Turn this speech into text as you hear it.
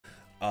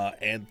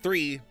And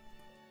 3,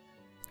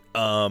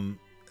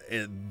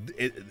 it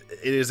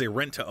is a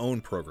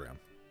rent-to-own program,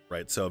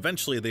 right? So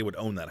eventually they would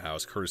own that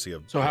house, courtesy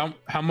of. So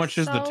how much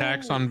is the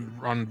tax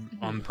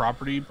on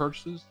property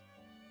purchases?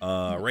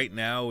 Right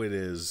now it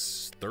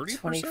is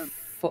 30%.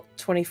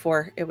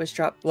 24. It was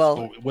dropped. Well,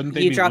 so wouldn't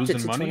they you be dropped it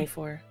losing to money?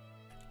 24.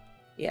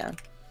 Yeah,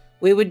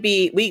 we would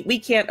be. We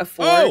can't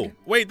afford. Oh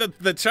wait,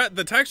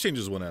 the tax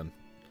changes went in.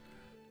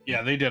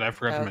 Yeah, they did. I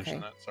forgot to mention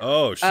that. Sorry.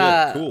 Oh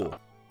shit, cool.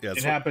 Yeah,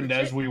 it happened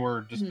as we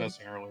were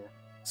discussing earlier.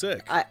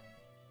 Sick.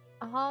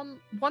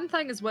 One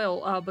thing as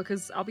well,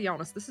 because I'll be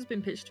honest, this has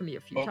been pitched to me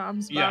a few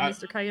times by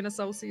Mr. K and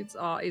Associates,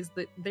 is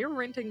that they're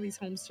renting these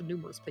homes to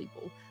numerous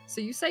people. So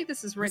you say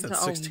this is rent to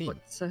own,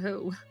 but to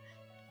who?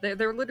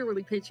 They're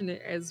literally pitching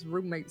it as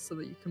roommates so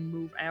that you can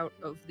move out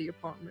of the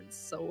apartments.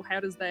 So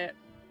how does that?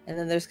 And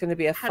then there's going to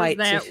be a fight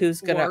to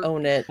who's going to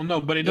own it. Well, no,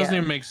 but it doesn't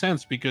even make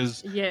sense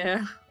because if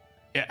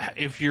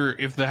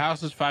the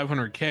house is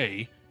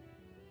 $500K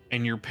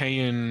and you're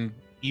paying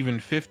even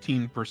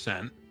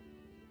 15%,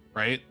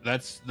 right?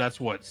 That's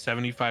what,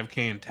 $75K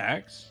in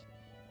tax.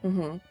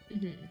 So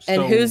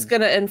and who's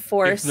going to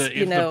enforce?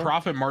 If the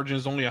profit margin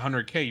is only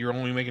 $100K, you're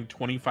only making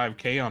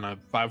 $25K on a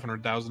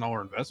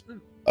 $500,000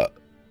 investment.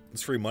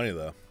 It's free money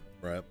though,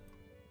 right?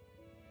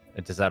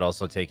 And does that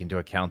also take into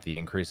account the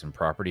increase in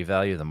property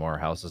value the more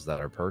houses that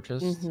are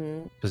purchased?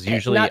 Because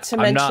usually, not to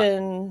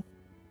mention,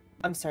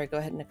 I'm sorry. Go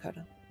ahead,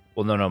 Nakota.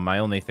 Well, no. My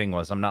only thing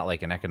was I'm not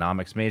like an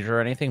economics major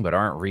or anything, but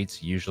aren't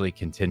REITs usually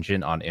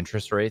contingent on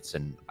interest rates?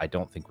 And I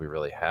don't think we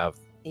really have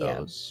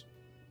those.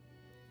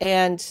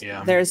 And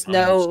there's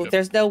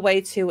no way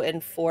to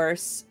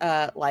enforce.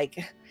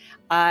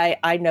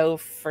 I know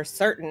for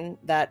certain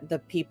that the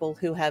people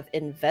who have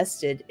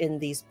invested in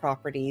these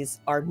properties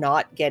are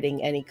not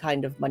getting any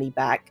kind of money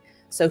back.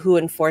 So who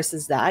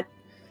enforces that?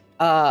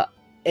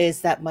 Is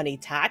that money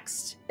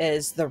taxed?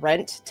 Is the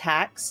rent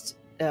taxed?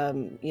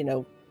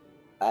 No.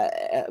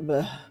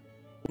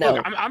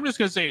 Look, I'm just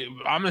gonna say,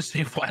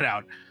 flat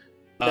out.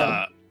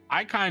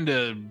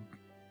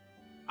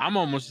 I'm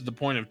almost at the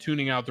point of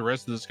tuning out the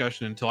rest of the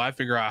discussion until I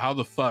figure out how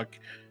the fuck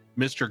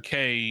Mr.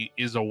 K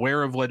is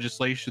aware of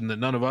legislation that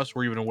none of us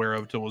were even aware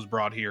of till it was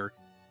brought here,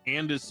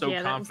 and is so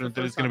confident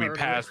that it's going to be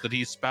passed that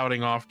he's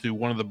spouting off to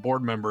one of the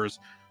board members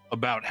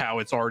about how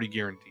it's already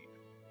guaranteed.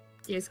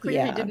 Yeah, it's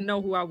clear he didn't know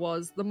who I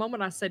was. The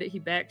moment I said it, he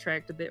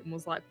backtracked a bit and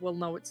was like, well,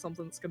 no, it's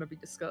something that's going to be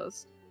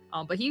discussed.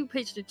 But he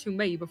pitched it to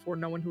me before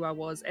knowing who I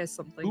was as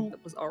something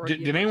that was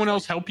already... Did anyone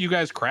else help you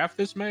guys craft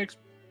this, Max?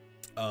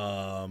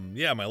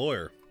 Yeah, my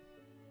lawyer.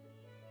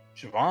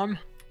 Siobhan?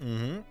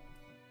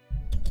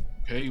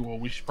 Okay, well,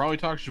 we should probably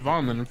talk to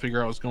Siobhan then and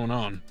figure out what's going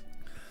on.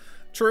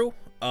 True.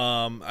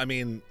 I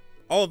mean,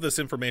 all of this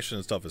information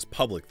and stuff is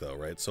public, though,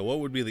 right? So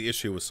what would be the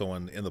issue with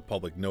someone in the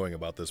public knowing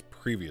about this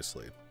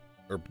previously?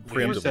 Or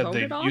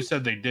preemptively? You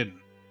said they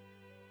didn't.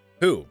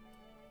 Who?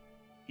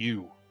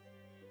 You.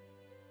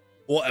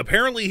 Well,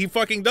 apparently he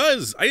fucking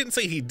does. I didn't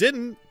say he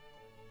didn't.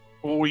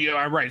 Well,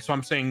 yeah, right. So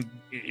I'm saying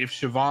if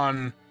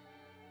Siobhan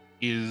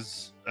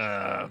is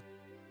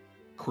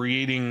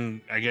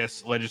creating, I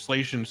guess,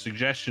 legislation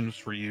suggestions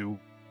for you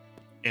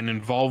and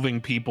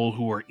involving people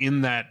who are in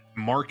that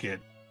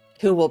market,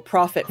 who will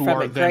profit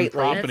from it greatly,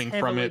 profiting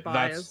from it,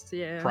 that's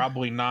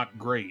probably not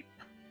great.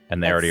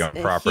 And they already own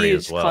property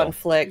as well.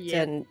 Conflict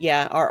and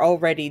are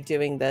already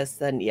doing this.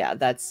 Then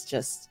that's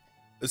just.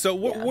 So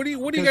what do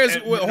you guys?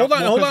 Hold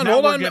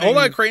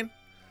on, Crane.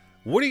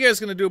 What are you guys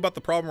going to do about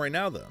the problem right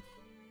now, then?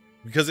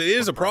 Because it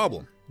is a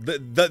problem.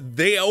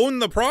 They own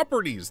the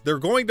properties. They're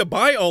going to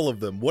buy all of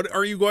them. What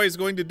are you guys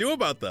going to do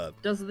about that?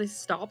 Does this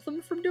stop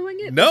them from doing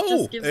it? No. It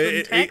just gives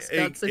them tax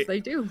cuts if they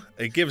do.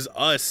 It gives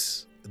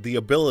us the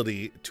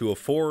ability to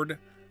afford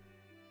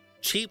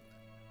cheap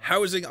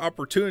housing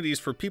opportunities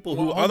for people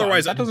who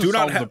otherwise do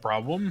not have the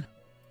problem.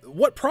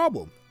 What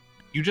problem?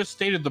 You just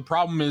stated the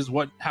problem is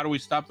how do we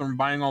stop them from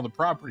buying all the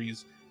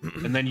properties?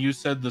 And then you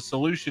said the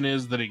solution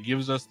is that it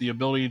gives us the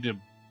ability to.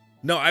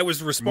 No, I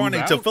was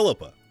responding to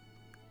Philippa.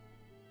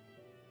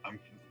 I'm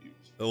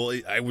confused. Well,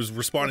 I was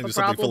responding to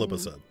something Philippa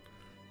said.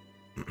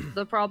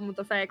 The problem with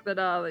the fact that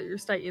you're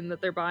stating that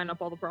they're buying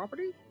up all the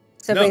property?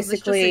 So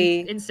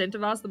basically, just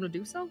incentivize them to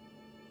do so?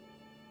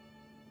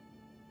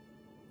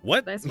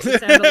 What? That's what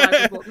it sounded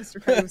like what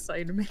Mr. K was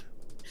saying to me.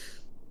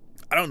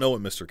 I don't know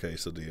what Mr. K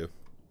said to you.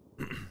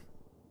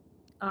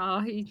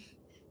 He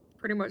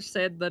pretty much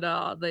said that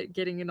that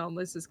getting in on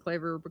this is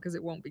clever because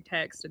it won't be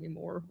taxed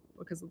anymore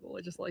because of the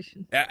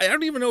legislation. I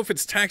don't even know if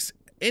it's taxed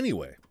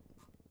anyway.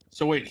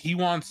 So wait, he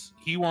wants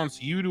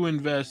you to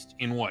invest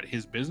in what,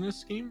 his business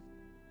scheme?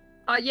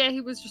 Yeah, he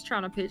was just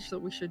trying to pitch that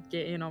we should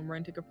get in on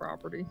renting a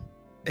property.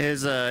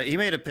 He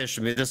made a pitch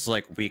to me this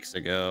like weeks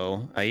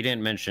ago. He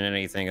didn't mention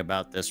anything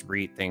about this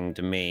REIT thing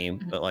to me,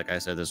 but like I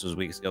said, this was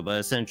weeks ago. But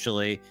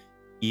essentially,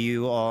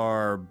 you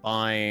are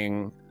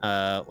buying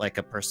like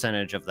a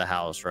percentage of the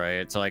house,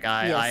 right? So like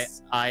I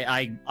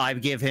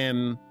give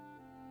him,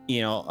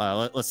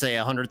 let's say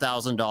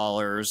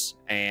 $100,000,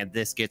 and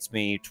this gets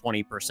me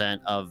 20%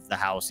 of the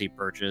house he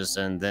purchased,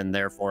 and then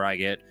therefore I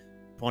get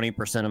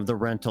 20% of the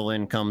rental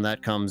income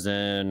that comes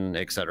in,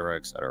 et cetera,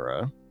 et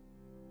cetera.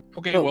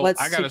 Okay, but well,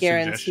 what's I got to a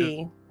guarantee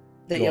suggestion.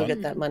 that you'll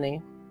get that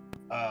money?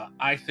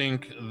 I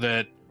think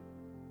that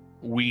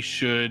we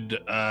should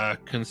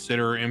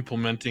consider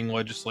implementing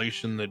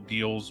legislation that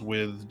deals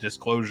with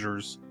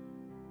disclosures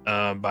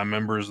by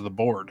members of the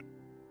board.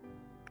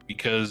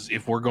 Because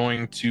if we're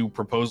going to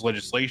propose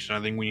legislation,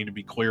 I think we need to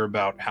be clear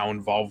about how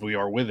involved we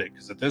are with it.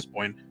 Because at this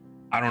point,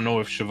 I don't know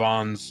if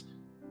Siobhan's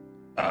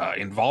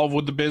involved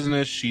with the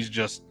business. She's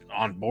just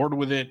on board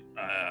with it.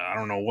 I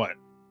don't know what.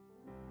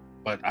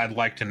 But I'd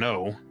like to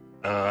know.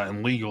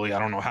 And legally, I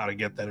don't know how to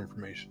get that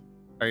information.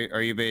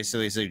 Are you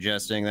basically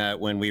suggesting that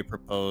when we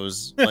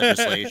propose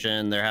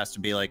legislation, there has to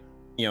be like,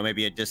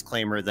 maybe a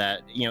disclaimer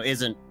that,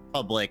 isn't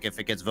public if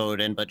it gets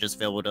voted in, but just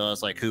available to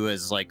us, like who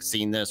has like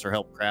seen this or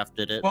helped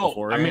crafted it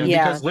before? I mean,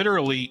 because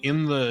literally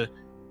in the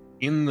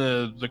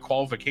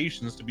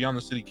qualifications to be on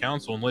the city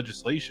council and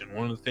legislation,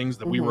 one of the things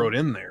that we wrote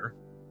in there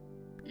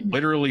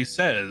literally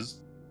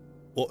says,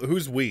 well,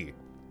 who's we?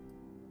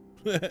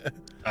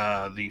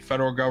 The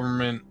federal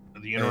government,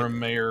 the interim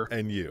mayor,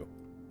 and you.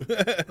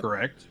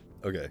 Correct.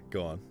 Okay,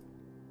 go on.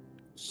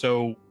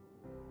 So,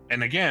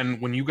 and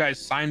again, when you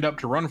guys signed up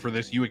to run for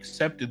this, you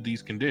accepted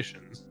these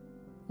conditions.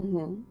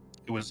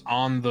 It was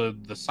on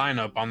the sign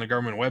up on the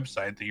government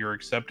website that you're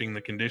accepting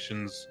the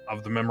conditions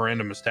of the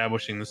memorandum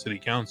establishing the city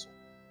council.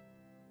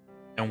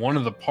 And one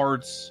of the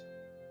parts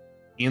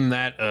in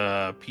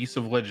that piece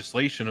of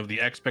legislation of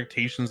the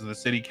expectations of the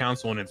city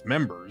council and its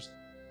members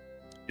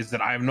is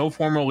that I have no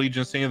formal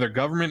allegiance to any other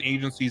government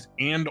agencies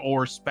and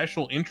or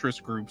special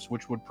interest groups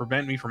which would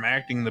prevent me from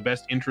acting in the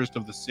best interest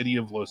of the city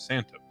of Los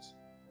Santos.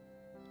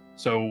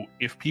 So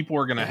if people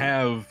are going to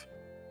have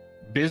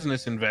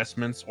business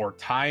investments or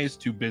ties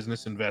to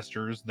business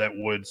investors that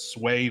would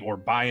sway or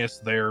bias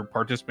their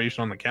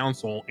participation on the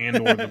council and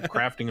or the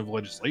crafting of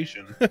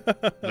legislation,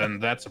 then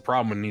that's a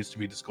problem and needs to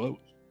be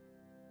disclosed.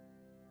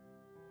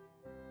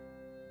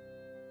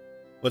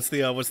 What's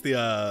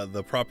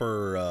the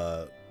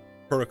proper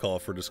protocol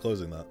for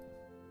disclosing that?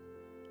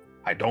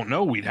 I don't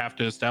know. We'd have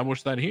to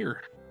establish that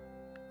here.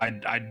 I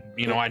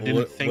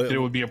didn't think that it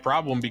would be a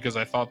problem because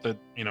I thought that,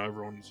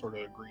 everyone sort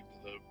of agreed to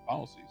the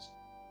policies.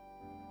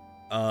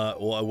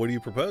 Well, what do you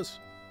propose?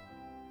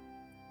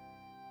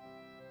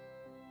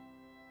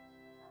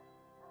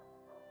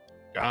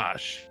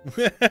 Gosh.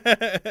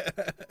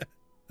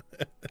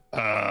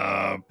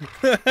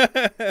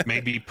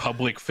 Maybe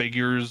public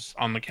figures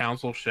on the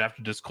council should have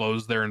to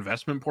disclose their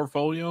investment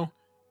portfolio.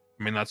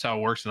 I mean, that's how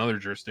it works in other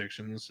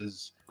jurisdictions,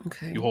 is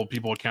you hold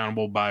people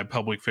accountable by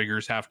public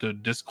figures have to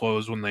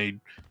disclose when they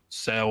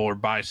sell or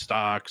buy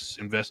stocks,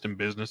 invest in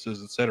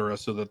businesses, etc.,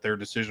 so that their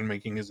decision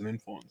making isn't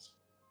influenced.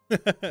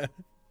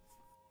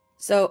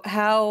 So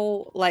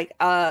how,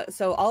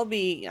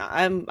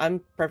 I'm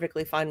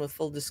perfectly fine with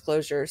full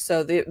disclosure.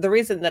 So the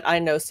reason that I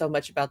know so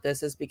much about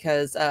this is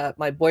because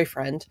my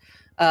boyfriend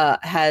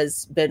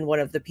has been one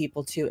of the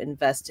people to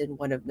invest in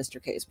one of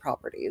Mr. K's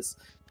properties.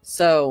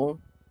 So,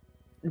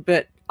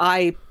 but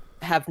I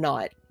have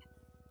not.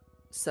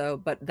 So,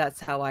 but that's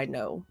how I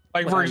know.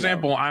 Like, for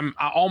example,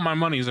 all my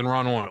money's in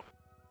Ron Oil.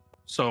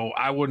 So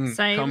I wouldn't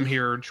come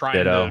here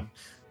trying to,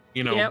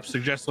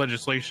 suggest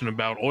legislation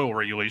about oil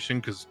regulation,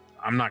 because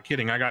I'm not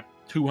kidding. I got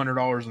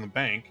 $200 in the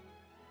bank,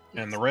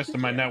 and the rest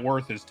of my net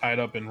worth is tied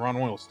up in Ron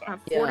Oil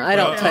stock. Yeah, I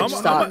don't touch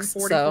stocks.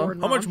 So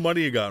how much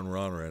money you got in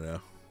Ron right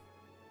now?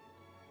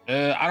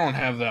 I don't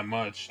have that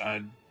much.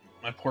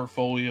 My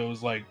portfolio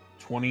is like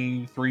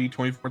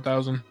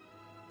 24,000.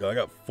 Yeah, I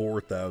got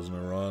 4,000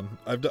 in Ron.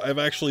 I've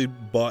actually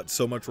bought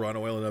so much Ron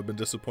Oil, and I've been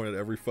disappointed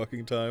every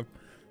fucking time.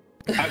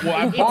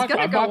 I bought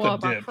the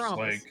dips.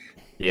 Like,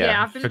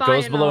 yeah, if it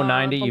goes below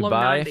 90, you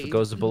buy. 90. If it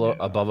goes above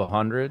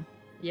 100.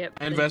 Yep.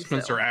 My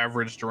investments are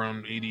averaged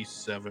around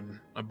 87.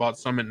 I bought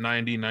some at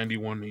 90,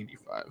 91,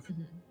 85.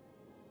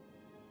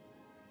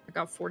 I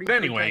got 40. But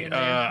anyway,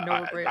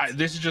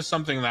 this is just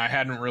something that I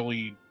hadn't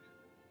really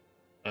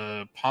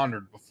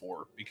pondered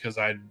before, because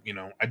I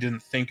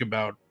didn't think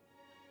about.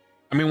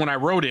 I mean, when I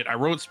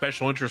wrote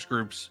special interest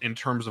groups in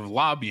terms of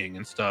lobbying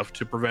and stuff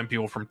to prevent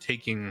people from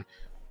taking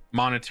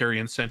monetary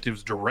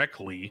incentives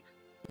directly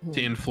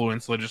to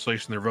influence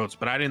legislation, their votes.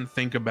 But I didn't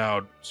think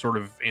about sort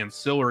of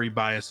ancillary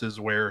biases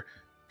where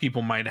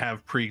people might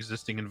have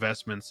pre-existing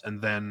investments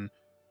and then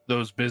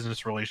those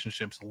business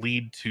relationships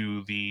lead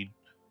to the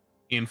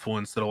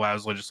influence that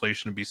allows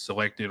legislation to be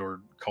selected or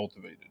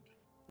cultivated.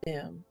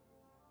 Yeah.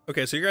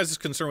 Okay, so your guys'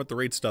 concern with the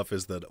rate stuff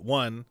is that,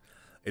 one,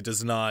 it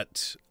does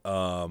not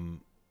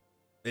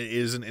it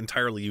isn't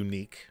entirely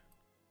unique.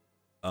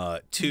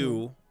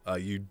 Two,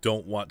 you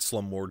don't want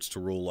slumlords to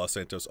rule Los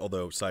Santos,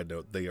 although, side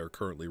note, they are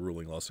currently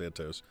ruling Los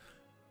Santos.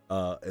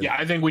 Yeah,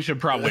 I think we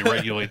should probably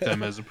regulate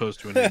them as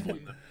opposed to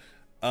enabling them.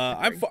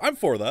 I'm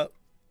for that.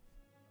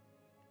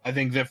 I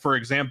think that, for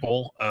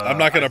example, I'm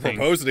not going to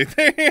propose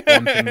anything.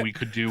 One thing we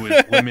could do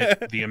is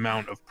limit the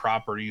amount of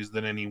properties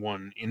that any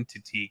one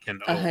entity can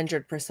own.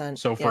 100%.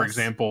 So, for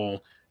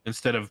example,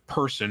 instead of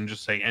person,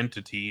 just say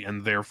entity,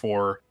 and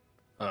therefore,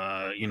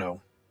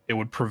 it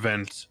would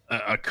prevent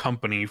a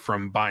company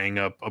from buying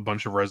up a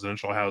bunch of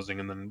residential housing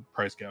and then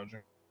price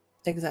gouging.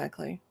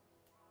 Exactly.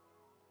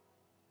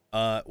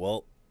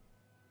 Well,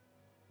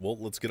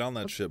 let's get on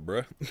that shit,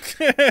 bro.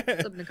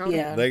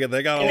 Yeah, they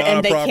got a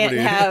lot of property.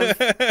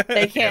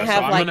 They can't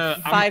have like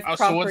 5 properties.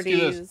 So let's do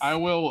this. I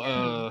will.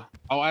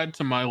 I'll add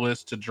to my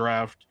list to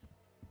draft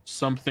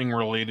something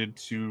related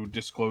to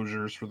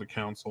disclosures for the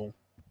council.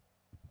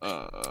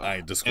 I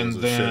ain't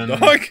disclosing then, shit,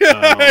 dog.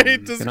 I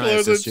ain't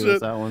disclosing shit.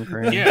 That one,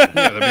 Crane? Yeah,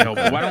 that'd be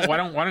helpful. Why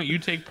don't you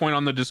take point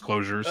on the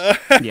disclosures?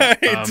 Yeah,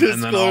 and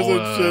then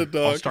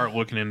I'll start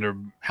looking into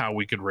how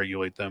we could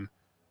regulate them.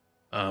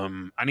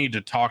 I need to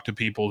talk to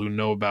people who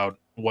know about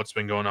what's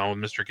been going on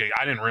with Mr. K.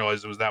 I didn't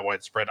realize it was that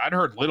widespread. I'd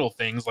heard little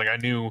things, like I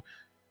knew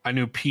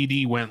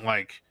PD went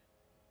like,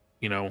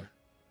 you know,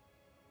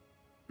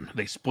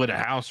 they split a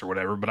house or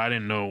whatever, but I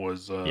didn't know it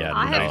was.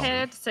 I have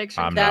had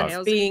section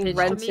that's being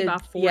rented by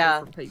 4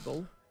 different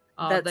people.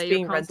 That's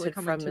being rented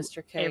from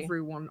Mr. K.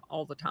 Everyone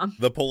all the time.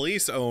 The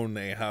police own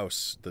a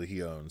house that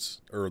he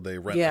owns, or they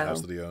rent a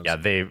house that he owns. Yeah,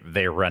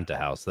 they rent a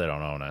house. They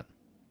don't own it,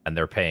 and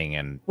they're paying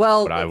in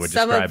what I would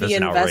some describe of the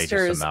as an outrageous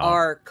investors amount.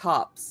 are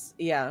cops.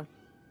 Yeah.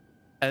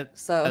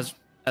 So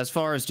as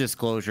far as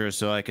disclosure,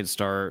 so I could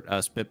start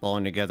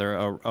spitballing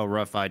together a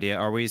rough idea.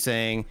 Are we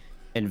saying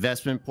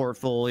investment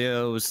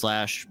portfolios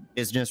 /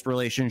 business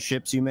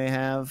relationships you may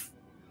have?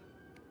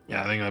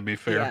 Yeah, I think that'd be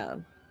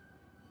fair.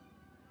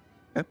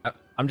 Yeah.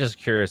 I'm just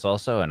curious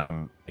also,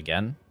 and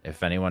again,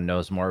 if anyone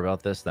knows more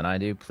about this than I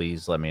do,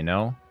 please let me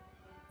know.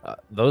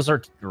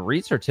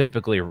 REITs are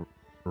typically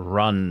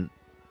run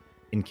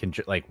in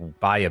like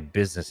by a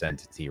business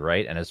entity,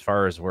 right? And as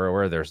far as we're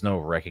aware, there's no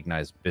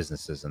recognized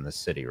businesses in the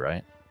city,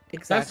 right?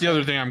 Exactly. That's the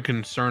other thing I'm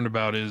concerned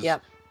about is,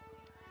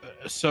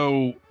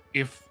 so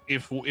if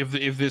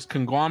this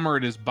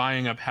conglomerate is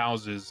buying up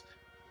houses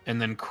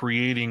and then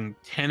creating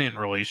tenant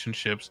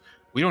relationships,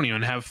 we don't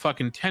even have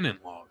fucking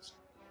tenant laws.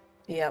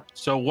 Yep.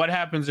 So what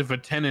happens if a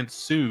tenant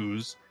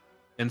sues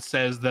and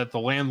says that the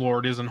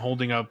landlord isn't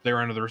holding up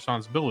their end of the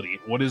responsibility?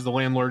 What is the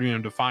landlord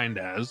even defined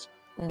as?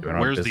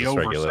 Where's the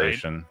oversight?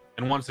 Regulation.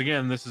 And once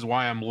again, this is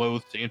why I'm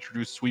loath to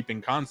introduce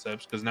sweeping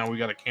concepts, because now we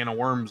got a can of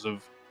worms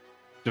of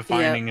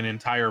defining an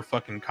entire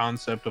fucking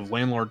concept of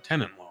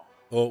landlord-tenant law.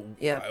 Well,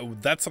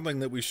 that's something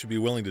that we should be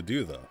willing to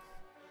do, though.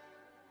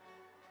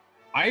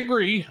 I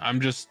agree.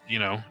 I'm just,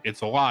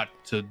 it's a lot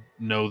to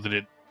know that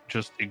it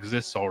just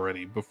exists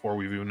already before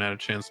we've even had a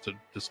chance to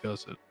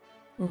discuss it.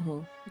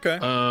 Okay.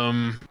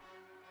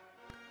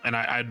 And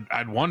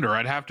I'd wonder.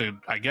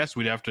 I guess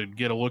we'd have to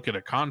get a look at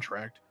a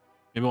contract.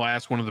 Maybe I'll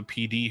ask one of the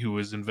PD who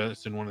is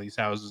invested in one of these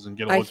houses and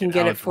get a look at how it's written. I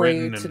can get it for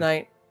you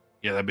tonight.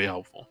 Yeah, that'd be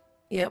helpful.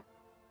 Yep.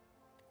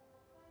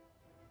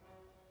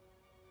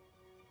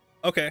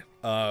 Okay.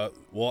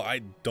 Well,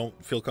 I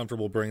don't feel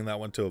comfortable bringing that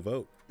one to a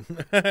vote.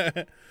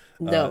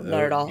 No,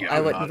 not at all. Yeah,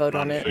 I wouldn't vote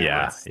on it.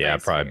 Yeah,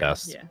 probably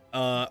best.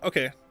 Yeah.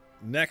 Okay.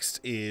 Next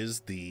is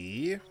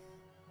the...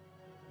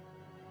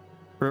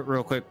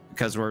 Real quick,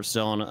 because we're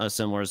still on a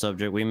similar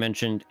subject, we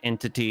mentioned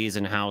entities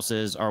and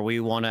houses. Are we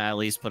want to at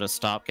least put a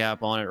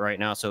stopgap on it right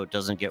now so it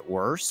doesn't get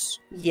worse?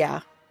 Yeah.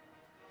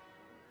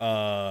 We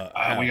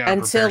gotta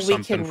until prepare we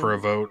something can for a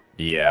vote.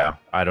 Yeah,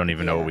 I don't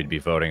even know what we'd be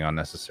voting on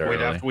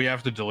necessarily. We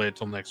have to delay it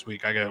till next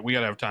week. We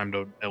gotta have time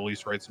to at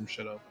least write some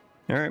shit up.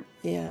 All right.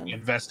 Yeah.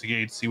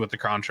 Investigate, see what the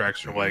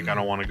contracts are like. I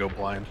don't want to go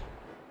blind.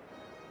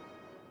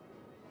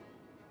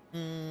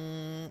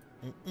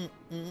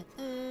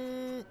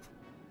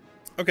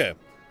 Okay.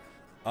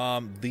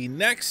 The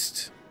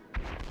next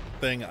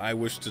thing I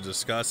wish to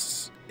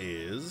discuss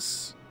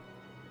is...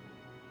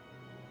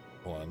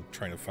 Hold on, I'm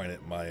trying to find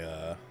it in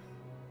my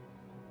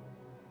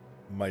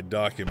my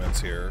documents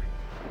here.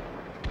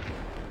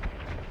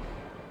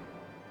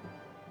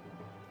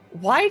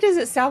 Why does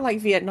it sound like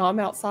Vietnam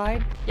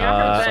outside? Yeah,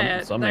 I heard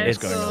that. Something's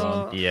going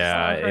on.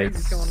 Yeah,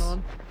 it's going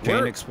on.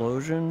 Chain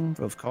explosion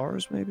of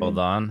cars, maybe? Hold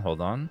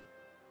on.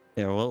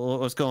 Yeah,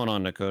 what's going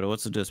on, Dakota?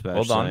 What's the dispatch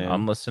Hold on, saying?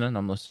 I'm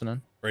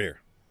listening. Right here.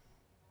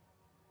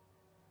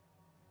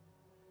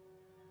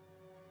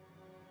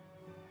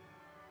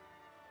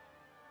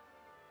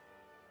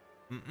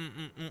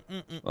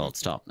 Well, it's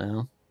stopped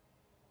now.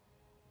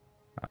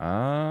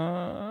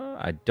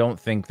 I don't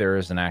think there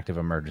is an active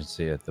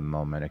emergency at the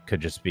moment. It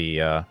could just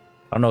be, I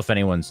don't know if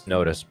anyone's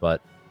noticed,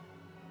 but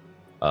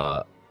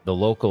the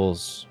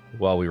locals,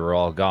 while we were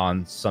all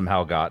gone,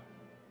 somehow got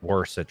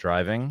worse at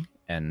driving,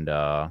 and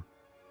that's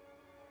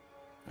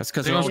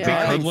because they're all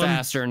driving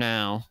faster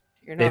now.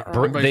 You're not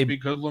wrong. They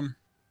speak hoodlum.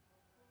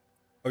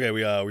 Okay,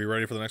 we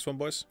ready for the next one,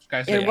 boys?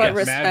 Guys, in what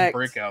respect? Mad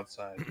break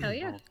outside. Hell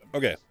yeah.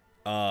 Okay.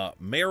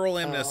 Mayoral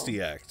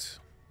Amnesty Act.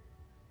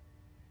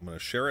 I'm going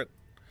to share it.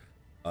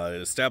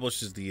 It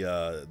establishes the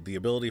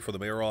ability for the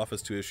mayor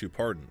office to issue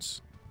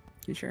pardons.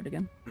 Can you share it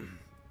again?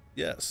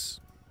 Yes.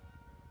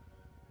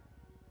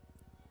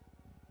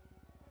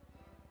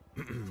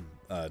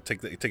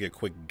 Take a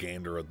quick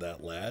gander at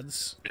that,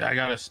 lads. Yeah, I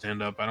gotta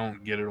stand up. I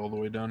don't get it all the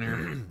way down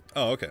here.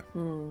 Oh, okay.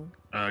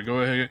 Go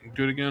ahead,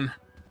 do it again.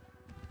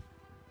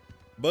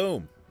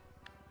 Boom.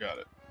 Got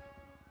it.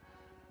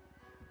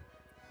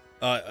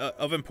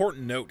 Of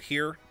important note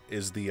here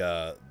is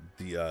the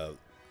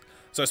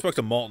so I spoke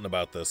to Malton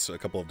about this a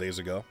couple of days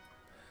ago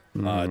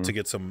to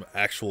get some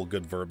actual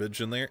good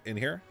verbiage in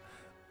here.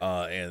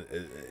 And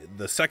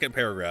the second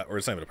paragraph, or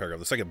it's not even a paragraph,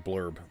 the second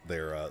blurb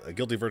there, a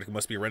guilty verdict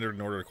must be rendered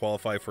in order to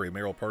qualify for a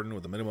mayoral pardon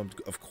with a minimum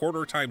of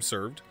quarter time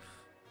served.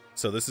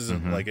 So this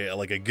isn't like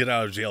a get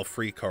out of jail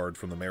free card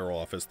from the mayoral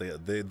office.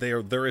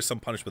 There is some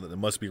punishment that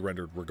must be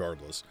rendered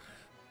regardless.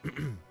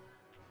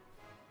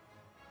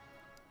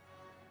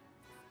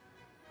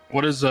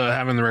 What does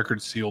having the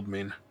record sealed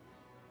mean?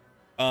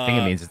 I think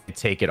it means they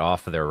take it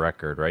off of their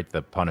record, right?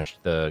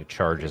 The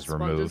charge is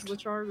removed. The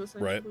charge,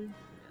 right.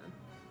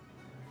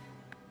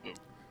 Yeah.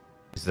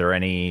 Is there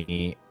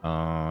any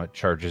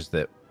charges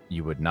that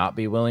you would not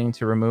be willing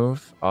to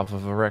remove off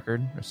of a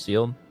record or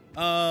sealed?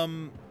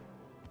 Fuck,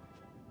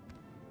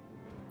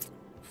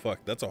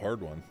 that's a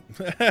hard one.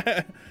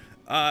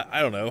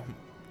 I don't know.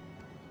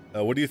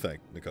 What do you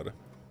think, Dakota?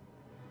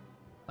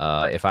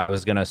 If I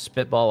was gonna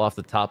spitball off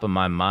the top of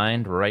my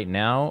mind right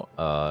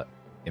now,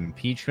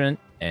 impeachment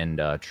and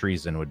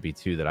treason would be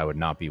two that I would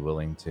not be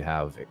willing to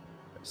have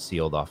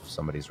sealed off of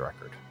somebody's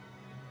record.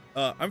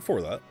 I'm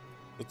for that.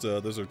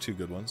 Those are two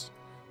good ones.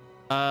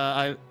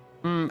 I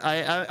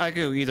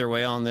go either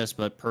way on this,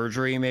 but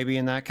perjury maybe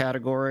in that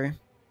category.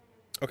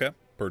 Okay,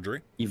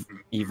 perjury. You've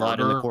lied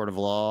in the court of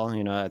law.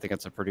 You know, I think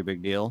that's a pretty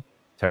big deal.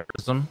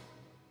 Terrorism.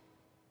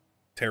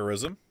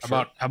 Terrorism.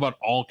 How about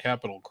all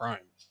capital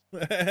crimes?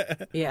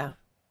 Yeah.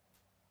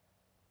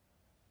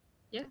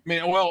 Yeah. I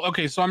mean, well,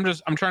 okay, so I'm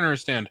trying to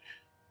understand.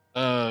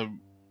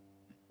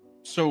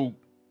 So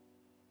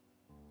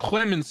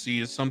clemency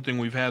is something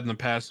we've had in the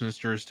past in this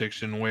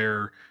jurisdiction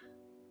where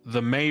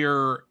the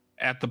mayor,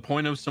 at the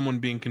point of someone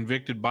being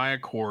convicted by a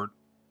court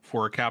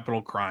for a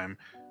capital crime,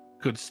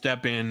 could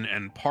step in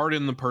and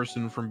pardon the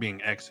person from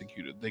being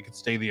executed. They could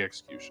stay the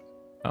execution.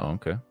 Oh,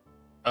 okay.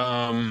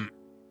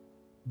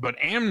 But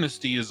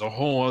amnesty is a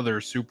whole other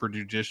super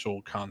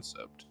judicial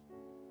concept.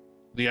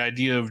 The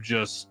idea of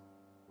just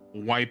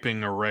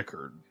wiping a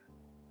record.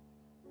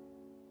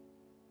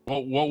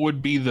 What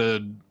would be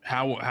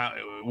how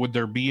would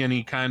there be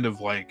any kind of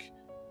like,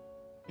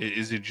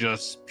 is it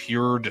just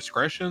pure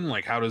discretion?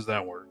 Like, how does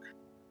that work?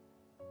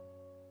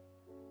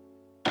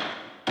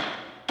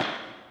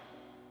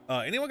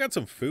 Anyone got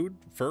some food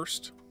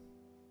first?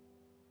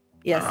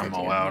 Yes, I'm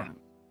all out.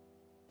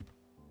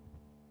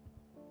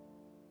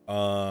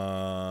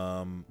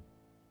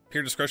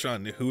 Pure discretion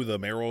on who the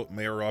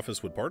mayor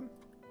office would pardon?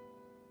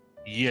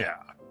 Yeah.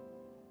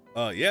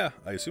 Yeah,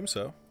 I assume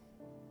so.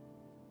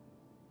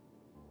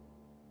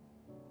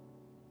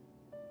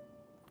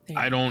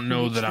 I don't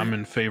know that I'm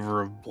in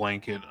favor of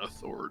blanket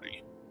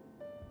authority.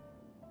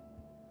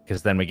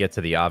 Because then we get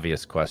to the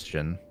obvious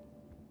question.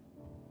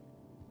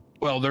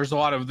 Well, there's a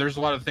lot of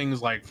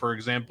things like, for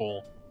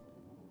example,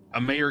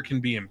 a mayor can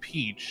be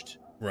impeached,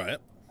 right?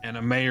 And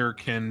a mayor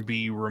can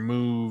be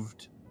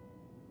removed,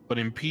 but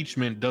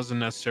impeachment doesn't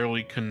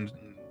necessarily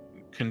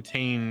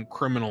contain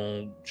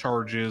criminal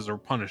charges or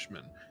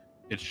punishment.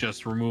 It's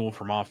just removal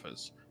from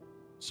office.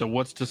 So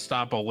what's to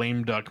stop a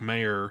lame duck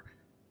mayor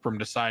from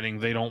deciding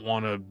they don't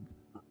want to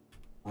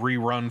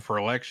rerun for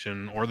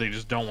election, or they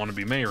just don't want to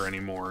be mayor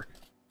anymore,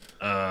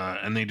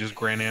 and they just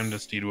grant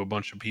amnesty to a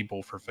bunch of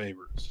people for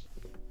favors?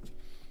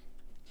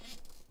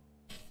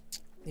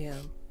 Yeah.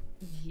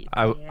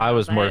 I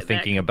was more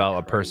thinking about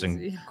a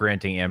person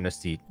granting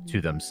amnesty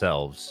to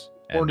themselves.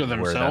 Or to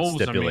themselves. Where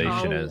that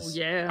stipulation is.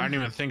 Yeah. I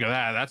didn't even think of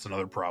that. That's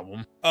another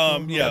problem.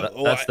 Yeah,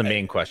 that's the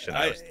main question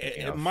I was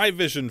thinking of. My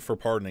vision for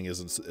pardoning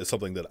is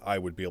something that I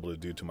would be able to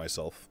do to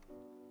myself.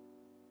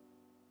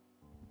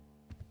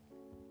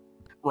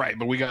 Right,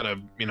 but we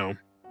gotta,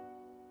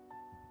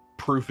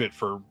 proof it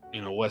for,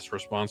 less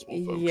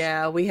responsible folks.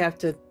 Yeah, we have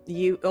to.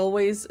 You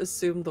always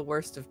assume the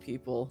worst of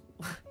people.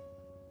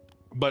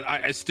 But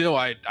I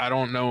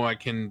don't know.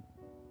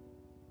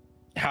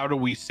 How do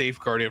we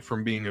safeguard it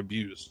from being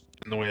abused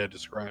in the way I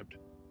described?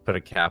 Put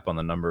a cap on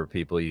the number of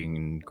people you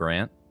can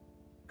grant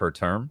per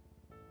term.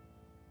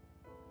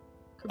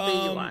 Could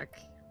be like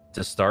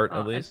to start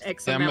at least.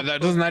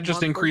 Doesn't that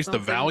just increase the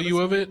value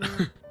of it?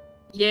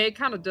 Yeah, it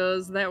kind of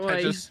does. That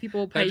way,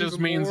 people pay. That just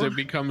means more. it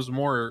becomes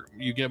more.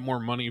 You get more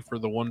money for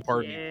the one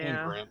pardon you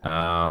can grant.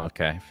 Oh,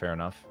 okay, fair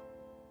enough.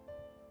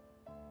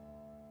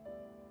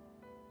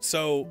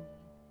 So,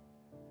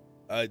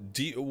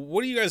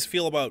 what do you guys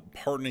feel about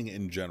pardoning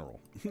in general?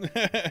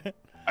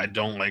 I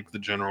don't like the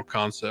general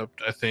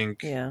concept. I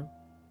think. Yeah.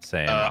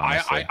 Same.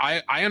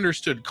 I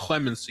understood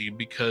clemency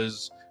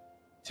because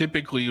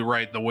typically,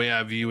 right, the way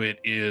I view it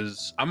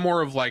is I'm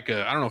more of like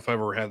I don't know if I've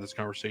ever had this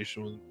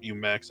conversation with you,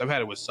 Max. I've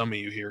had it with some of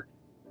you here.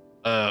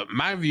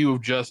 My view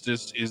of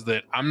justice is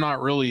that I'm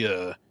not really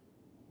a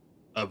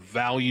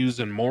values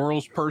and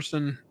morals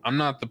person. I'm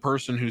not the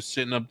person who's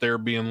sitting up there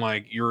being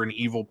like, you're an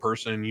evil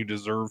person and you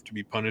deserve to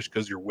be punished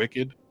because you're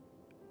wicked.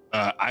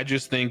 I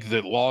just think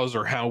that laws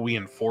are how we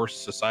enforce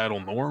societal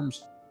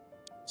norms.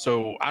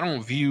 So I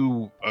don't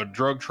view a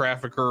drug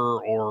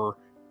trafficker or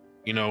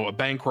you know, a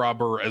bank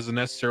robber as a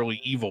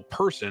necessarily evil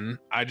person.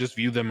 I just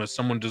view them as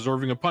someone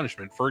deserving of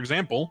punishment. For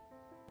example,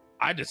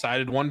 I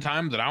decided one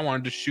time that I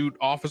wanted to shoot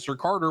Officer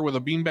Carter with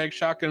a beanbag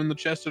shotgun in the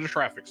chest at a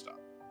traffic stop.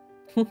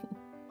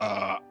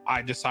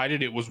 I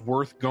decided it was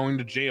worth going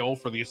to jail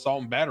for the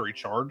assault and battery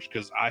charge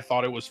because I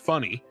thought it was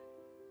funny.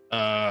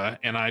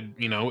 And I,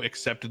 you know,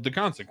 accepted the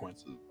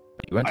consequences.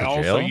 You went to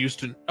I jail? also used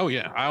to, oh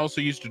yeah, I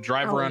also used to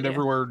drive around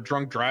everywhere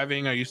drunk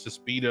driving. I used to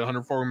speed at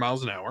 140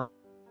 miles an hour.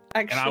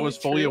 Actually, and I was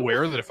fully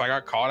aware that if I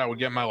got caught, I would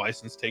get my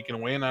license taken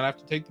away and I'd have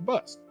to take the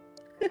bus.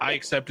 I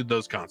accepted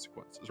those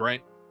consequences,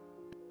 right?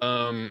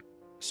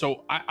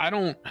 So I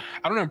don't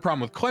have a problem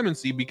with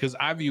clemency because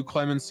I view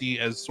clemency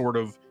as sort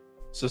of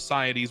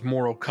society's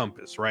moral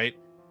compass, right?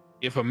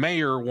 If a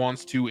mayor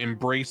wants to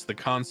embrace the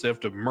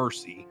concept of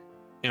mercy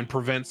and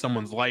prevent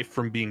someone's life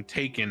from being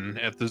taken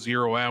at the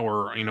 0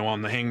 hour, you know,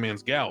 on the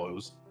hangman's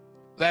gallows,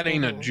 that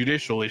ain't a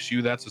judicial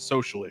issue, that's a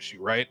social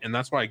issue, right? And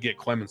that's why I get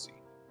clemency.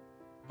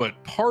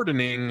 But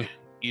pardoning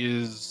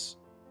is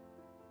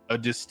a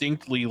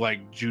distinctly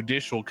like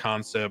judicial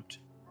concept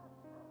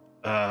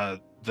that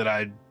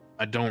I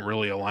don't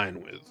really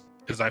align with,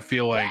 because I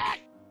feel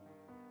like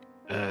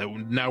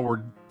now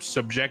we're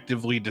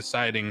subjectively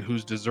deciding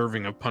who's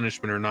deserving of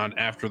punishment or not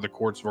after the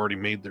courts have already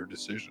made their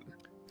decision.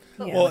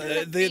 Yeah. Well,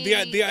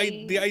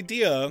 the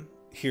idea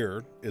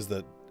here is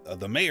that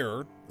the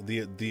mayor,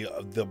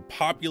 the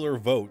popular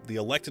vote, the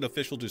elected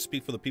official to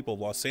speak for the people of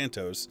Los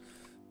Santos,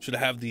 should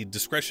have the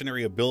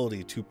discretionary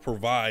ability to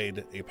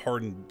provide a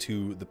pardon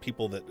to the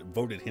people that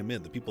voted him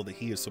in, the people that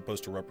he is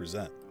supposed to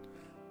represent.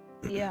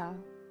 Yeah.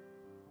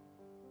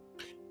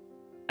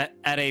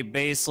 At a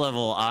base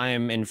level,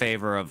 I'm in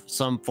favor of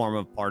some form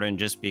of pardon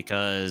just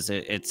because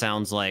it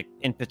sounds like,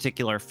 in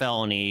particular,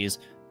 felonies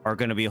are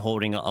going to be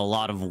holding a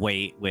lot of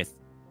weight with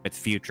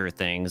future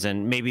things.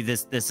 And maybe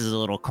this is a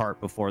little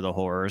cart before the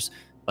horse,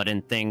 but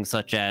in things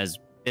such as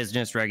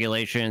business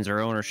regulations or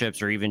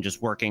ownerships or even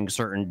just working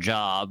certain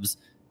jobs,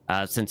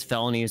 since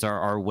felonies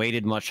are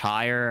weighted much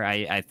higher,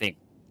 I think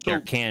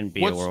there can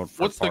be a world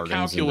for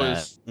pardons.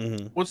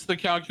 What's the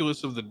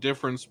calculus of the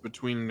difference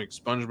between an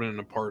expungement and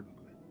a pardon?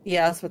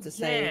 Yeah, that's what to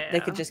say. Yeah. They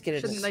could just get it.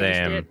 Shouldn't they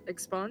just get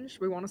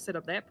expunged? We want to set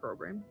up that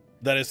program.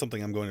 That is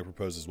something I'm going to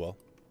propose as well.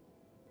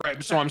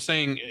 Right. So I'm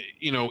saying,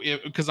 you know,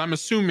 because I'm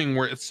assuming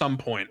we're at some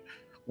point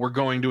we're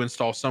going to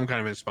install some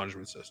kind of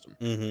expungement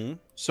system.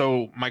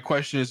 So my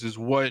question is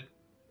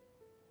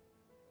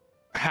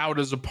how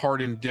does a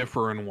pardon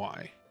differ and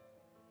why?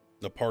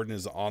 The pardon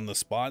is on the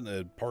spot.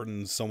 A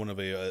pardon is someone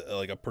of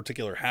a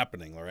particular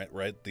happening. All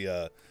right.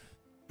 The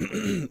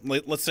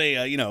let's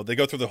say you know, they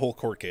go through the whole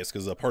court case,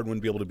 because a pardon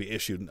wouldn't be able to be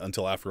issued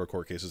until after a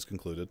court case is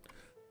concluded.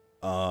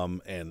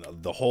 And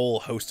the whole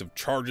host of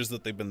charges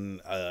that they've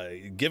been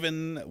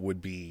given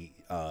would be,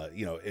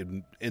 you know,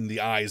 in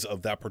the eyes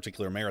of that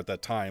particular mayor at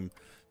that time,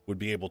 would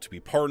be able to be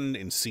pardoned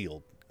and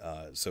sealed.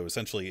 So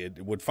essentially,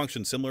 it would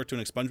function similar to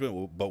an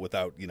expungement, but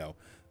without, you know,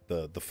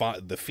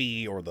 the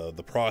fee or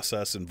the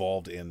process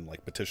involved in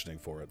like petitioning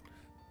for it.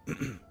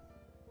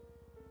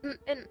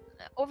 And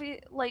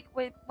obviously, like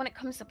when it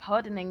comes to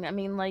pardoning, I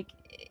mean, like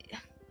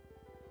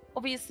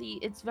obviously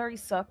it's very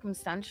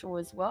circumstantial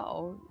as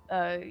well.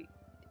 I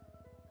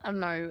don't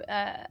know.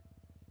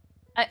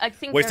 I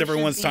think waste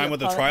everyone's time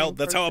with a trial.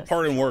 That's how a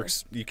pardon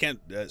works. You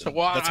can't. That's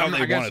how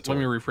they want it to. Let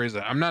me rephrase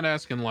that. I'm not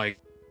asking like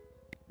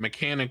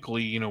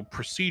mechanically, you know,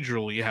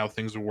 procedurally how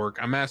things would work.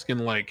 I'm asking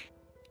like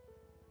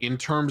in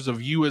terms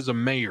of you as a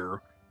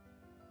mayor.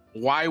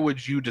 Why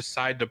would you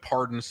decide to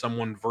pardon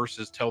someone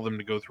versus tell them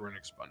to go through an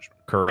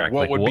expungement? Correct.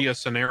 What would be a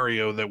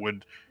scenario that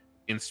would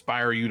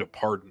inspire you to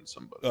pardon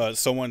somebody?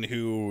 Someone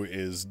who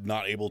is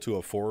not able to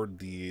afford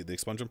the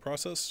expungement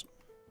process.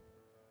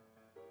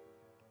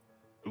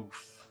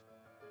 Oof.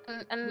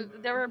 And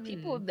there are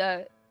people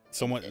that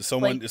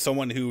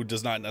someone who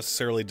does not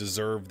necessarily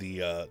deserve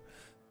the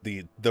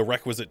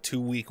requisite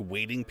 2-week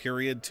waiting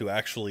period to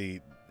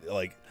actually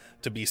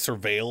to be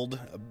surveilled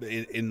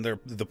in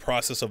the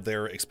process of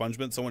their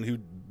expungement. Someone who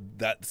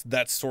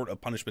that sort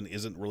of punishment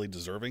isn't really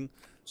deserving.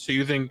 So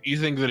you think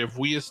that if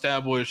we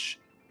establish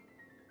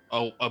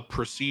a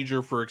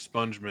procedure for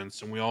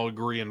expungements and we all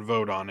agree and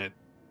vote on it,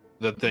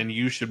 that then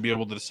you should be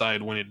able to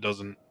decide when it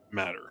doesn't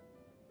matter?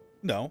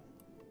 No.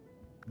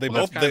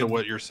 That's kind of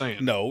what you're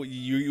saying. No,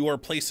 you are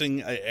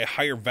placing a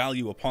higher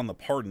value upon the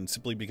pardon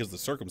simply because the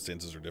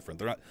circumstances are different.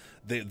 They're not.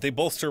 They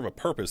both serve a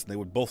purpose, and they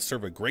would both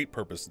serve a great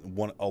purpose,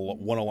 one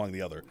along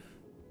the other.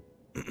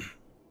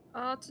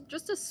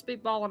 Just to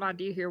spitball an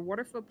idea here, what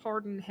if a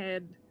pardon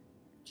had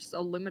just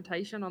a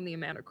limitation on the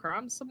amount of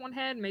crimes someone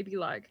had? Maybe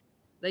like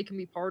they can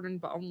be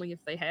pardoned, but only if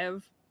they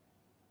have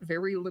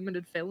very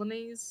limited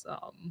felonies,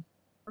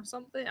 or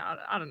something.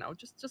 I don't know.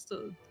 Just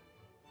a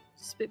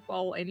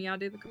spitball any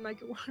idea that could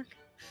make it work.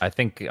 I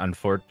think,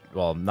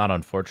 not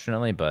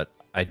unfortunately, but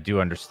I do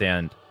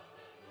understand.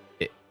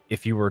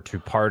 If you were to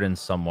pardon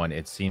someone,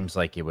 it seems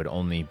like it would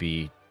only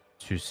be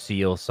to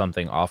seal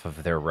something off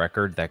of their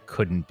record that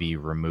couldn't be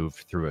removed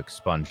through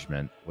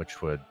expungement,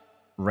 which would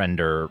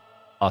render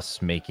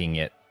us making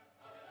it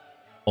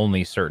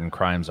only certain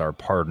crimes are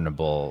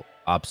pardonable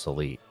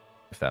obsolete,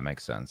 if that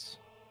makes sense.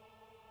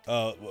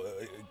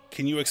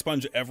 Can you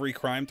expunge every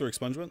crime through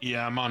expungement?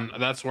 Yeah, I'm on.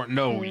 That's where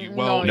no. You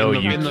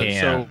can't.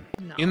 So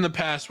in the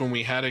past, when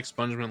we had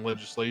expungement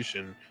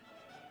legislation,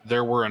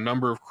 there were a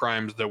number of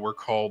crimes that were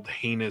called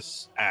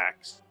heinous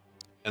acts,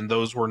 and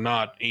those were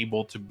not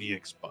able to be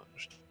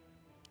expunged.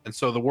 And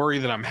so the worry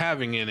that I'm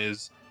having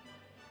is,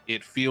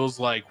 it feels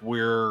like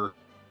we're,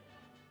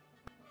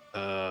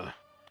 how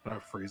do I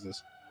phrase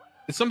this?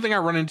 It's something I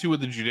run into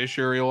with the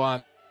judiciary a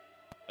lot.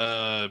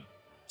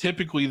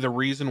 Typically, the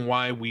reason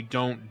why we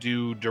don't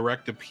do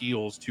direct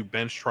appeals to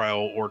bench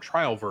trial or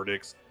trial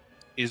verdicts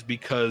is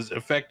because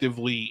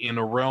effectively, in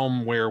a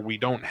realm where we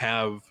don't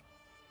have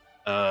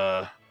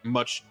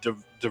much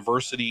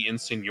diversity in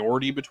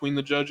seniority between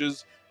the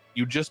judges,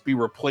 you'd just be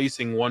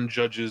replacing one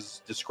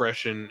judge's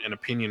discretion and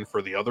opinion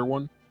for the other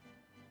one.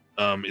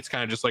 It's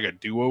kind of just like a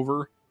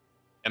do-over.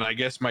 And I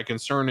guess my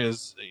concern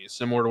is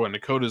similar to what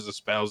Nakota's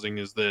espousing,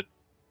 is that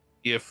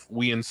if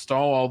we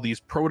install all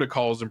these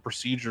protocols and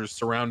procedures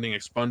surrounding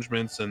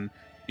expungements and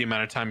the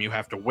amount of time you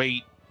have to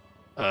wait,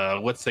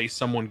 let's say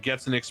someone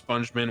gets an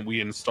expungement, we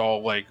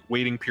install like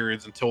waiting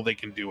periods until they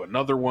can do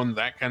another one,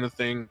 that kind of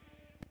thing.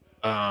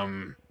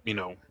 You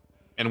know,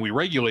 and we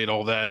regulate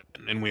all that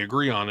and we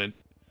agree on it,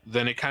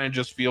 then it kind of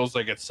just feels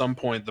like at some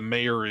point the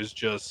mayor is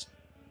just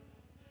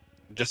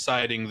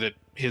deciding that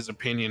his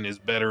opinion is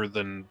better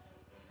than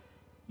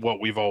what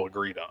we've all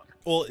agreed on.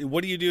 Well,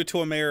 what do you do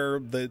to a mayor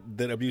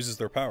that abuses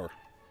their power?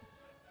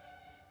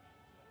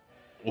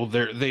 Well,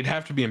 they'd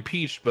have to be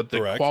impeached, but the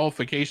Correct.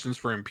 Qualifications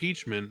for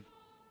impeachment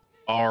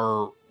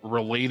are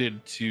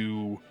related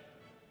to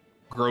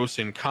gross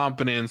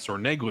incompetence or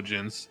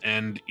negligence,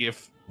 and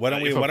if why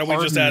don't we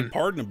just add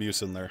pardon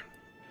abuse in there?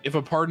 If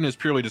a pardon is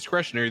purely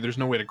discretionary, there's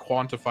no way to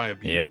quantify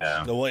abuse.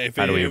 Yeah. Well,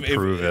 how do we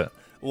prove it?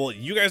 Well,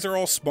 you guys are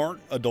all smart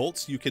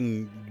adults. You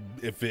can,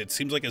 if it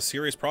seems like a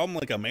serious problem,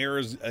 like a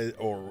mayor's,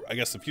 or I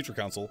guess the future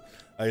council,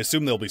 I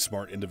assume they'll be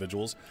smart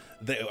individuals.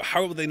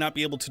 How would they not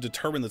be able to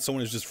determine that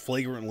someone is just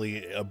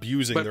flagrantly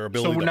abusing their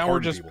ability to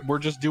pardon people? We're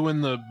just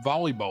doing the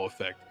volleyball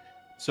effect.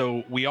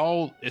 So we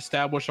all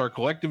establish our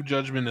collective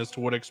judgment as to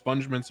what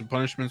expungements and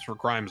punishments for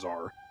crimes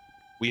are.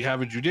 We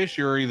have a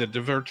judiciary that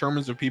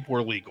determines if people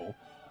are legal.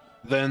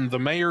 Then the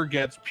mayor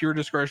gets pure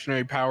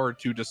discretionary power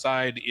to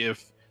decide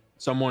if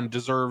someone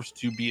deserves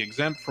to be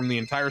exempt from the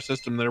entire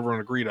system that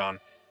everyone agreed on.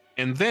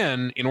 And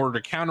then, in order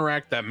to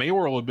counteract that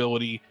mayoral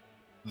ability,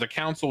 the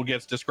council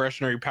gets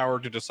discretionary power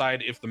to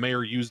decide if the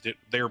mayor used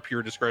their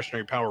pure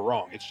discretionary power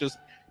wrong. It's just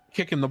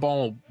kicking the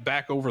ball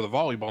back over the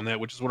volleyball net,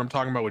 which is what I'm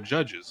talking about with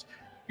judges.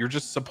 You're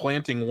just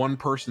supplanting one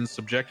person's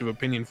subjective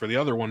opinion for the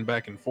other one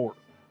back and forth.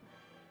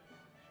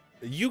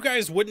 You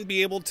guys wouldn't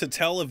be able to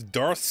tell if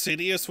Darth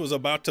Sidious was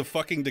about to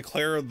fucking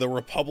declare the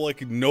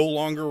Republic no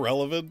longer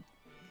relevant?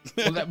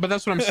 Well, but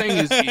that's what I'm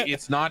saying, is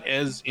it's not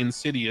as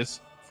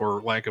insidious,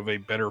 for lack of a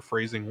better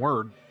phrasing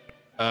word,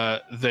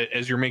 that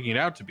as you're making it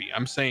out to be.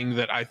 I'm saying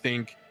that I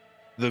think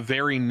the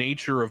very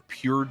nature of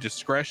pure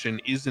discretion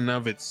isn't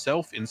of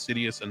itself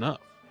insidious enough.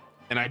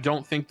 And I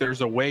don't think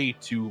there's a way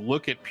to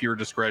look at pure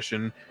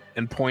discretion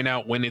and point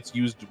out when it's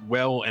used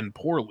well and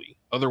poorly.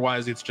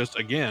 Otherwise, it's just,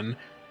 again,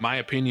 my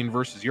opinion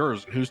versus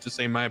yours, and who's to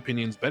say my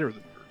opinion's better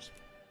than yours?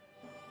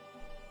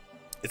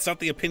 It's not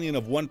the opinion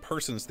of one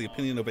person, it's the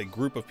opinion of a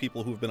group of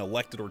people who have been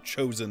elected or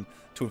chosen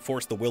to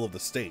enforce the will of the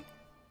state.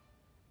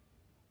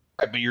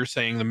 Right, but you're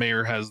saying the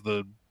mayor has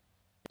the...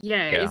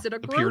 Yeah, is it a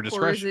group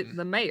or is it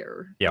the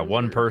mayor? Yeah,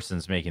 one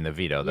person's making the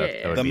veto.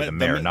 That would be the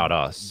mayor, not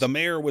us. The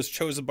mayor was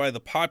chosen by the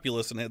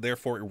populace, and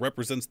therefore it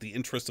represents the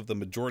interest of the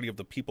majority of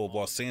the people of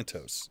Los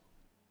Santos.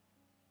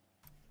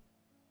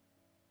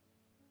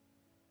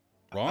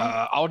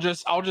 Wrong? I'll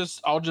just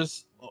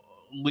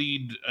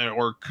lead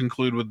or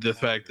conclude with the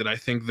fact that I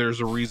think there's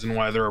a reason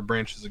why there are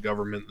branches of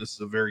government. This is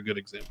a very good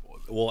example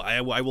of it. Well,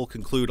 I will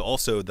conclude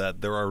also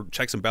that there are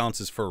checks and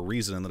balances for a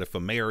reason, and that if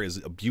a mayor is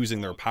abusing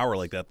their power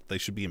like that, they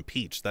should be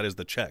impeached. That is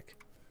the check.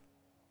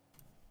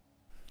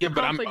 Yeah,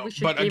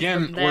 but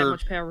again,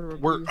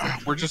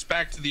 we're just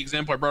back to the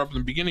example I brought up in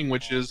the beginning,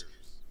 which is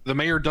the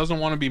mayor doesn't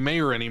want to be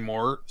mayor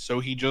anymore, so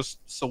he just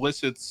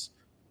solicits.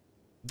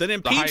 Then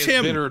impeach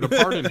him. Bidder to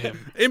pardon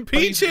him.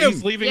 Impeach him.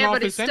 He's leaving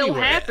office but it still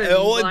anyway.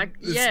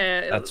 happens.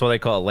 That's why they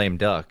call it lame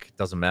duck. It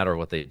doesn't matter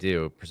what they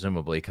do,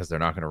 presumably, because they're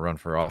not going to run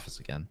for office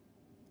again.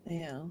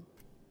 Yeah.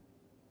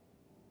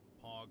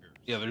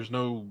 Yeah, there's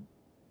no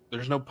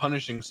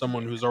punishing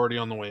someone who's already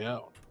on the way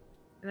out.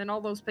 And then all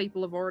those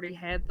people have already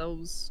had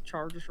those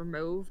charges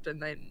removed,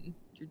 and then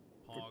you're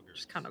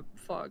just kind of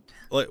fucked.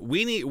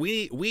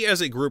 We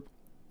as a group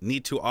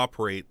need to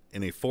operate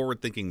in a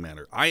forward-thinking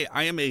manner. I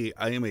am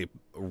a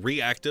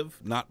reactive,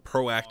 not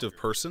proactive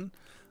person.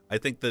 I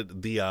think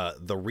that the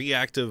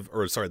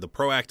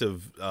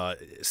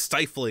proactive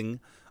stifling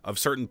of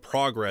certain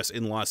progress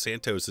in Los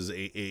Santos is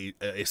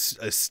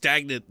a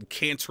stagnant,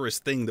 cancerous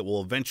thing that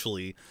will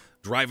eventually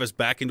drive us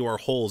back into our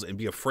holes and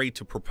be afraid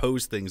to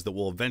propose things that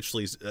will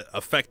eventually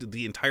affect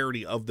the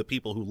entirety of the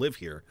people who live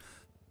here.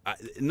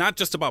 Not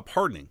just about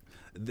pardoning.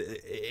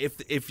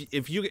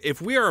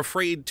 If we are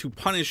afraid to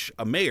punish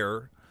a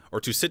mayor or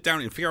to sit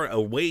down and figure out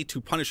a way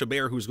to punish a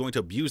mayor who's going to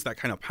abuse that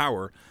kind of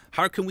power,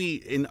 how can we,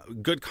 in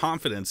good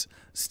confidence,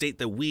 state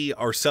that we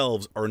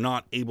ourselves are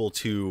not able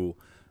to,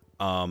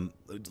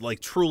 like,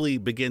 truly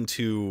begin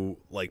to,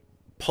 like,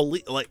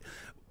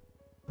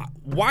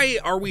 why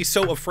are we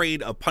so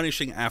afraid of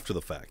punishing after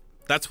the fact?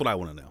 That's what I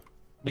want to know.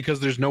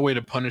 Because there's no way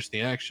to punish the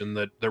action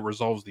that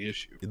resolves the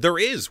issue. There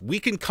is. We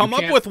can come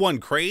up with one,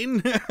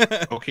 Crane.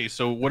 Okay,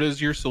 so what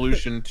is your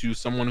solution to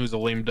someone who's a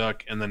lame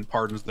duck and then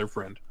pardons their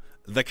friend?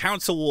 The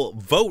council will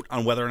vote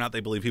on whether or not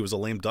they believe he was a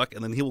lame duck,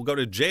 and then he will go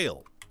to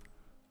jail.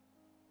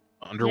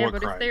 Under what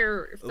crime?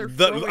 If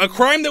they're a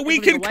crime that we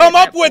can come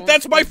up with.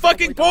 That's my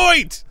fucking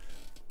point.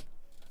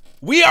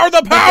 We are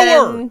the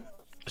power.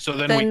 So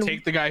then we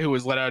take the guy who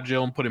was let out of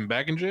jail and put him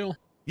back in jail?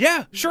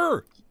 Yeah,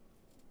 sure.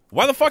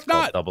 Why the fuck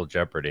not? Double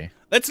jeopardy.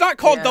 That's not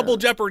called double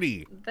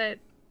jeopardy.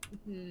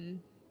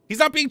 He's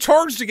not being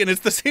charged again. It's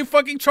the same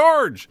fucking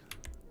charge.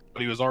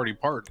 But he was already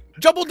pardoned.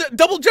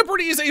 Double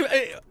jeopardy is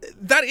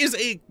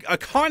a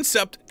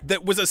concept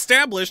that was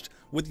established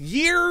with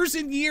years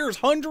and years,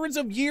 hundreds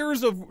of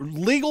years of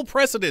legal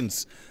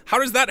precedence. How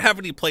does that have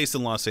any place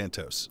in Los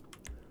Santos?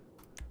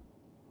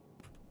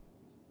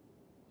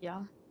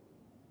 Yeah.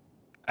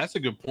 That's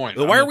a good point.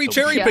 Why are we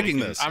cherry picking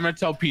this? I'm gonna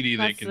tell PD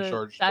they can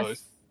charge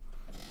twice.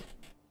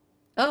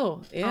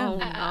 Oh, yeah. Oh,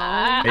 no.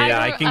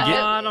 Yeah, I can get.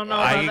 I don't know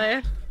about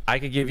that. I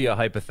could give you a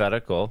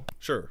hypothetical.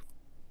 Sure.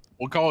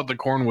 We'll call it the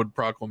Cornwood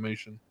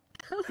Proclamation.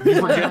 If you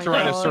forget to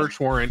write a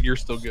search warrant, you're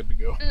still good to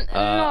go.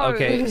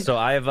 Okay, so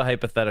I have a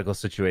hypothetical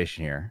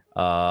situation here.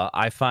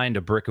 I find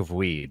a brick of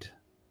weed.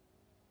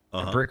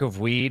 A brick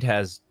of weed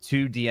has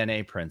 2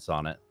 DNA prints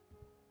on it.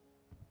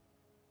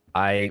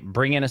 I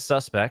bring in a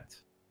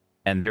suspect,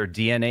 and their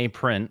DNA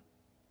print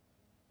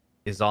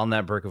is on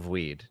that brick of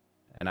weed.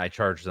 And I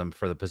charge them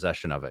for the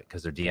possession of it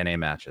because their DNA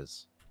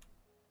matches.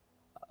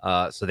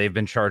 So they've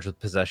been charged with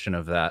possession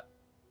of that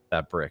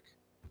brick.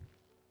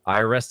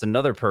 I arrest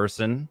another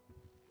person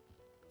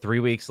 3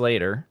 weeks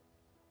later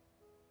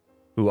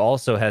who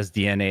also has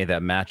DNA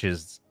that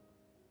matches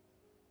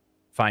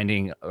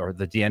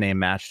the DNA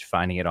matched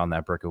finding it on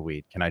that brick of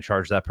weed. Can I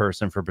charge that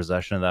person for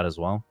possession of that as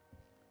well?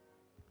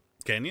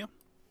 Can you?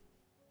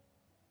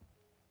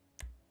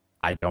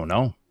 I don't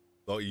know.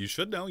 Well, you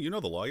should know. You know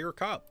the law. You're a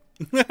cop.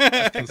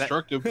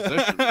 Constructive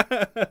possession.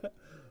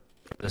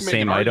 The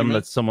same item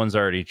that someone's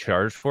already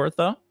charged for it,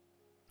 though.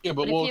 Yeah,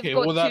 but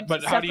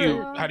but how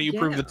do you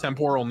prove the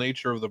temporal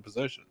nature of the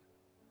possession?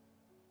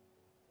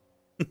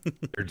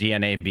 Their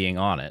DNA being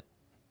on it,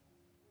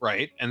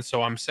 right? And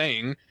so I'm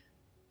saying,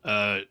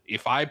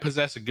 if I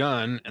possess a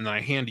gun and then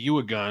I hand you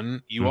a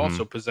gun, you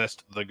also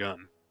possessed the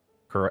gun.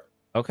 Correct.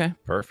 Okay,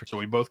 perfect. So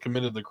we both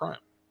committed the crime.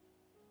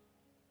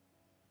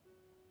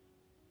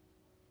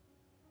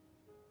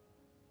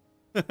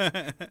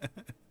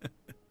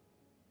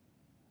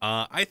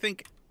 I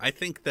think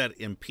that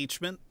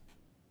impeachment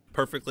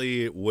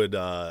perfectly would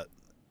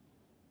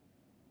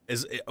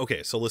is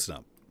okay. So listen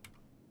up.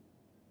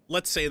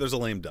 Let's say there's a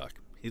lame duck.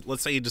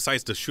 Let's say he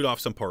decides to shoot off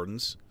some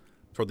pardons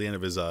toward the end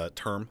of his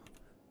term.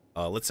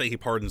 Let's say he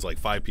pardons like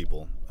 5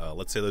 people.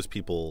 Let's say those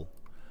people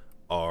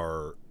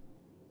are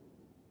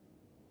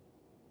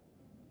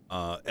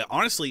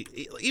honestly,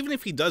 even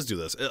if he does do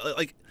this,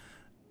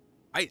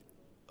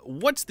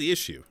 what's the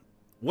issue?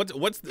 What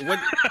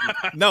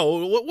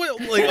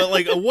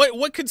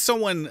could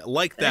someone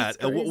like that?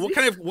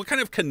 What kind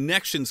of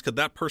connections could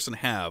that person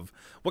have?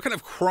 What kind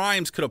of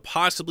crimes could have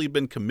possibly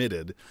been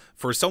committed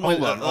for someone?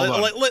 Hold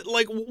on. Let's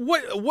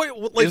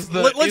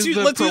use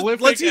me with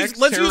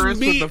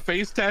the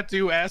face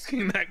tattoo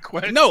asking that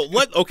question. No,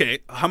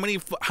 how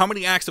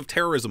many acts of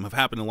terrorism have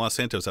happened in Los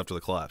Santos after the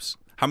collapse?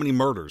 How many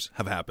murders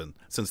have happened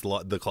since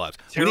the collapse?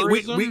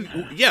 Terrorism?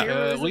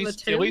 At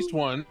least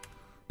one.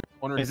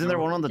 Isn't there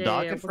one on the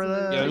docket for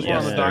that? Yeah, there's one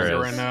on the docket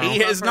right now.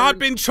 He has not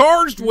been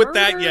charged with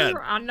that yet.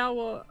 I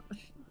know.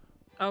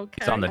 Okay.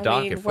 It's on the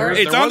docket first.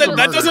 It's on the.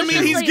 That doesn't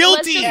mean he's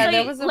guilty.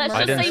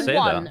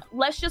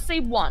 Let's just say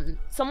one.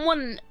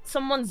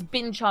 Someone's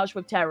been charged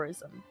with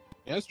terrorism.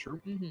 Yeah, that's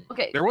true.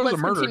 Okay. There was a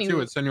murder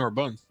too at Senor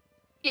Buns.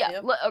 Yeah.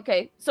 Yep.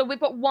 Okay. So we've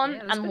got one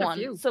and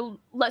one. So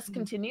let's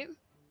continue.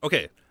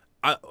 Okay.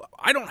 I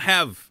don't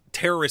have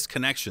terrorist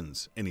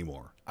connections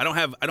anymore. I don't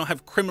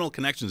have criminal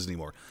connections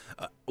anymore.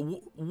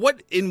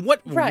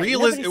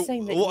 Realistic?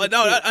 Well,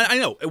 no, I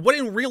know.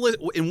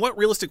 In what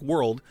realistic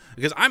world?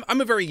 Because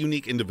I'm a very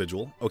unique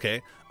individual.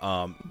 Okay.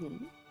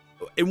 In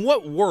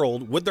what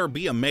world would there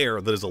be a mayor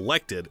that is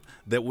elected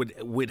that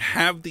would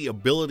have the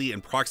ability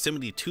and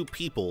proximity to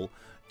people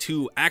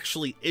to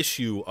actually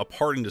issue a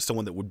pardon to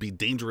someone that would be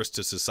dangerous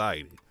to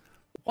society?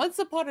 Once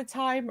upon a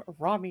time,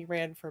 Rami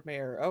ran for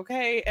mayor,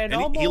 okay? And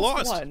almost he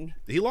lost. won.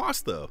 He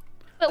lost, though.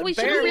 But we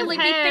should really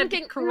be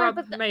thinking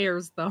corrupt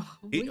mayors, though.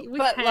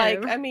 But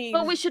like, I mean,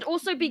 but we should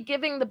also be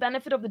giving the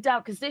benefit of the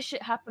doubt because this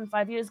shit happened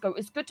 5 years ago.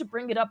 It's good to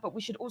bring it up, but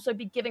we should also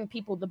be giving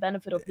people the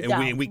benefit of the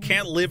doubt. And we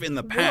can't live in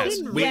the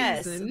past.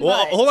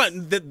 Well, hold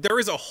on. There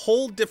is a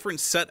whole different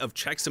set of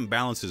checks and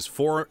balances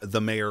for the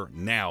mayor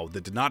now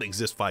that did not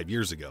exist 5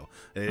 years ago.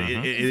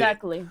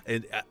 Exactly.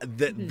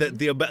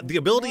 The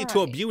ability to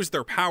abuse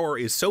their power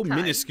is so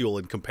minuscule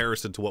in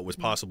comparison to what was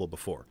possible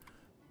before.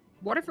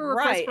 What if a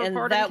request for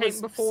pardon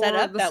came before set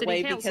up the that city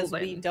way council because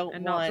we don't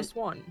and want not just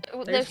one?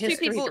 There's two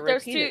people.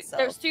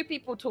 There's two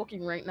people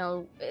talking right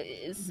now.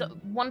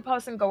 One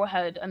person go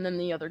ahead, and then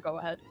the other go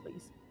ahead,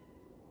 please.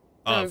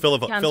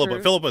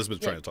 Philippa's been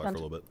trying to talk for a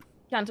little bit.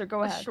 Cantor,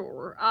 go ahead.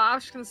 Sure. I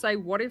was just going to say,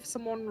 what if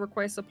someone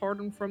requests a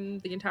pardon from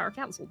the entire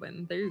council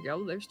then? There you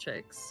go. There's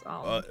checks.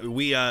 I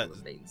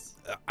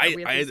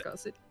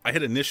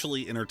had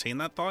initially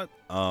entertained that thought.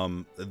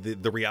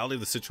 The reality of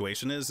the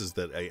situation is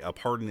that a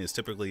pardon is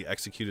typically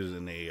executed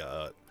in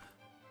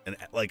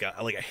like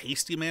a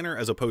hasty manner,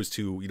 as opposed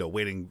to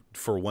waiting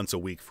for once a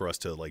week for us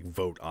to like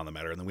vote on the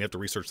matter, and then we have to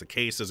research the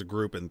case as a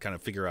group and kind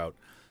of figure out.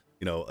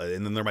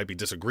 And then there might be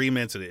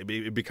disagreements, and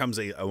it becomes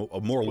a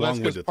more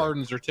long-winded thing.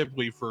 Pardons are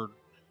typically for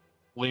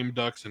lame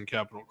ducks and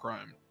capital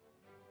crime.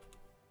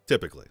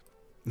 Typically.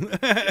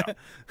 But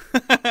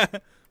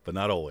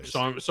not always.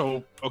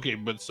 So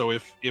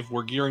if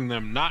we're gearing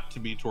them not to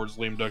be towards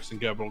lame ducks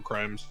and capital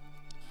crimes,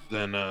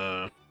 then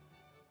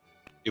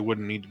it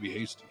wouldn't need to be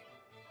hasty.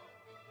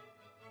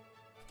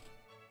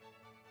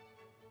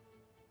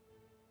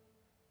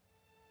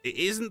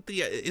 Isn't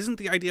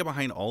the idea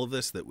behind all of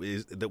this that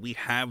we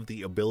have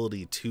the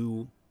ability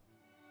to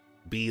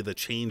be the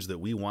change that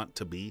we want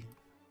to be,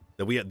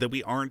 that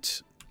we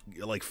aren't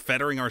like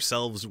fettering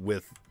ourselves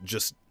with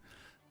just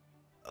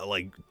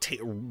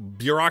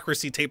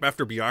bureaucracy tape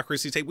after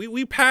bureaucracy tape.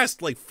 We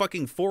passed like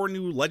fucking 4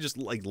 new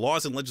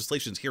laws and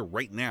legislations here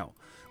right now.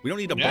 We don't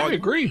need to. I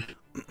agree.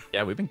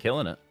 Yeah, we've been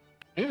killing it.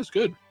 Yeah, it's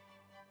good.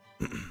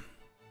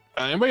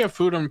 Anybody have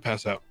food? I'm gonna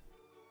pass out.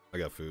 I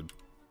got food.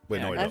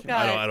 Wait, no, I don't.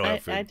 I don't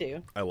have food. I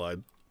do. I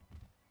lied.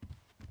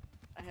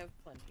 I have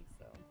plenty,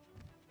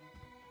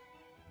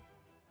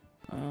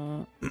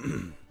 so.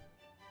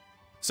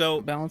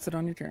 So balance it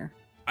on your chair.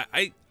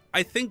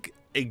 I think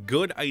a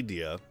good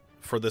idea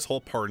for this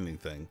whole pardoning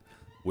thing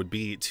would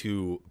be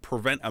to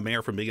prevent a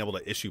mayor from being able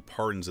to issue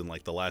pardons in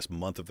like the last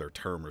month of their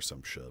term or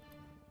some shit.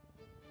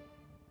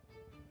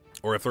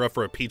 Or if they're up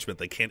for impeachment,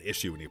 they can't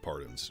issue any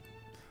pardons.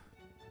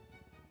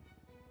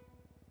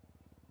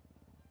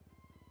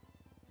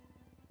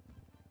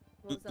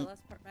 What was that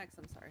last part, Max?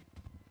 I'm sorry.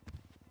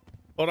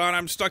 Hold on,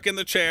 I'm stuck in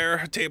the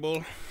chair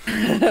table.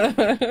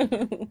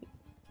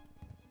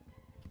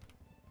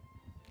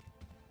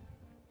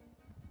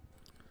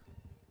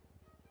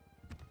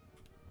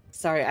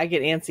 Sorry, I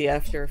get antsy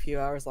after a few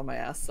hours on my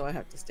ass, so I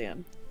have to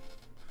stand.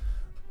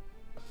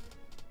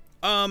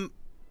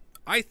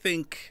 I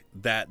think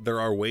that there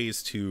are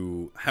ways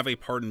to have a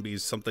pardon be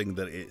something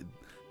that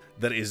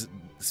is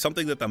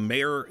something that the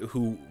mayor,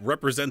 who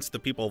represents the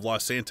people of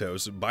Los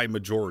Santos by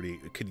majority,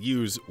 could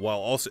use while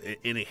also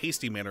in a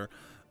hasty manner,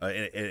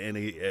 in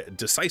a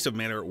decisive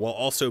manner, while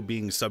also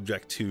being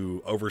subject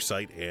to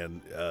oversight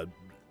and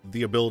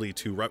the ability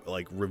to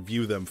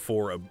review them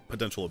for a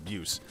potential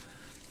abuse.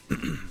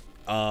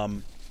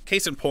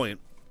 Case in point,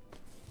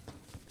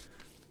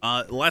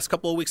 the last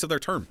couple of weeks of their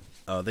term,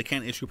 they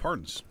can't issue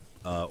pardons.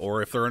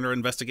 Or if they're under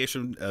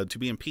investigation to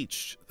be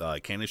impeached,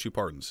 can't issue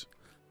pardons.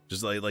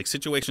 Just like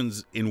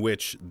situations in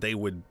which they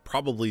would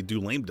probably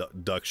do lame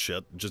duck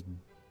shit, just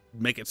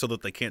make it so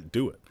that they can't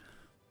do it.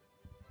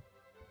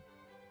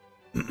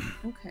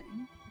 Okay,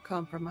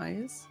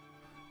 compromise.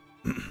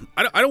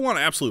 I don't want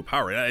absolute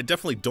power. I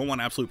definitely don't want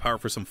absolute power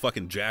for some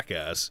fucking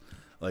jackass.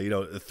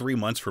 3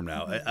 months from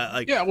now.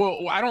 Yeah,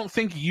 well, I don't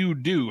think you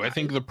do. I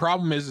think the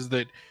problem is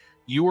that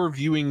you are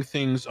viewing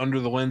things under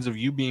the lens of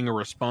you being a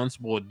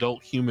responsible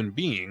adult human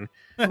being.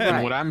 Right.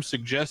 And what I'm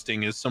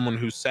suggesting is someone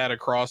who sat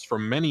across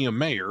from many a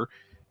mayor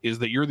is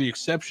that you're the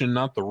exception,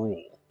 not the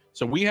rule.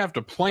 So we have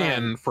to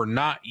plan for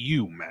not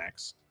you,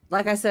 Max.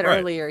 Like I said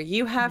earlier,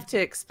 you have to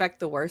expect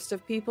the worst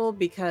of people,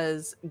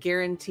 because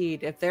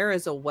guaranteed, if there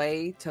is a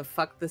way to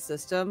fuck the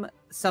system,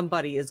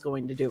 somebody is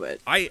going to do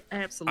it.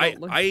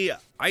 Absolutely.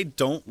 I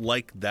don't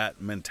like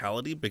that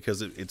mentality,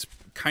 because it's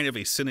kind of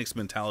a cynic's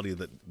mentality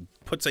that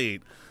puts a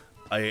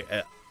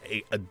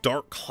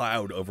dark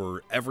cloud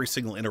over every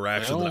single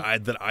interaction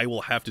that I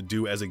will have to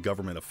do as a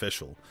government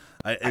official.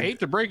 I hate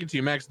to break it to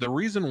you, Max. The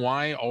reason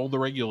why all the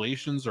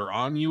regulations are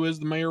on you as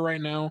the mayor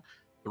right now,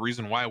 the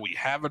reason why we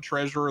have a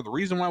treasurer, the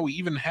reason why we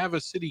even have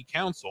a city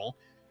council,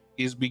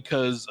 is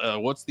because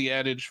what's the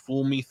adage?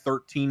 Fool me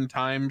 13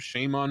 times,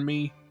 shame on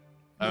me.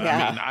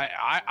 Yeah.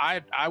 I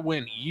mean, I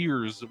went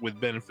years with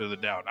benefit of the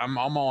doubt. I'm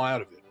all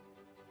out of it.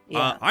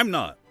 Yeah. I'm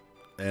not.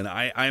 And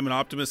I am an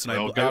optimist,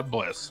 and God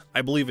bless.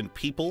 I believe in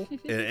people,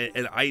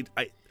 and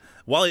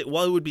while it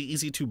would be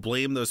easy to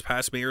blame those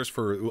past mayors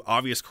for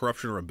obvious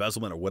corruption or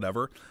embezzlement or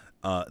whatever,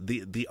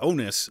 the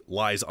onus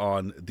lies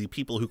on the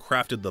people who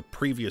crafted the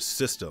previous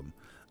system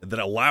that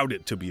allowed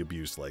it to be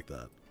abused like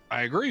that.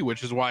 I agree,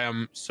 which is why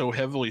I'm so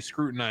heavily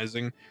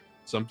scrutinizing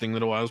something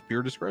that allows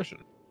pure discretion.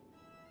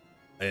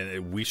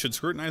 And we should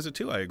scrutinize it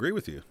too. I agree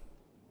with you.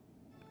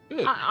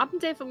 Good. I'm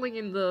definitely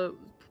in the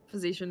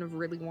position of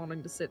really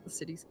wanting to set the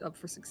city up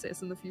for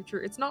success in the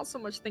future. It's not so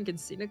much thinking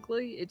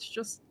cynically, it's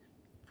just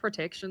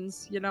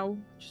protections, you know?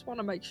 Just want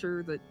to make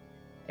sure that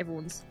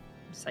everyone's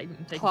safe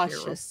and taken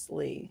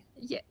cautiously.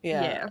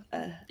 Care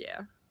of.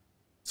 Yeah.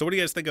 So what do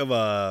you guys think of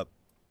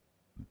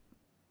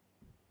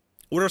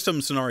what are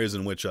some scenarios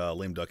in which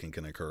lame ducking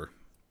can occur?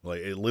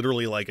 Like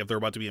literally, like if they're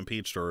about to be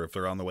impeached or if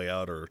they're on the way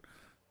out or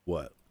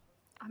what?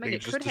 I mean,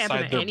 it could happen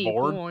at any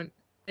point.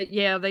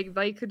 Yeah,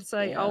 they could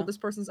say, "Oh, this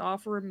person's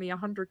offering me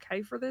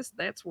 $100K for this.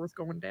 That's worth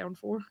going down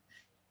for."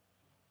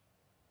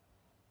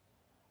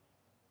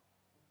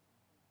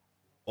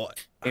 Well,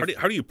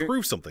 how do you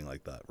prove something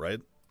like that, right?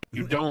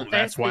 You don't.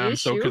 That's why I'm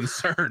so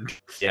concerned.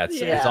 Yeah,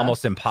 it's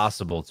almost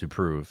impossible to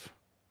prove.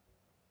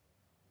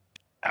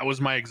 That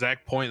was my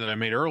exact point that I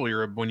made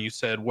earlier when you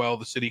said, well,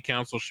 the city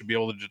council should be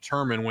able to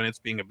determine when it's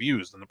being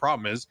abused. And the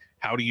problem is,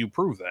 how do you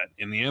prove that?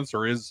 And the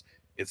answer is,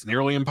 it's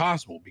nearly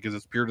impossible because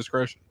it's pure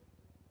discretion.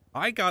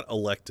 I got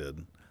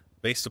elected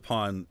based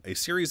upon a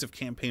series of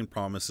campaign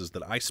promises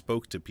that I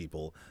spoke to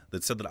people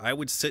that said that I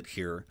would sit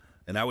here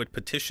and I would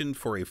petition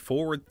for a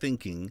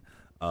forward-thinking,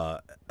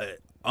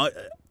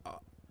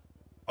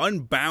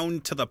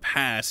 unbound to the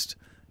past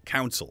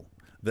council.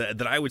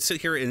 That I would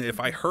sit here and if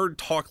I heard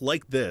talk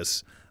like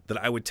this, that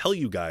I would tell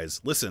you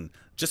guys, listen,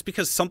 just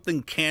because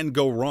something can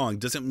go wrong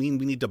doesn't mean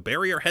we need to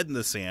bury our head in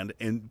the sand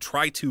and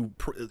try to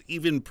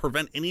even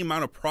prevent any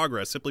amount of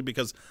progress simply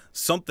because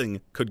something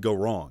could go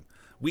wrong.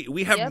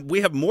 We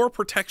have more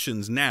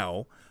protections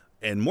now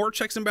and more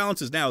checks and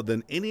balances now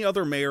than any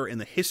other mayor in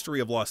the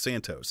history of Los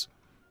Santos.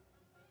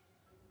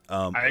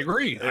 I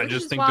agree. I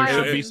just think there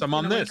should be some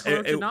on this.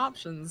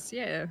 Options,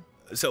 yeah.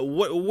 So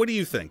what do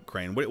you think,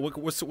 Crane?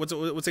 What's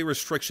a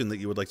restriction that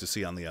you would like to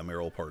see on the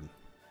mayoral pardon?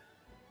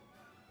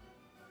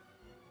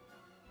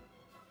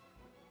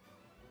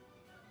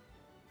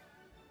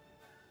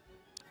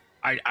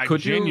 I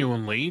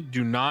genuinely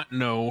do not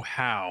know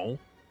how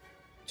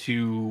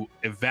to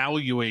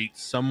evaluate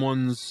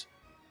someone's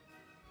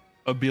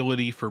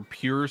ability for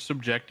pure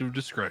subjective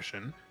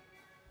discretion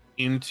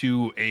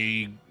into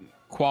a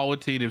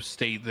qualitative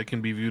state that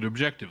can be viewed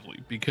objectively,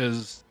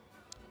 because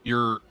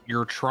you're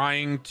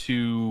trying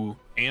to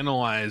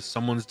analyze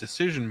someone's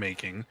decision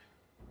making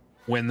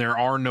when there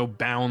are no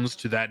bounds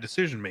to that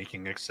decision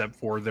making except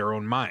for their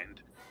own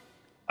mind.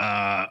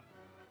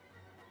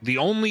 The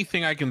only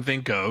thing I can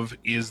think of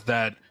is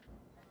that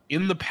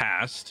in the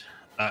past,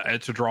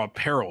 to draw a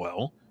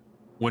parallel,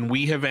 when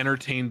we have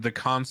entertained the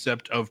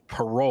concept of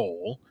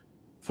parole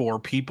for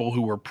people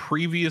who were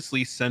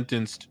previously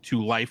sentenced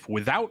to life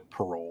without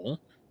parole,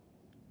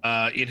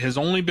 it has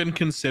only been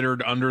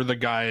considered under the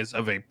guise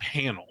of a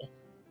panel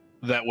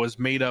that was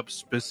made up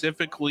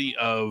specifically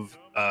of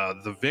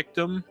the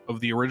victim of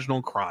the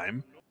original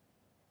crime,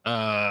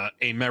 a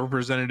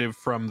representative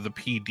from the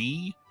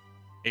PD,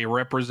 a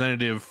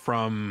representative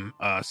from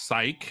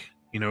psych,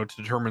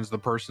 determines the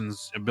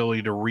person's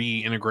ability to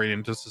reintegrate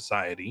into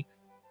society,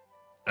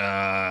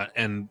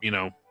 and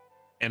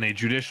a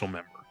judicial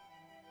member.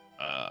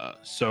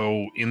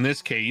 So in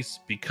this case,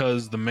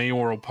 because the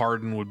mayoral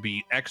pardon would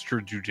be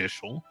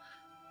extrajudicial,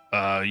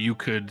 you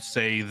could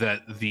say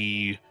that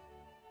the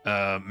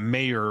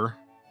mayor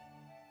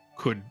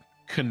could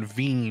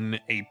convene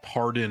a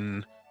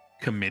pardon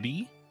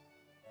committee,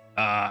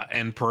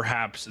 and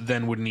perhaps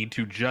then would need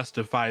to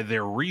justify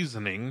their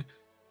reasoning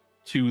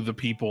to the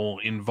people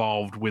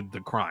involved with the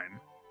crime.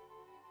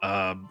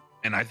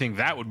 And I think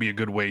that would be a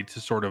good way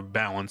to sort of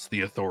balance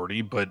the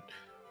authority, but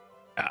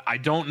I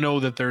don't know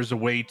that there's a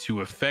way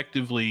to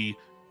effectively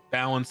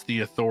balance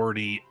the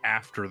authority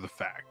after the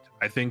fact.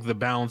 I think the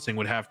balancing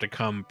would have to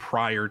come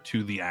prior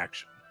to the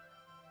action,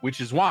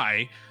 which is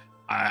why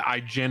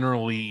I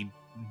generally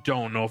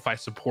don't know if I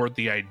support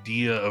the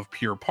idea of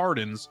pure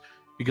pardons,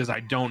 because I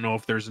don't know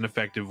if there's an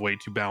effective way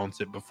to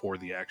balance it before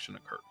the action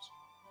occurs.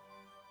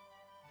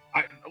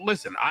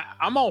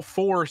 I'm all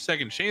for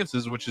second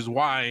chances, which is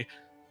why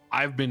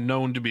I've been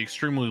known to be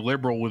extremely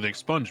liberal with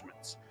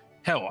expungements.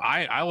 Hell,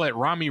 I let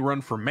Rami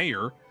run for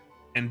mayor,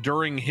 and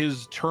during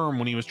his term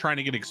when he was trying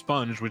to get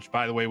expunged, which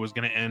by the way was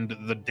going to end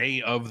the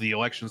day of the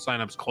election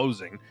signups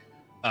closing,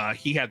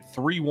 he had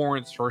 3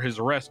 warrants for his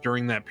arrest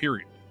during that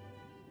period.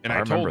 And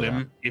I told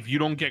him, if you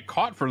don't get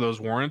caught for those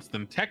warrants,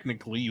 then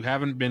technically you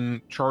haven't been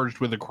charged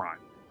with a crime.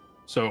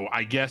 So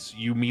I guess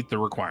you meet the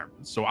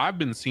requirements. So I've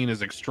been seen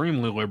as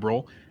extremely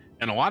liberal,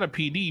 and a lot of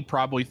PD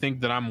probably think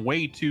that I'm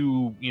way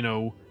too,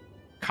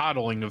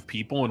 coddling of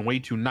people and way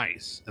too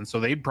nice. And so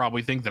they'd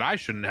probably think that I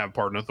shouldn't have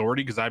pardon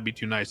authority because I'd be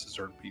too nice to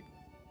certain people.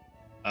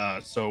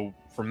 So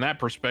from that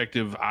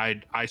perspective,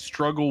 I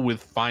struggle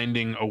with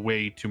finding a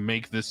way to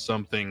make this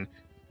something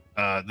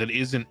that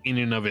isn't in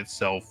and of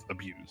itself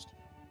abused.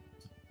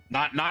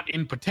 Not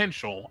in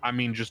potential, I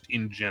mean just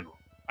in general.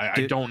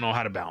 I don't know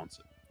how to balance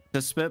it.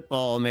 To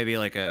spitball maybe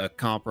like a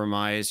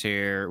compromise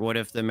here, what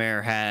if the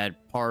mayor had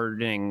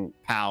pardoning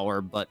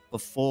power, but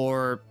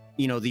before,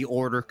 you know, the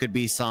order could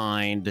be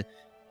signed,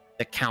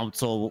 the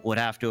council would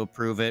have to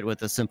approve it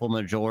with a simple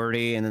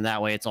majority, and then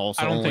that way it's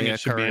also only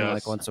occurring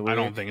like once a week? I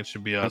don't think it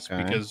should be us,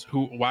 because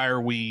why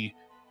are we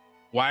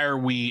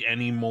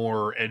any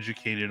more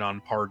educated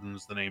on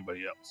pardons than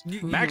anybody else?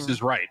 Max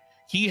is right.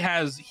 He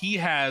has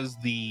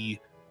the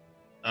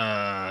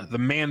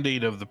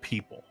mandate of the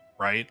people,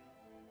 right?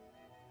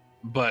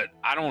 But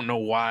I don't know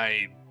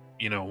why,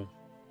 you know,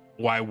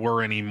 why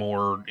we're any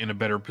more in a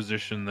better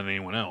position than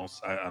anyone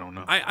else. I don't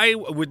know. I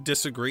would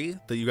disagree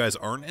that you guys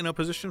aren't in a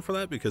position for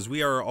that, because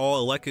we are all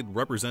elected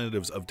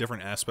representatives of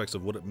different aspects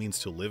of what it means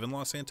to live in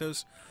Los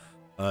Santos.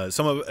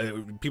 Some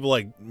of people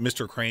like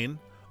Mr. Crane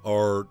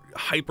are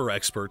hyper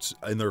experts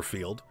in their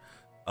field.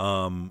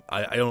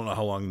 I don't know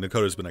how long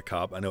Nakota's been a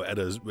cop. I know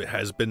Edda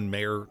has been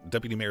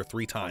deputy mayor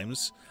 3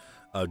 times.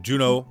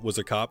 Juno was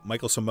a cop.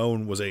 Michael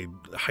Simone was a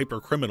hyper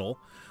criminal.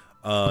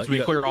 To be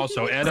clear,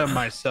 also Edda,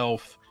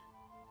 myself,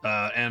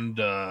 and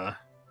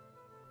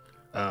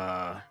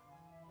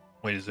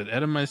wait, is it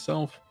Edda and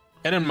myself?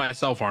 Edda and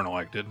myself aren't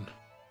elected.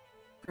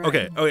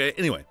 Okay.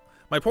 Anyway,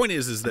 my point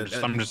is that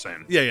I'm just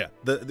saying. Yeah.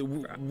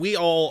 We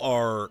all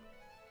are.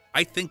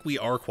 I think we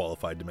are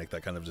qualified to make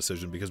that kind of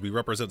decision, because we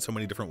represent so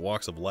many different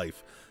walks of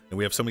life, and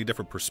we have so many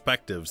different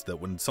perspectives that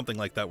when something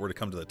like that were to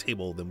come to the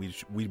table, then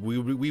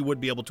we would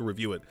be able to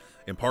review it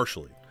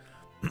impartially.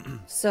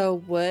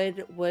 So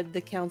would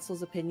the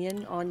council's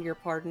opinion on your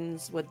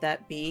pardons, would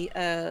that be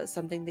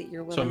something that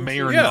you're willing to? So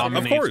mayor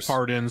nominates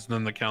pardons,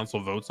 then the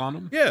council votes on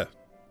them? Yeah.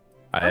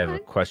 I have a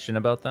question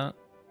about that.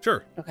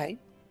 Sure. Okay.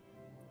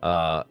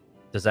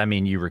 Does that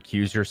mean you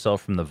recuse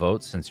yourself from the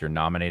vote since you're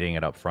nominating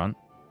it up front?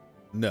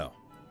 No.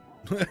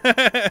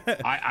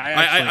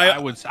 I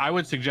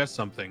would suggest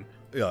something.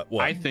 Yeah.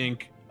 What? I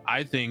think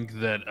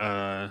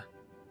that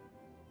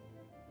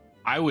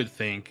I would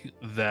think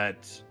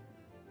that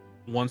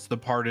once the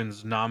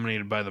pardon's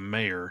nominated by the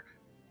mayor,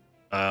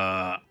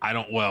 I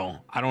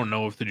don't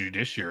know if the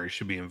judiciary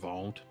should be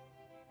involved.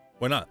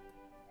 Why not?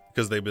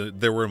 Because they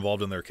were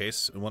involved in their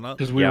case and whatnot.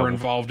 Because we were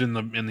involved in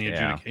the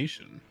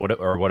adjudication. What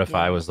if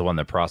I was the one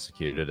that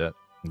prosecuted it?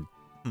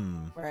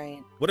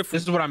 Right. What if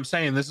this is what I'm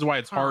saying? This is why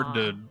it's hard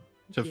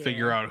to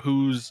figure out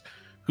who's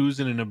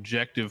in an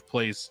objective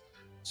place.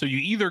 So you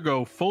either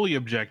go fully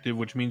objective,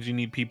 which means you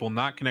need people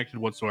not connected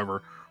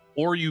whatsoever,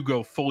 or you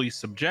go fully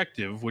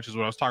subjective, which is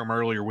what I was talking about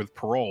earlier with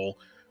parole,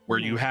 where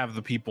you have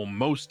the people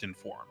most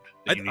informed.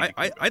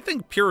 I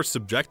think pure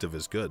subjective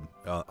is good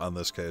on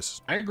this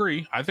case. I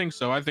agree. I think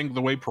so. I think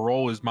the way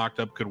parole is mocked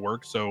up could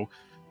work. So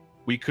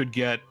we could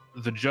get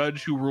the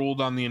judge who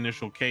ruled on the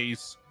initial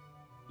case,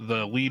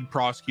 the lead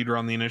prosecutor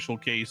on the initial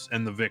case,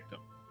 and the victim.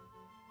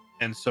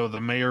 And so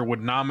the mayor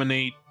would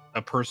nominate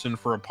a person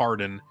for a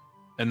pardon,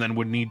 and then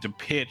would need to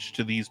pitch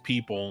to these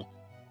people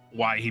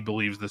why he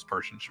believes this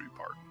person should be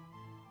pardoned.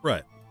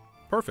 Right.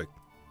 Perfect.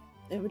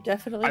 It would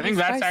definitely. I think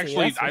that's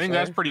actually. I think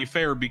that's pretty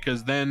fair,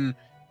 because then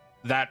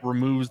that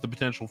removes the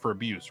potential for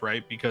abuse,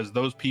 right? Because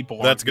those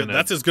people. That's good.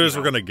 That's as good as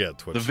we're gonna get.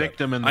 Twitch the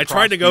victim and the I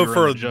tried to go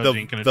for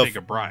take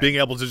a bribe. being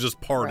able to just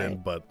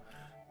pardon, but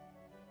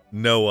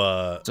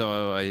no.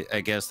 So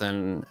I guess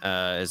then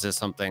is this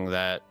something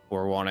that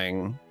we're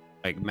wanting,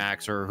 like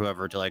Max or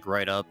whoever, to like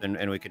write up,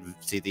 and we could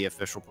see the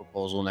official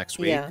proposal next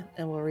week? Yeah,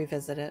 and we'll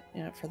revisit it,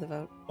 for the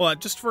vote. Well,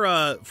 just for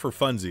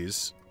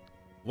funsies,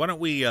 why don't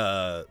we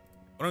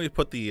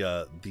put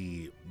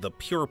the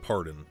pure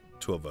pardon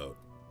to a vote?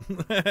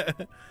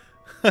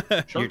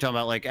 You're talking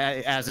about like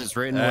as it's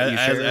written,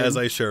 as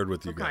I shared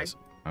with you guys.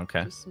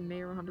 Okay. Just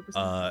mayor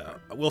 100%.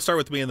 We'll start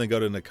with me and then go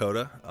to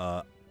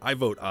Nakota. I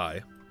vote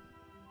aye.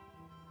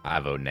 I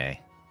vote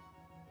nay.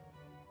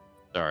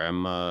 Sorry,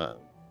 I'm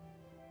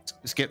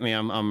skip me.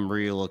 I'm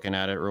re-looking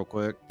at it real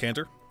quick.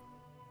 Cantor?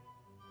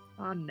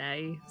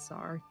 Nay.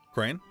 Sorry.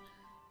 Crane?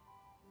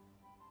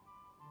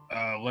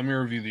 Let me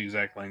review the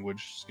exact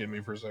language. Just give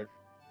me for a sec.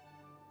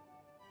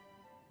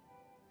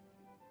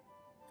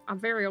 I'm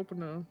very open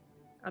to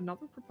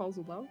another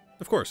proposal, though.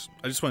 Of course.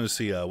 I just wanted to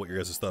see what your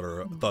guys'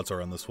 thoughts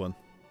are on this one.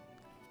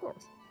 Of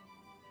course.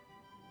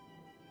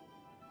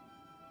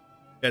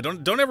 Yeah,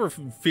 don't ever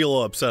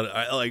feel upset.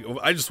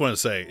 I just want to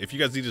say, if you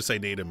guys need to say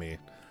nay to me,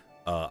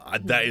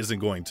 that isn't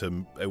going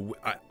to.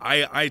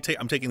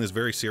 I'm taking this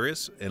very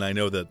serious, and I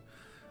know that.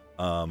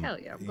 Hell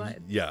yeah, but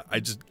yeah,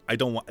 I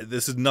don't want.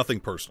 This is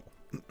nothing personal.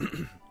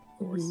 Of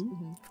course,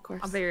 of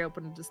course. I'm very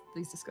open to just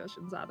these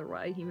discussions either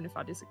way, even if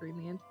I disagree in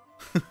the end.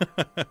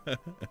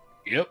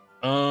 Yep.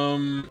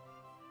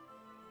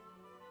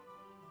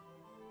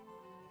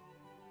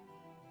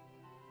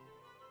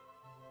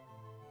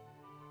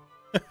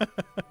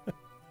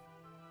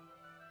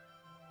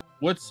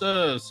 What's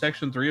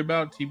section 3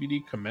 about?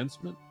 TBD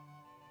commencement?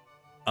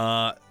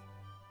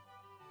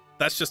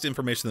 That's just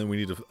information that we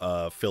need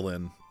to fill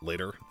in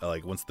later,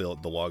 like once the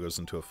law goes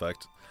into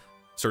effect.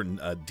 Certain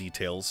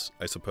details,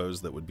 I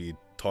suppose, that would be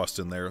tossed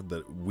in there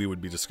that we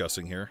would be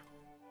discussing here.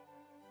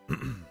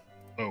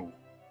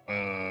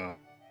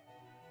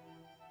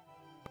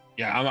 Yeah,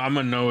 Yeah, I'm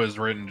a no as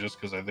written just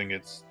because I think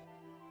it's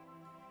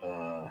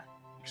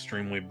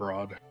extremely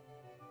broad.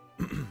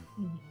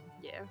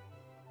 Yeah.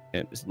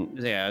 It's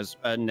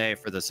a nay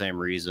for the same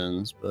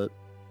reasons, but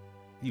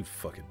you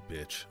fucking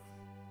bitch.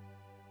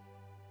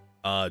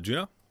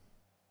 Juno?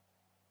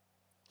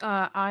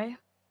 Aye.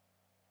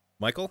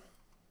 Michael?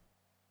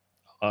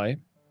 Aye.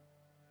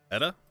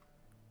 Etta?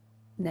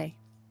 Nay.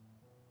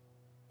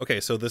 Okay,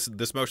 so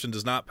this motion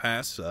does not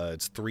pass.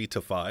 It's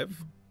 3-5.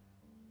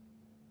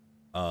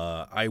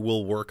 I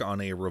will work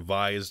on a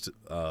revised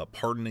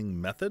pardoning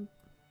method.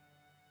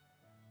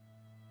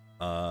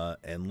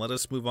 And let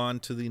us move on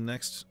to the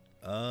next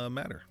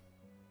matter.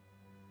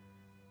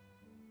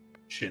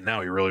 Shit,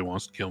 now he really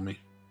wants to kill me.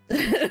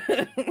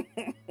 The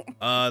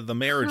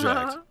Marriage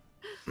Act.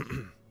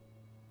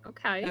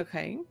 Okay.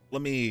 Okay.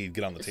 Let me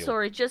get on the table.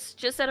 Sorry,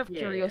 just out of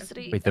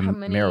curiosity. Wait, the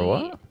mayor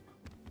what?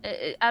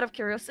 Out of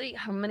curiosity,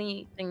 how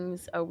many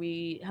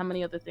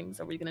other things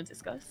are we going to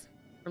discuss?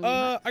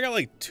 I got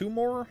like 2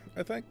 more,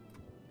 I think.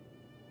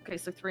 Okay,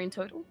 so 3 in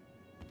total?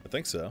 I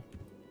think so.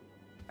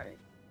 Alright.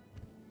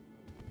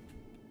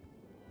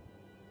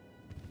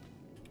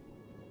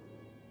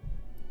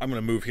 I'm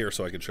gonna move here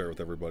so I can share with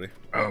everybody.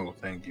 Oh,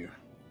 thank you.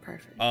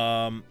 Perfect.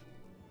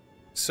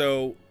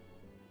 So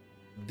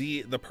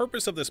the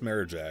purpose of this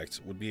Marriage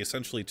Act would be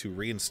essentially to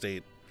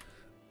reinstate.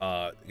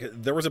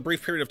 There was a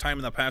brief period of time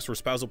in the past where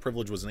spousal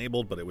privilege was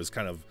enabled, but it was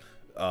kind of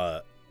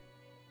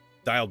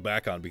dialed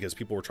back on because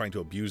people were trying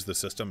to abuse the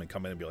system and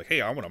come in and be like,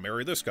 "Hey, I want to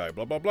marry this guy,"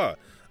 blah blah blah.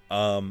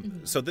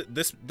 So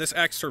this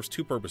act serves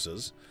 2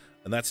 purposes,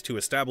 and that's to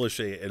establish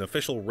an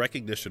official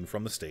recognition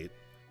from the state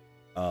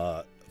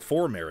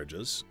for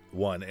marriages,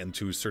 one, and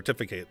to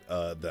certificate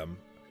them,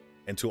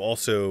 and to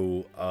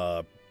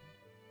also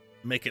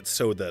make it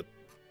so that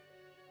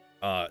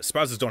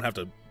spouses don't have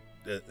to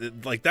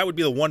like, that would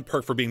be the one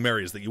perk for being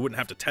married, is that you wouldn't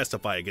have to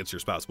testify against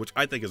your spouse, which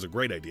I think is a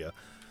great idea.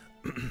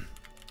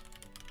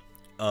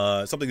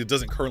 Something that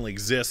doesn't currently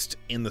exist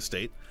in the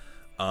state,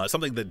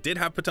 something that did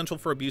have potential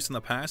for abuse in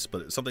the past, but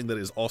it's something that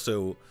is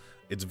also,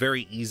 it's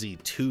very easy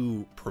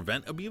to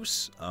prevent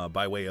abuse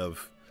by way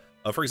of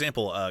for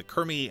example,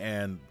 Kermie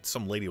and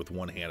some lady with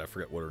one hand, I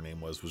forget what her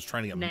name was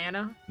trying to get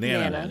Nana.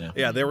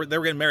 Yeah, they were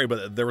getting married,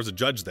 but there was a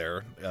judge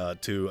there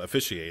to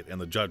officiate, and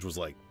the judge was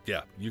like,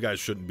 "Yeah, you guys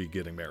shouldn't be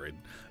getting married."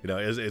 You know,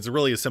 it's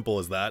really as simple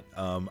as that.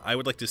 I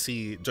would like to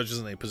see judges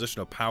in a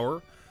position of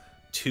power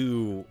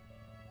to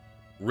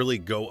really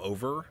go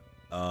over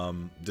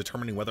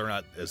determining whether or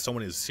not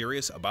someone is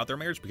serious about their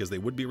marriage, because they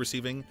would be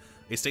receiving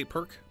a state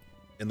perk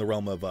in the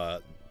realm of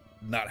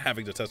not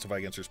having to testify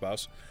against your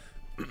spouse.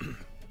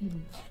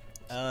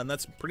 And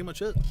that's pretty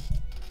much it.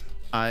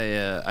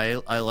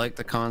 I like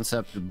the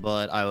concept,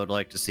 but I would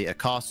like to see a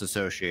cost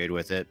associated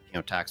with it, you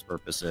know, tax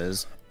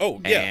purposes.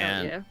 Oh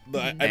yeah,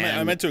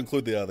 I meant to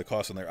include the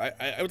cost in there.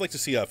 I would like to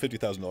see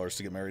 $50,000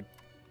 to get married.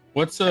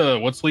 What's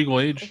legal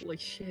age? Holy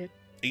shit.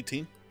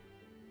 18.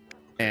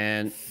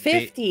 And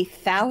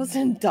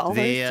 $50,000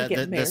 to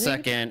get married. The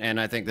second, and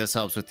I think this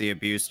helps with the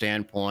abuse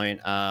standpoint,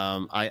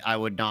 I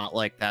would not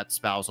like that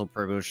spousal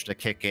privilege to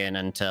kick in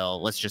until,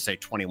 let's just say,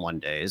 21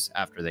 days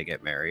after they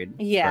get married.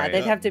 Yeah, right?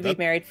 they'd have to be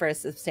married for a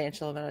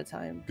substantial amount of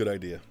time. Good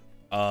idea.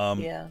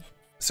 Yeah.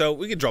 So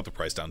we could drop the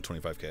price down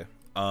 25K.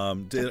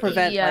 To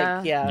prevent,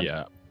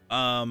 yeah.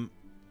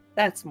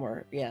 That's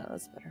more. Yeah,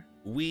 that's better.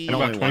 We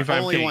about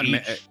 25K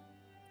each.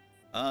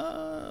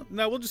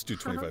 No, we'll just do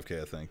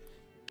 25K. I think.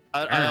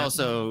 I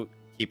also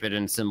keep it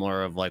in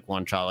similar of like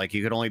one child. Like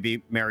you could only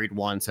be married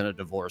once, and a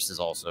divorce is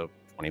also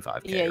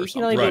 25K. Yeah, you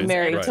can only be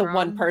married to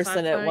one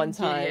person at one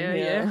time.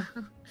 Yeah.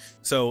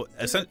 So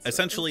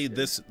essentially,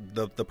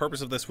 the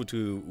purpose of this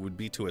would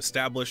be to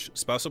establish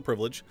spousal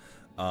privilege.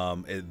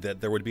 That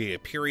there would be a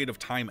period of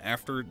time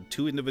after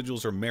 2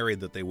 individuals are married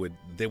that they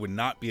would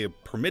not be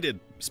permitted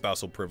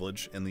spousal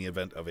privilege in the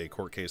event of a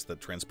court case that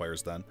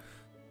transpires then,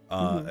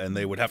 and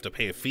they would have to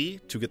pay a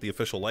fee to get the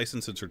official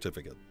license and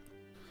certificate.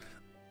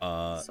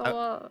 Just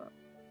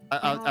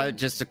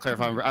to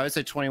clarify, I would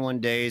say 21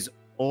 days,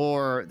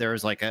 or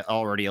there's like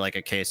already like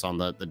a case on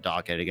the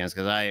docket against,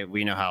 because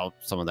we know how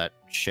some of that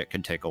shit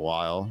could take a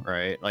while,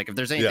 right? Like if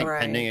there's anything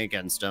pending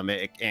against them,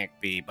 it can't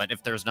be. But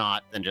if there's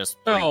not, then just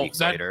 3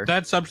 weeks later.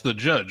 That's up to the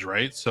judge,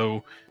 right?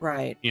 So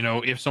you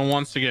know, if someone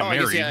wants to get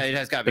married, it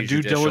has got to be the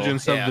due judicial.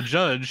 diligence of the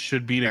judge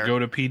should be to go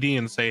to PD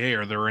and say, hey,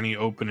 are there any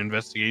open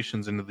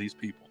investigations into these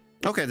people?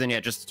 Okay, then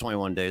just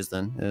 21 days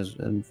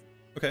then.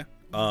 Okay.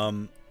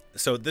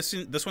 So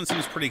this one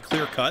seems pretty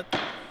clear cut.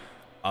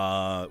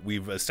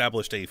 We've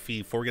established a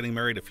fee for getting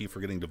married, a fee for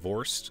getting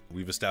divorced.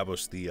 We've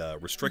established the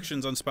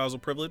restrictions on spousal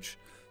privilege.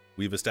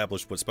 We've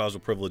established what spousal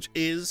privilege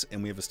is,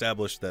 and we've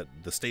established that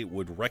the state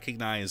would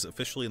recognize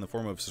officially in the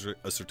form of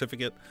a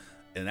certificate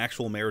an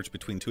actual marriage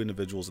between 2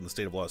 individuals in the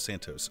state of Los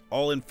Santos.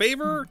 All in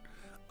favor?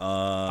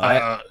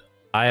 I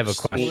have a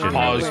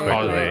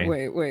question.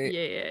 Wait.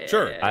 Yeah.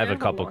 Sure. I have a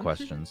couple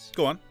questions.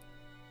 Go on.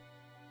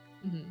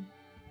 Mm-hmm.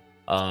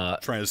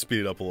 Trying to speed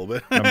it up a little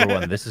bit. Number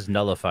 1, this is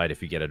nullified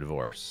if you get a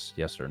divorce.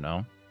 Yes or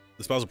no?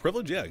 The spousal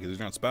privilege? Yeah, because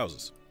they're not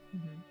spouses.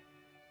 Mm-hmm.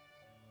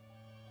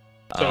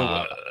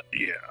 So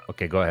Yeah.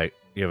 Okay, go ahead.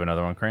 You have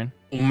another one, Crane?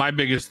 My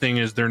biggest thing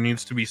is there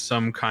needs to be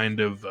some kind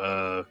of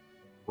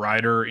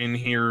rider in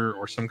here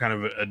or some kind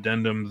of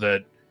addendum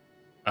that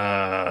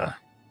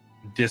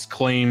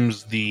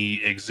disclaims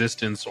the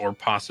existence or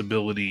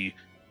possibility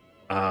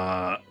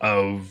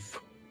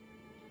of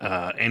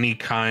any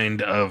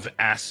kind of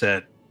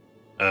asset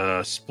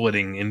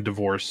splitting in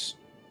divorce.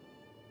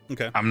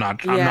 Okay. I'm not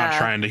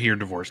trying to hear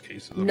divorce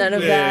cases. None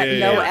of that.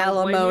 No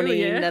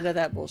alimony. None of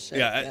that bullshit.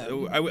 Yeah,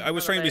 I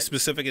was trying to be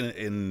specific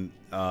in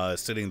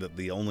stating that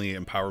the only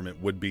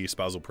empowerment would be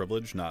spousal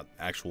privilege, not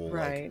actual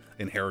like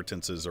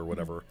inheritances or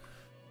whatever.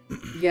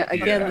 Yeah,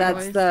 again,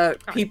 that's the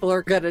people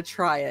are gonna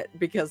try it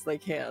because they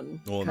can.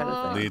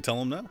 Well, do you tell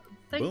them no?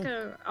 I think,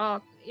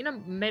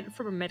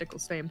 from a medical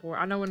standpoint,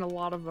 I know in a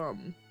lot of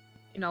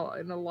in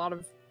a lot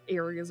of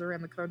areas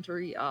around the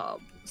country,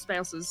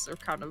 spouses are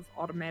kind of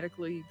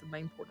automatically the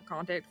main point of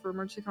contact for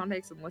emergency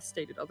contacts unless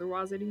stated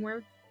otherwise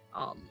anywhere.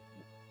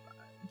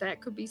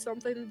 That could be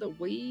something that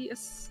we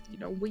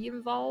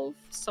involve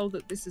so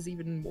that this is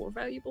even more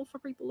valuable for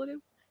people to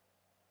do.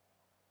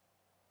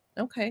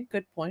 Okay,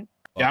 good point.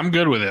 Yeah, I'm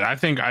good with it. I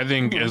think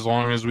as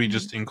long as we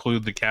just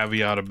include the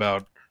caveat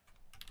about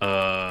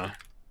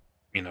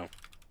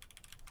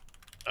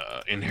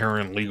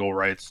inherent legal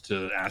rights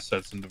to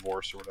assets and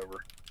divorce or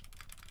whatever.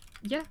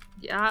 Yeah,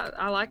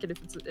 I like it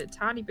if it's a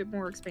tiny bit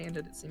more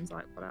expanded. It seems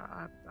like, but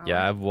I I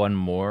have one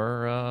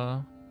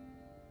more.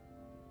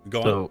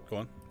 Go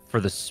on.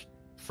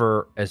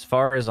 For as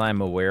far as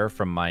I'm aware,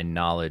 from my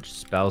knowledge,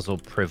 spousal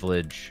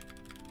privilege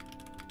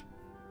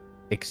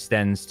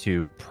extends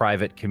to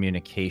private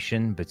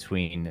communication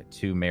between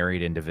two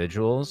married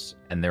individuals,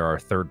 and there are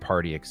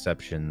third-party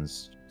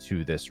exceptions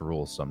to this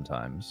rule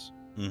sometimes.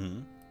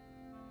 Mm-hmm.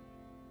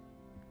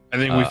 I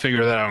think we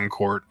figure that out in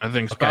court. I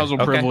think spousal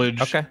privilege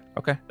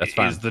that's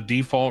fine. Is the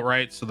default,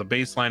 right? So the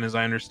baseline, as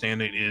I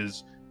understand it,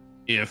 is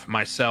if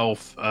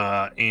myself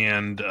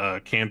and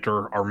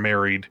Cantor are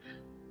married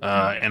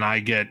and I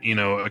get,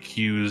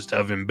 accused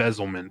of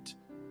embezzlement,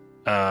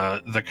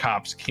 the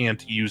cops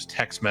can't use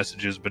text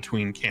messages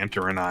between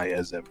Cantor and I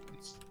as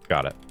evidence.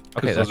 Got it.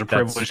 Okay, those are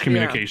privileged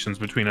communications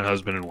between a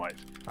husband and wife.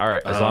 All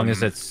right, as long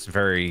as it's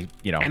very,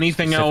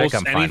 anything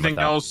specific,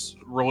 else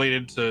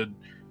related to,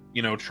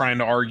 trying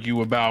to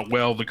argue about,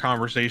 well, the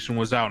conversation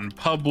was out in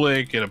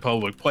public at a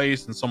public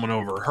place and someone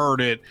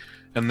overheard it,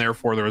 and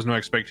therefore there was no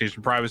expectation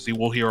of privacy.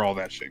 We'll hear all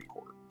that shit in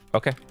court.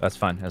 Okay, that's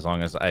fine. As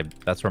long as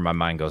that's where my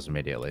mind goes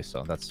immediately.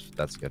 So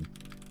that's good.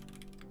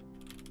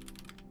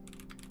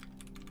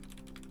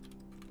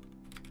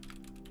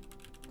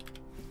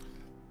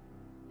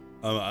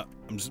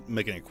 I'm just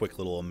making a quick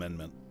little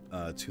amendment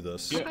to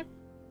this. Okay.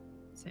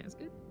 Sounds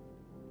good.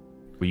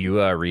 Will you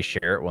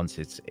reshare it once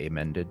it's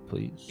amended,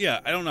 please? Yeah,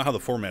 I don't know how the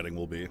formatting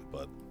will be,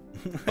 but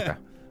okay.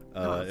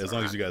 As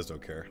long as you guys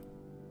don't care.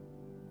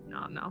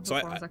 No. So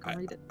as I can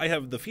read it. I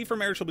have the fee for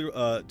marriage shall be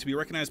to be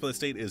recognized by the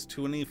state is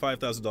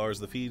 $25,000.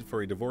 The fee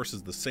for a divorce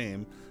is the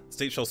same. The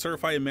state shall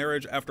certify a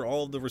marriage after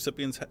all of the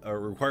recipient's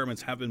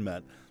requirements have been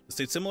met. The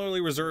state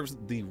similarly reserves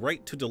the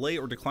right to delay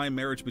or decline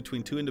marriage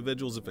between two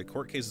individuals if a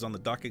court case is on the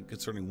docket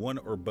concerning one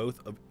or both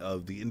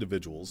of the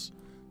individuals.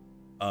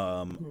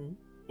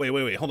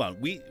 Wait, hold on.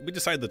 We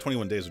decided the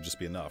 21 days would just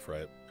be enough,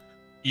 right?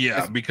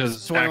 Yeah, because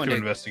it's active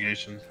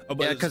investigation.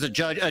 Yeah, because a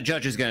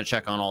judge is going to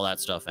check on all that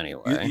stuff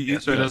anyway.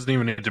 So it doesn't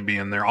even need to be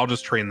in there. I'll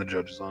just train the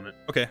judges on it.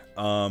 Okay.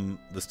 The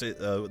state.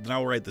 Then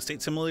I'll write. The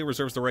state similarly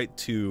reserves the right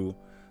to.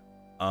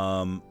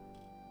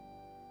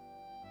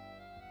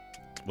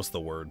 What's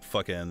the word?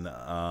 Fucking.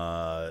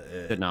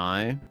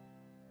 Deny.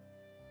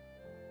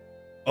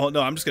 Oh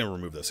no! I'm just gonna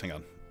remove this. Hang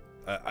on.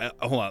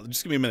 Hold on.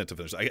 Just give me a minute to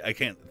finish. I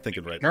can't think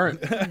it right. All right.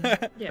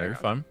 Yeah, you're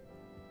fun.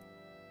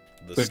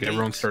 Quick,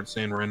 everyone starts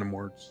saying random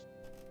words.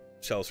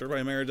 Shall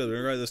certify marriage of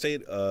the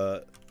state.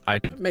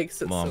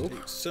 Makes it so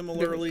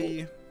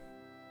similarly. difficult.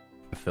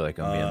 I feel like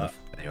I'm being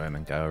the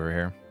anyway, guy over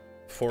here.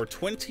 For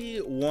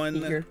 21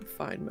 You're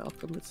fine,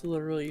 Malcolm. It's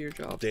literally your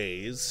job.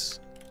 Days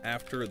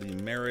after the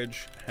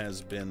marriage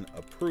has been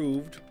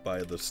approved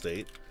by the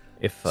state.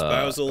 If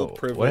spousal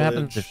privilege. What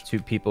happens if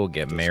two people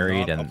get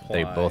married and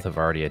they both have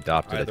already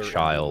adopted a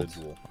child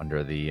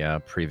under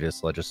the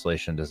previous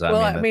legislation? Does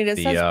that mean that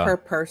it says per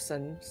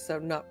person, so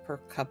not per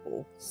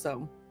couple.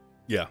 So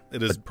yeah,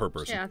 it is per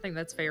person. Yeah, I think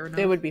that's fair enough.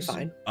 They would be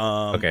fine.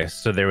 Okay,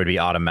 so they would be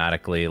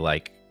automatically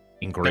like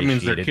ingratiated that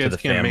means their to kids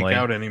the can't family. make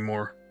out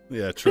anymore.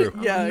 Yeah, true.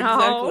 Yeah,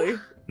 exactly.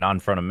 Not in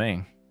front of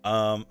me.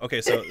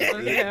 Okay, so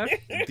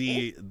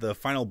the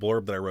final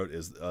blurb that I wrote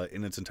is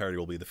in its entirety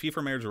will be the fee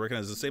for marriage will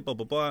recognize the state, blah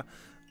blah blah.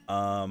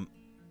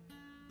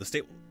 The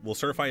state will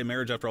certify a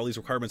marriage after all these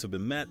requirements have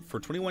been met. For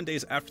 21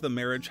 days after the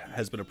marriage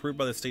has been approved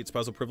by the state,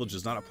 spousal privilege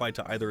does not apply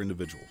to either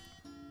individual.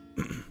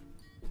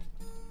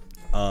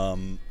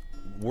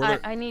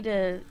 I need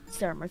to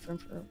start my phone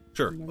for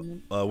sure.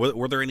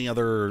 Were there any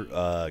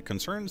other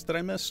concerns that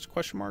I missed?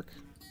 Question mark.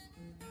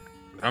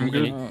 I'm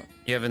good.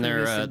 You have in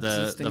there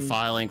the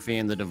filing fee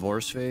and the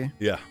divorce fee?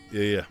 Yeah.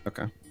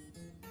 Okay.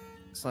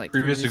 It's like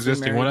previous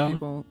existing what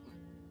else?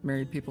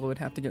 Married people would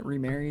have to get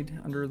remarried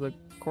under the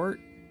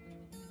court.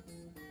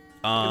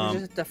 It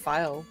was just a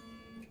file.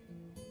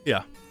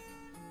 Yeah.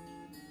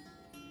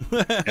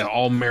 Yeah,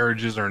 all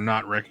marriages are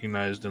not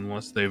recognized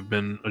unless they've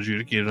been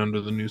adjudicated under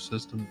the new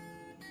system.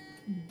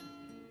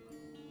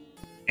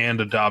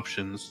 And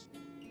adoptions.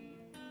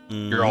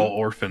 You're all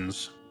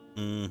orphans.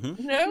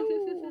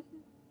 No.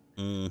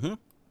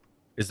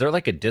 Is there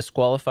like a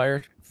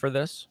disqualifier for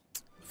this?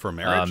 For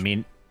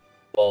marriage?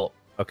 Well,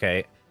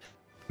 okay.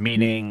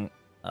 Meaning,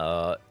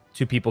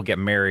 two people get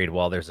married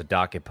while there's a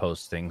docket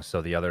posting,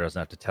 so the other doesn't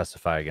have to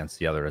testify against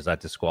the other. Does that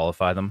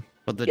disqualify them?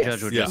 But the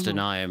judge would just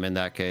deny him in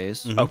that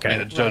case. Okay.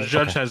 Yeah, the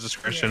judge has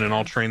discretion, and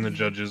I'll train the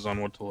judges on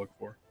what to look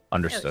for.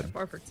 Understood. Yeah,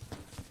 perfect.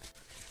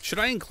 Should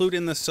I include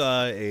in this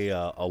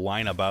a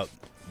line about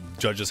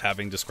judges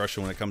having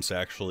discretion when it comes to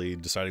actually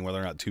deciding whether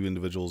or not two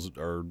individuals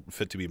are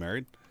fit to be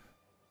married?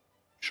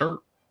 Sure.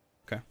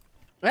 Okay.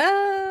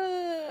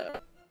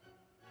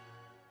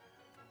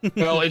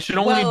 Well, it should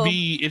only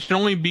be. It should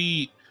only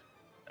be.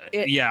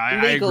 Yeah,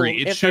 I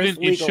agree. It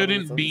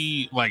shouldn't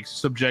be like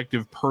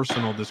subjective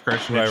personal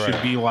discretion. It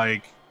should be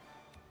like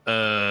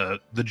the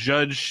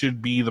judge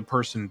should be the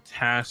person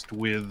tasked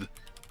with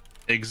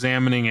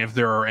examining if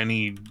there are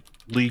any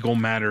legal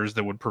matters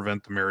that would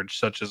prevent the marriage,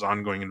 such as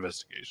ongoing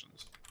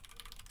investigations.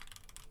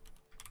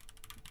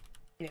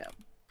 Yeah.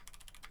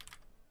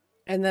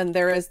 And then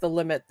there is the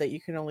limit that you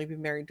can only be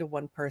married to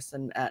one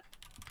person at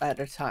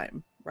a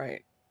time,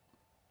 right?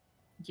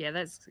 Yeah,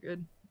 that's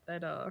good.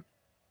 That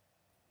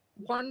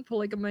one,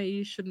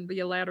 polygamy shouldn't be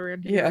allowed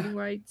around here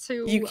anyway.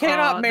 Two, you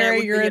cannot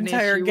marry your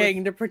entire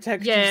gang to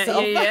protect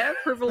yourself. Yeah.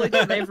 Privilege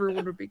of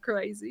everyone would be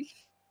crazy.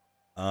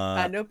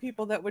 I know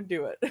people that would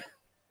do it.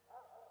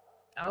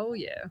 Oh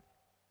yeah.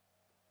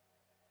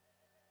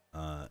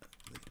 The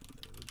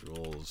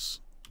individual's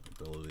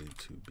ability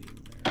to be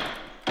married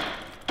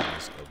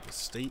of the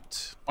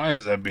state. Why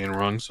is that being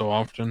rung so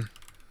often?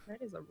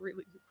 That is a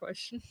really good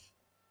question.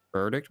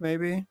 Verdict,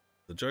 maybe?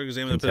 The judge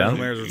examines the potential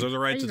marriage reserves the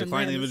right to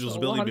decline the individual's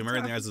ability to be married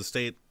in the eyes of the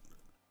state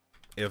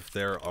if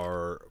there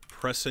are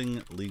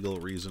pressing legal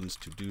reasons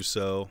to do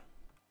so,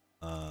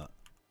 and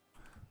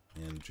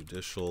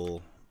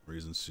judicial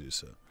reasons to do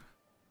so.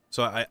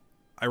 So I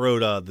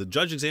wrote, the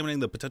judge examining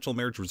the potential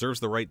marriage reserves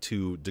the right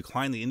to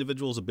decline the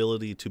individual's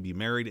ability to be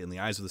married in the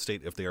eyes of the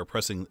state if they are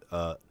pressing,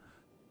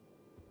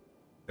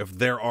 if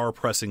there are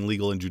pressing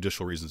legal and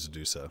judicial reasons to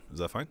do so. Is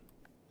that fine?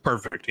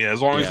 Perfect. Yeah,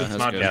 as long as it's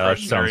not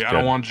discretionary. I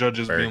don't want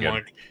judges being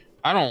like,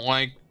 I don't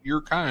like your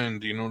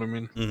kind. You know what I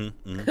mean?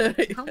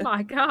 Oh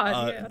my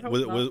god.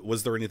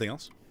 Was there anything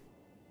else?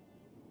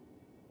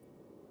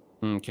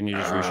 Can you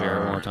just reshare it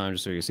one more time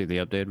just so you can see the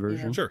updated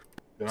version? Yeah. Sure.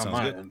 Sounds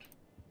good.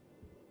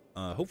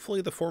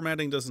 Hopefully the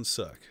formatting doesn't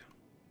suck.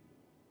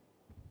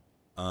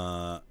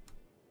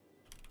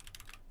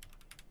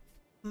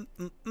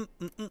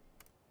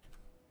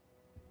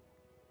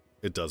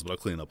 It does, but I'll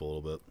clean it up a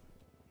little bit.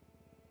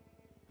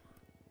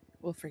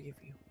 We'll forgive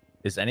you.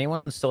 Is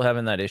anyone still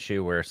having that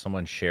issue where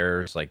someone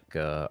shares like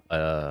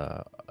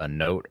a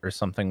note or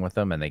something with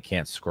them and they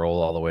can't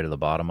scroll all the way to the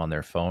bottom on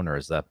their phone, or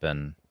has that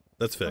been?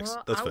 That's fixed.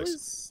 That's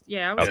fixed.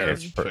 I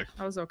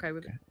was okay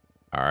with it.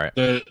 All right.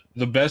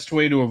 The best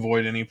way to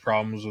avoid any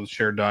problems with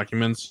shared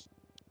documents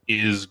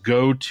is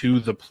go to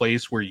the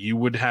place where you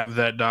would have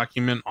that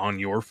document on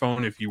your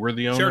phone if you were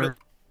the owner,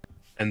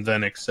 and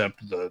then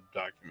accept the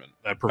document.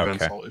 That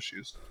prevents all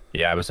issues.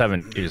 Yeah, I was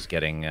having issues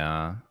getting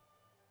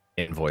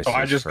invoices. So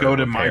I just go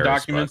to my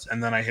documents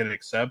and then I hit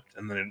accept,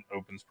 and then it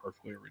opens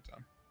perfectly every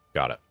time.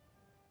 Got it.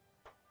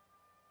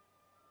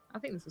 I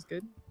think this is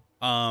good.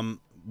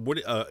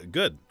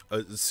 Good.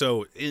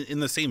 So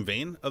in the same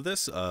vein of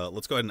this,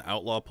 let's go ahead and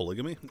outlaw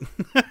polygamy.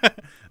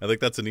 I think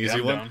that's an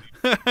easy one.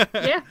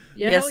 Yeah.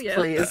 Yes, hell yeah.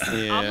 Please.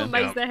 I'm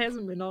amazed that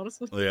hasn't been,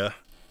 honestly. Yeah.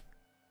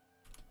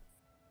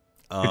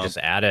 You could just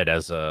add it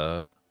as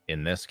a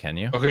in this, can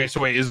you? Okay,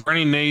 so wait, is there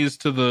any nays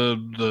to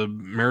the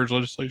marriage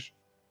legislation?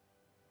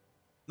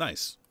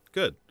 Nice.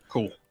 Good.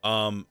 Cool.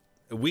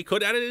 We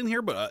could add it in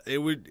here, but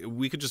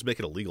we could just make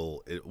it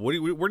illegal.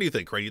 Where do you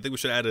think, Craig? You think we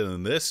should add it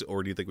in this,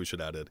 or do you think we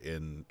should add it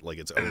in like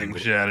its own? I think we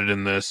should add it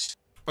in this.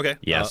 Okay.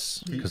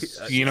 Yes.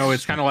 You know,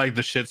 it's kind of like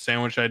the shit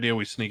sandwich idea.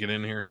 We sneak it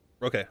in here.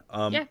 Okay.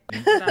 Yeah.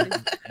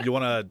 You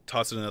want to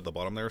toss it in at the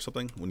bottom there or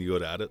something when you go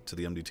to add it to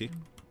the MDT?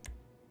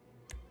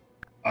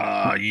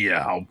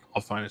 Yeah,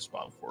 I'll find a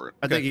spot for it.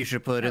 I think you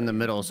should put it in the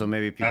middle so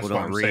maybe people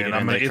don't read it.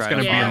 It's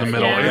gonna be in the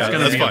middle. It's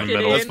gonna be in the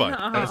middle. That's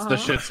fine. That's the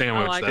shit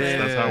sandwich.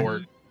 That's how it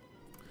works.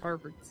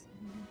 Perfect.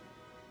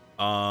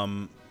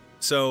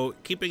 So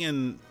keeping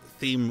in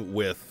theme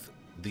with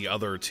the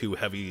other two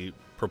heavy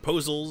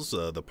proposals,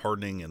 the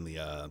pardoning and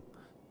the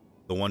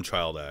One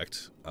Child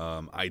Act,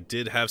 I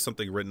did have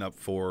something written up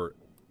for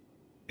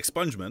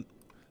expungement.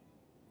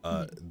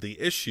 The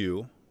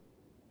issue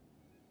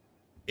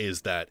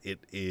is that it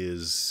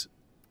is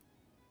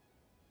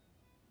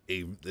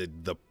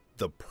the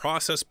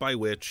process by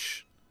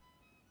which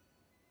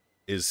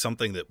is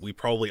something that we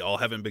probably all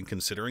haven't been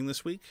considering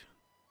this week.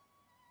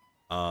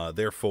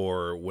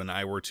 Therefore, when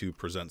I were to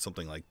present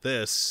something like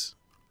this,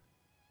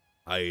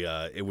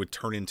 it would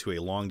turn into a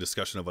long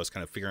discussion of us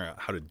kind of figuring out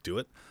how to do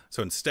it.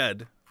 So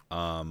instead,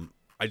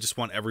 I just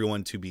want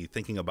everyone to be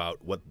thinking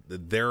about what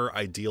their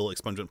ideal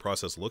expungement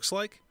process looks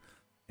like.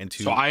 And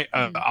to so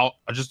I'll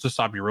just to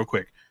stop you real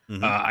quick.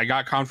 I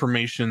got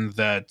confirmation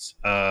that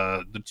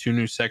the 2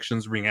 new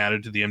sections are being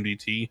added to the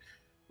MDT,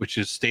 which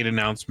is state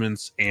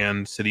announcements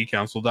and city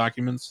council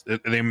documents.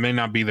 They may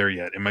not be there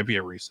yet. It might be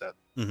a reset.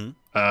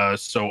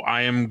 So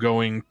I am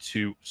going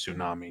to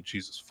Tsunami.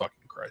 Jesus fucking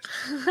Christ.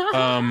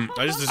 I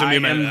just assumed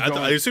you meant.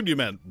 I assumed you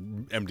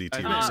meant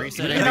MDT.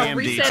 Resetting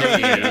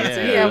resetting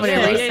MDT. Yeah,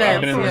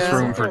 I've been in this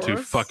room for too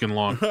fucking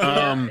long.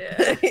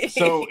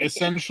 So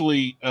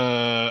essentially,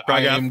 I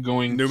am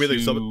going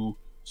to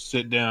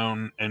sit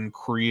down and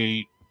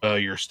create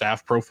your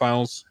staff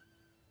profiles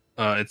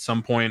at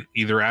some point,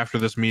 either after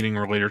this meeting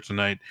or later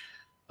tonight.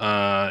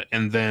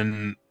 And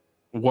then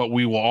what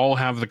we will all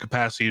have the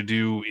capacity to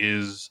do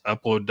is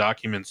upload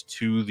documents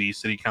to the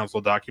city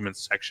council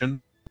documents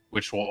section,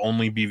 which will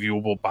only be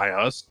viewable by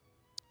us.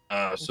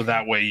 So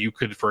that way you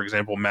could, for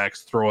example,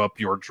 Max, throw up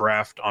your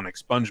draft on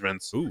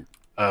expungements.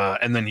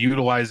 And then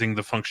utilizing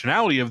the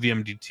functionality of the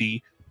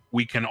MDT,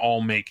 we can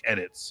all make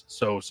edits.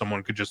 So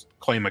someone could just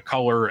claim a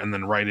color and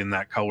then write in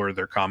that color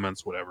their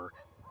comments, whatever.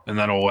 And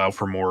that'll allow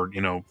for more,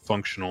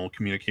 functional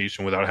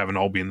communication without having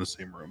to all be in the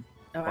same room.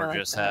 Or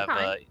just have,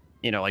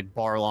 like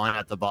bar line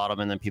at the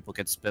bottom, and then people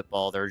could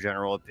spitball their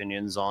general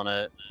opinions on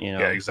it,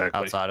 yeah, exactly.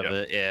 outside of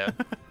it. Yeah.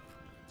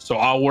 So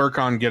I'll work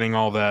on getting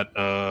all that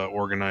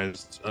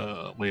organized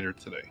later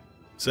today.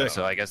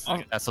 So I guess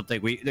that's something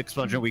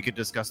expungement we could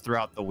discuss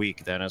throughout the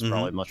week. Then is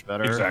probably much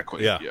better.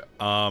 Exactly. Yeah.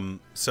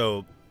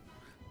 So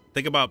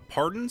think about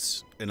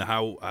pardons and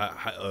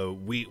how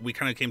we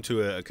kind of came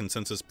to a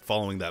consensus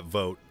following that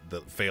vote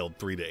that failed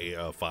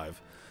 3-5.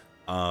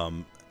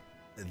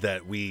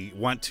 That we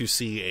want to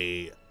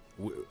see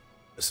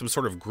some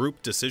sort of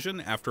group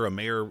decision after a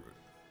mayor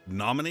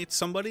nominates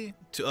somebody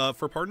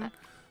for pardon.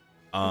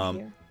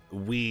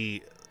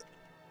 We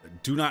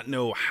do not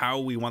know how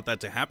we want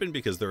that to happen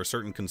because there are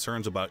certain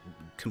concerns about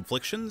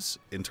conflictions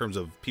in terms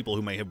of people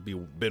who may have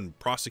been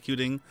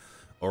prosecuting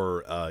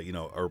or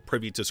are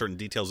privy to certain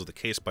details of the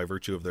case by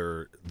virtue of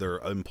their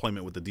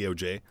employment with the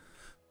DOJ.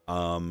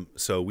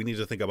 So we need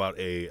to think about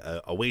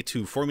a way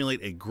to formulate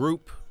a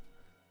group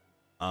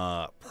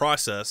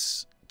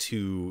process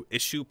to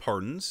issue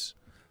pardons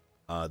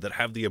that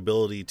have the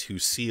ability to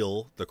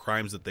seal the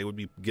crimes that they would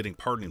be getting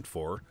pardoned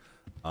for.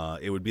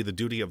 It would be the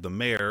duty of the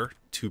mayor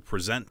to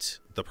present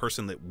the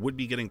person that would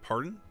be getting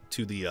pardoned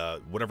to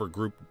the whatever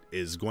group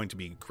is going to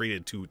be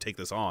created to take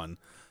this on,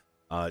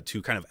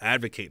 to kind of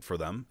advocate for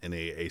them in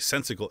a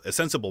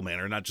sensible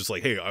manner, not just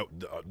like, hey,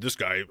 this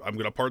guy, I'm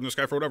going to pardon this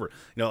guy for whatever.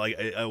 Like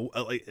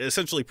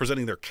essentially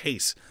presenting their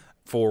case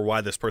for why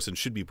this person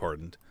should be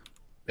pardoned.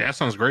 Yeah, that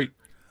sounds great.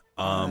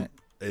 The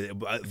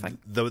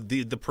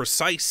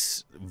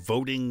precise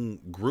voting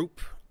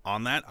group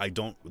on that,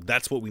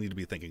 that's what we need to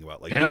be thinking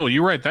about. Like, hell,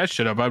 you write that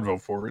shit up, I'd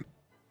vote for it.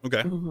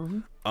 Okay.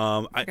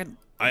 I'm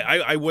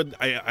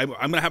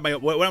gonna have my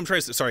what I'm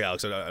trying to. Sorry,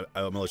 Alex, I'm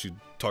gonna let you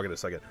talk in a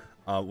second.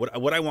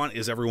 What I want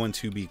is everyone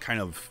to be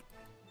kind of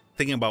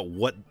thinking about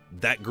what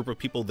that group of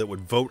people that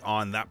would vote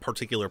on that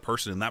particular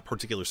person in that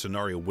particular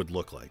scenario would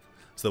look like.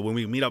 So that when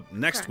we meet up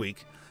next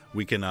week,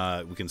 we can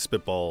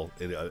spitball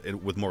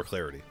it with more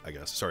clarity, I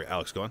guess. Sorry,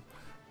 Alex, go on.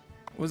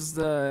 Was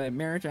the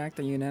Marriage Act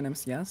a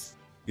unanimous yes?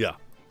 Yeah.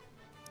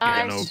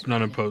 Yeah, no,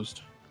 none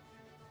opposed.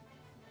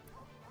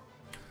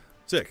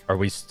 Sick. Are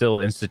we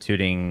still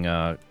instituting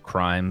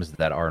crimes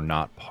that are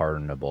not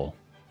pardonable?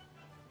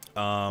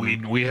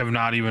 We have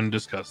not even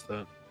discussed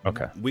that.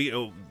 Okay.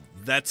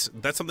 That's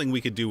something we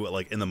could do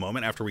like in the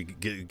moment after we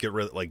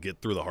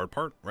get through the hard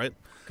part, right?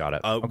 Got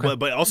it. Okay.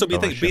 But also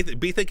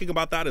be thinking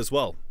about that as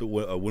well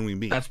when we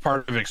meet. That's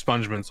part of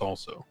expungements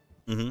also.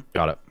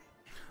 Got it.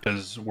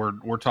 Because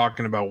we're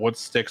talking about what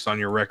sticks on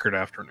your record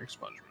after an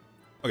expungement.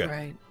 Okay.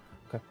 Right.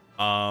 Okay.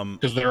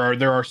 Because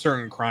there are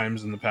certain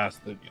crimes in the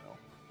past that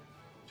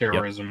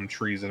terrorism,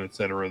 treason,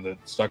 etc. that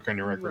stuck on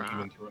your record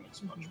even through an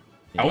expungement.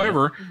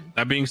 However,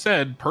 that being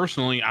said,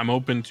 personally, I'm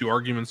open to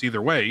arguments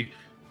either way,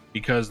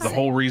 because the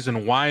whole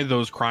reason why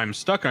those crimes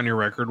stuck on your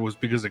record was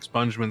because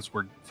expungements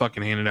were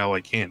fucking handed out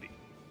like candy.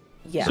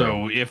 Yeah.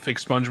 So if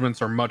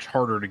expungements are much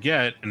harder to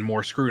get and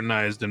more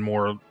scrutinized and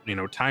more,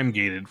 time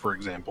gated, for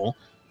example,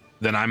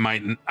 then I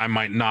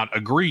might not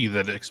agree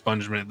that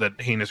that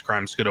heinous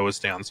crimes could always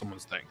stay on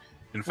someone's thing.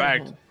 In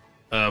fact,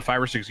 5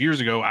 or 6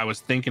 years ago, I was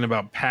thinking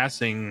about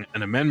passing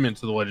an amendment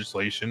to the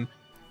legislation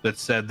that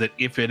said that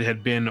if it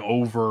had been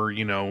over,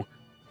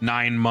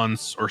 9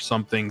 months or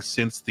something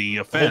since the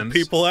offense,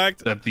 People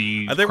Act, that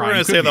the I think we're going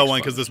to save that one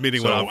because this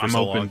meeting went on for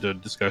so long. I'm open to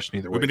discussion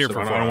either way. We've been here for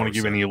 4 hours. I don't want to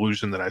give any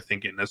illusion that I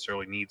think it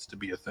necessarily needs to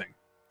be a thing.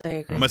 I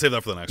agree. I'm going to save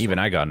that for the next one. Even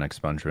I got an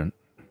expungement.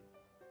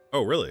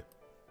 Oh, really?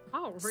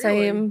 Oh, really?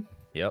 Same.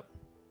 Yep.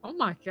 Oh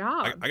my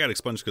god. I got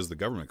expunged because the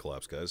government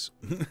collapsed, guys.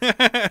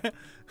 I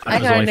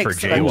was only for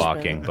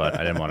jaywalking, but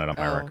I didn't want it on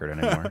my record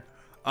anymore.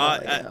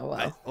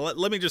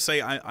 Let me just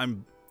say,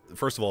 I'm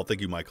first of all,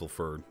 thank you, Michael,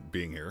 for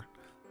being here.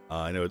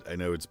 I know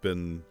it's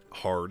been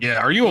hard. Yeah,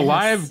 are you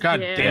alive? God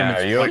damn it!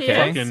 Are you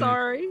okay?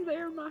 Sorry,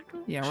 there, Michael.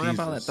 Yeah, we're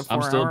about at the 4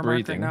 I'm still hour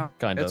breathing, mark right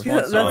kind of.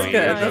 That's good.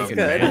 That's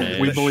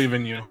good. We believe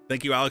in you.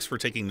 Thank you, Alex, for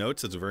taking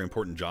notes. It's a very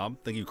important job.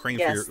 Thank you, Crane,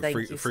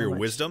 for your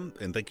wisdom,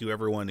 and thank you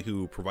everyone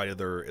who provided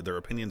their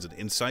opinions and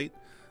insight.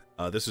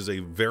 This is a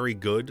very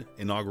good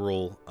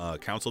inaugural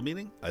council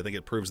meeting. I think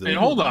it proves that. And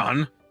hold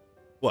on.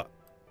 What?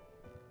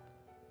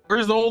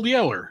 Where's the old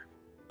yeller?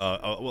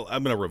 Well,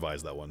 I'm gonna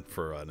revise that one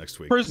for next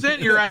week.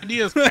 Present your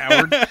ideas,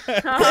 coward.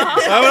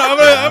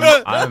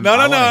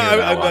 No.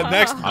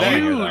 Next,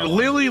 you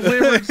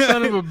lily-livered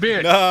son of a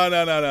bitch.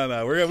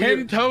 No. We're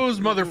 10 toes,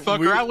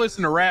 motherfucker. I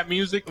listen to rap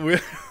music. We're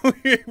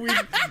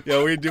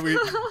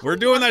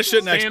doing that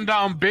shit next. Stand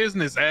on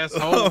business,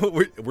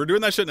 asshole. We're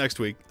doing that shit next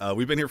week.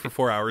 We've been here for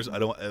 4 hours.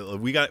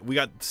 We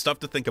got stuff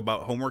to think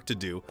about, homework to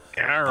do.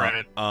 All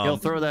right. You'll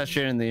throw that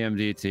shit in the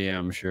MDT,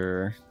 I'm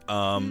sure.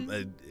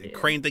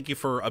 Crane, thank you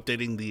for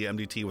updating the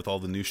MDT with all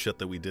the new shit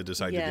that we did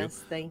decide to do.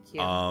 Yes, thank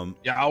you.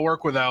 Yeah, I'll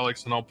work with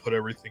Alex and I'll put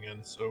everything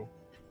in. So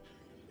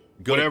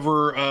good.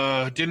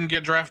 Whatever didn't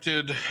get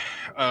drafted,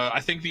 I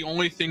think the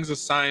only things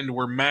assigned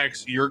were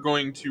Max. You're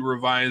going to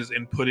revise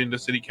and put into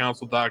City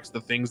Council docs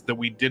the things that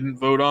we didn't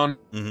vote on.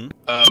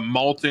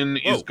 Malton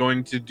is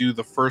going to do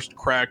the first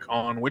crack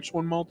on which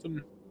one,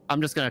 Malton?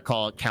 I'm just gonna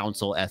call it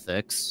Council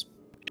Ethics.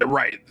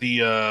 Right.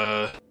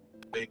 The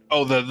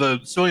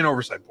Civilian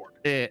Oversight Board.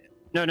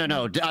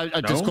 No.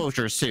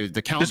 Disclosures too.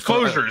 The council.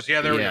 Disclosures.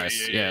 Yeah, there we go.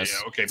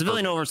 Yes. Okay.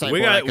 Civilian oversight. We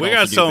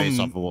got some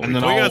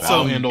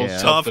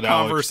tough with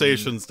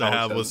conversations to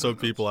have with some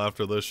people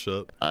after this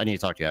shit. I need to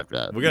talk to you after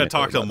that. We got to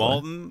talk to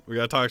Malton. We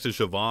got to talk to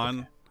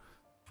Siobhan.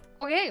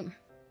 Okay.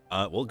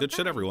 Well, good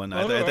shit, everyone.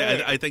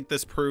 I think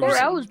this proves 4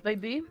 hours,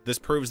 baby. This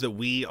proves that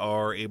we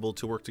are able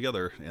to work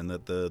together and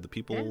that the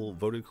people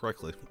voted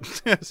correctly.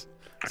 Yes.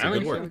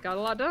 Good work. We got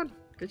a lot done.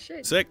 Good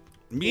shit. Sick.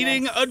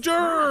 Meeting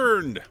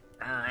adjourned.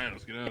 All right,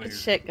 let's get out of here. Good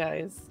shit,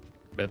 guys.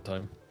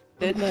 Bedtime.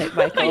 Good night,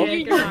 Michael.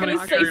 I'm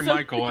gonna carry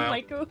Michael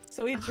out.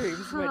 Sweet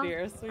dreams, my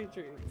dear. Sweet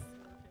dreams.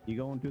 You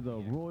going to the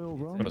royal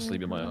room? I'm gonna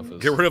sleep in my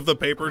office. Get rid of the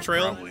paper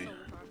trail.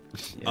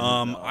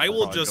 I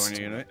will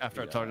just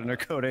after I talk to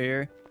Nakota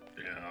here.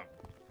 Yeah.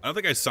 I don't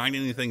think I signed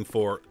anything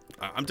for.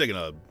 I'm taking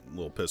a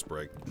little piss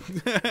break.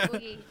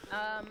 Okay.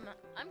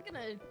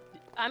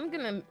 I'm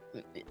gonna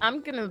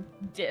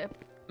dip.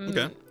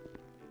 Okay.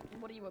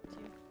 What are you up to?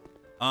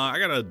 I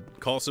gotta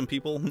call some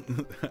people.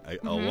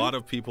 A lot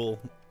of people.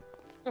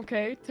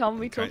 Okay, tell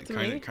me, talk to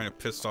me. Kind of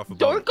pissed off about.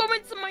 Don't go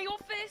into my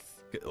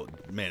office.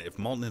 Man, if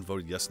Malton had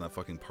voted yes on that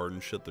fucking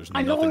pardon shit, there's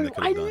nothing that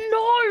could have done.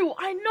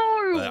 I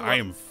know. I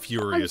am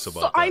furious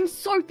about that. I'm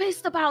so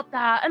pissed about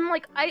that, and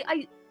like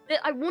I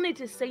wanted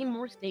to say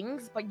more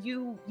things, but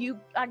you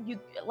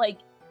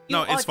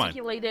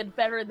articulated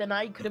better than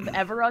I could have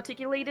ever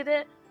articulated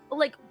it. But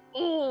like,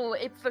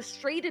 it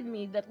frustrated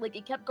me that like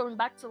it kept going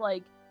back to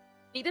like.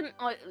 They didn't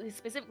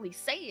specifically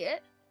say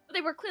it, but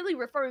they were clearly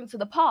referring to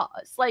the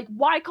past. Like,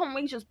 why can't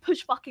we just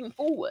push fucking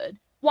forward?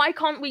 Why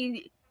can't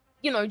we,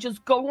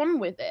 just go on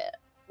with it?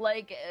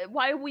 Like,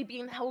 why are we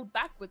being held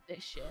back with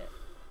this shit?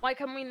 Why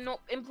can we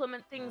not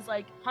implement things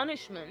like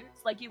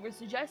punishments, like you were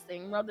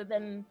suggesting, rather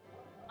than,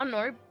 I don't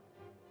know,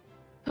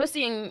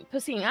 pussying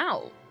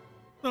out?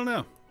 I don't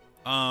know.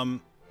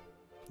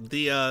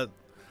 The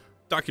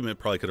document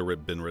probably could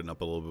have been written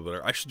up a little bit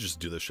better. I should just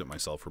do this shit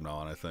myself from now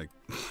on, I think.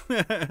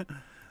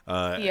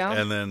 Yeah.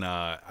 And then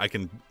I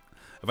can,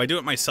 if I do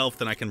it myself,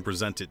 then I can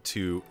present it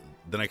to,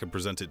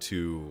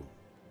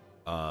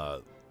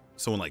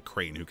 someone like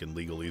Crane who can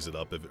legalize it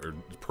up or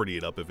pretty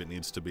it up if it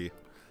needs to be.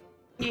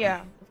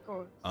 Yeah, of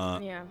course.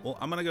 Yeah. Well,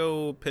 I'm gonna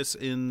go piss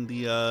in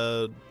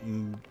the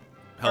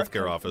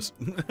healthcare office.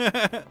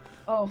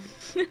 Oh.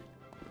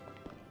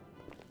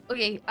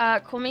 Okay.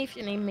 Call me if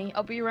you need me.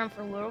 I'll be around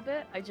for a little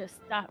bit.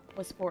 That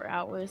was 4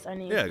 hours. I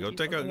need. Yeah. Go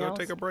take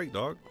a break,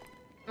 dog.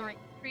 All right.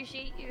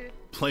 Appreciate you.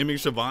 Blaming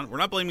Siobhan. We're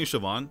not blaming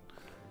Siobhan.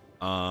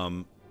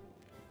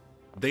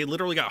 They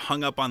literally got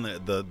hung up on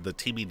the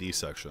TBD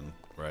section,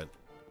 right?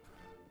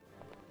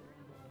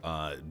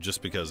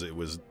 Just because it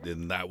was,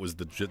 and that was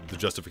the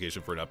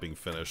justification for it not being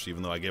finished,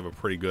 even though I gave a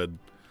pretty good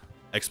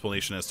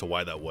explanation as to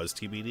why that was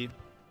TBD.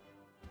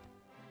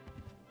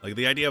 Like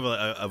the idea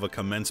of a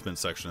commencement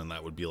section, and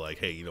that would be like,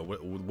 hey,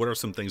 what are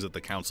some things that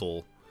the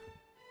council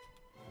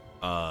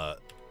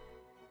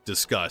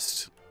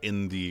discussed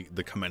in the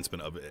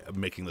commencement of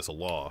making this a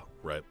law,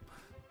 right?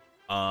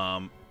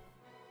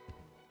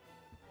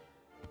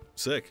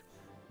 Sick.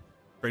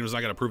 Crane was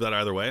not going to approve that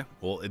either way.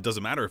 Well, it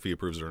doesn't matter if he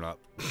approves it or not,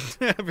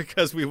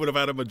 because we would have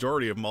had a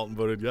majority if Malton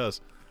voted yes.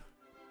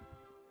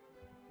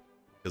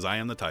 Because I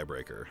am the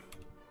tiebreaker.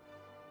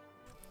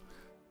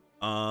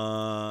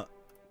 And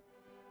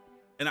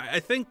I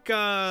think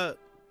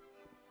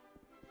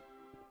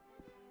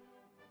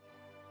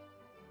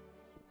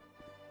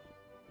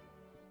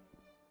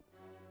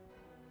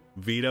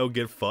veto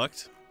get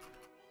fucked.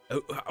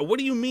 What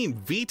do you mean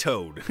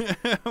vetoed?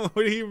 What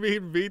do you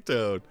mean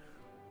vetoed?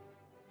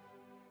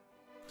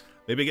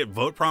 Maybe get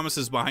vote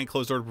promises behind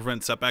closed doors to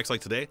prevent setbacks like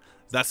today.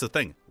 That's the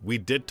thing. We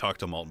did talk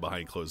to Malton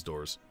behind closed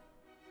doors.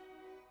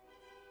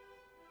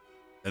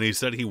 And he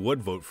said he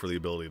would vote for the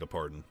ability to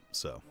pardon,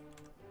 so.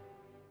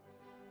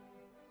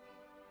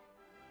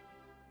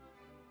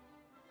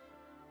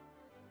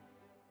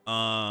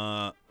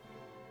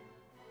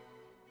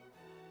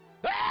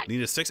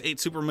 Need a 6-8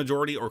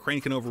 supermajority or Crane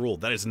can overrule.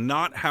 That is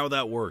not how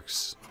that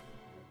works.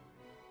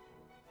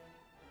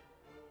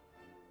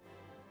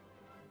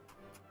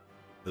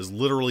 That is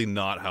literally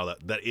not how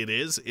that it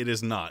is. It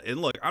is not.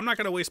 And look, I'm not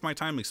going to waste my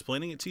time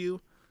explaining it to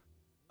you.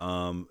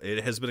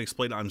 It has been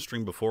explained on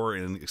stream before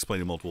and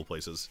explained in multiple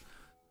places.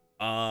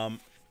 I'll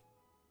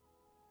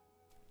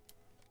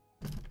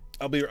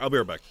be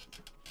right back.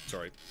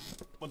 Sorry.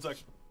 1 sec.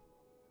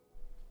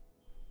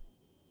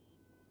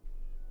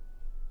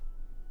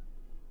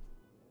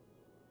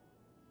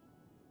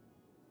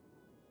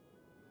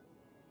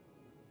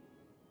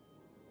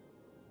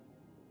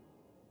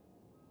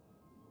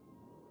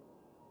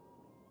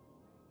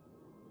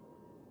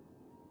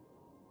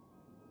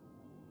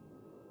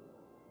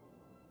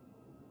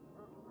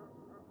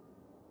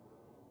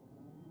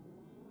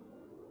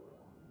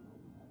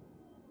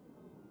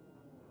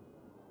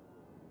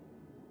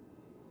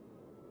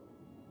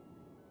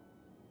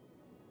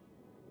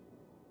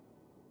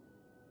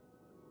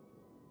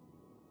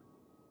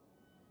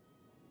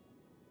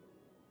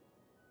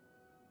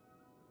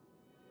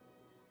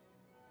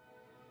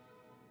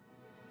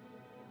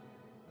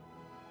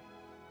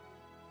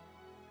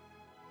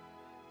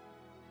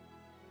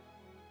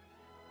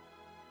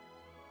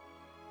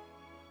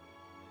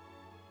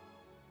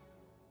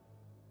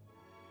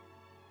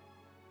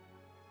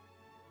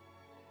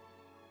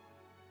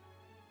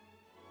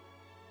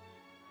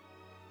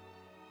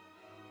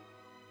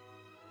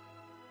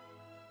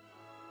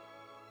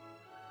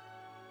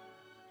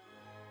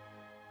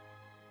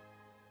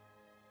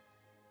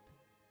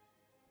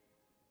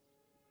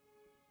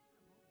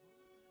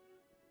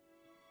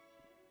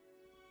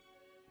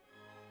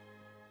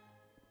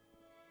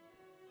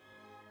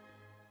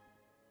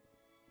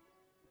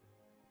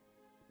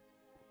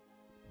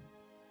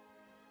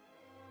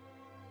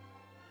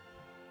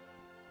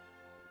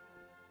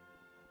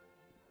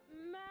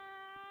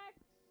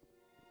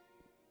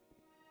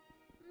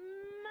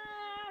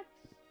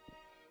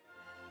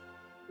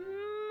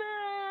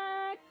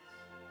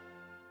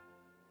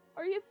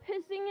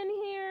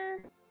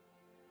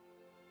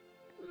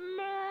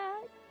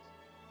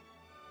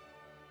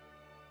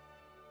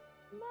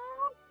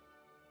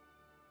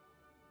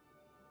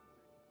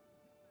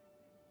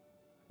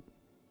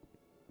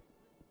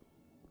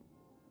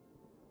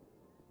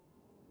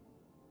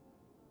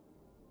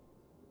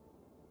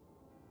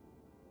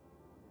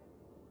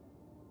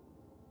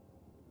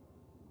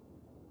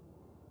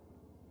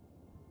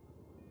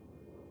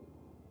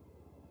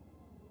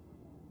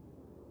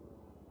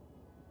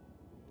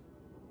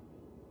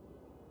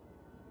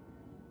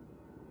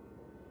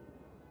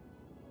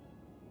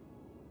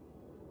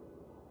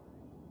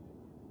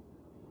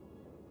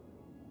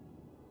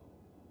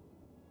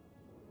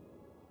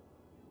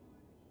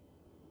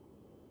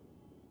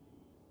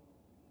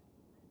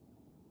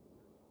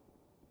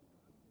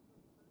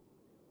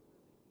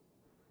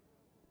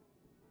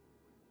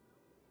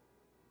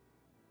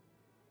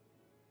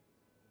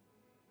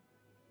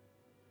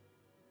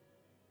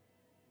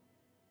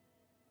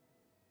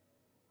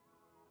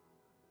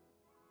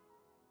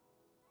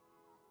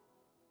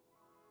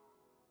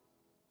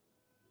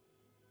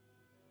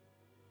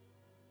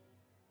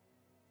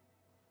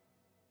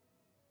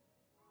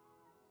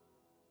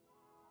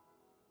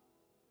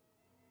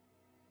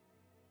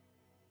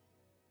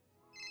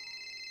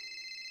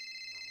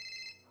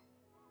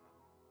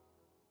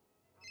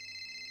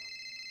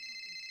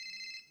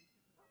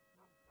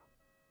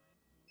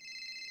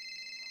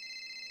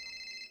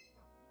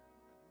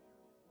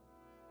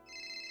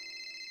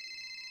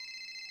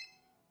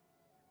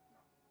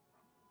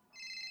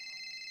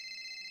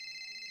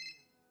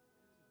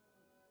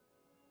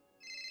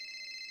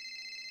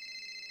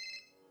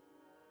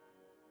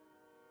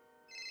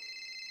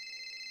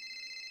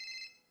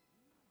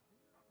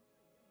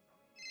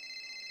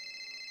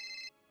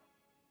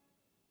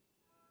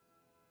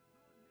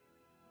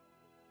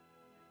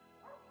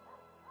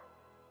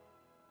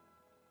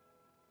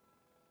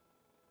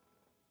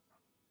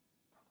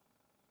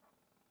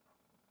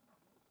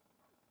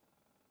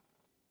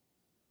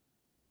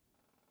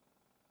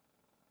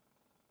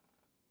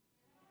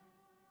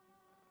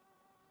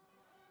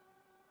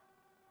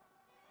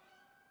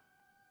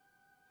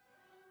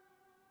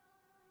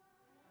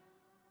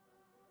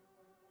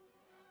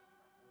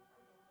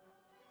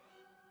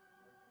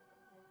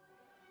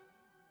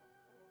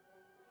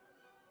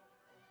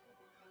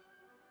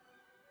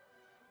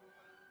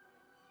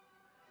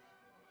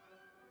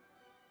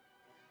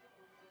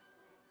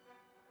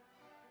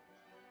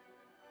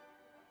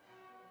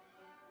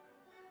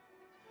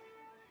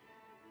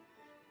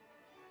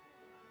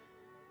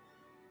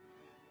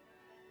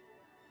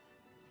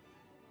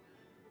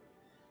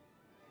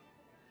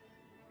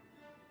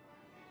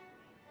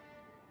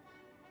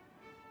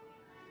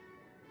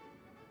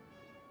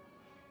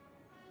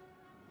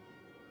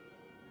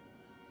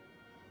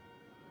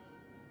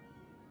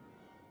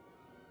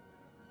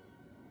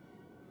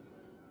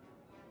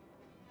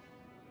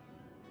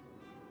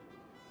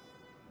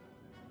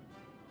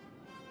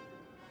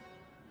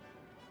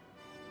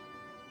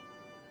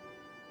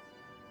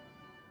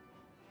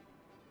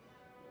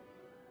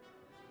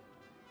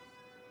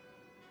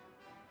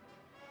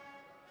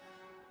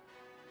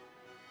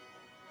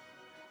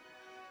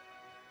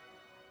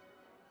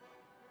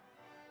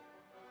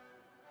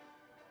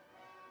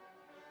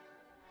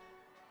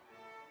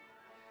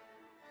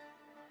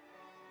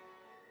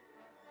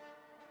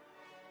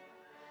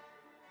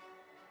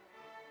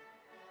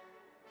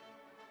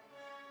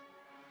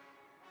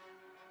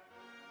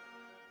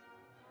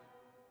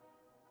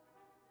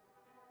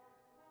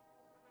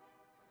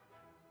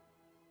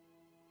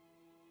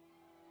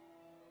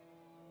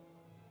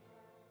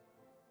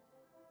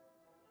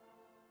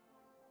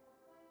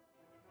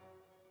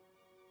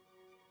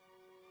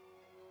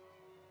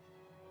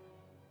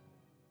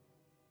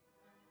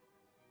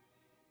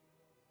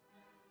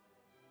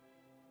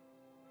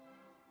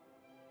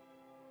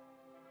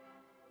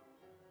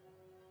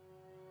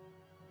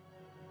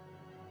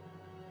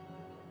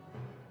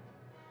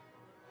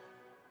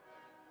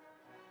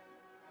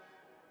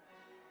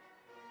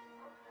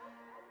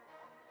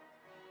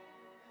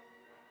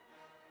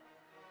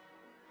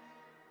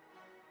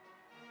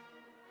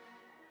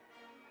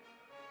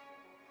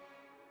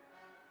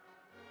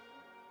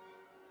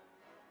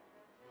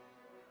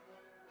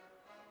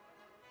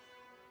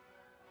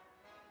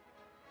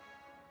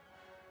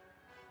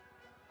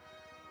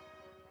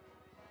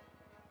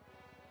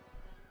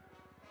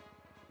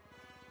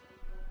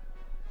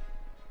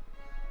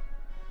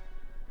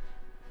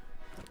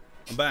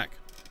 I'm back.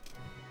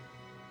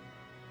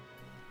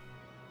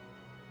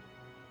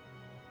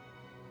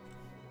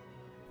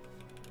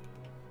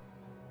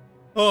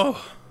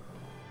 Oh,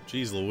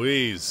 jeez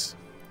Louise.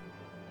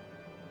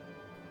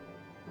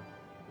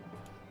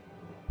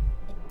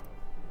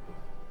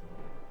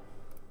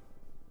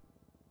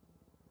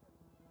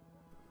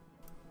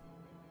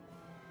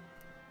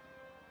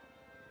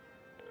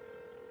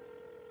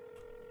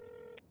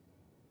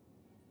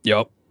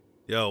 Yup.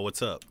 Yo,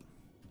 what's up?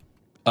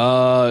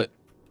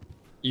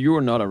 You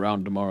are not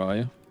around tomorrow, are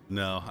you?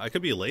 No, I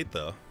could be late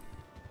though.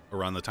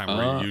 Around the time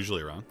we're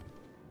usually around.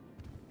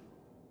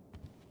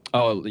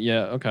 Oh,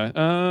 yeah, okay.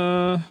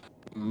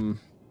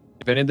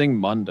 If anything,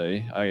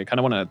 Monday. I kind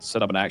of want to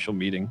set up an actual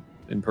meeting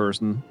in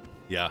person.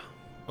 Yeah.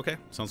 Okay,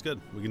 sounds good.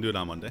 We can do it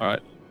on Monday. All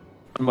right.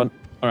 All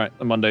right,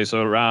 on Monday,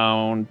 so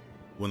around...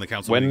 When the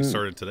council meeting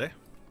started today?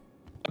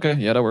 Okay,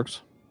 yeah, that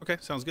works. Okay,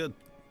 sounds good.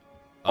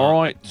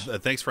 All right.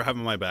 Thanks for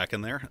having my back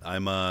in there.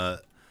 I'm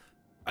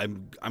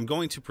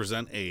going to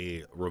present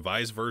a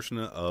revised version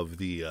of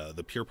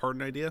the peer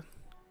pardon idea.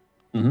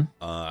 Mm-hmm.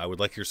 I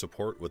would like your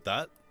support with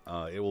that.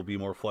 It will be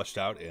more fleshed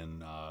out,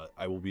 and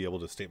I will be able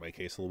to state my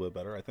case a little bit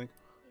better, I think.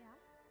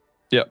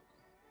 Yep.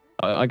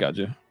 I got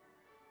you.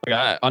 Like,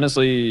 I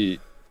honestly,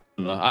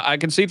 I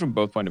can see it from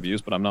both point of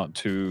views, but I'm not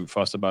too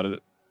fussed about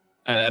it.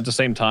 And at the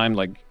same time,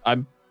 like,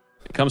 it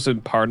comes to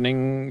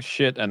pardoning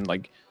shit, and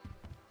like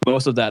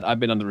most of that, I've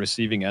been on the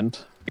receiving end.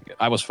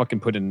 I was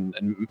fucking put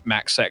in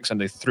max sex,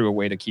 and they threw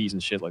away the keys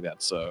and shit like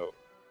that. So,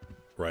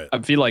 right. I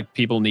feel like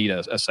people need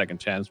a second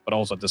chance, but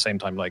also at the same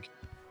time, like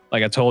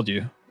I told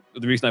you,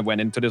 the reason I went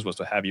into this was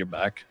to have your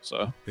back.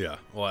 So yeah,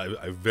 well,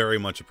 I very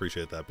much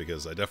appreciate that,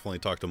 because I definitely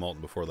talked to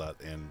Malton before that,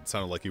 and it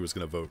sounded like he was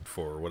going to vote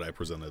for what I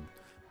presented,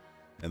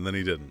 and then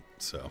he didn't.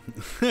 So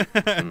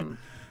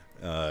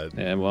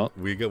yeah, well,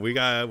 we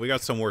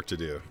got some work to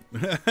do.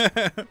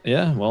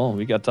 Yeah, well,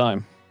 we got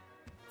time.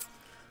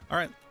 All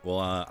right. Well,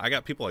 I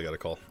got people I got to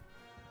call.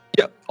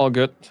 Yep, all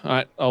good. All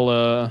right,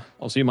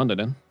 I'll see you Monday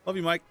then. Love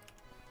you, Mike.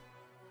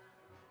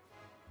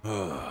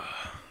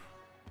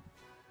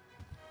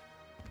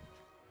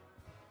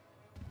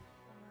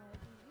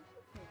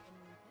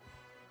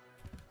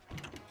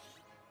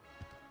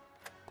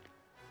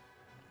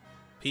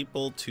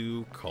 People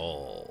to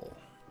call.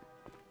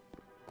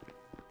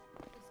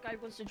 This guy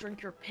wants to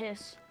drink your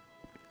piss.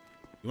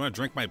 You want to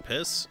drink my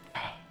piss?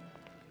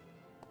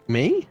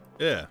 Me?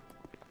 Yeah.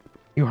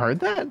 You heard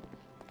that?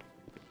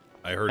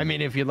 I heard. I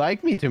mean, if you'd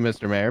like me to,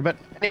 Mr. Mayor. But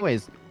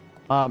anyways,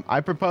 I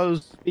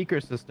propose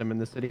speaker system in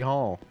the city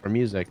hall for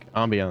music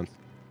ambiance.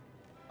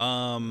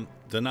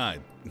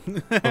 Denied.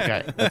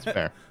 Okay, that's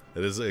fair.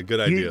 That is a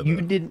good idea.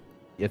 You didn't.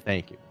 Yeah,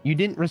 thank you. You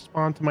didn't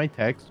respond to my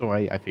text, so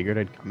I figured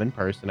I'd come in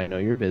person. I know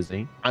you're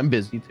busy. I'm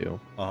busy too.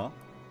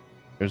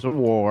 There's a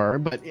war,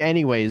 but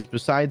anyways,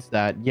 besides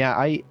that, yeah,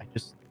 I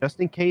just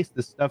in case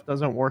this stuff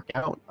doesn't work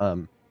out,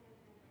 you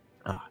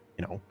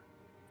know,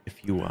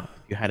 if you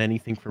had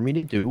anything for me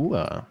to do,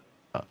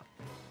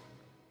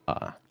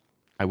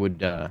 I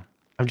would.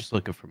 I'm just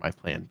looking for my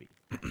plan B.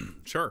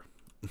 Sure.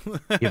 You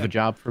have a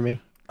job for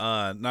me?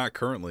 Not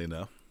currently,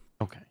 no.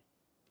 Okay.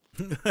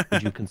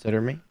 Would you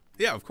consider me?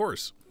 Yeah, of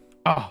course.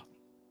 Oh,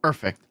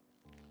 perfect.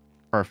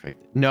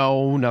 Perfect.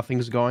 No,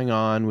 nothing's going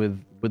on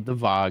with the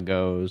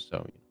Vagos,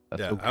 so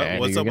that's okay.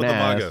 What's up with the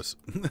Vagos?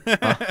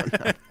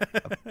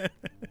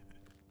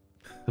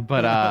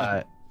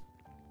 But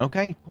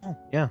okay, cool.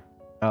 Yeah.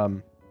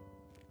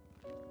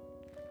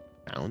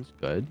 Sounds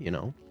good, you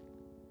know.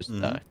 Just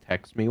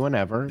text me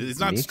whenever. It's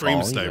not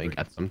stream sniping. You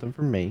got something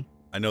from me.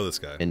 I know this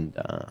guy. And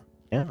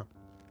yeah.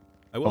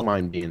 I will. Don't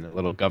mind being a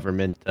little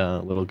government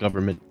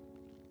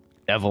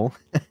devil.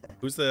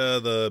 Who's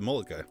the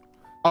mullet guy?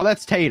 Oh,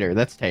 that's Tater.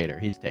 That's Tater.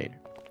 He's Tater.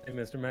 Hey,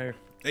 Mr. Mayor.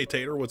 Hey,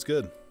 Tater. What's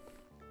good?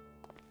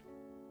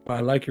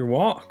 I like your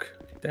walk.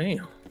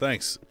 Damn.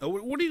 Thanks.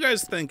 What do you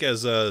guys think?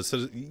 As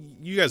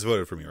you guys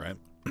voted for me, right?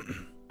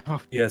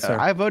 Yes, sir.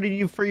 I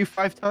voted for you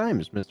 5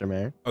 times, Mr.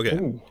 Mayor. Okay.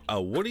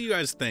 What do you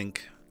guys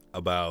think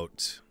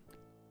about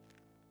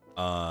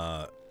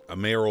a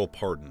mayoral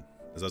pardon?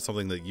 Is that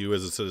something that you,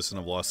 as a citizen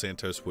of Los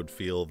Santos, would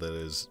feel that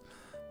is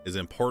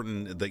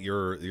important, that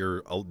your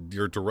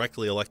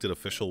directly elected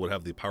official would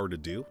have the power to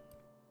do?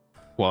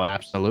 Well,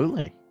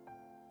 absolutely.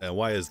 And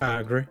why is that?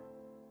 I agree.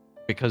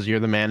 Because you're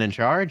the man in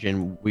charge,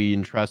 and we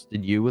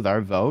entrusted you with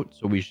our vote,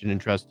 so we should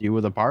entrust you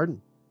with a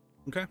pardon.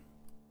 Okay.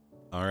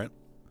 All right.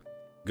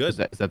 Good.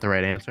 Is that the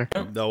right answer?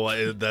 No,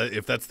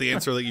 if that's the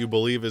answer that you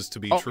believe is to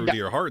be true to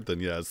your heart, then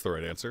yeah, it's the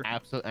right answer.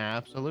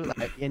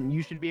 Absolutely. And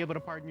you should be able to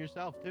pardon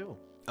yourself, too.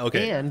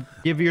 Okay. And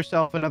give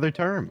yourself another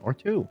term or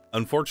 2.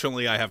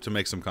 Unfortunately, I have to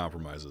make some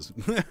compromises.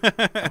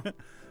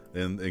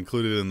 And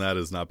included in that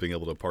is not being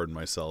able to pardon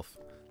myself.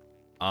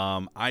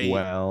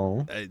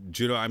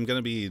 Judo, I'm going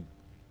to be...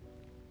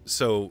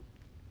 So,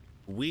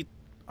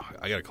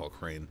 I got to call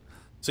Crane.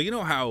 So, you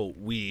know how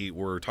we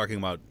were talking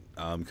about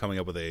coming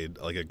up with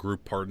a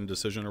group pardon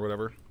decision or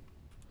whatever?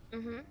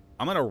 Mm-hmm.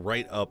 I'm going to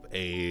write up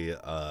a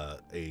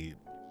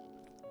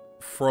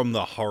from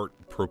the heart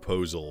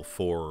proposal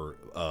for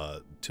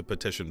to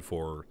petition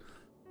for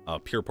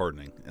peer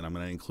pardoning, and I'm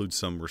going to include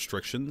some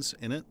restrictions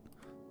in it.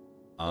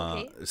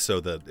 Okay. So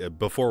that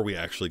before we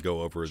actually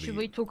go over Should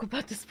we talk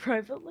about this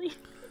privately?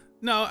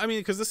 No, I mean,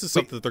 because this is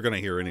something that they're going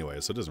to hear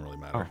anyway, so it doesn't really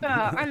matter.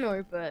 I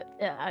know, but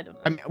yeah, I don't know.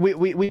 I mean,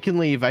 we can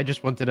leave. I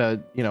just wanted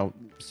to,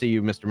 see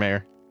you, Mr.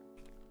 Mayor.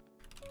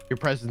 Your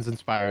presence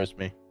inspires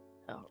me.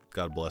 Oh.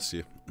 God bless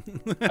you.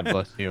 God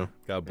bless you.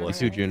 God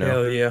bless you, you, Juno.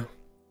 Hell yeah.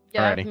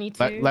 Yeah, Alrighty. me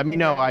too. Let me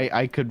know.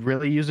 I could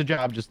really use a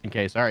job just in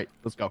case. All right,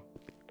 let's go.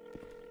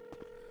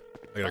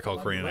 I gotta call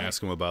Crane and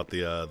ask him about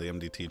the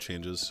MDT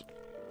changes.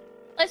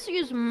 Let's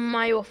use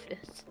my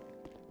office.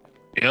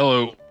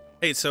 Hello.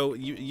 Hey, so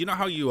you know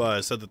how you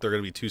said that there are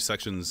going to be 2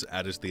 sections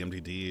added to the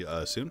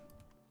MDD soon?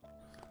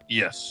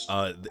 Yes.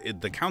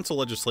 The council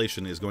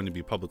legislation is going to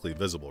be publicly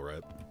visible,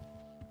 right?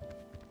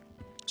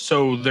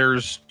 So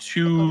there's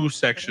 2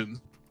 sections.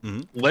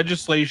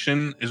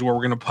 Legislation is where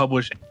we're going to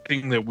publish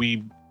anything that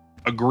we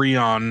agree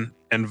on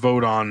and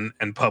vote on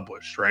and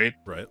publish, right?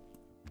 Right.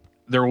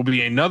 There will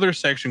be another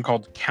section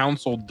called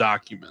council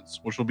documents,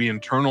 which will be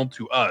internal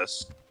to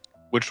us,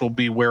 which will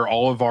be where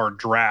all of our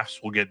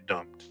drafts will get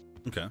dumped.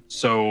 Okay.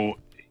 So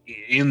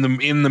in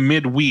the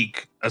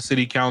midweek, a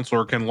city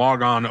councilor can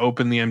log on,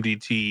 open the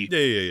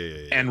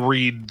MDT, and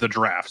read the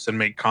drafts and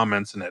make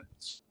comments and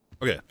edits.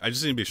 Okay, I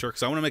just need to be sure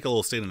because I want to make a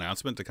little state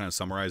announcement to kind of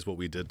summarize what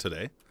we did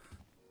today.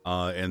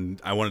 And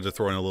I wanted to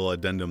throw in a little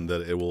addendum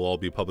that it will all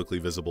be publicly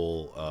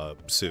visible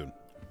soon.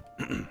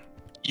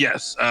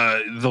 Yes,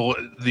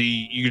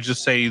 you could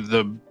just say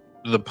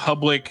the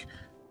public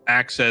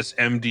access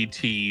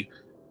MDT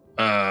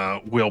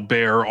will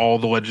bear all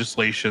the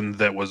legislation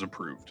that was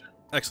approved.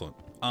 Excellent.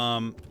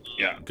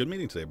 Yeah. Good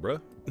meeting today, bro.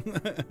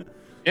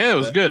 Yeah, it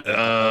was good.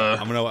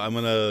 I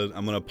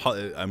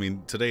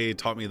mean, today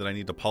taught me that I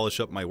need to polish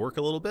up my work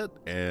a little bit,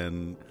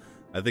 and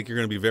I think you're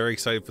going to be very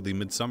excited for the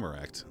Midsummer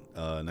Act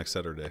next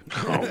Saturday.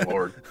 Oh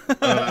Lord.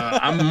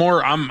 I'm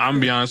gonna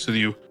be honest with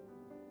you.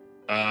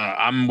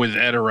 I'm with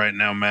Etta right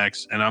now,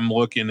 Max, and I'm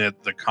looking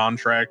at the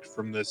contract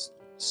from this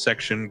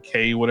Section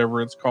K,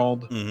 whatever it's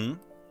called. Mm-hmm.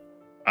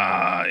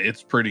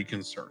 It's pretty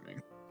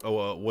concerning.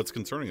 Oh, what's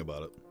concerning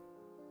about it?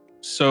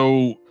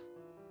 So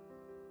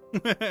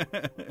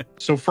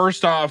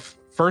first off,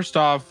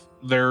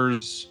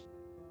 there's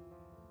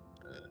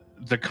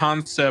the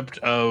concept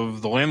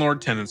of the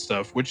landlord-tenant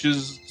stuff, which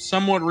is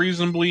somewhat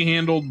reasonably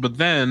handled, but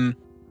then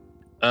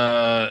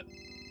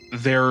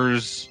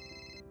there's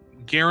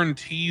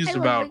guarantees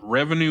about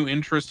revenue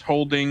interest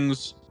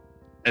holdings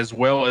as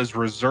well as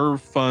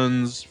reserve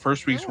funds.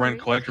 First week's rent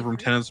collected from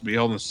tenants will be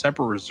held in a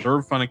separate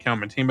reserve fund account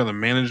maintained by the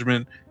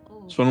management.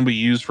 This one will be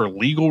used for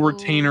legal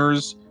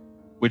retainers,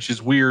 which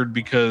is weird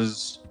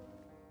because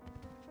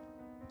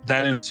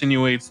that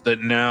insinuates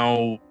that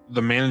now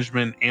the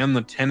management and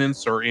the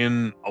tenants are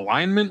in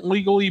alignment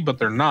legally, but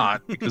they're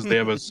not because they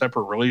have a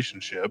separate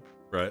relationship.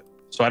 Right.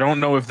 So I don't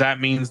know if that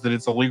means that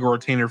it's a legal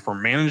retainer for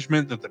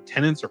management that the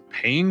tenants are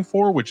paying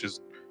for, which is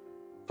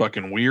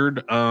fucking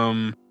weird.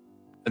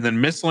 And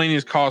then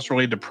miscellaneous costs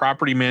related to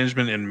property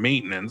management and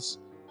maintenance.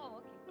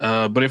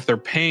 But if they're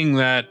paying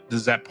that,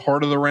 is that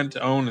part of the rent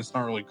to own? It's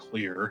not really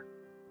clear.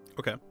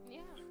 Okay.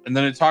 And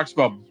then it talks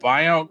about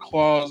buyout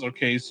clause.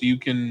 Okay, so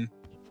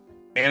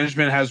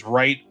management has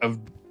right of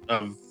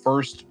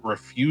first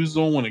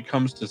refusal when it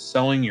comes to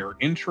selling your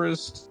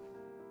interest.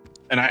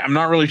 And I'm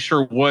not really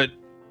sure what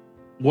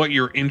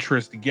your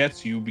interest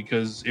gets you,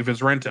 because if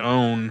it's rent to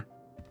own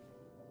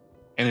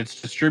and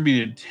it's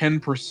distributed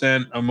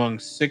 10% among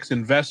 6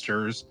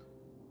 investors,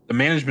 the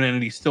management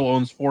entity still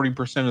owns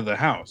 40% of the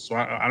house. So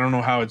I don't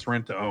know how it's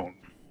rent to own.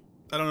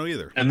 I don't know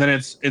either. And then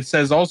it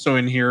says also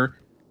in here,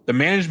 the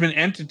management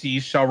entity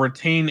shall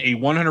retain a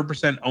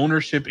 100%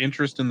 ownership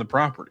interest in the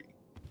property.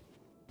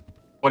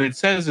 What it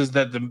says is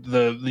that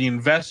the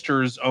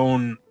investors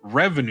own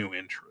revenue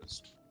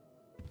interest,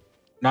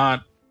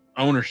 not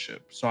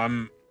ownership.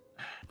 So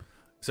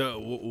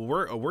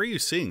where are you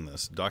seeing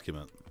this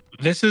document?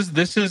 This is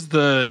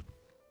a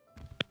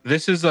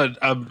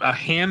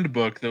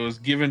handbook that was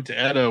given to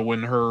Etta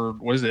when her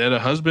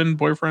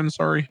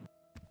boyfriend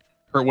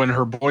when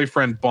her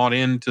boyfriend bought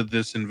into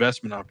this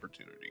investment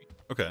opportunity.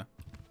 Okay.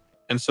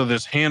 And so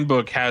this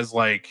handbook has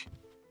like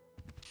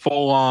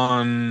full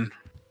on.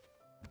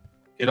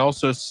 It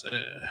also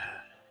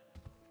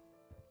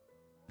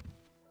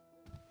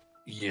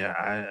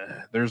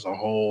there's a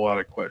whole lot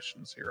of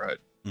questions here, right?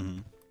 Mm-hmm.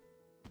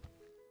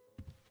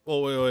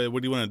 Well, wait,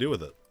 what do you want to do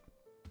with it?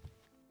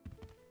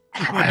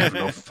 I have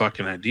no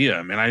fucking idea.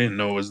 I mean, I didn't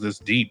know it was this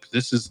deep.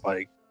 This is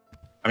like,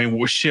 I mean,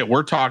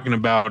 we're talking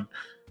about,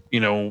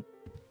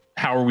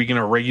 how are we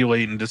going to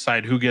regulate and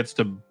decide who gets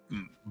to,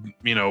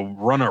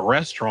 run a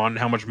restaurant,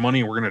 how much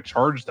money we're going to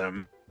charge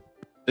them.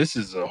 This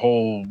is a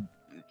whole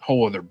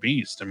other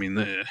beast. I mean,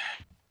 this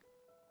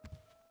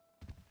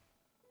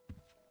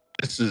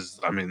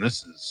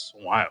is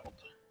wild.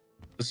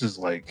 This is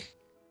like,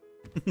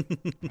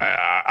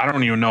 I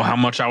don't even know how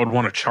much I would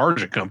want to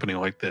charge a company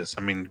like this.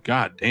 I mean,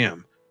 god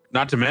damn.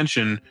 Not to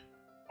mention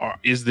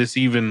is this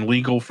even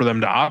legal for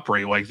them to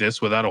operate like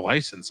this without a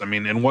license? I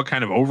mean, and what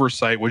kind of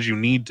oversight would you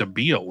need to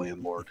be a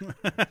landlord?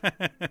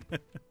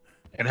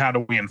 And how do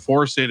we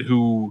enforce it?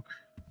 Who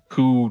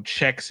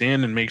checks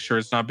in and makes sure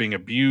it's not being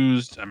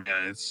abused? I mean,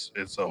 it's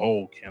a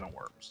whole can of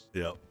worms.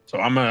 Yep. So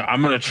I'm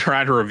gonna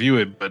try to review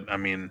it, but I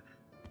mean,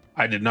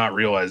 I did not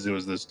realize it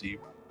was this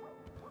deep.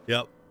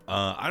 Yep.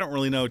 I don't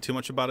really know too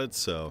much about it,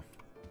 so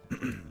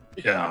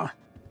yeah.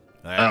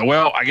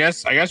 Well, I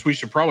guess we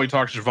should probably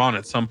talk to Siobhan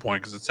at some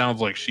point because it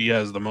sounds like she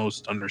has the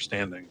most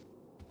understanding.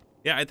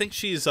 Yeah, I think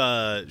she's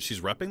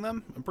repping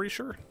them. I'm pretty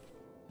sure.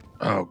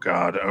 Oh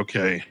God.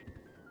 Okay.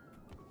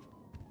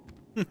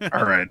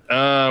 All right.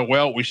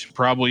 Well, we should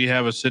probably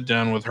have a sit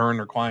down with her and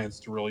her clients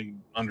to really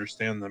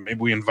understand them. Maybe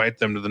we invite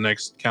them to the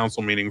next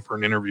council meeting for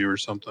an interview or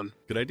something.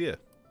 Good idea.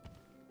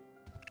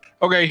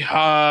 Okay.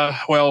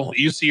 Well,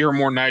 you see her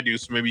more than I do,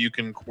 so maybe you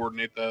can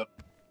coordinate that.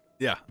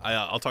 Yeah,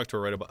 I'll talk to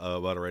her right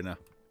about it right now.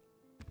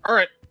 All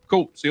right.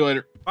 Cool. See you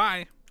later.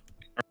 Bye.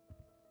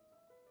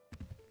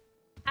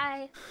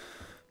 Hi.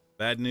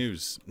 Bad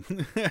news.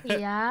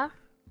 Yeah.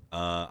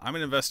 I'm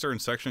an investor in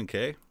Section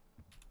K.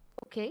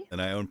 Okay.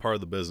 And I own part of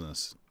the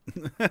business.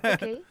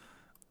 Okay.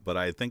 But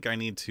I think I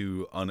need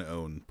to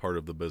unown part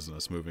of the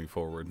business moving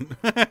forward.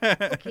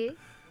 Okay.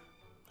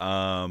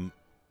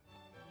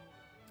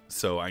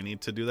 So I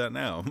need to do that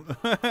now.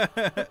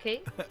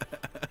 Okay.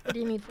 What do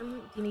you need from me?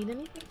 Do you need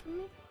anything from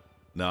me?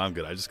 No, I'm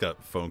good. I just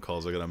got phone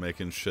calls I gotta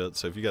make and shit.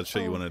 So if you got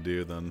shit you want to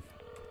do, then...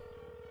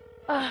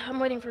 I'm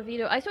waiting for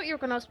Vito. I thought you were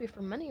gonna ask me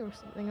for money or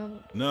something.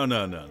 No.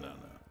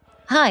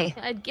 Hi.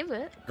 I'd give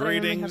it.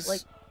 Greetings. I only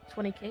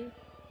have like 20K.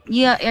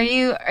 Yeah,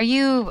 are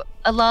you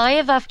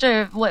alive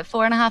after what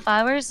 4.5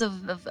 hours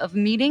of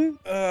meeting?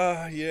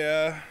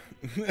 Yeah.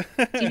 Do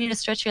you need to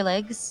stretch your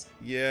legs?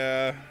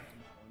 Yeah.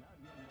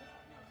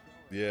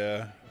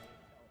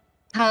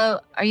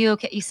 How are you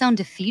okay? You sound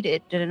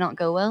defeated. Did it not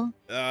go well?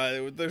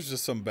 There's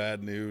just some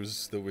bad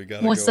news that we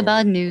gotta What's the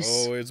bad news?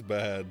 Oh, it's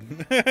bad.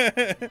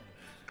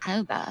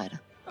 How bad?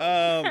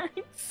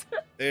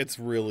 It's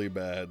really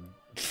bad.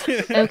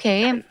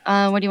 Okay.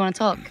 What do you want to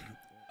talk?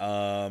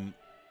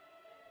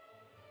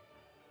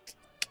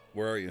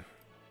 Where are you?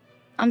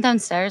 I'm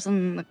downstairs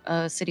in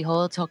City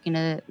Hall talking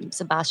to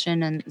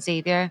Sebastian and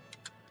Xavier.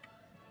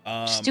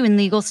 Just doing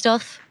legal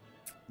stuff.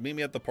 Meet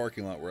me at the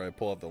parking lot where I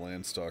pull out the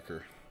land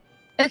stalker.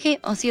 Okay,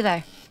 I'll see you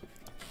there.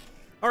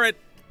 All right.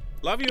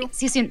 Love you.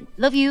 See you soon.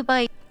 Love you.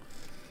 Bye.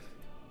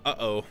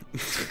 Uh-oh.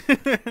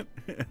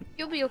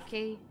 You'll be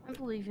okay. I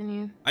believe in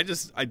you.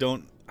 I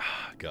don't...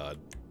 God.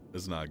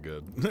 It's not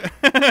good.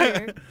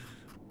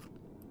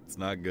 It's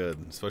not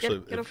good.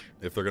 Especially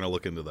if they're going to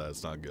look into that.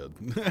 It's not good.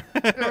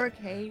 You're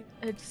okay.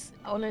 It's...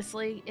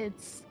 Honestly,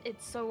 it's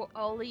so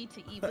early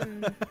to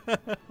even...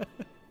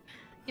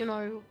 you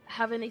know,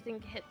 have anything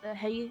hit the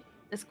hay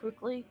this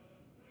quickly.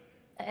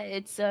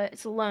 It's a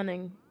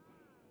learning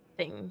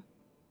thing.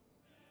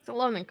 It's a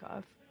learning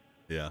curve.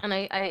 Yeah. And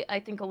I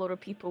think a lot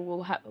of people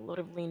will have a lot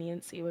of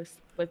leniency with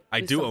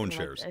I do own something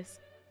shares. like this.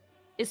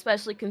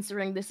 Especially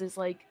considering this is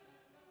like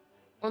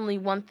only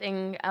one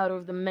thing out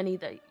of the many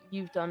that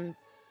you've done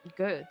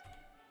good.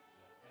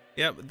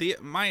 Yeah,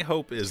 my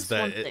hope is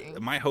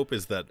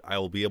that I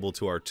will be able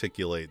to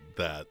articulate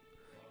that,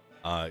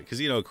 because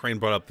you know Crane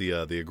brought up the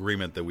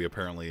agreement that we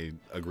apparently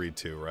agreed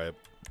to, right?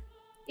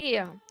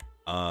 Yeah.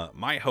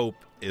 My hope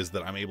is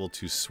that I'm able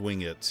to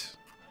swing it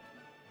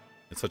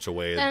in such a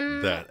way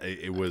that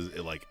it was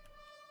like.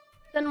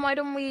 Then why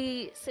don't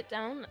we sit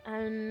down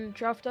and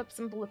draft up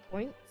some bullet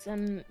points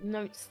and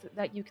notes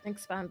that you can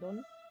expand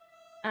on,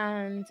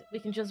 and we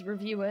can just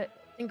review it.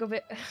 Think of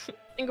it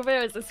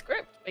as a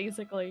script,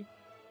 basically.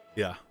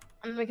 Yeah.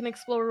 And we can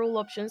explore all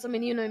options. I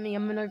mean, you know me,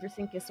 I'm an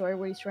overthinker, so I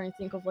always try and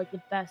think of like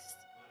the best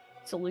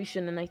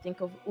solution, and I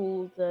think of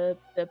all the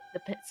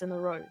pits in the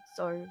road.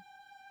 So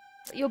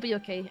you'll be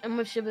okay. And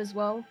with Shiv as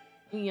well,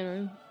 you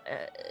know,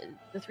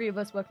 the three of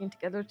us working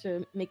together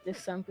to make this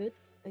sound good,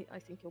 I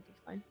think you'll be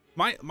fine.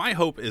 My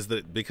hope is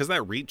that because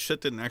that REIT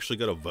shit didn't actually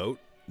go to vote,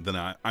 then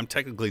I'm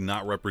technically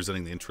not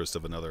representing the interest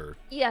of another.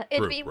 Yeah, it'd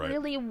group, be right?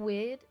 really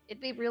weird.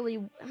 It'd be really,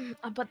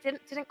 but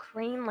didn't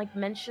Crane like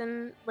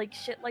mention like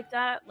shit like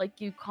that? Like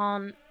you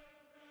can't.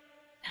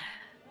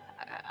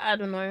 I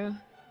don't know.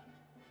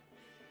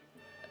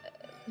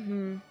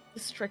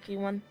 It's a tricky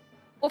one.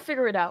 We'll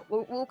figure it out.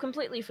 We'll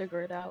completely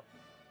figure it out.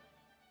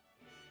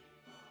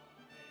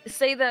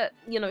 Say that,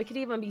 you know, it could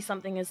even be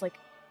something as like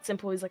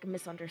simple as like a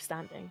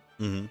misunderstanding.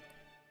 Mm-hmm.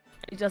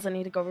 It doesn't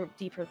need to go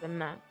deeper than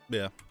that.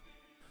 Yeah.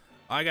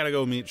 I gotta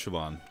go meet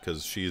Siobhan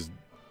because she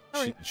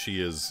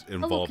is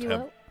involved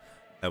heavily.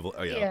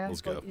 Oh yeah,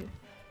 let's go.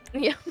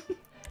 Yeah.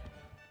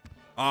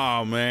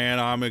 Oh man,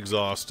 I'm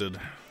exhausted.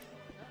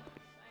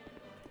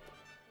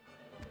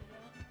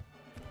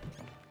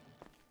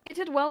 You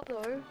did well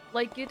though.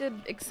 Like you did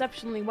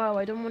exceptionally well.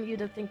 I don't want you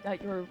to think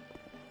that your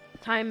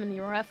time and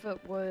your effort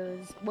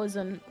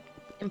wasn't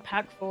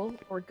impactful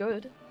or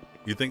good.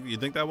 You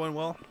think that went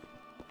well?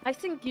 I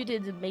think you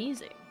did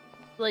amazing.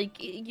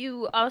 Like,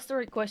 you asked the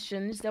right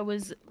questions. There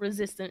was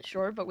resistance,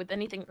 sure, but with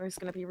anything there's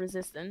gonna be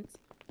resistance.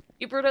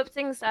 You brought up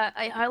things that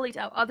I highly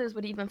doubt others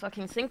would even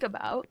fucking think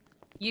about.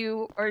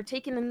 You are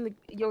taking in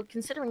you're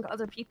considering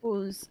other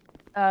people's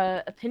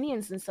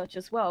opinions and such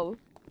as well,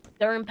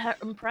 their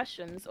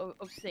impressions of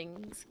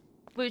things,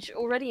 which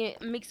already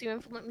makes you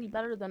infinitely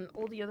better than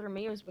all the other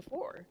mayors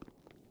before,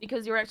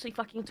 because you're actually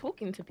fucking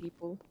talking to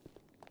people.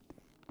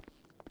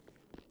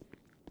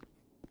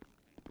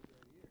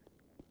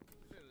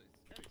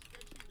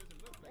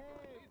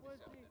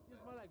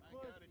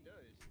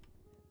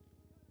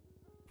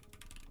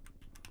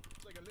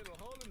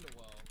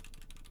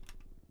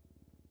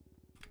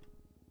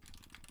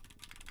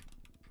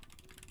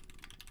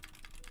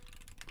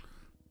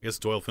 I guess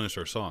Doyle finished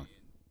our song.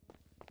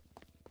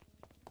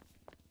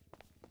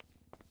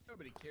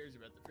 Nobody cares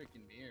about the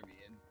freaking mayor,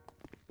 man.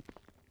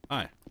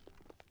 Hi.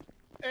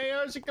 Hey,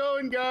 how's it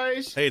going,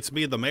 guys? Hey, it's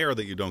me, the mayor,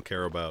 that you don't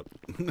care about.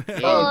 It's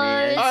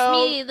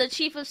me, the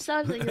chief of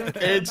staff that you don't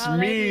care It's about,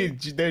 me,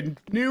 the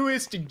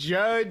newest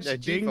judge,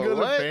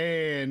 Dingle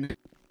Fan.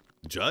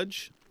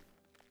 Judge?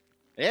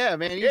 Yeah,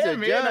 man, he's a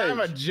man, judge. I'm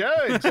a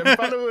judge. I'm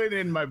following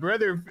in my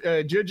brother,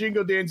 Judge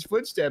Ingledan's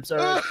footsteps.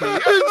 God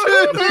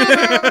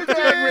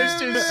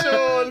rest his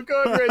soul.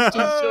 God rest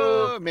his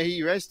soul. May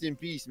he rest in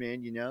peace,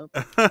 man, you know?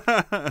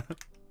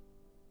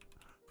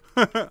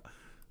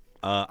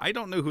 I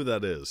don't know who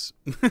that is.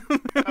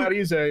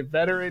 He's a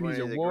veteran. He's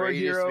a war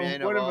hero.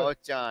 Man One of of all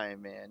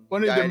time, man.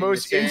 One of the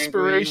most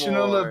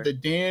inspirational of the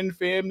Dan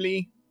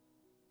family.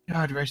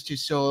 God rest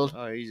his soul.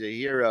 Oh, he's a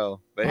hero.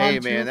 But hey,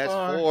 man, that's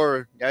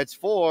four. That's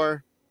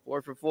four.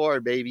 4 for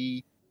 4,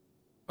 baby.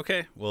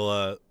 Okay,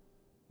 well,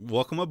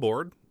 welcome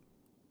aboard.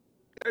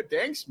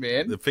 Thanks,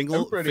 man. The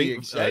I'm pretty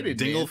excited,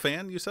 Dingle man.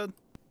 fan, you said?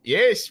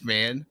 Yes,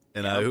 man.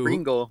 And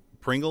Pringle.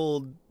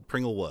 Pringle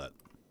what?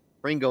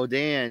 Pringle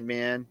Dan,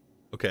 man.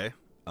 Okay.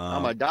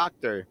 I'm a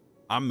doctor.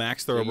 I'm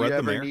Max So Thoroughbred,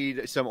 the mayor.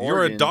 Need some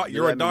You're organs,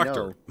 you're a let me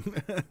doctor.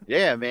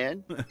 Yeah,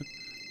 man.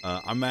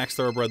 I'm Max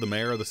Thoroughbred, the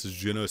mayor. This is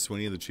Juno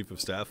Sweeney, the chief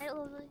of staff.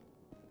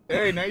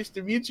 Hey, nice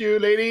to meet you,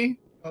 lady.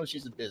 Oh,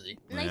 she's busy.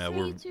 Yeah,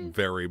 we're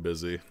very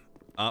busy.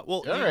 Well,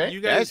 All right.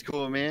 you guys, That's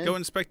cool, man. Go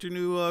inspect your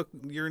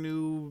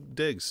new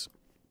digs.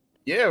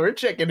 Yeah, we're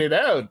checking it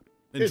out.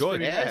 Enjoy. It's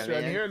pretty nice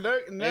around here.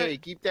 Look, Hey,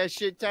 keep that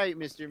shit tight,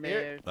 Mr.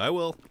 Mayor. I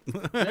will.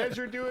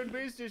 Pleasure doing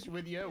business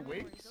with you,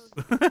 Winks.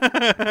 I don't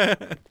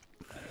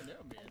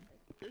know, man.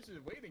 This is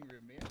a waiting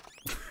room, man.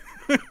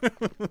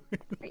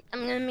 Right,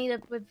 I'm gonna meet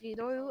up with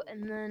Vito,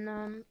 and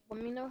then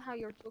let me know how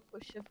your talk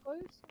with Shiv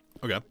goes.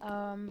 Okay.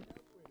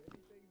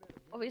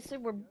 Obviously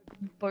we're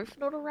both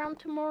not around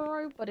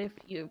tomorrow, but if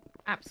you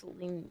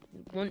absolutely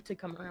want to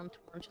come around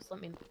tomorrow, just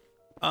let me know.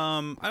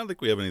 I don't think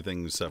we have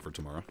anything set for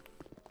tomorrow.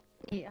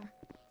 Yeah.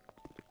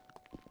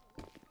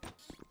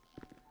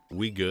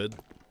 We good?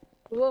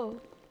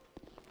 Whoa.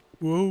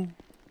 Whoa.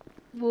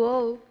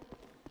 Whoa.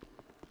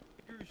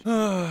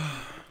 Oh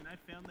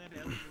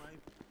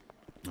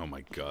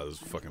my god,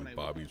 this is fucking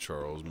Bobby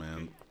Charles,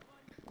 man.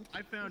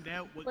 I found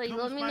out what Like,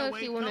 comes let me my know way,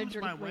 if you want to comes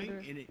my drink way, later.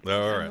 and it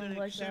All right. Something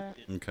like that.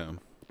 Okay.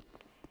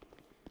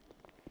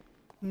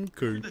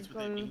 Okay. That's what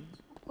that means.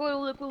 Go to the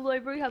local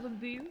library, have a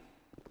beer.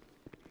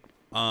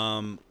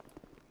 Yeah.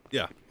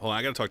 Hold on,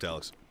 I gotta talk to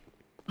Alex.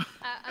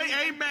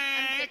 Hey,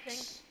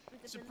 Max!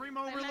 Supreme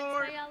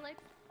Overlord!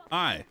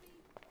 Hi.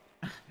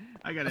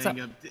 I gotta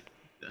hang up.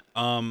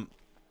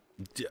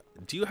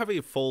 Do you have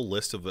a full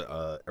list of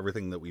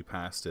everything that we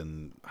passed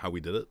and how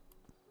we did it?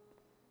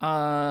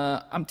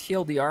 I'm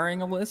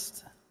TLDRing a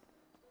list.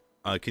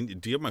 Do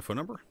you have my phone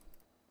number?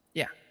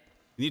 Yeah.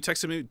 Can you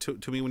text it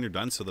to me when you're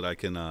done so that I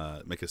can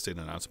make a state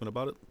announcement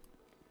about it?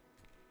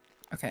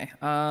 Okay.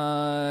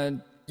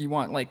 You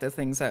want like the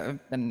things that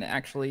have been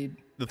actually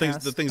the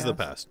things that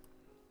passed.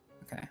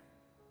 Okay.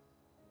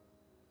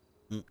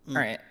 All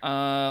right.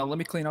 Let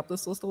me clean up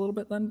this list a little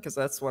bit then, because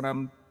that's what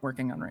I'm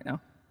working on right now.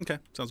 Okay,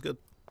 sounds good.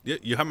 Yeah,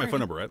 you have my phone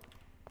number, right?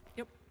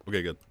 Yep.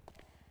 Okay, good.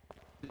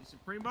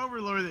 Supreme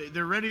Overlord,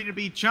 they're ready to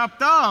be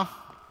chopped off.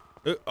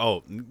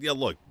 Oh, yeah,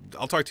 look,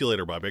 I'll talk to you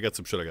later, Bobby. I got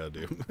some shit I gotta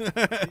do.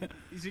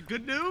 Is it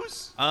good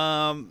news?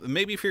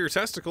 Maybe for your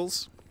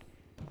testicles.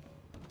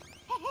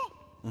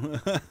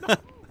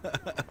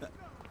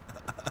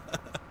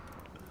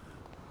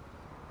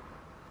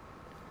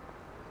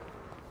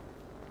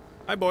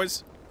 Hi,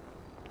 boys.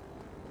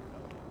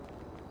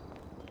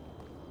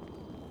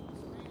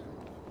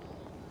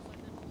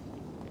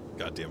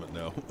 God damn it,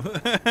 no.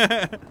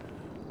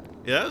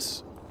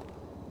 Yes?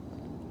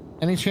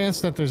 Any chance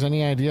that there's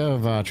any idea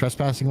of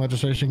trespassing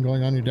legislation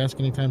going on your desk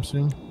anytime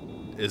soon?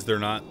 Is there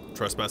not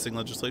trespassing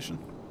legislation?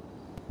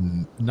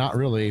 Not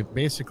really.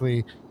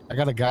 Basically, I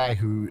got a guy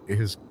who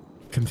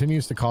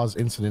continues to cause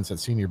incidents at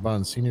Senior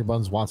Buns. Senior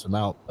Buns wants him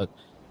out, but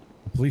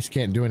the police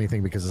can't do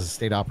anything because it's a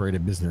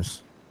state-operated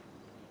business.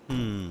 So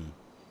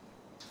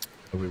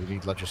we would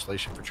need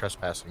legislation for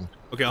trespassing.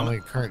 Okay,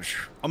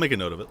 I'll make a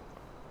note of it.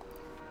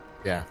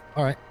 Yeah.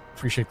 All right.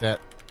 Appreciate that.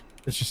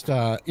 It's just,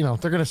 you know,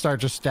 they're going to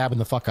start just stabbing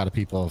the fuck out of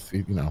people if,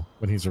 you know,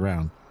 when he's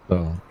around.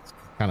 So it's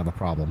kind of a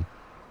problem.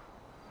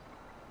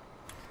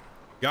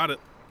 Got it.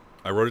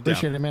 I wrote it down.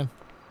 Appreciate it, man.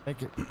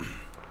 Thank you.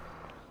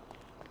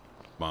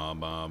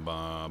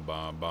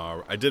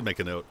 I did make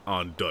a note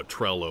on the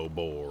Trello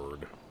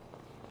board.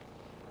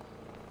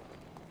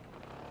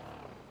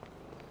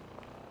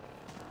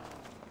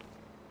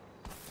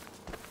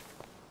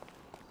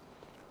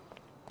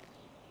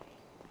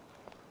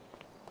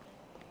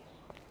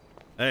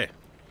 Hey.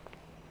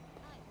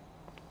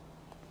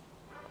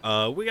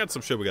 We got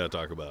some shit we gotta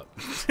talk about.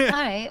 All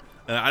right.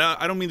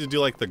 I don't mean to do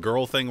like the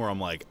girl thing where I'm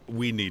like,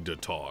 we need to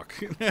talk.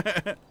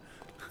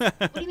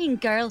 What do you mean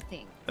girl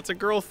thing? That's a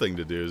girl thing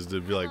to do, is to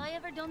be like... Have I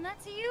ever done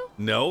that to you?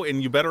 No,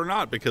 and you better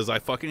not, because I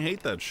fucking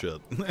hate that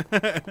shit.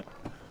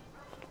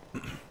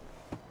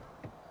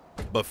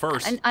 But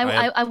first... And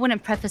I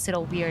wouldn't preface it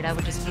all weird. I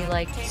would just be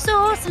like,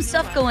 so, some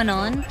stuff going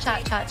on.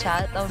 Chat.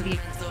 That would be...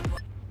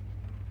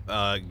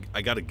 I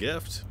got a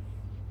gift.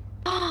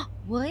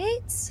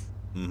 What?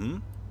 Mm-hmm.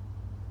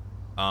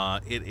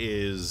 It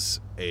is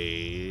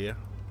a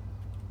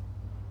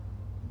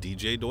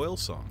DJ Doyle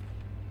song.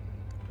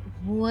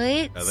 What?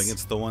 I think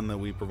it's the one that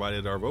we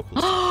provided our vocals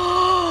to.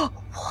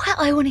 What?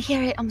 I want to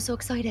hear it. I'm so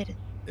excited.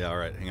 Yeah, all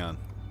right, hang on.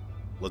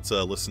 Let's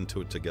listen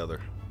to it together.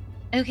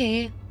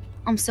 Okay.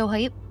 I'm so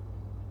hyped.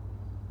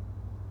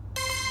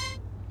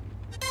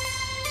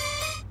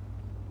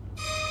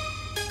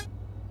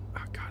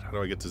 Oh, God, how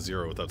do I get to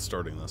 0 without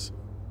starting this?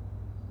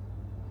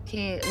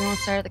 Okay, we want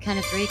to start at the count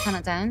of 3, count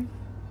it down?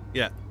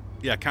 Yeah,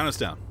 count us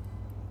down.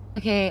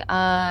 Okay,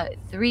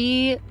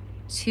 3,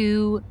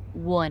 2,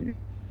 1.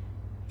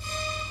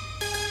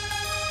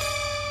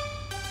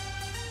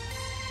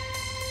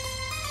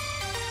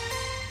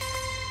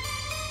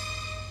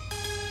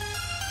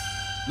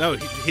 No,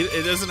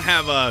 it doesn't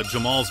have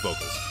Jamal's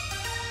vocals.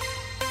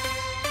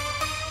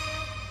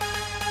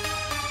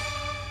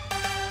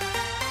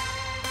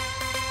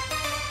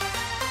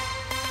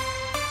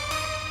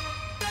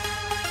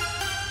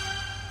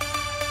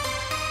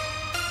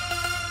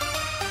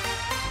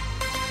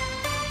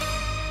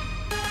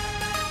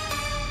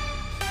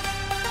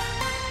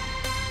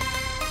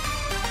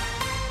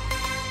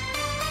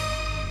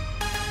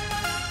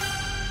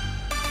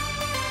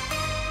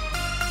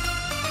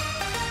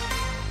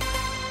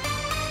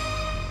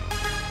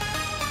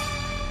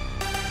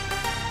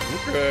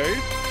 Okay.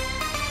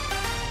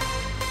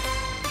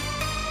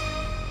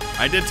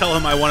 I did tell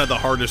him I wanted the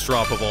hardest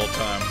drop of all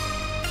time.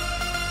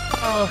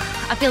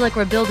 Oh, I feel like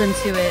we're building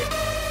to it.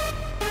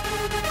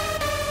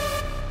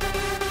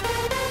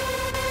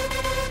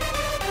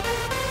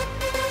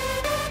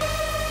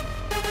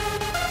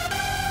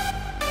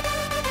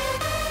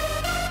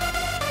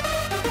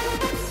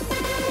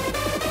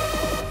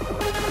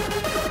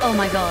 Oh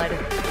my god.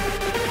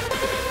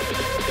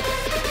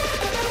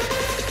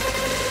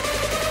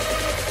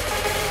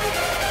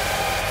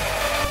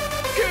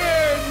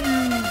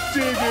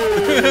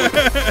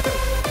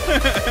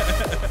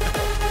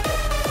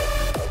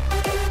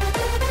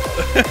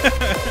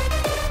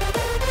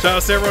 Shout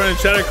out to everyone in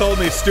chat who called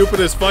me stupid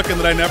as fucking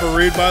that I never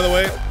read, by the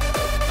way.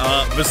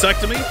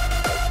 Vasectomy.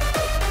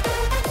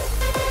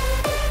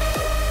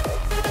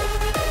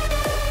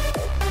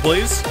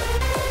 Please.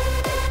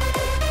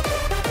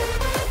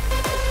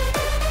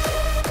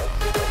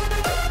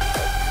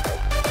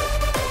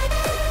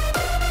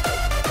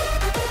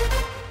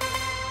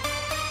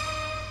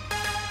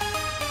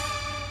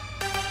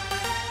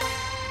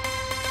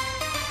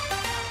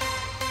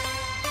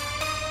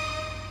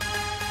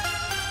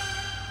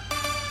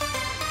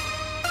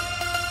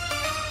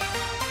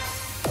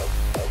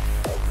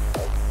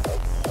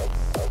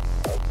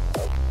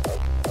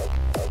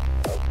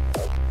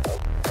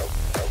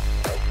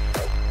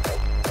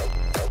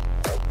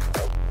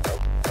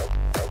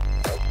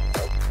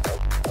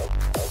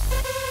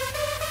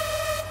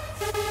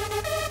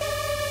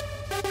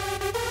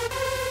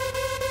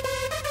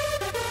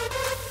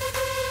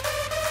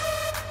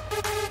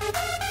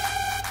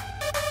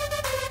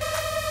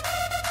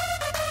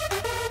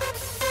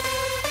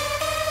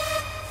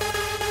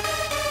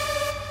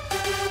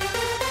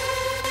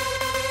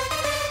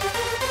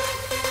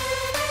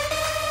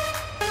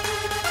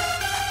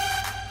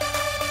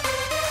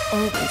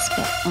 Always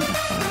bet on the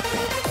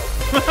thoroughbred.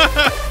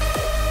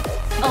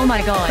 Oh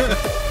my god.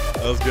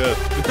 That was good.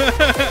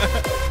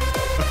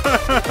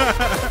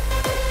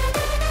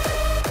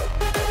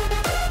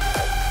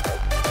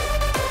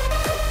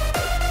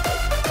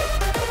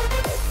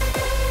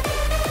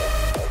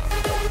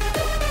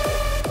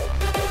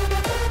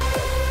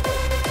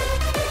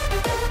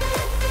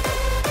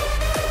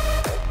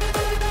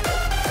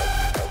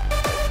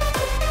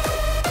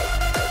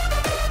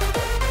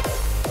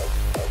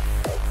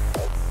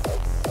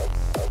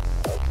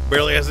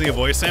 Barely has any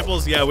voice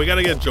samples? Yeah, we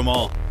gotta get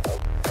Jamal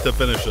to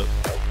finish it.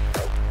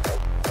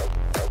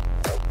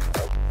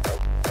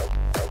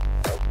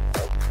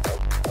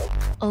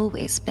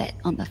 Always bet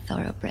on the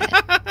thoroughbred.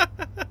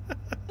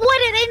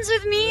 What? It ends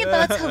with me?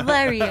 That's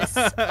hilarious.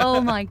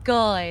 Oh my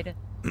god.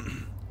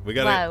 We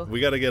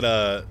gotta get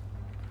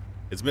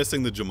it's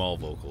missing the Jamal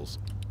vocals.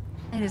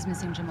 It is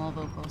missing Jamal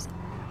vocals.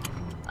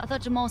 I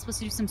thought Jamal was supposed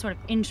to do some sort of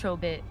intro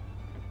bit.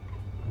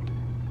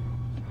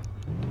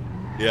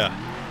 Yeah.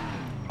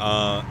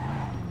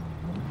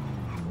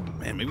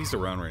 Man, maybe he's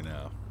around right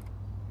now.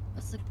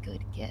 a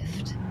good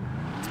gift.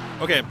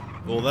 Okay,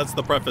 well, that's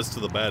the preface to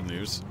the bad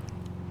news.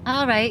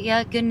 All right,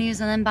 yeah, good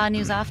news and then bad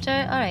news after.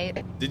 All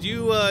right. Did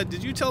you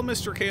tell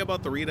Mr. K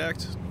about the Reed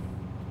Act?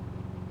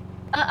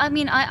 I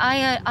mean,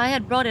 I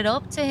had brought it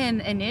up to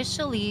him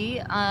initially,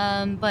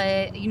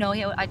 but you know,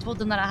 I told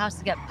him that it has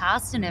to get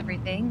passed and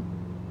everything.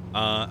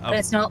 But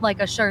it's not like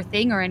a sure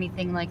thing or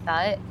anything like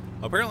that.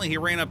 Apparently, he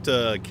ran up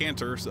to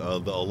Cantor,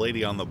 the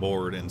lady on the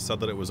board, and said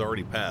that it was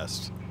already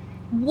passed.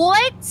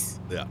 What?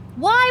 Yeah.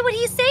 Why would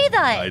he say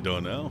that? I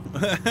don't know.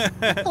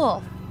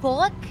 Oh,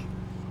 fuck.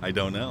 I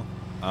don't know.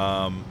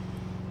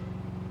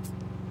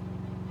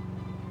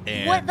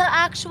 And, what the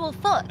actual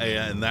fuck?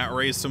 And that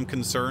raised some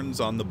concerns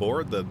on the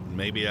board that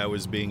maybe I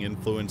was being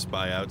influenced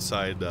by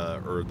outside,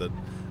 or that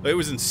it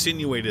was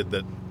insinuated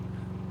that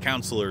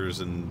councilors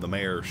and the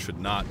mayor should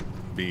not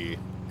be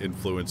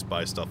influenced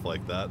by stuff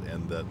like that,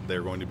 and that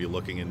they're going to be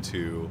looking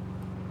into,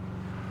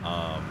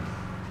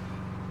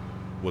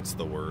 what's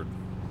the word?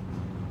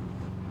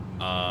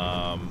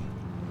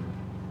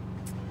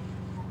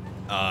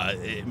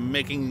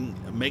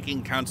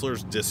 Making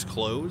councilors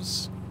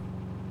disclose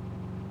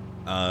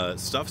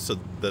stuff so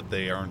that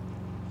they aren't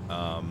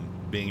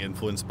being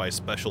influenced by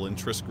special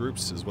interest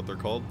groups, is what they're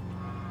called.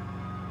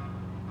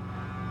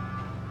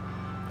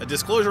 A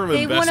disclosure of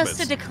investments. They want us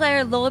to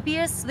declare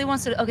lobbyists. They want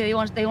us to. Okay, they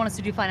want us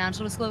to do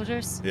financial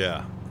disclosures.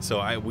 Yeah.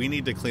 So we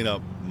need to clean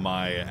up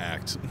my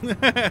act,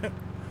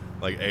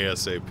 like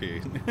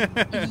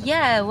ASAP.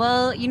 Yeah.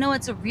 Well, you know,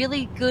 it's a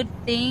really good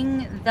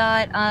thing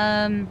that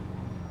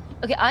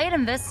okay, I had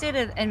invested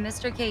in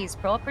Mr. K's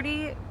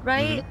property,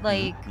 right?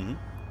 Like.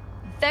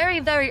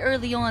 Very, very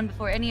early on,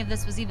 before any of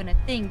this was even a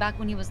thing, back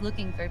when he was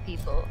looking for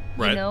people,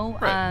 you know?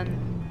 Right.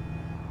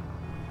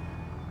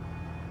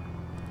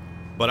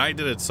 But I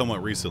did it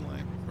somewhat recently,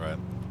 right?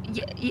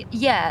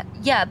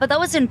 Yeah, but that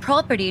was in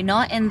property,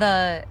 not in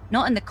the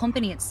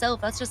company itself.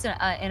 That's just in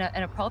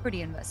a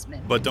property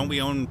investment. But don't we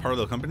own part of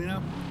the company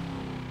now?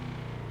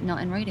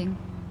 Not in writing,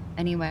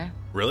 anywhere.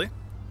 Really?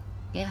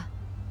 Yeah.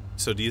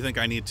 So do you think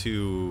I need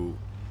to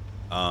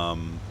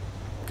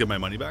get my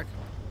money back?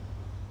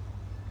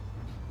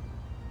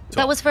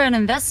 That was for an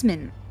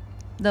investment,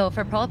 though,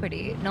 for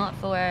property, not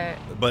for.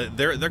 But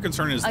their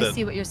concern is that. I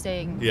see what you're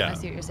saying. Yeah. I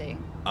see what you're saying.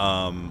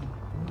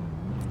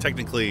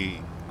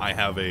 Technically, I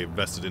have a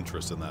vested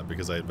interest in that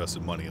because I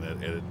invested money in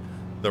it.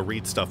 The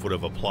REIT stuff would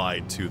have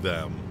applied to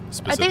them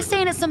specifically. Are they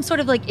saying it's some sort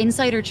of like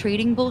insider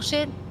trading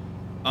bullshit?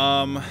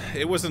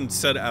 It wasn't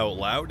said out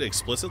loud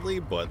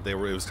explicitly, but it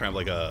was kind of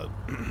like a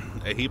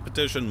he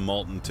petitioned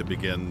Malton to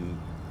begin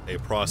a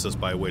process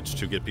by which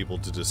to get people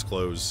to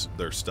disclose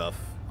their stuff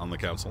on the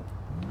council.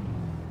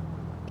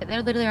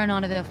 There literally are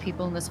not enough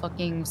people in this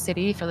fucking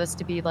city for this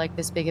to be like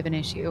this big of an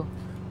issue.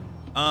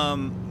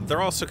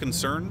 They're also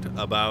concerned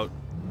about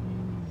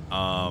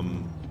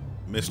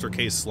Mr.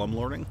 K's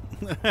slumlording.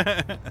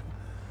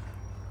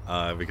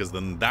 Because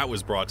then that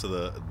was brought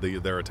to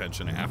their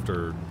attention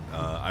after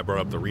I brought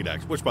up the Reed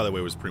Act, which by the way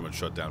was pretty much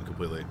shut down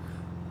completely.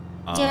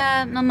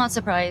 Yeah, I'm not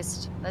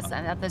surprised. That's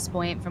at this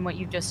point, from what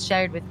you've just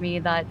shared with me,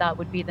 that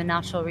would be the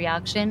natural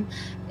reaction.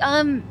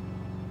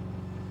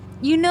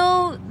 You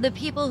know, the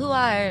people who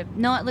are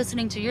not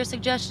listening to your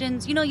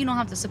suggestions, you know, you don't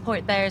have to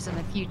support theirs in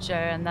the future,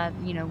 and that,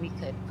 you know, we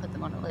could put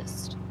them on a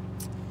list.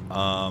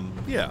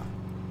 Yeah.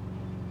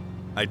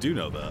 I do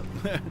know that.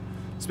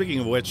 Speaking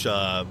of which,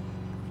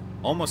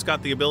 almost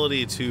got the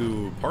ability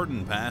to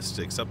pardon passed,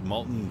 except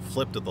Malton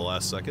flipped at the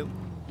last second.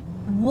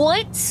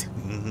 What?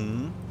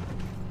 Mm-hmm.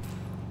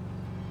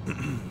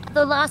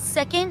 The last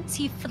second,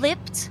 he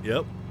flipped?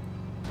 Yep.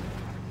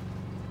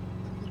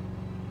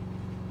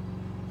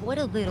 What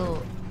a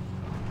little...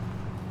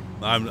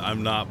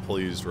 I'm not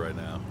pleased right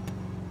now.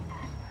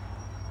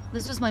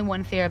 This was my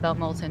one fear about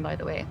Malton, by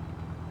the way.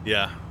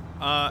 Yeah.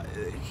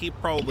 He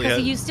probably because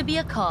he used to be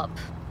a cop.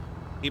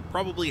 He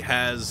probably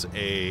has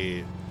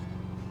a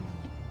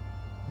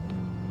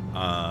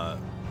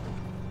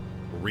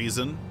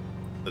reason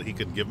that he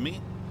could give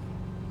me.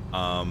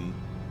 I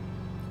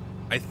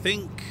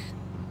think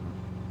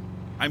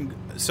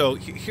so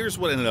here's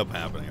what ended up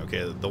happening.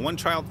 Okay, the one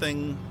child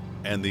thing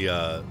and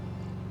the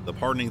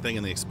pardoning thing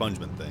and the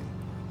expungement thing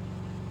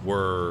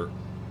were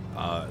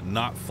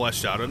not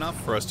fleshed out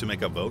enough for us to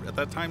make a vote at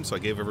that time, so I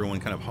gave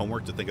everyone kind of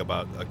homework to think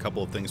about a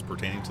couple of things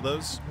pertaining to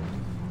those.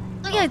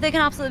 Oh yeah, they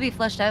can absolutely be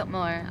fleshed out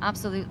more.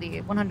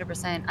 Absolutely,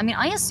 100%. I mean,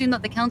 I assumed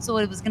that the council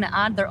was going to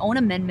add their own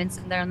amendments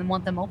in there and then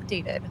want them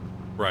updated.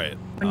 Right.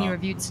 When you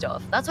reviewed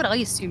stuff. That's what I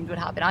assumed would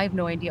happen. I have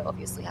no idea,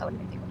 obviously, how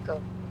anything would go.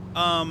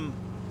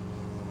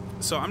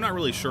 So I'm not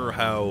really sure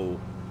how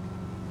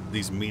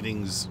these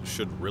meetings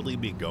should really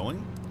be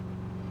going.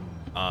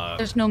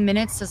 There's no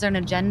minutes. Is there an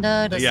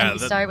agenda? Does yeah,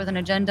 somebody start with an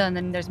agenda and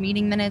then there's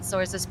meeting minutes,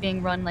 or is this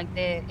being run like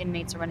the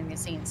inmates are running the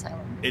insane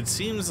asylum? It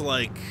seems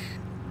like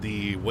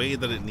the way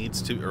that it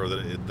needs to, or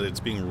that it's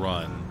being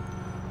run,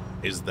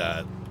 is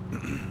that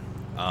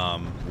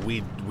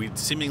we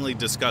seemingly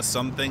discuss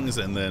some things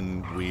and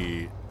then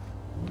we,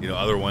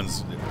 other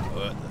ones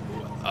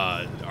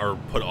are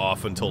put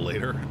off until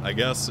later, I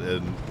guess,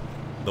 and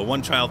the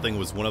one child thing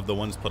was one of the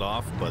ones put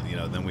off, but you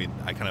know, then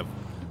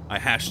I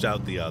hashed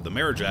out the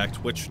Marriage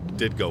Act, which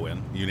did go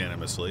in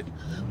unanimously.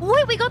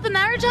 Wait, we got the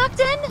Marriage Act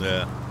in?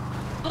 Yeah.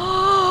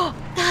 Oh,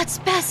 that's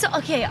best.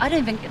 Okay, I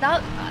didn't even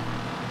that.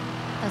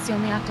 That's the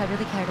only act I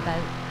really cared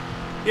about.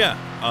 Yeah.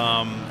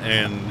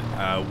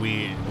 And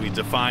we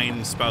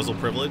define spousal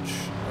privilege,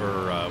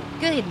 or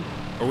good.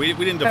 Or we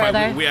didn't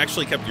define. We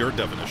actually kept your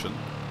definition.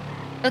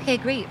 Okay,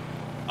 great.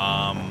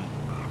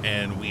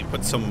 And we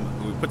put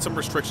some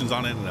restrictions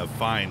on it and a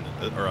fine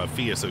or a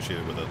fee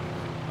associated with it.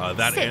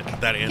 That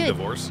and good.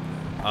 Divorce.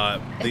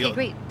 Okay,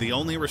 great. The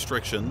only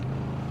restriction,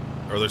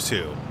 or there's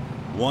two.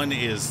 One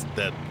is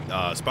that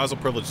spousal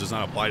privilege does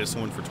not apply to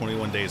someone for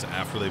 21 days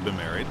after they've been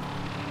married.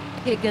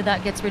 Okay, good.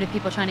 That gets rid of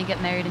people trying to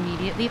get married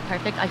immediately.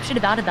 Perfect. I should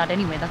have added that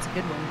anyway. That's a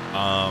good one.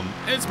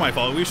 It's my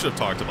fault. We should have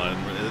talked about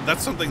it.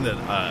 That's something that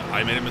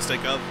I made a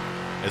mistake of.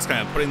 It's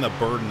kind of putting the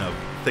burden of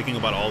thinking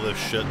about all this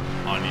shit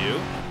on you,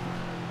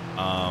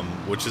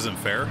 which isn't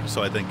fair.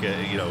 So I think,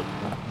 you know,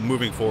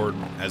 moving forward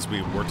as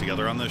we work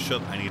together on this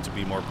shit, I need to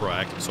be more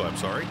proactive. So I'm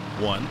sorry.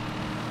 One.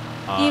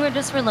 You were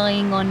just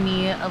relying on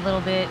me a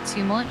little bit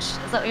too much. Is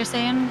that what you're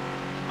saying?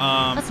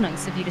 That's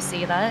nice of you to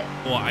say that.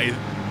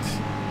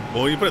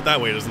 Well, you put it that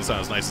way, it doesn't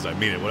sound as nice as I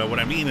mean it. What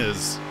I mean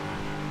is,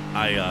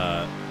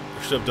 I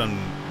should have done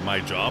my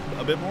job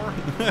a bit more.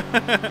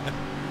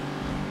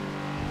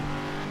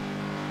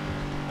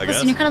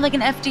 Listen, you're kind of like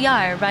an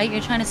FDR, right? You're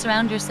trying to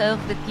surround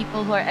yourself with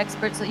people who are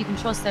experts so that you can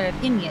trust their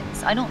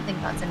opinions. I don't think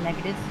that's a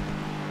negative.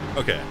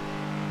 Okay.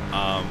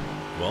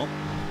 Well,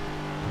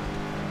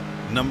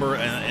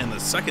 and the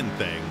second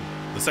thing,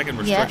 the second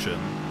restriction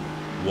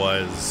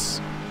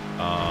was,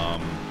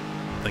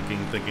 thinking.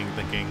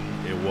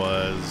 It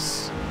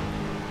was,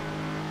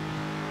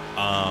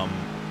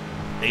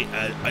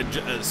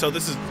 so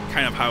this is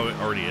kind of how it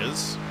already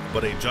is,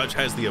 but a judge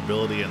has the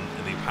ability and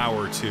the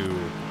power to,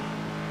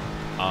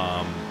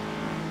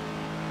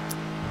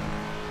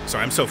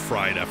 sorry, I'm so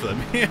fried after that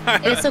meeting.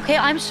 It's okay.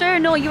 I'm sure.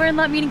 No, you were in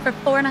that meeting for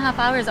 4.5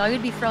 hours. I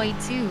would be fried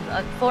too.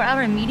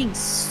 4-hour meetings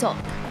suck.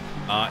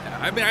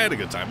 I mean, I had a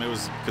good time. It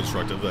was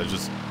constructive. It was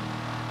just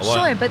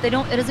sure, but it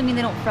doesn't mean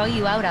they don't throw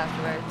you out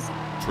afterwards.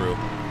 True.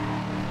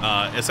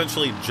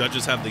 Essentially,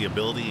 judges have the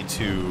ability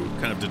to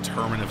kind of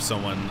determine if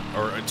someone,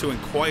 or to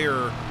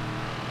inquire.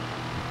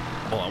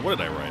 Hold on, what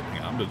did I write?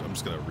 Hang on, I'm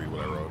just gonna read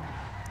what I wrote.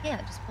 Yeah,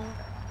 just pull it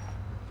up.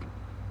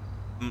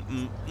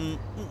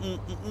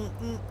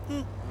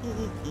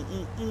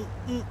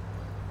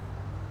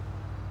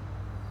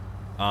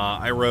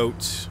 I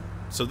wrote.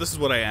 So this is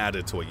what I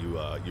added to what you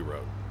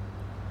wrote.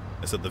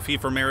 I said the fee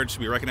for marriage should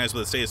be recognized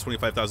by the state as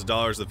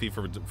 $25,000. The fee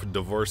for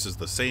divorce is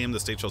the same. The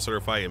state shall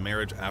certify a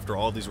marriage after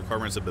all of these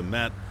requirements have been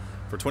met.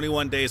 For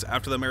 21 days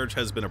after the marriage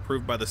has been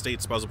approved by the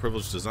state, spousal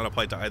privilege does not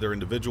apply to either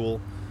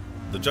individual.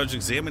 The judge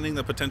examining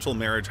the potential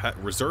marriage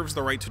reserves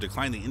the right to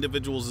decline the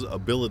individual's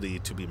ability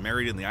to be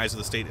married in the eyes of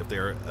the state if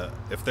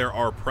there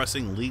are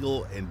pressing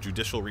legal and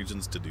judicial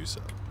reasons to do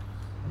so.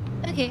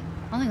 Okay,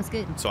 I think that's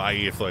good. So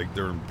i.e. if like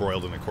they're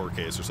embroiled in a court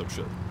case or some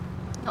shit.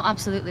 No,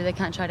 absolutely. They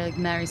can't try to like,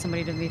 marry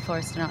somebody to be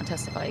forced to not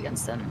testify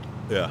against them.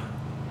 Yeah.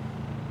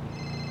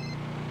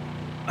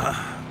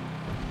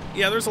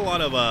 Yeah, there's a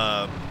lot of,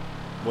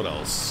 what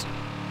else?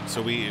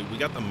 So we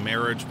got the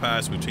marriage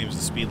pass. We changed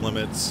the speed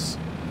limits.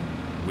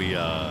 We,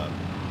 actually,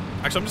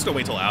 I'm just going to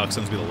wait till Alex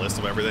sends me the list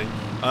of everything.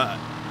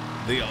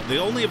 The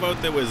only vote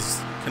that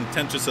was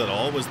contentious at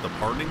all was the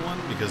pardoning one,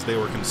 because they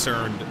were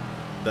concerned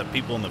that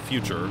people in the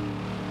future,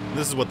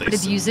 this is what they would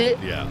abuse it?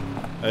 Yeah.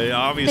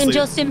 Obviously, then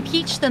just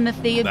impeach them if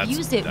they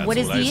abuse it. What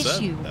is the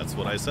issue? That's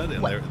what I said.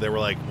 And they were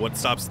like, what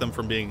stops them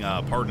from being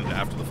pardoned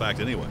after the fact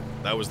anyway?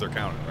 That was their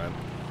counter, right?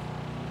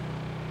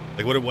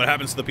 Like, what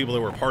happens to the people that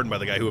were pardoned by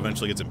the guy who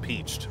eventually gets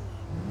impeached?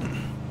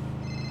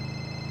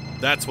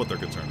 That's what they're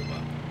concerned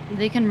about.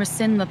 They can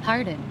rescind the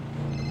pardon.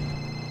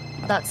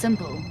 That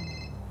simple.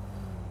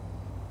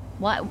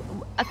 Why?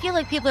 I feel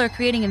like people are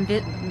creating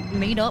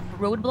made-up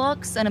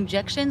roadblocks and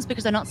objections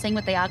because they're not saying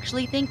what they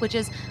actually think, which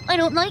is, I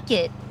don't like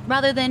it,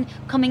 rather than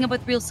coming up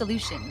with real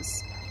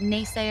solutions.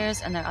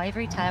 Naysayers and their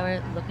ivory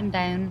tower looking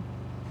down,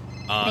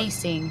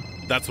 naysaying.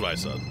 That's what I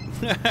said.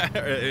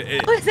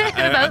 Was it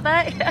about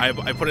that?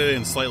 I put it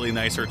in slightly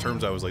nicer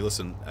terms. I was like,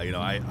 listen, you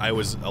know, I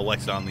was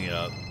elected on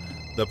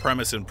the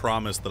premise and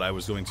promise that I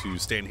was going to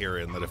stand here,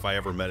 and that if I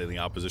ever met any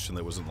opposition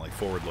that wasn't like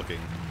forward-looking,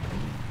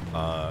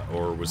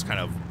 or was kind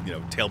of, you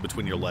know, tail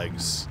between your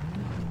legs,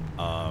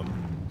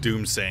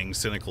 doomsaying,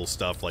 cynical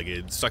stuff, like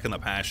it stuck in the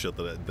past shit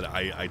that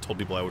I told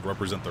people I would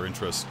represent their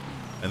interests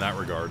in that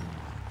regard,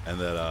 and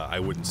that I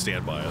wouldn't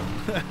stand by it.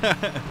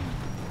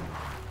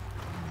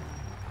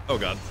 Oh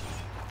god.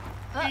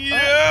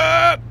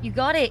 Yeah! You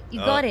got it. You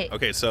got it.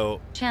 Okay, so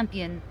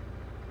champion.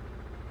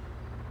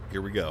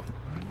 Here we go.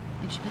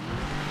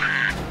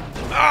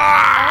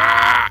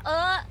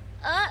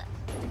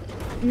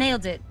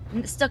 Nailed it.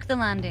 Stuck the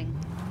landing.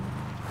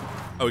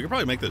 Oh, we can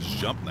probably make this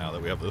jump now that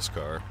we have this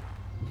car.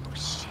 Oh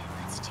shit,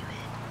 let's do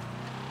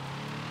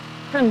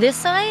it. From this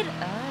side?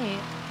 Alright.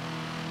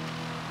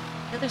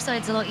 The other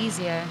side's a lot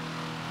easier.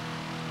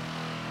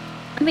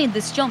 I made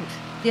this jump.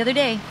 The other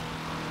day.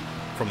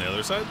 From the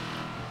other side?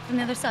 From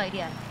the other side,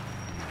 yeah.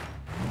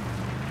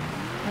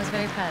 I was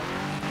very proud.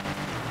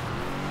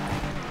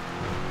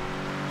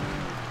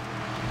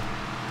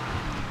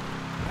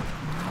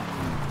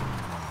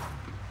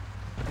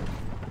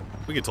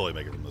 We can totally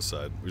make it from this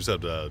side. We just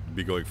have to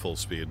be going full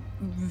speed.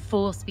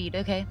 Full speed,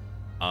 okay.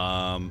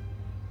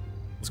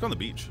 Let's go on the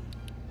beach.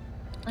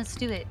 Let's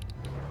do it.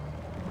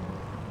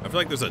 I feel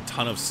like there's a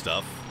ton of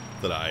stuff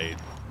that I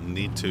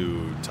need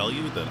to tell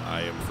you that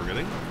I am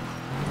forgetting.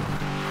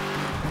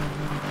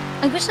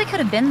 I wish I could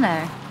have been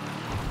there.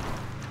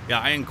 Yeah,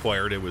 I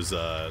inquired. It was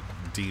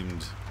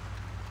deemed.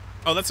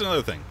 Oh, that's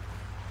another thing.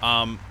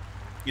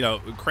 You know,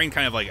 Crane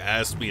kind of like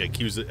asked me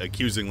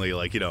accusingly,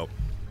 like, you know,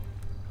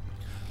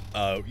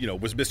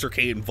 was Mr.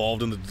 K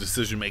involved in the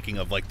decision making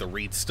of like the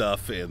REIT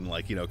stuff and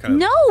like, you know, kind of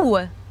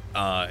no.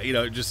 You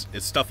know, just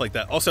it's stuff like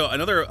that. Also,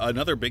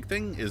 another big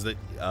thing is that,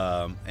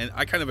 and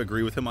I kind of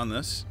agree with him on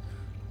this.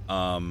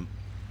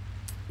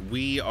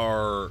 We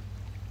are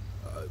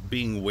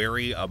being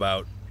wary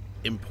about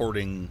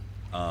importing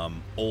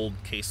old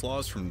case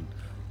laws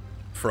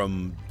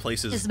from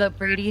places. It's about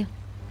Brady.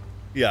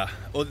 Yeah,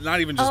 well, not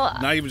even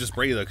just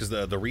Brady though, because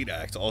the REIT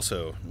Act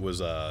also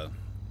was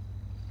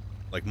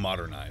like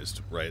modernized,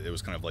 right? It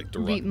was kind of like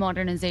REIT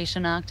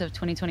Modernization Act of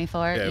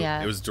 2024.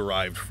 Yeah, it was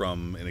derived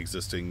from an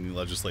existing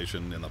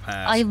legislation in the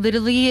past. I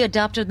literally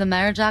adopted the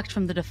Marriage Act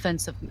from the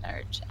Defense of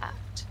Marriage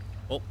Act.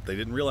 Well, they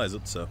didn't realize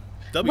it, so.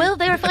 Well,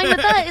 they were fine with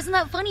that. Isn't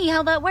that funny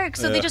how that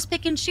works? So they just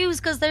pick and choose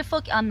because they're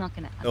I'm not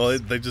gonna. Well,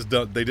 they just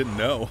don't. They didn't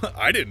know.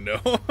 I didn't know.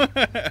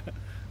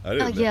 I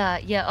didn't know.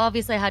 Yeah.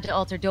 Obviously, I had to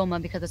alter DOMA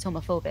because it's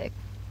homophobic.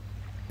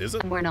 Is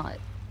it? And we're not.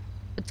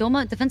 But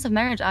DOMA, Defense of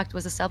Marriage Act,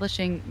 was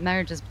establishing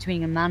marriages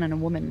between a man and a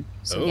woman.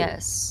 So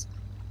yes.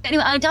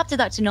 Anyway, I adopted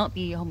that to not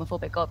be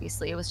homophobic.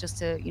 Obviously, it was just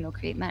to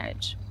create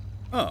marriage.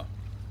 Oh.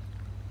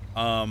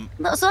 So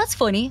that's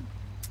funny.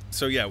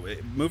 So yeah,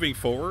 moving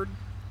forward.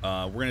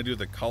 We're gonna do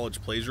the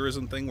college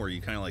plagiarism thing where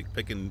you kind of like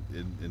pick and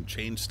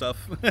change stuff,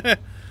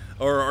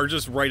 or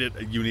just write it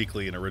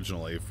uniquely and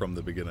originally from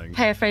the beginning.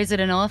 Paraphrase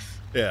it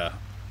enough. Yeah.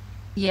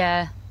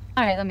 Yeah.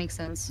 All right, that makes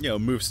sense. You know,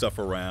 move stuff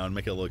around,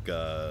 make it look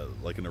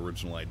like an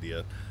original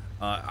idea.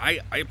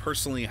 I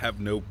personally have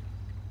no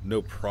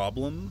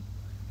problem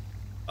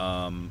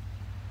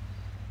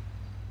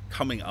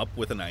coming up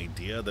with an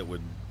idea that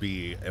would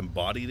be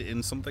embodied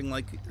in something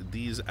like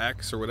these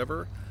acts or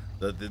whatever.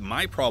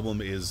 My problem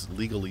is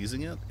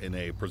legalizing it in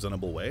a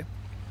presentable way.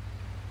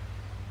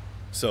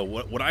 So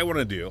what I want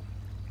to do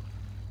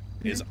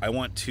is I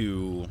want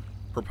to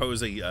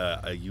propose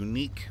a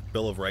unique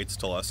Bill of Rights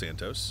to Los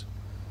Santos.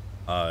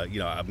 You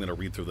know, I'm going to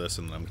read through this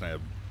and I'm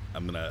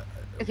going to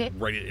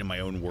write it in my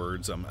own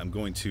words. I'm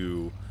going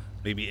to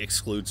maybe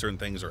exclude certain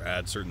things or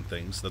add certain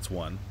things. That's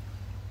one.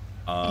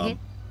 I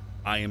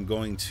am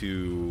going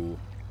to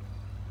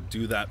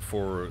do that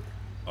for.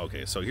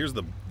 Okay, so here's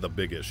the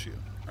big issue.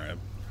 All right.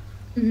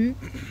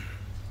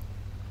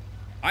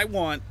 I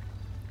want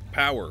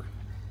power.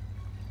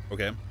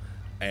 Okay,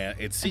 and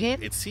it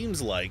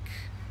seems like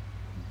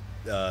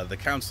the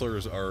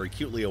counselors are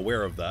acutely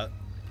aware of that,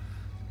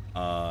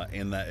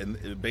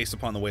 and based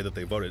upon the way that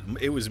they voted,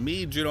 it was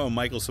me, Juno, and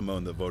Michael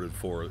Simone that voted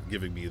for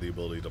giving me the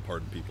ability to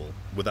pardon people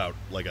without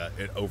like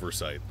an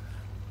oversight.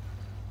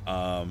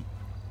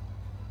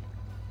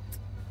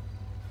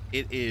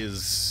 It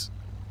is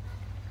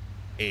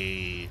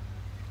a.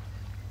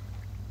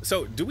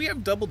 So, do we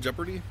have double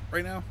jeopardy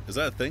right now? Is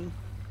that a thing?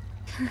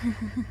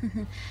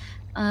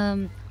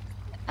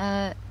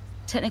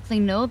 Technically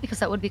no, because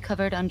that would be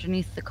covered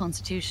underneath the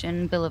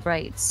Constitution, Bill of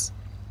Rights.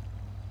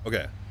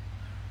 Okay.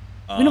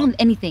 We don't have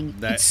anything.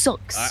 It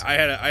sucks. I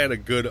had a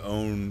good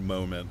own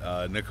moment.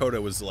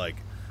 Nakota was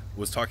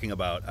talking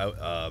about. We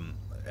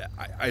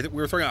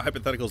were throwing out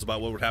hypotheticals about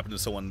what would happen to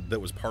someone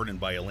that was pardoned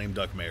by a lame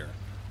duck mayor.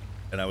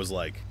 And I was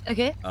like,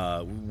 okay,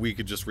 we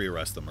could just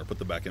rearrest them or put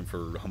them back in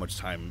for how much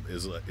time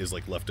is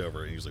like left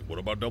over. And he's like, what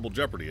about double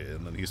jeopardy?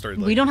 And then he started.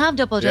 Like, we don't have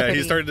double jeopardy. Yeah,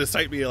 he started to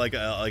cite me like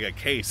a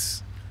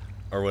case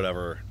or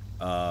whatever,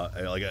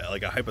 like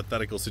a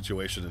hypothetical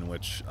situation in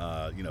which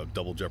you know,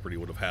 double jeopardy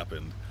would have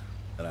happened.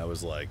 And I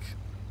was like,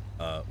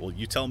 well,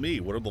 you tell me,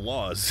 what are the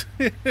laws?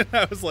 And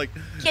I was like,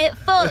 get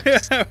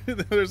fucked.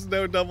 There's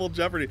no double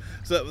jeopardy.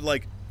 So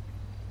like,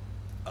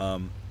 I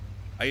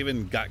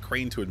even got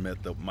Crane to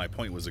admit that my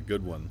point was a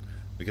good one.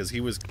 Because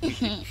he was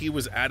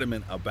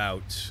adamant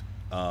about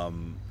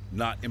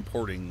not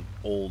importing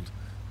old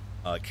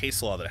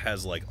case law that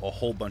has like a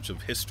whole bunch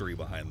of history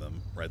behind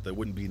them, right? That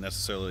wouldn't be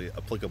necessarily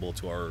applicable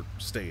to our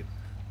state,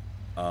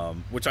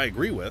 which I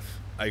agree with.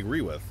 I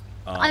agree. We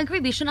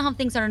shouldn't have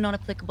things that are not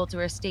applicable to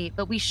our state,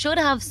 but we should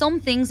have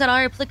some things that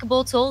are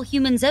applicable to all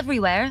humans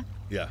everywhere.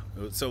 Yeah.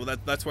 So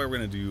that's why we're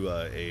gonna do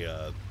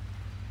a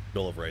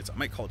Bill of Rights. I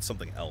might call it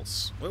something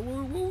else. What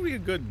would be a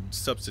good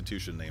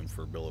substitution name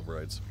for Bill of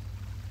Rights?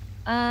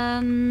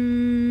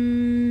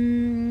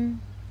 In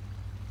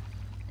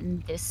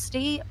this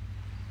state?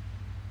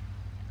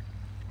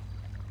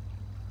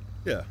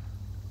 Yeah.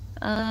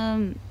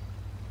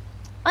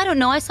 I don't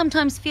know. I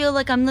sometimes feel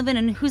like I'm living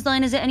in whose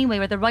line is it anyway,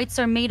 where the rights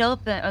are made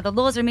up, or the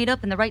laws are made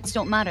up, and the rights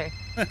don't matter.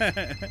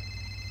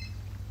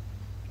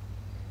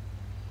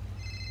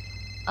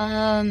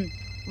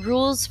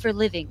 Rules for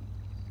living.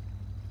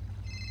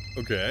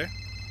 Okay.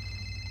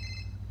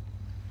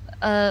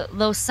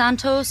 Los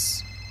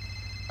Santos.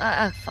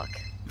 Fuck.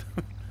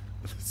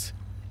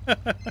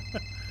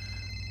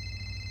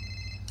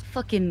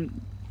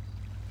 Fucking.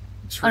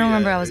 I don't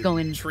remember where I was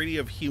going. Treaty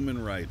of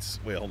Human Rights.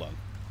 Wait, hold on.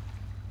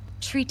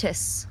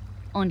 Treatise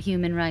on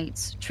human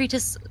rights.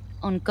 Treatise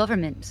on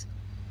government.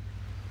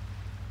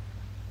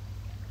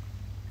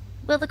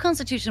 Well, the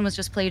Constitution was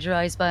just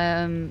plagiarized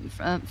by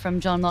from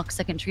John Locke's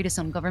second treatise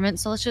on government,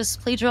 so let's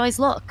just plagiarize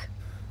Locke.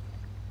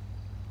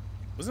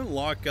 Wasn't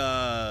Locke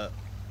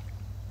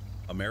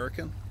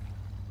American?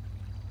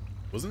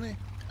 Wasn't he?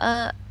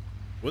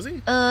 Was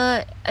he?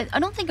 I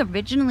don't think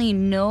originally,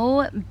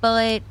 no,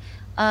 but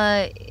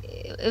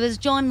it was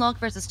John Locke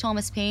versus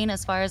Thomas Paine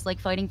as far as like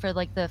fighting for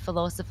like the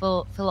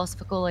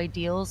philosophical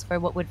ideals for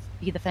what would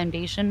be the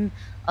foundation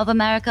of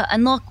America,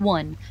 and Locke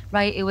won,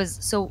 right? It was,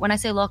 so when I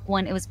say Locke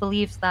won, it was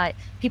believed that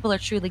people are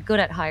truly good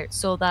at heart,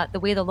 so that the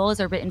way the laws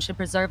are written should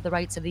preserve the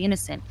rights of the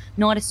innocent,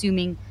 not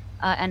assuming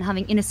and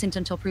having innocent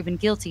until proven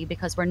guilty,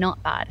 because we're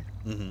not bad.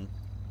 Mm-hmm.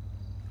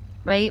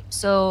 Right?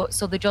 So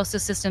the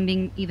justice system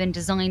being even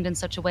designed in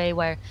such a way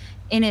where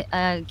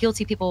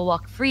guilty people will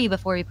walk free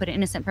before we put an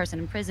innocent person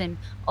in prison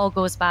all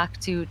goes back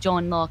to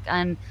John Locke,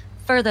 and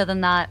further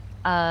than that,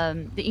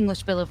 the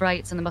English Bill of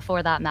Rights, and then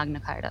before that, Magna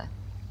Carta.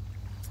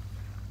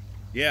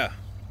 Yeah.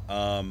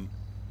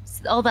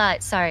 All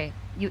that, sorry,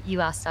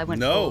 you asked, I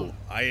went No, full.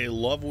 I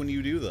love when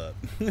you do that.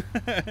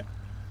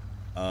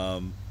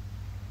 That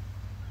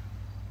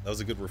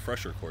was a good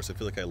refresher course. I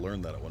feel like I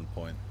learned that at one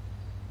point.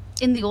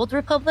 In the Old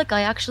Republic,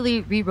 I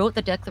actually rewrote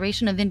the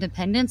Declaration of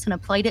Independence and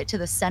applied it to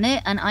the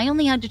Senate, and I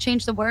only had to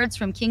change the words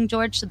from King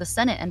George to the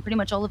Senate, and pretty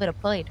much all of it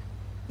applied.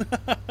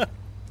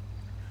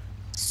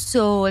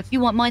 So if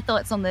you want my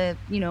thoughts on the,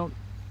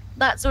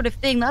 that sort of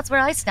thing, that's where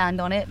I stand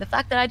on it. The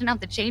fact that I didn't have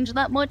to change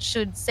that much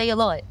should say a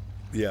lot.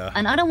 Yeah.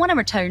 And I don't want to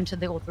return to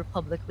the Old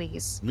Republic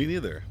ways. Me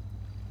neither.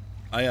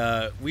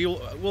 I'm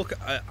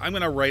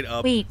gonna write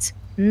up. Wait,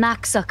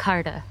 Magna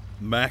Carta.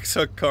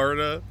 Magna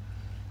Carta.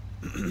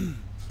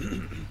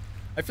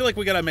 I feel like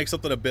we gotta make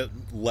something a bit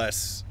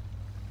less.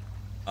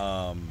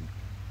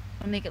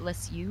 Make it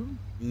less you?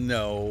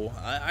 No,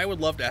 I would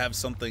love to have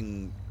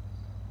something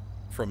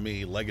from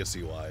me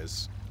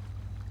legacy-wise.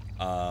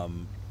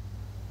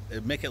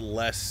 Make it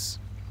less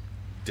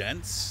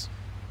dense,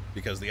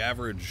 because the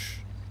average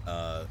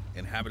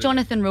inhabitant.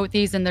 Jonathan wrote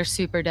these and they're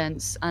super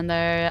dense, and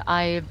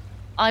I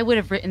would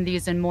have written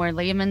these in more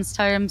layman's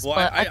terms, well,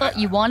 but I thought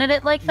you wanted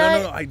it like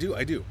that. No, I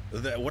do.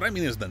 What I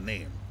mean is the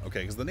name.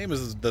 Okay, because the name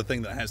is the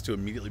thing that has to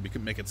immediately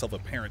make itself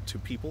apparent to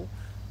people,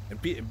 and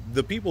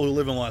the people who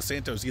live in Los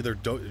Santos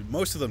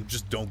most of them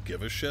just don't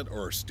give a shit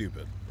or are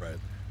stupid, right?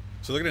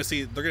 So they're gonna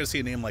see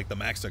a name like the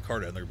Magna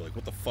Carta and they're gonna be like,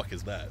 what the fuck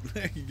is that?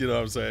 You know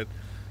what I'm saying?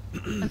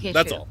 Okay,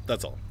 That's true. all.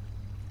 That's all.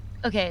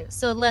 Okay,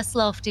 so less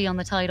lofty on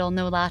the title,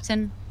 no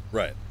Latin.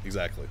 Right,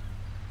 exactly.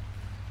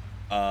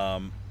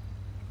 Tonight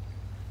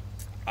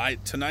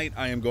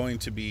I am going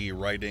to be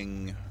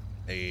writing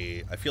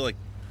I feel like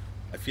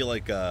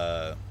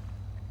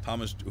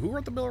Thomas, who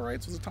wrote the Bill of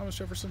Rights? Was it Thomas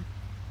Jefferson?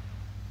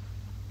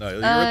 No, he wrote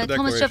the Declaration.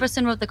 Thomas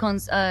Jefferson wrote the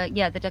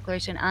the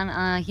Declaration,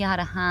 and he had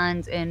a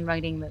hand in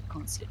writing the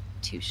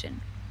Constitution.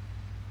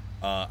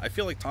 I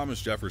feel like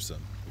Thomas Jefferson,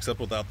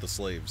 except without the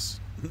slaves.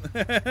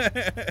 I'm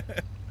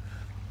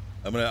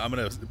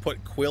gonna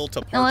put quill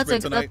to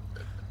parchment tonight.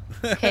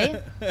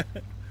 Okay.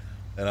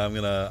 And I'm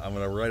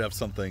gonna write up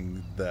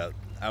something that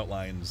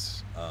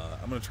outlines.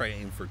 I'm gonna try to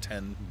aim for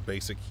 10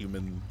 basic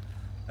human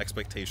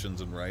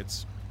expectations and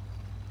rights.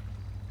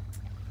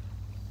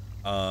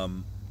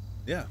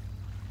 Yeah,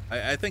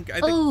 I think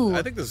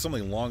this is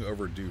something long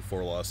overdue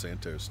for Los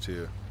Santos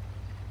too.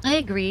 I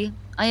agree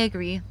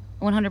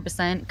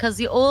 100%, because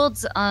the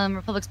old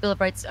Republic's Bill of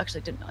Rights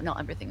actually not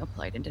everything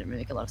applied and didn't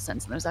really make a lot of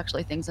sense, and there's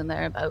actually things in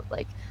there about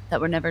like that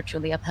were never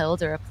truly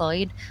upheld or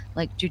applied,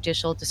 like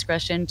judicial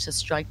discretion to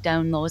strike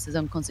down laws as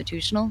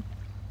unconstitutional.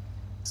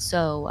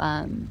 So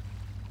I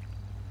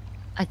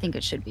think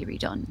it should be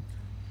redone.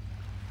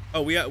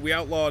 Oh, we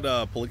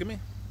outlawed polygamy?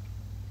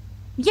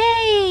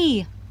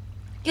 Yay!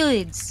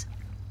 Goods.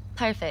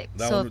 Perfect.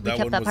 So we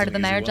kept that part of the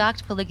Marriage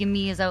Act.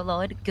 Polygamy is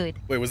outlawed. Good.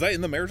 Wait, was that in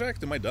the Marriage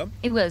Act? Am I dumb?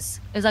 It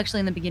was. It was actually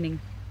in the beginning.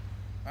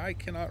 I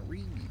cannot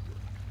read.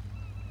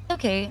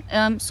 Okay.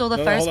 So the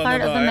first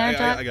part of the Marriage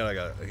Act. I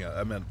got it. Yeah,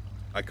 I meant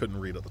I couldn't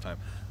read at the time.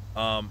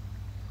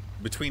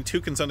 Between two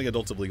consenting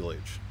adults of legal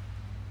age.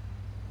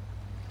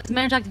 It's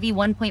Marriage Act V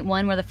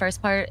 1.1, where the first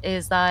part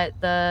is that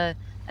the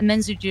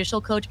amends the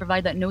judicial code to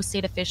provide that no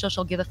state official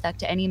shall give effect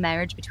to any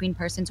marriage between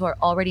persons who are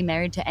already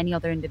married to any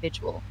other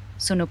individual.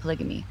 So no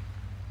polygamy.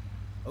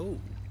 Oh.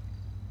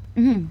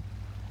 Mm-hmm.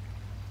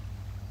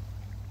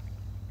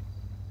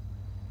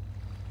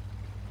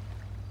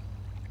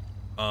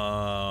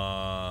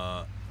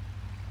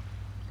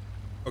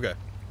 Okay.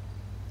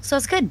 So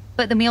it's good.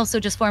 But then we also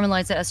just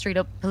formalize it as straight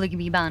up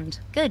polygamy banned.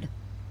 Good.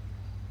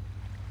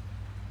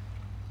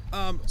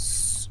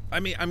 I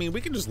mean,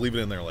 we can just leave it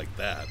in there like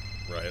that,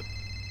 right?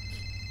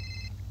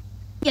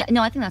 Yeah,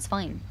 no, I think that's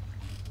fine.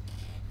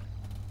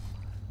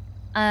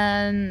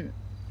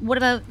 What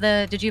about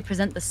did you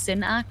present the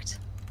Sin Act?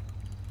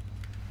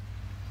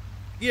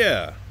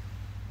 Yeah.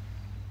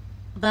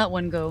 How'd that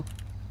one go?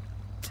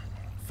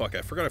 Fuck,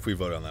 I forgot if we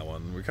voted on that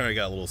one. We kind of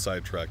got a little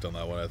sidetracked on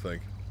that one, I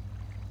think.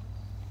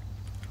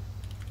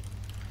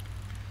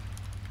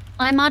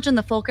 I imagine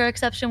the Folker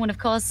exception would have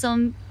caused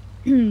some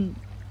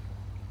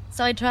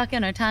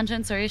sidetracking or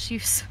tangents or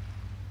issues.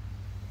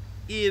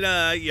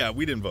 Yeah,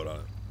 we didn't vote on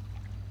it.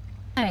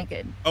 Alright,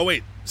 good. Oh,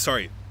 wait,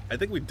 sorry. I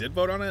think we did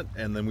vote on it,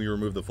 and then we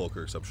removed the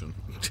Folker exception.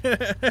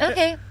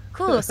 Okay,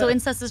 cool. So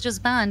incest is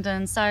just banned,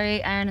 and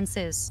sorry, Aaron and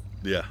Sis.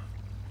 Yeah.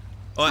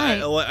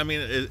 Well, I mean,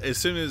 as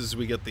soon as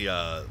we get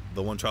the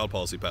one-child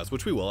policy passed,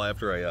 which we will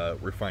after I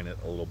refine it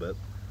a little bit.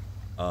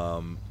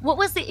 What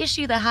was the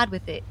issue they had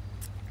with it?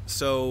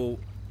 So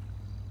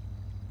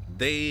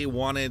they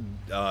wanted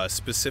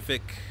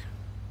specific,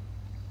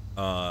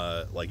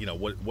 like, you know,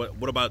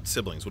 what about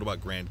siblings? What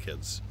about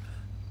grandkids?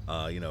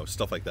 You know,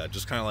 stuff like that.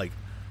 Just kind of like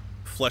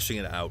fleshing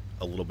it out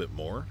a little bit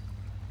more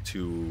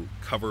to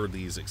cover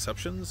these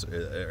exceptions.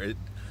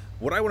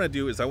 What I want to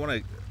do is I want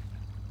to.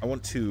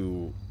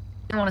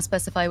 I want to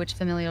specify which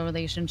familial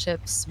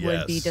relationships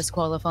would be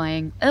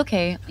disqualifying.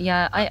 Okay,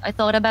 yeah, I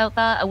thought about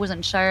that. I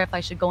wasn't sure if I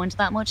should go into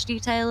that much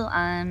detail,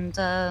 and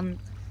I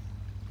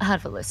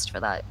have a list for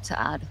that to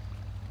add.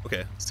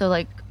 Okay. So,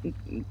 like,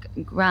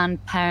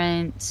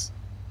 grandparent,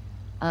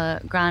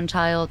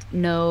 grandchild,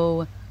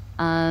 no.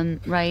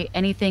 Right,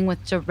 anything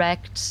with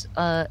direct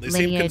they seem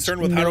lineage,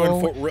 concerned with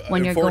no. how to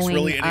When you're enforce going,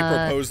 really any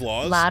proposed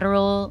laws.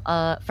 Lateral,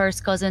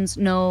 first cousins,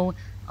 no.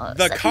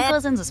 The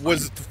cop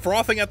was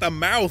frothing at the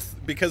mouth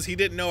because he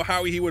didn't know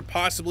how he would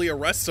possibly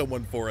arrest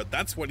someone for it.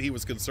 That's what he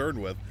was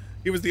concerned with.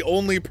 He was the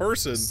only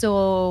person.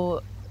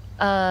 So,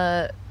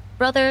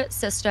 brother,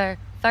 sister,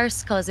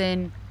 first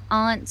cousin,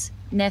 aunt,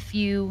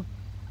 nephew,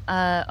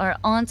 or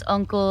aunt,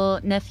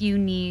 uncle, nephew,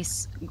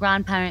 niece,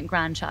 grandparent,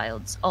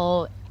 grandchild,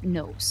 all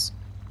no's.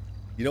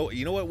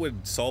 You know what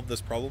would solve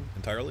this problem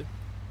entirely?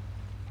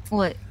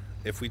 What?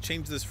 If we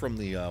change this from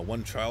the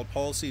one-child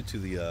policy to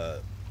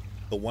the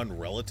one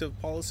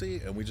relative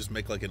policy, and we just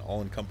make like an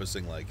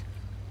all-encompassing like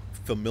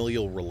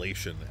familial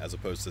relation as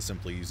opposed to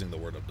simply using the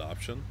word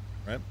adoption,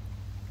 right?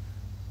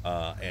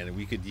 And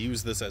we could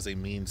use this as a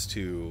means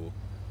to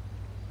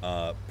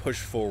push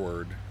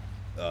forward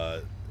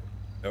to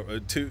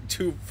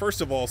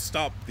first of all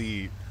stop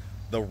the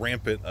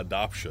rampant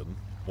adoption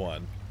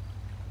one.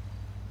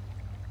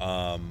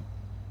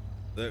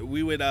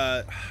 We would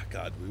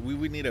God, we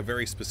would need a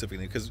very specific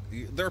name because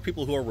there are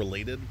people who are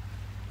related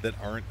that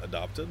aren't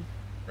adopted.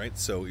 Right,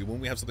 so when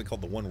we have something called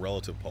the one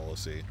relative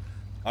policy,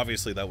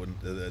 obviously that would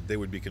they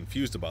would be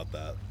confused about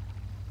that.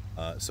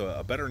 So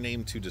a better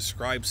name to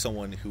describe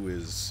someone who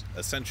is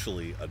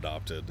essentially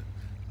adopted,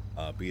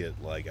 be it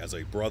like as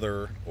a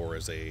brother or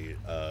as a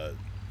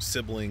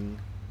sibling,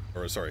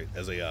 or sorry,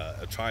 as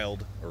a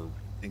child, or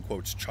in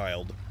quotes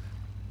child.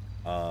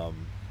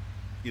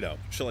 You know,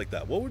 shit like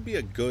that. What would be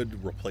a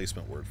good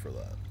replacement word for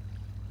that?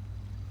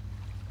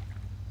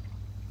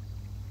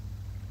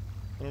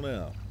 I don't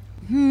know.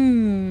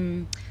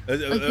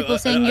 Like people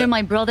saying you're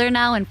my brother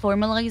now and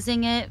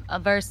formalizing it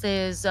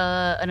versus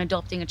an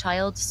adopting a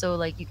child. So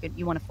like you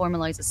want to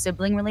formalize a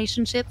sibling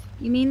relationship,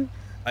 you mean?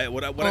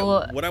 What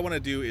I want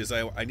to do is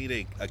I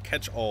need a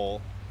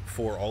catch-all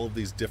for all of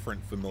these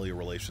different familial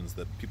relations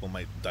that people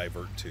might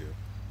divert to.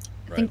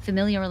 I think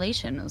familial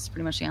relation is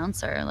pretty much the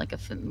answer. Like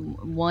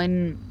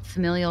one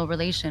familial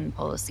relation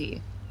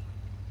policy.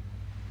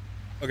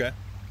 Okay.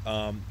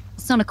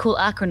 It's not a cool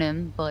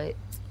acronym, but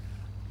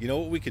you know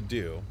what we could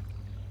do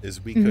is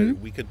we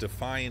could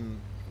define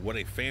what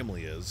a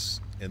family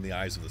is in the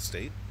eyes of the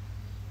state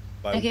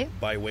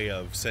by way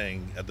of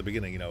saying at the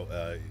beginning, you know,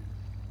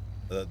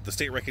 the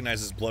state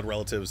recognizes blood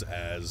relatives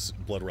as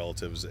blood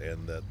relatives,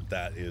 and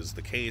that is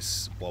the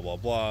case. Blah blah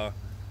blah.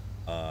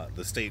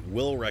 The state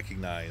will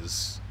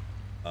recognize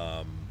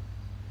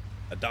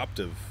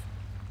adoptive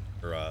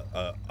or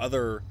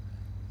other.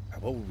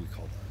 What would we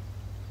call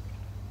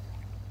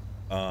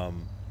that?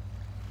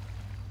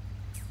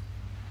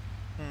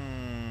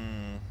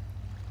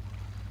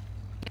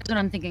 Here's what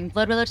I'm thinking.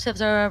 Blood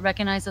relatives are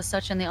recognized as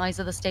such in the eyes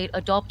of the state.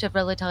 Adoptive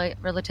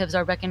relatives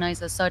are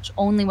recognized as such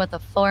only with a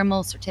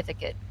formal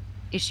certificate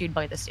issued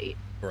by the state.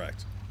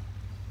 Correct.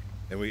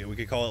 And we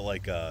could call it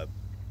like a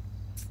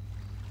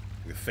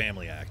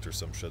Family Act or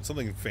some shit.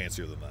 Something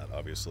fancier than that,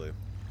 obviously.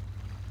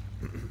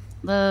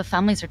 The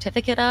Family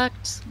Certificate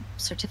Act,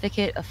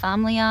 Certificate of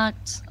Family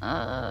Act,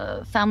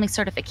 Family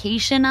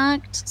Certification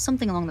Act,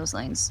 something along those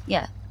lines.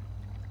 Yeah.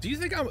 Do you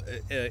think I'm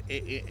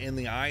in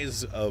the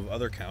eyes of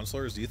other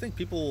counselors? Do you think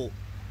people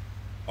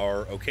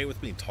are okay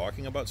with me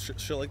talking about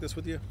shit like this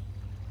with you?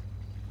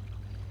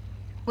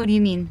 What do you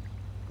mean?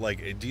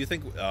 Like, do you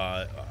think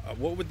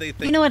what would they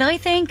think? You know what I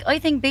think? I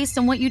think based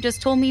on what you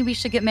just told me, we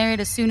should get married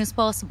as soon as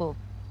possible.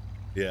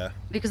 Yeah.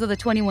 because of the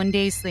 21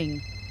 days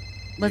thing.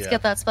 Let's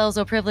get that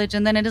spousal privilege,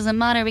 and then it doesn't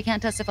matter. We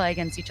can't testify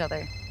against each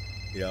other.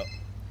 Yep.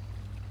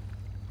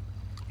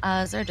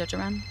 Is there a judge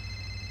around?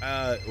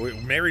 We're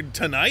married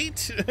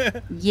tonight?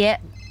 Yeah.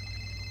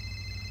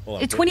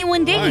 It's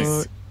 21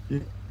 days.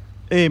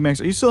 Hey,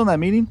 Max, are you still in that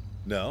meeting?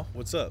 No.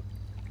 What's up?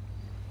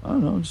 I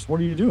don't know. Just what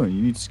are you doing?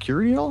 You need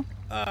security at all?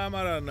 I'm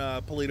out on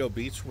Paleto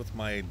Beach with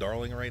my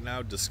darling right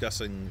now,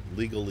 discussing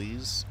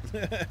legalese.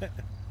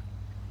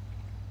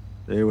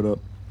 Hey, what up?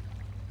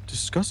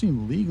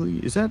 Discussing legally?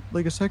 Is that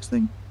like a sex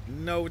thing?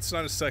 No, it's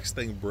not a sex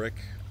thing, Brick.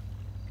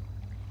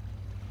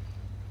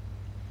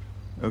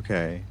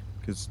 Okay,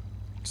 because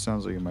it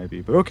sounds like it might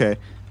be, but okay.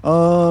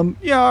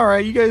 Yeah, all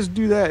right. You guys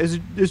do that.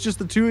 It's just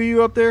the two of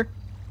you up there?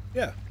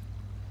 Yeah.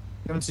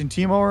 You haven't seen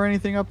Timo or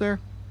anything up there?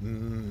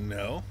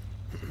 No.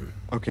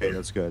 Okay,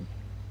 that's good.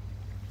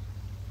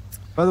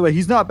 By the way,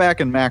 he's not back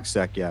in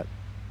MaxSec yet.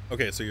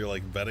 Okay, so you're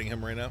like vetting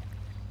him right now?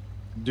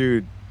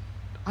 Dude,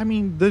 I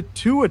mean, the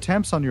 2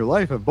 attempts on your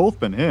life have both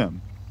been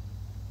him.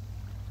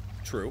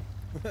 True.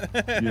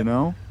 You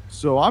know?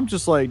 So I'm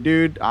just like,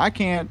 dude, I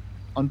can't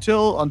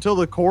until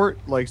the court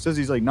like says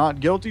he's like not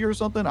guilty or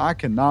something.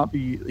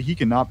 He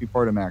cannot be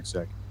part of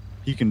MaxSec.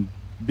 He can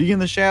be in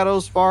the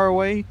shadows far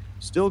away,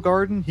 still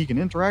guarding. He can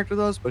interact with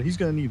us, but he's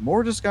gonna need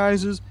more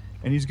disguises,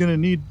 and he's gonna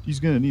need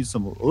a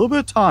little bit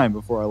of time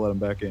before I let him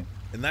back in.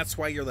 And that's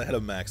why you're the head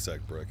of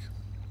MaxSec, Brick.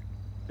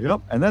 Yep,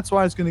 and that's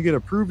why it's gonna get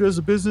approved as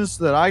a business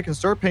so that I can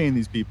start paying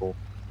these people.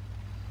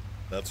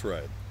 That's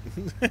right.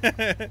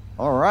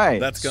 All right,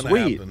 that's gonna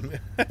happen.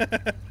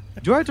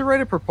 Do I have to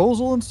write a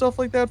proposal and stuff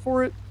like that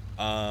for it?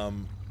 No,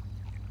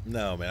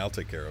 man, I'll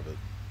take care of it.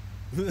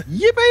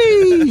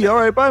 Yippee! All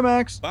right, bye,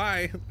 Max.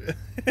 Bye.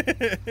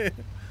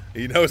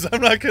 He knows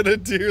I'm not gonna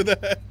do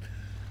that.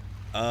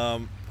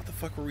 What the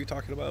fuck were we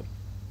talking about?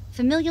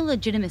 Familial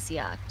Legitimacy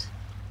Act.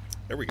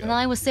 There we go. And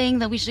I was saying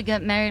that we should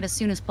get married as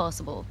soon as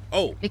possible.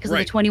 Oh, because of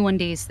the 21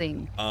 days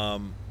thing.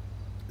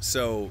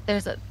 So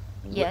there's a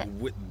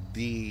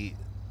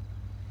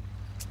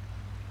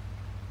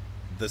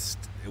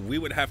we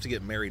would have to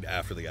get married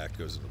after the act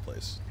goes into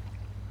place.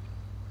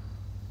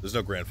 There's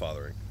no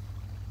grandfathering.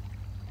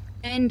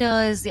 And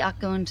does the act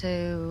go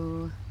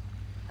into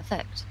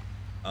effect?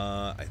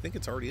 I think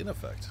it's already in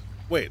effect.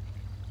 Wait.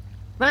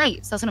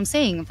 Right, so that's what I'm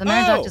saying. If the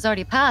marriage act is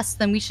already passed,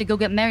 then we should go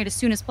get married as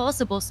soon as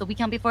possible so we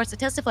can't be forced to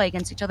testify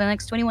against each other the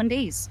next 21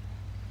 days.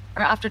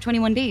 Or after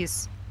 21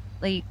 days.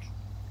 Like...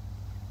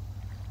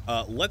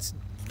 Let's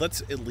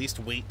at least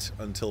wait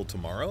until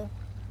tomorrow.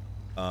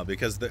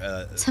 Because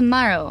the...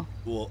 tomorrow?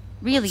 Well...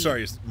 Really?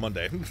 Sorry, it's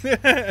Monday.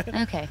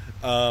 Okay.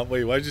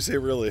 Wait, why'd you say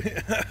really?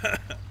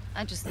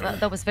 I just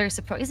thought that was very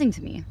surprising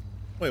to me.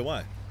 Wait,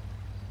 why?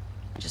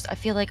 I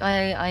feel like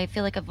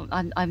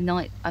I've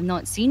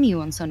not seen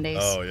you on Sundays.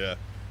 Oh yeah,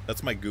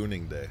 that's my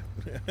gooning day.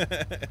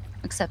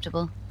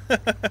 Acceptable.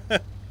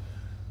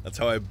 That's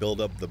how I build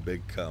up the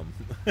big cum.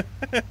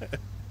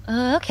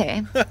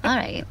 Okay, all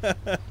right.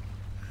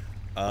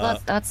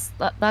 Well,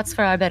 that's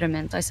for our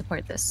betterment. I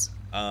support this.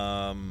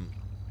 What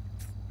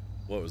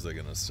was I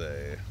gonna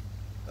say?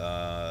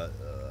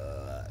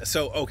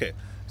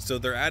 So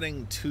they're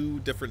adding 2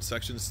 different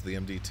sections to the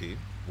MDT.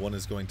 One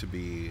is going to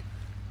be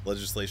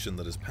legislation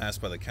that is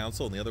passed by the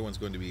council, and the other one's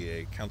going to be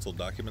a council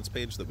documents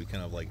page that we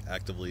kind of like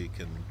actively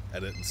can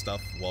edit and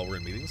stuff while we're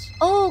in meetings.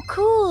 Oh,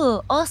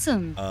 cool!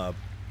 Awesome.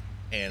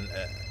 And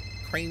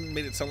Crane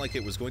made it sound like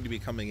it was going to be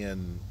coming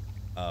in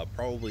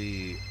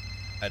probably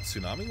at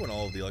Tsunami when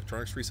all of the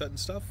electronics reset and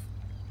stuff.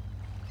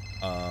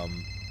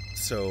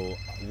 So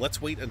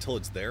let's wait until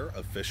it's there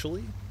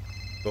officially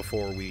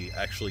before we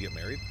actually get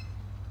married.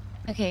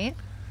 Okay.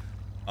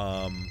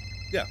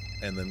 Yeah,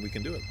 and then we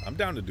can do it. I'm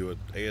down to do it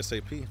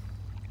ASAP.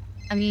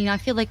 I mean, I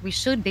feel like we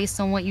should, based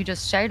on what you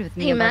just shared with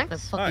me about the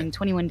fucking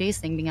 21 days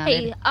thing being added.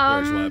 Hey,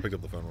 I picked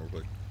up the phone real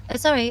quick.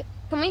 It's alright.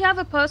 Can we have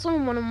a personal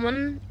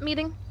one-on-one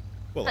meeting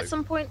at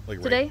some point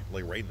today?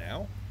 Right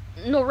now?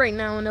 No, right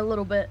now in a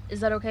little bit. Is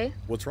that okay?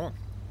 What's wrong?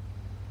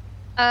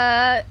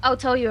 I'll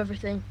tell you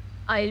everything.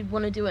 I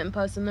want to do it in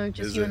person though,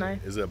 just you and I.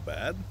 Is it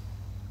bad?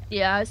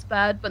 Yeah, it's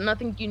bad, but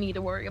nothing you need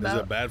to worry about.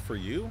 Is it bad for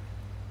you?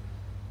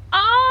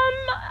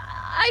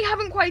 I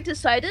haven't quite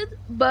decided,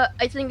 but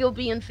I think it'll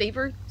be in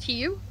favor to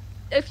you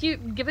if you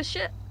give a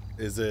shit.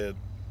 Is it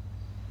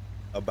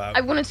about...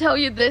 I want to tell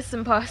you this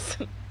in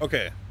person.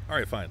 Okay,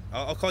 alright, fine.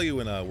 I'll call you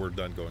when we're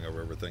done going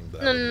over everything.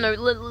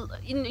 No.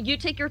 You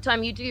take your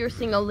time, you do your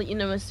thing, I'll let you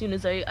know as soon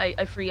as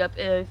I free up.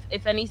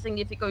 If anything,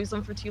 if it goes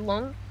on for too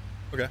long.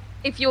 Okay.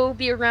 If you'll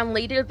be around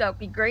later, that would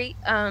be great.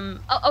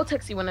 I'll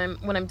text you when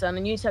I'm done,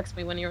 and you text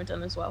me when you're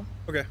done as well.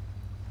 Okay.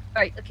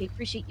 Alright, okay,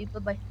 appreciate you.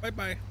 Bye-bye.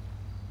 Bye-bye.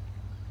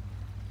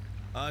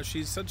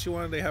 She said she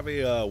wanted to have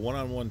a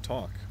one-on-one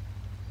talk.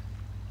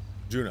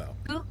 Juno.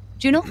 Who?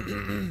 Juno?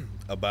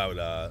 About,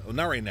 well,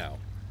 not right now.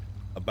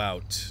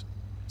 About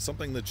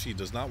something that she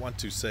does not want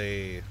to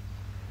say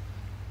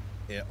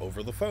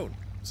over the phone.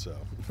 So,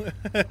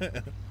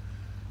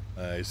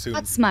 I assume...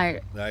 That's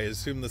smart. I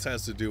assume this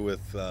has to do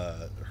with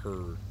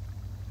her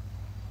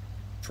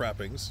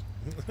trappings.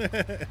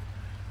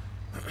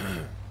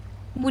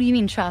 What do you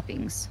mean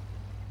trappings?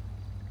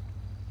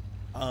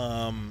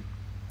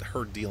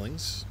 Her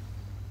dealings.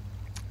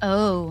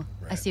 Oh,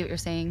 Right. I see what you're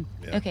saying.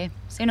 Yeah. Okay,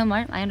 say no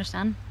more. I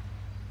understand.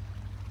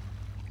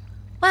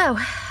 Wow.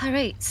 All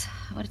right.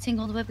 What a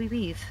tangled web we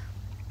weave.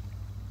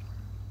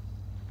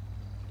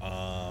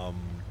 I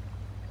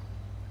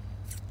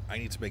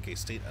need to make a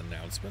state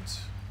announcement.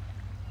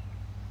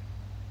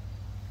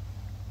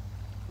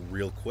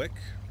 Real quick.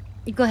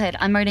 Go ahead.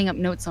 I'm writing up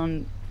notes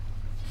on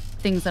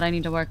things that I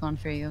need to work on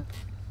for you.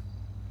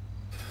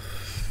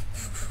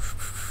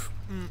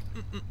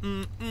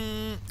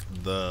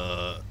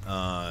 The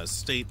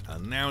state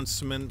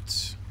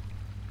announcement.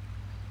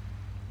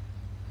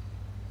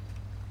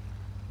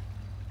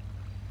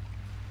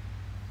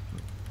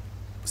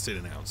 State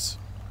announce.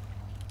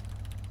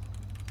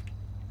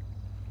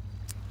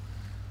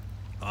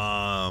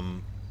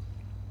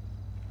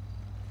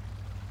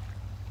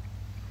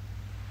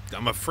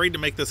 I'm afraid to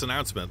make this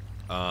announcement.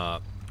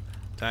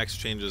 Tax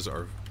changes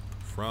are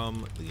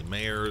from the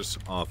mayor's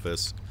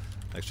office.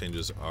 Tax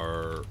changes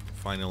are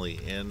finally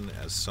in,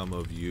 as some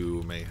of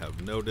you may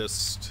have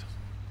noticed.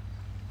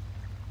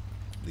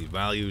 The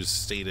values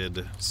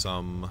stated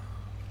some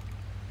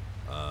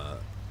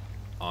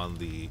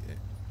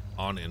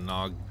on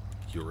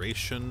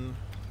inauguration.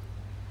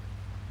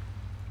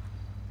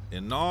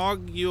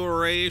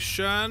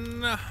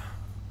 Inauguration. How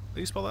do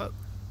you spell that?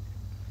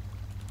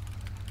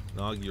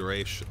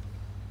 Inauguration.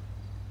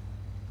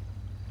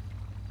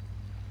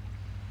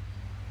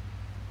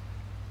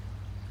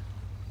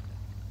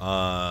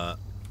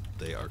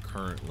 They are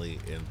currently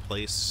in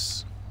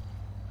place.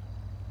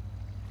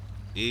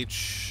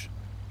 Each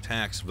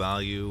tax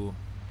value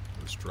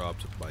was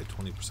dropped by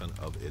 20%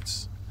 of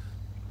its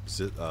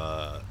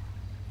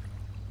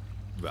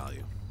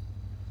value.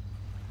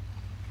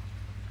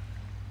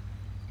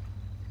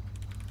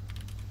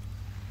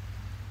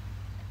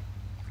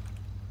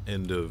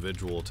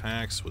 Individual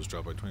tax was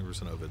dropped by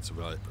 20% of its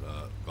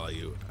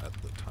value at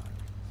the time.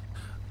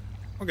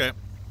 Okay.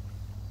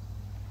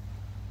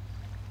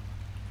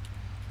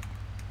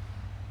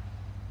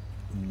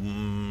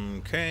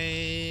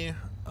 Okay.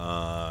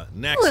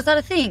 Next. Oh, is that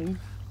a thing?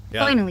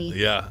 Yeah, Finally.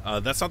 Yeah.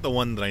 That's not the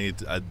one that I need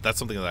to, that's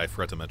something that I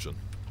forgot to mention.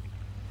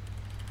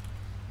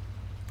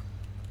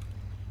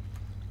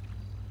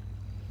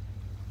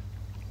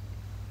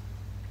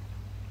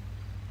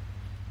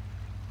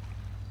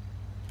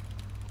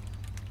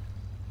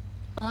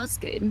 Oh, that's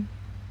good.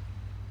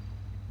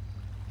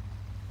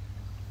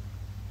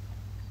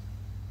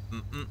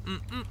 Do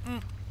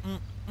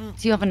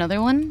you have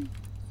another one?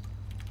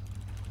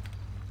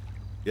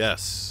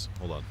 Yes.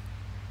 Hold on.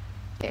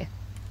 Okay.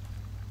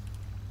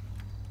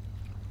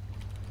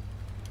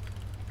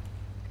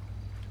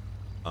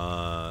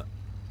 Uh,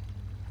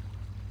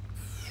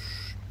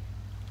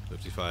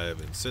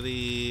 55 in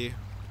city,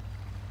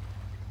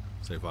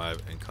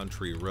 75 in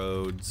country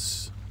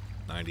roads,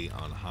 90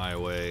 on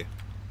highway.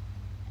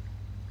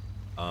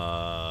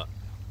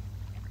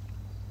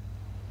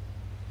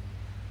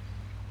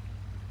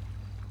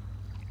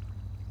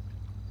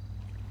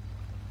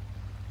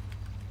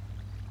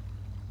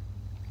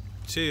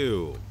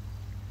 Two.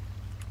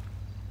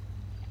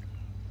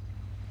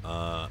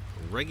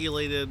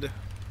 Regulated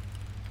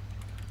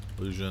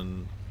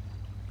pollution,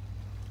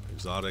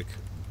 exotic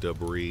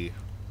debris.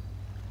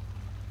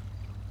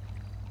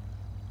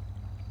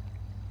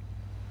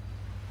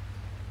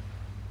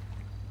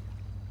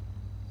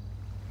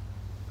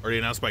 Already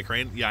announced by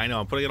Crane? Yeah, I know.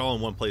 I'm putting it all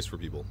in one place for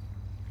people.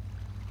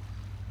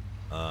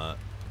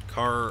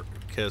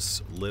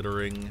 Carcass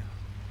littering.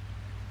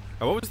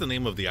 What was the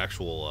name of the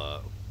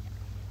actual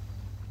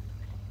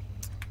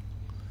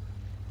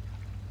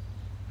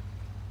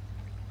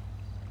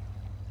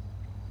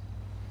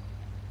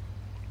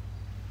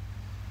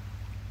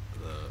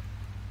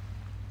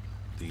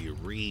the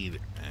Reed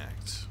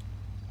Act?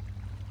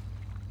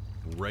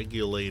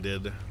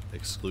 Regulated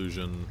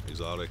exclusion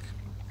exotic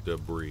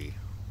debris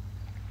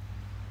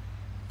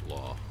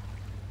law.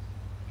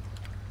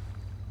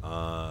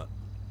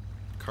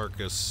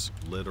 Carcass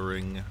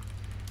littering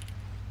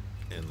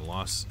in the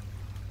Los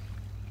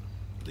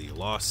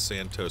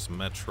Santos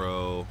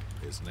Metro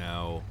is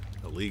now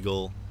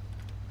illegal.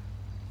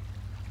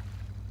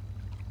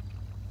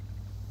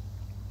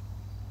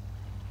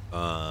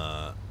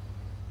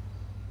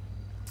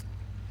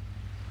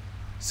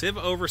 Civ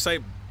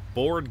Oversight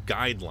Board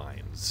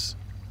Guidelines.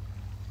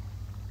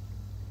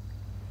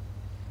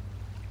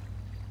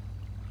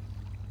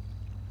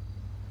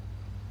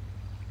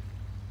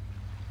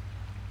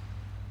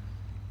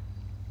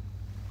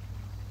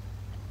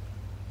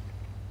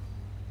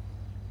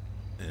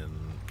 In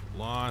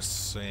Los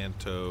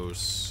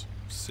Santos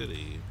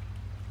City,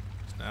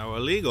 it's now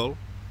illegal.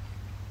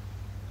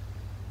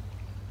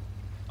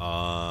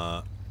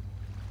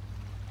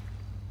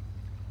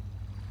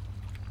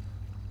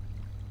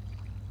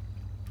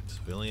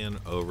 Civilian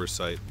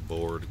Oversight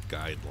Board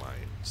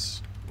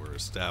Guidelines were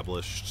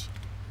established.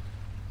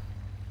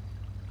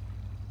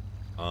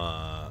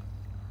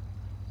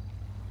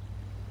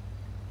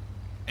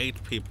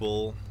 8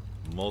 people,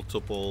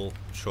 multiple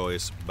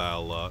choice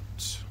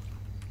ballot.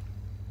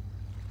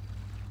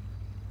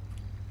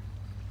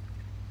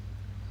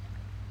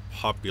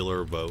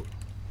 popular vote.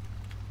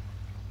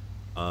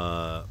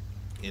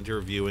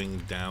 Interviewing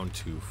down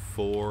to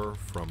 4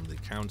 from the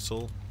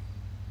council.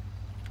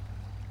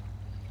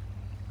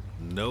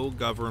 No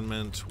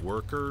government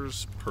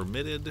workers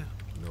permitted.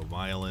 No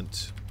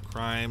violent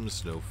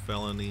crimes, no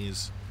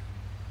felonies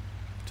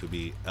to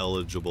be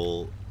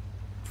eligible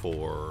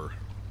for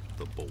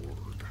the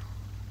board.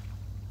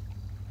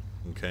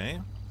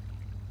 Okay.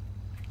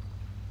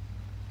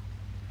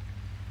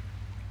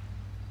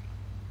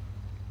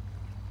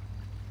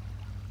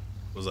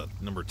 Was that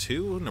number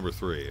 2 or number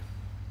 3?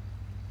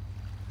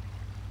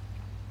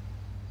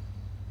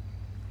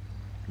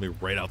 Let me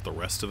write out the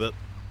rest of it.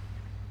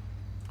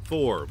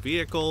 4,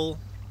 vehicle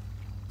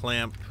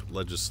clamp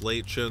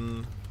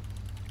legislation.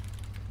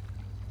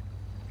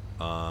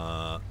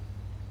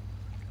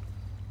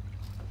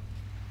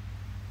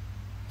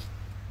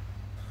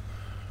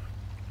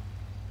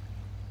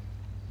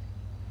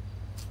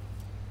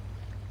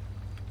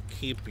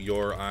 Keep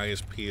your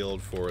eyes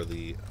peeled for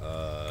the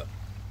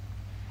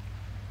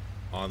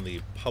on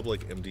the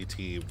public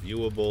MDT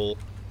viewable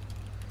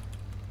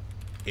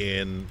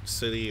in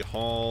City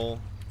Hall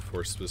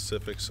for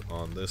specifics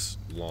on this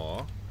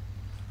law.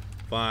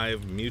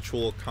 5,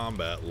 mutual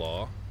combat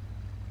law,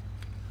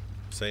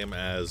 same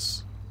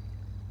as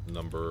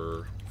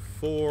number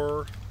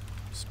 4.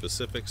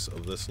 Specifics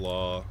of this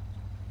law,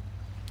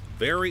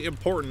 very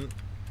important,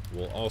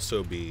 will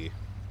also be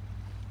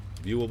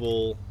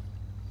viewable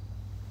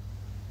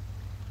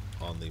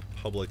on the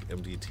public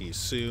MDT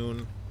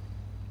soon.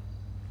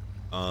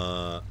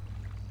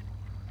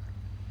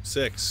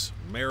 6,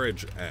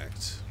 Marriage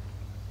Act.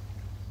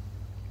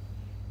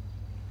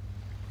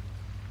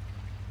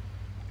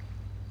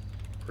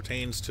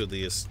 Pertains to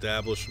the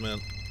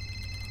establishment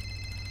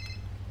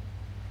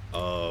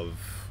of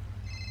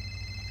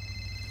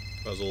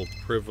puzzle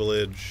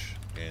privilege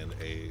and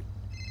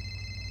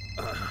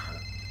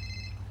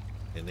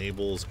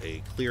enables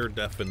a clear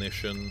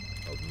definition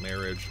of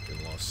marriage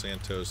in Los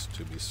Santos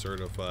to be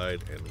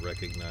certified and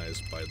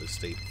recognized by the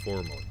state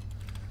formally.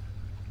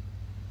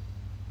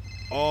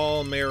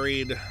 All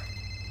married,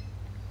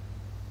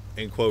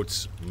 in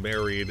quotes,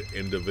 married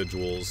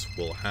individuals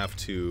will have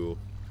to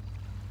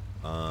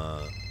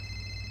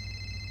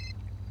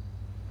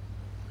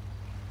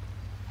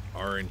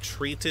are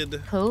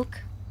entreated.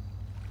 Coke?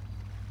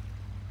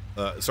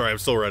 Sorry, I'm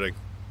still writing.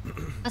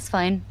 That's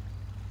fine.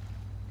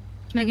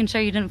 Just making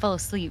sure you didn't fall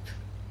asleep.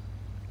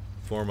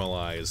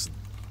 Formalize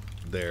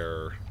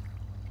their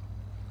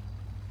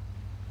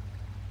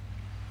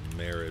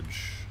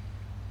marriage.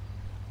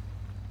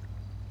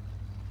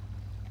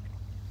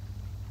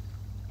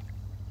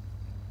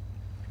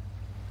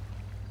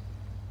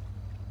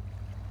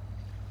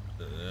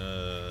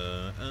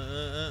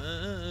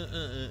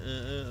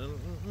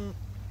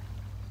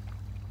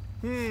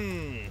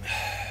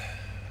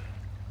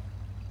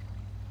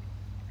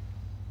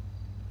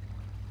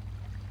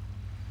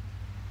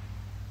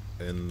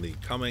 In the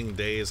coming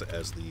days,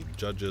 as the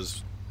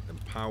judges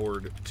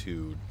empowered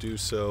to do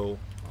so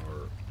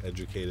are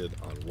educated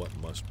on what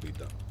must be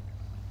done.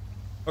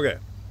 Okay.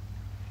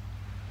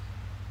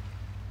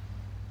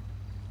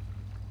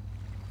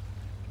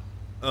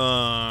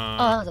 Oh,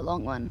 that was a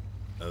long one.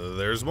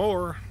 There's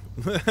more.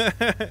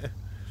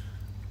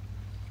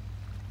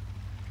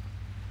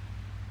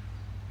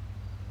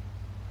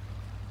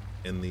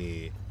 In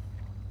the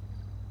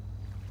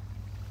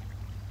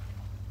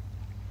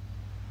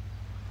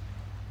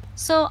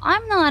So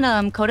I'm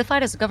not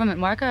codified as a government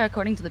marker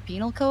according to the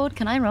penal code.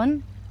 Can I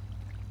run?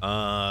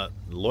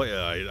 Lawyer,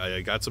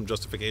 I got some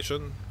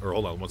justification. Or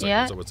hold on, one second.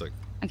 Yeah. One second.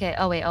 Okay.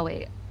 Oh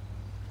wait.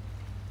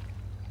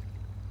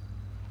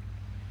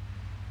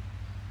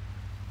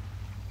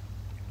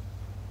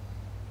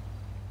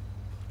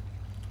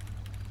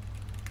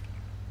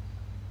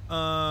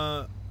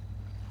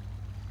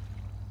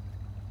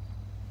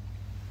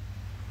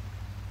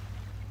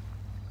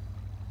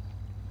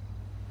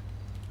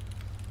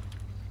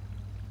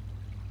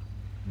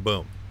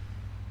 Boom.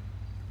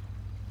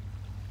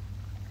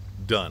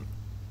 Done.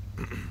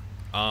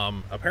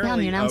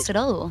 Apparently, you announced it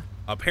all.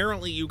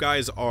 Apparently, you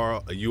guys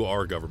are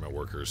government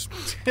workers.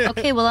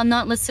 Okay, well, I'm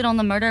not listed on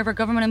the murder of a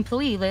government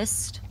employee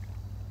list.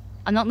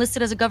 I'm not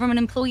listed as a government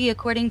employee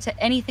according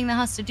to anything that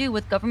has to do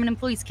with government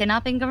employees.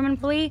 Kidnapping government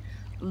employee,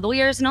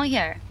 lawyer's not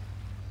here.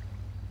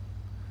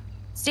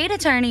 State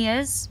attorney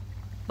is,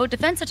 but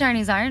defense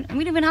attorneys aren't, and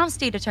we don't even have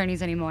state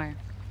attorneys anymore.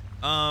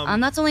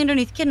 That's only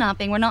underneath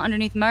kidnapping. We're not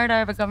underneath murder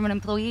of a government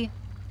employee.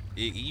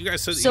 You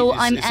guys said so.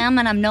 I am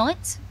and I'm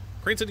not.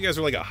 Crane said you guys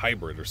are like a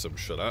hybrid or some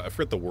shit. I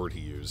forget the word he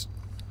used.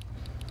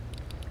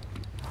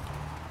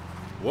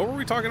 What were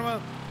we talking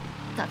about?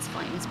 That's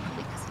fine. It's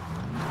probably because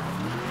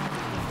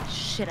he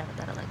shit out of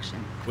that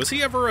election. Was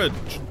he ever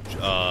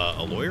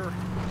a lawyer?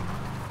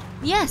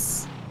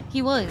 Yes,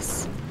 he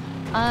was.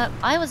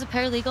 I was a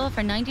paralegal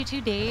for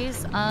 92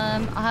 days. I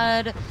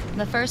had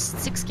the first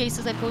 6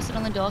 cases I posted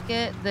on the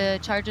docket. The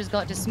charges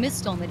got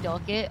dismissed on the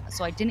docket,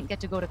 so I didn't get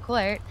to go to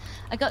court.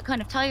 I got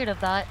kind of tired of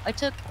that. I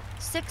took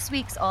 6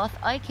 weeks off.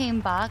 I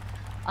came back.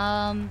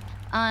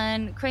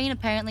 And Crane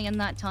apparently in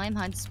that time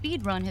had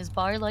speed run his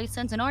bar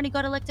license and already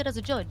got elected as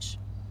a judge.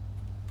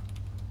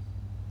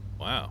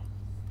 Wow.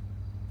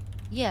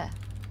 Yeah.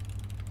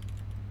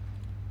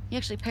 He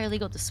actually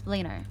paralegal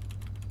discipliner.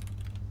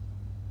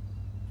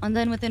 And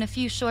then within a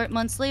few short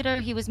months later,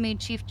 he was made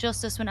Chief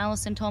Justice when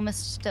Allison Thomas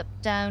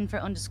stepped down for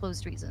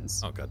undisclosed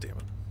reasons. Oh, God damn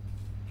it.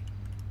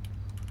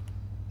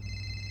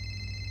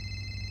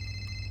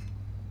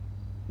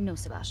 No,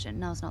 Sebastian,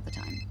 now's not the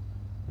time.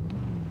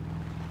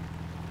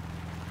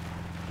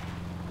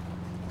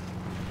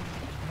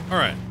 All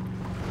right.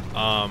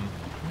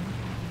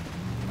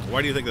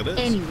 Why do you think that is?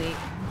 Anyway,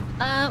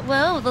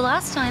 well, the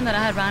last time that I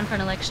had ran for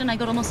an election, I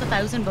got almost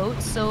 1,000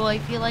 votes, so I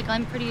feel like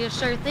I'm pretty a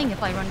sure thing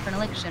if I run for an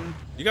election.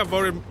 You got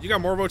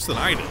more votes than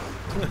I did.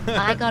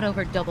 I got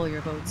over double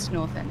your votes,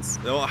 no offense.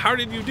 Well, how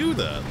did you do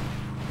that?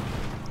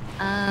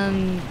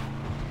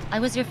 I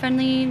was your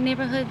friendly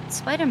neighborhood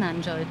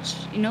Spider-Man judge.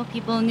 You know,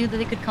 people knew that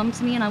they could come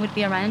to me and I would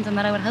be around and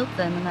that I would help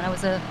them and that I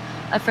was a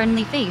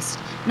friendly face.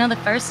 Now, the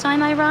first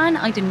time I ran,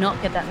 I did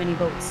not get that many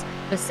votes.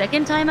 The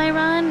second time I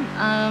ran,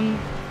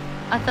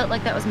 I felt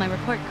like that was my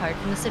report card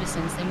from the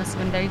citizens. They must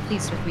have been very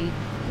pleased with me.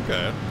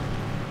 Okay.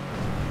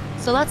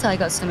 So that's how I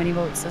got so many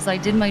votes, as I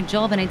did my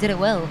job and I did it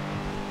well.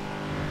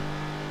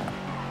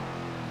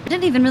 I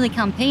didn't even really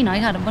campaign. I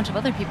had a bunch of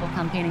other people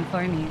campaigning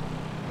for me.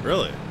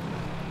 Really?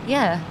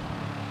 Yeah.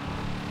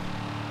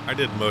 I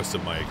did most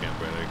of my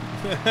campaigning.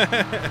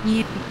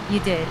 You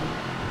did.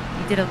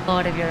 You did a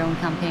lot of your own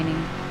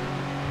campaigning.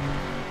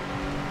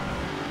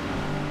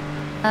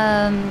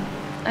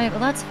 Alright, well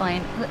that's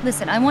fine.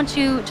 Listen, I want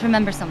you to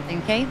remember something,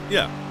 okay?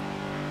 Yeah.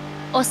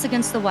 Us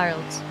against the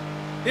world.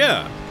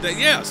 Yeah.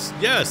 Yes.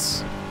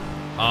 Yes.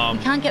 We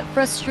can't get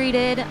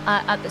frustrated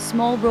at the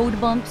small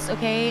road bumps,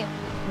 okay?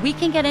 We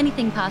can get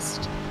anything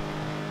passed.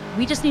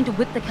 We just need to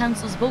whip the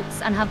council's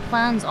votes and have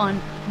plans on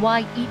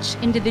why each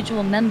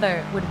individual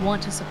member would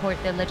want to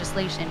support their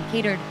legislation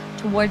catered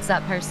towards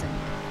that person.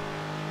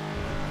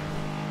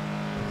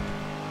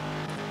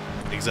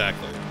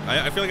 Exactly.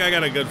 I feel like I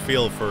got a good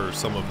feel for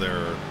some of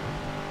their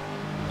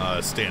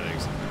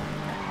standings.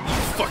 You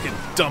fucking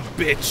dumb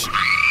bitch.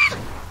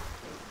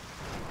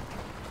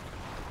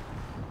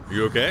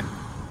 You okay?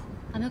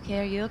 I'm okay.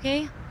 Are you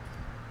okay?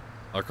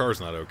 Our car's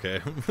not okay.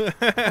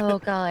 Oh,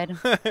 God.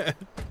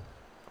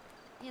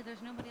 Yeah,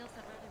 there's nobody else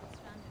that rather be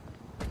stranded.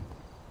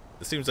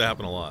 It seems to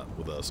happen a lot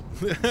with us.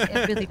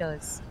 It really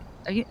does.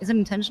 Is it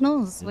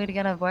intentional? Is this a way to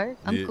get out of work?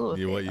 I'm cool.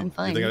 I'm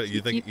fine.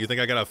 You think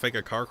I gotta fake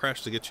a car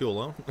crash to get you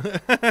alone?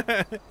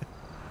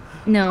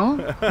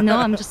 No,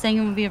 I'm just saying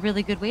it would be a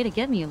really good way to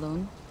get me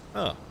alone.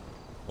 Oh,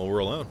 well, we're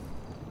alone.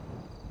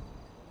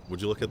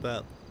 Would you look at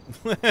that?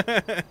 Kind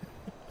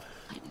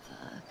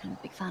of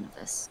a big fan of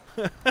this.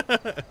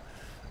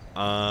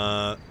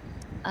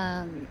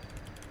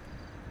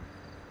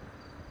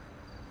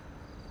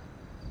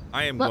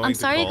 I am. Well, I'm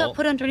sorry I I got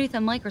put underneath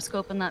a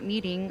microscope in that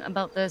meeting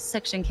about the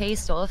Section K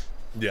stuff.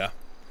 Yeah.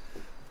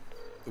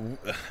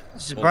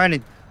 This is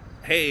Brandon.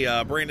 Hey,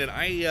 Brandon,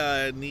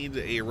 I need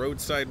a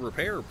roadside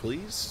repair,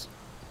 please.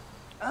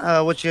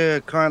 What's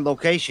your current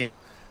location?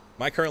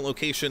 My current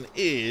location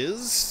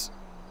is,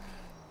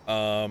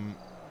 what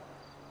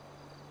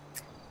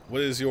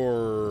is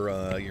your?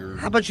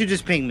 How about you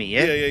just ping me,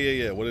 yeah?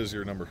 Yeah. What is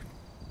your number?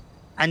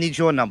 I need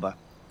your number.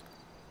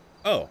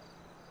 Oh.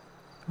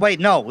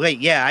 Wait,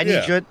 yeah, I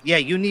need your,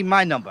 you need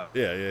my number.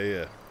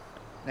 Yeah.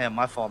 Yeah,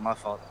 my fault.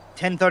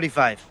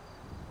 1035.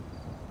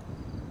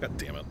 God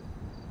damn it.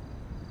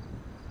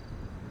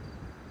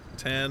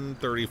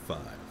 1035.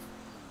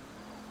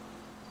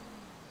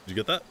 Did you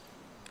get that?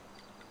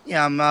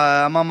 Yeah, I'm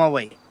on my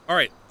way. All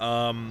right.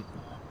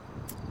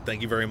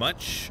 Thank you very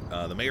much.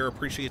 The mayor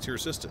appreciates your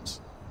assistance.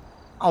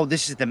 Oh,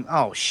 this is the.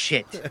 Oh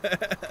shit.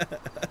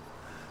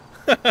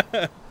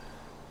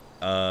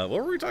 What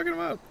were we talking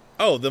about?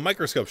 Oh, the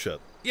microscope shit.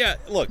 Yeah,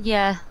 look.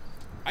 Yeah.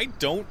 I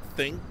don't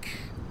think,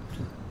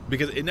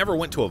 because it never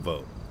went to a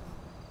vote.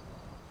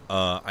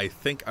 I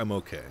think I'm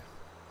okay.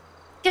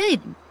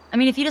 Good. I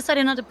mean, if you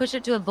decided not to push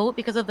it to a vote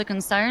because of the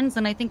concerns,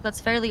 then I think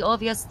that's fairly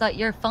obvious that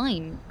you're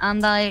fine,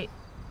 and that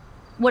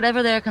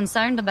whatever they're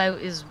concerned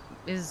about is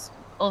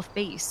off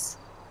base.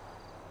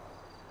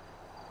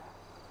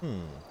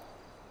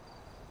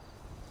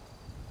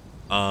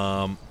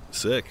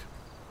 Sick.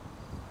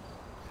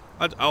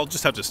 I'll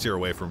just have to steer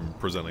away from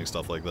presenting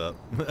stuff like that.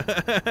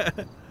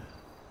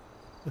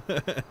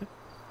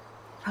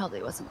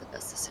 Probably wasn't the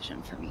best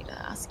decision for me to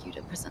ask you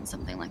to present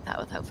something like that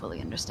without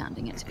fully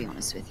understanding it, to be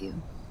honest with you.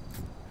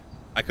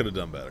 I could have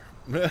done better.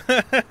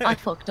 I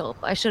fucked up.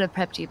 I should have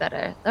prepped you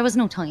better. There was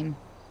no time.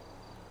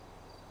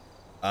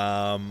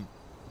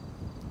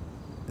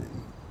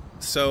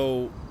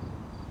 So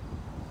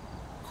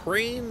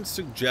Crane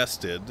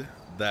suggested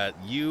that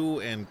you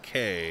and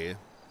Kay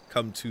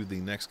come to the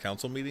next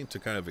council meeting to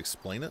kind of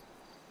explain it.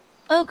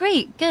 Oh,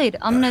 great. Good.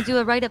 I'm going to do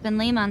a write-up in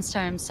layman's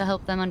terms to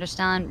help them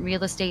understand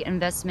real estate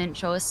investment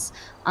trusts,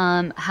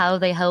 how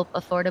they help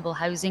affordable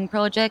housing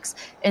projects,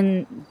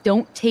 and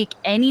don't take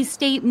any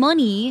state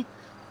money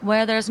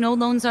where there's no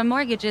loans or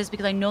mortgages,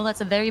 because I know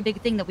that's a very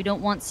big thing, that we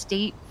don't want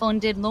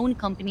state-funded loan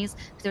companies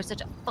because they're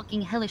such a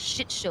fucking hellish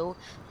shit show.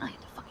 And I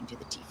had to fucking do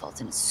the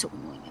defaults, and it's so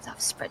annoying. I have to have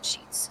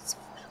spreadsheets. It's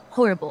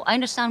horrible. I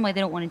understand why they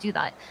don't want to do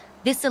that.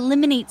 This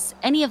eliminates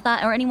any of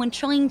that or anyone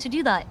trying to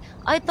do that.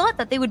 I thought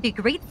that they would be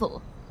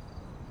grateful.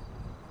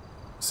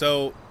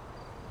 So,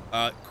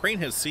 Crane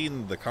has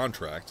seen the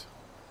contract,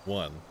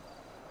 one.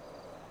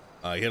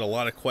 He had a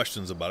lot of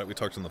questions about it. We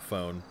talked on the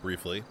phone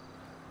briefly.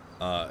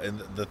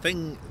 And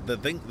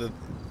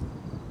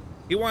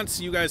he wants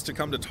you guys to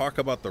come to talk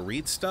about the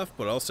REIT stuff,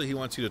 but also he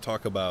wants you to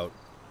talk about,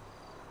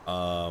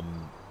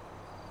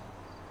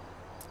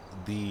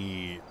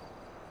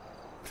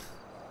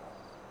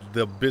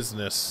 the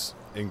business,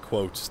 in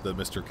quotes, that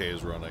Mr. K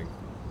is running.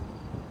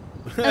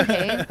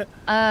 Okay.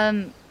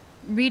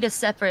 REIT is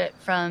separate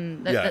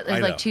from,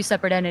 there's like two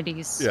separate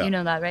entities. Yeah. You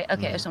know that, right?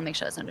 Okay, I just want to make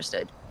sure that's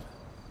understood.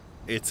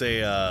 It's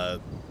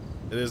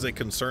it is a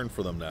concern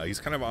for them now. He's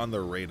kind of on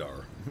their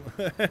radar.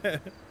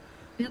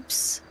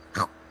 Oops.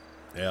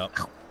 Yeah.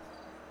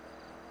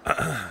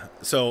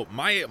 So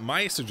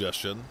my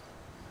suggestion,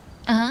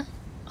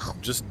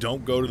 just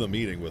don't go to the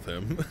meeting with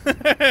him.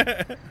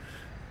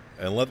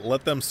 And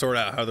let them sort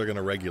out how they're going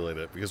to regulate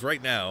it, because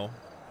right now,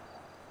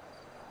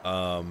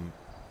 I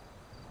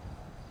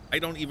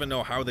don't even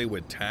know how they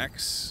would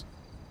tax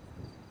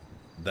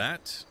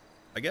that,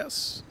 I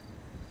guess.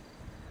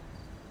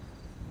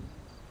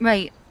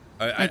 Right.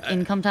 Like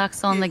income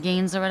tax on the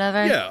gains or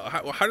whatever? Yeah.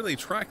 How do they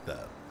track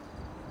that?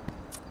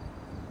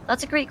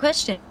 That's a great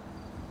question.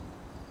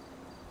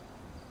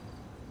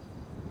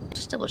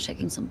 Just double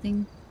checking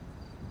something.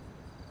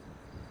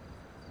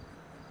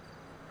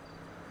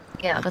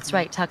 Yeah, that's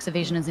right. Tax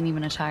evasion isn't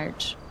even a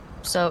charge.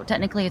 So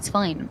technically it's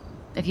fine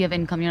if you have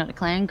income you're not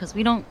declaring, because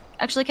we don't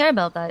actually care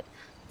about that.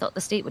 Thought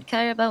the state would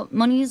care about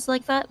monies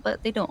like that,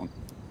 but they don't.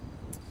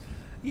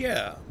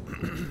 Yeah.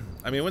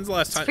 I mean, when's the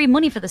last time? It's free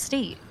money for the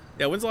state.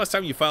 Yeah, when's the last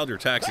time you filed your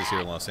taxes here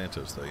in Los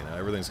Santos, though? You know,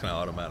 everything's kind of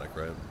automatic,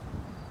 right?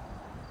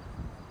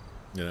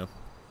 You know?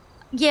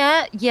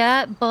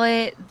 Yeah,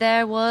 but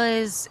there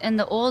was, in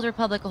the old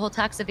Republic, a whole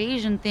tax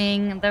evasion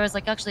thing. There was,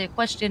 like, actually a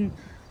question.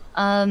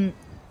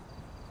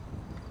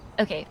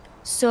 Okay,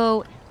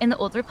 so in the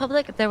old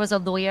Republic, there was a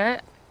lawyer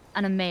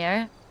and a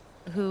mayor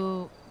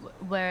who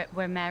were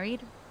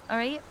married, all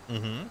right?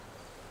 Mm-hmm.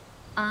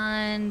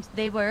 And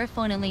they were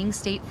funneling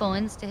state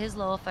funds to his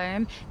law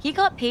firm. He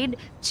got paid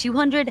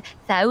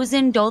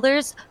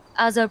 $200,000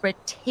 as a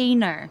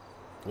retainer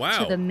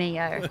to the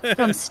mayor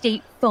from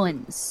state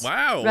funds.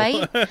 Wow.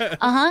 Right?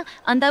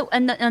 And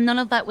none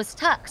of that was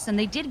tax. And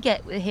they did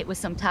get hit with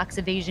some tax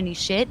evasion-y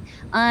shit.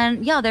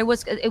 And yeah,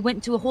 it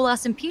went to a whole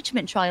ass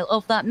impeachment trial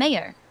of that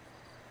mayor.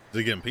 Did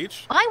he get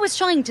impeached? I was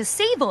trying to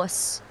save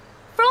us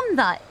from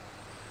that,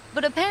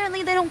 but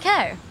apparently they don't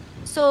care.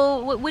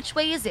 So which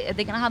way is it? Are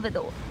they gonna have it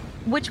though?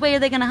 Which way are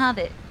they gonna have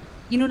it?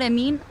 You know what I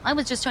mean? I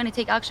was just trying to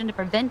take action to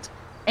prevent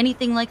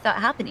anything like that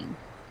happening.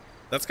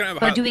 That's kind of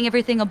by doing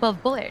everything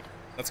above board.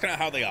 That's kind of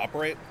how they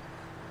operate.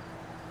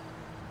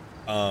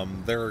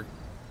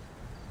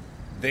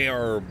 They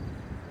are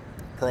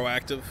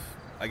proactive,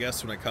 I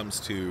guess, when it comes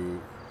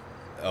to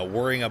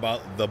worrying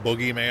about the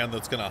boogeyman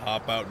that's gonna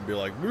hop out and be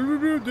like,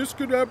 "This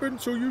could happen,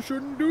 so you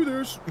shouldn't do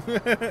this.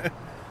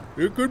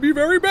 It could be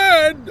very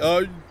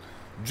bad.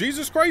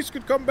 Jesus Christ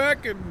could come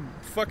back and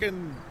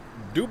fucking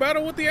do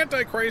battle with the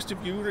Antichrist if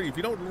you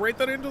don't write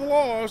that into the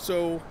law."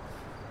 So,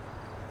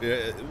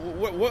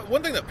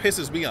 one thing that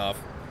pisses me off,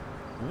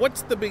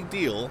 what's the big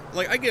deal?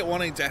 Like, I get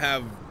wanting to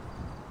have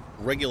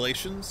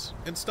regulations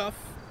and stuff.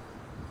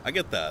 I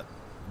get that.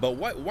 But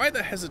why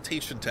the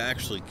hesitation to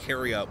actually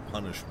carry out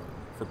punishment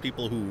for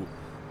people who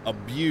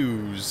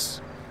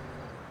abuse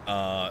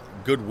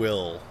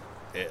goodwill?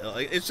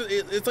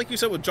 It's like you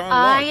said with John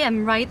Locke. I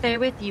am right there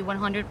with you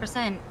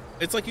 100%.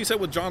 It's like you said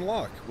with John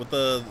Locke, with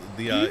the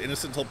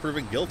innocent until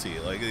proven guilty.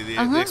 Like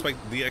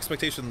the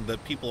expectation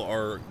that people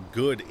are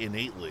good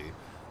innately.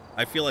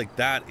 I feel like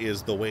that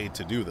is the way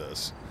to do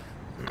this.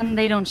 And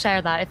they don't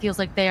share that. It feels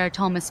like they are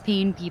Thomas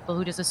Paine people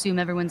who just assume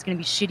everyone's going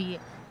to be shitty,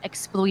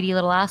 exploity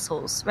little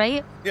assholes,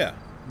 right? Yeah,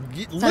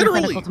 It's literally.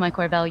 antithetical to my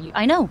core value.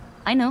 I know.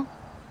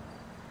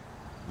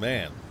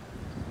 Man,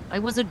 I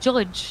was a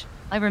judge.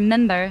 I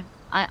remember.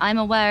 I'm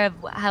aware of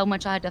how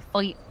much I had to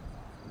fight.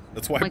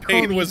 That's why my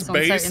Paine was colleagues on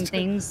based. certain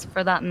things,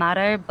 for that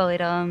matter.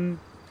 But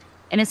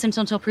innocent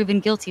until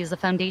proven guilty is the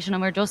foundation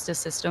of our justice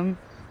system.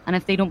 And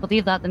if they don't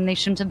believe that, then they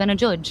shouldn't have been a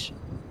judge.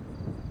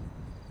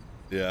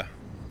 Yeah.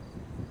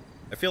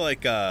 I feel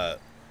like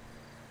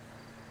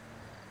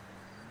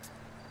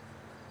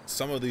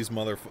some of these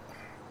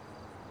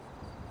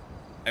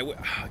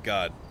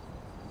God.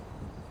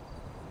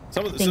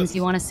 Some of the things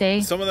you want to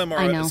say. Some of them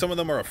I know.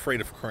 are afraid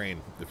of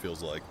Crane. It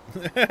feels like.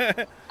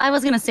 I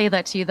was gonna say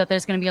that to you, that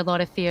there's gonna be a lot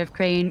of fear of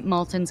Crane.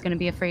 Malton's gonna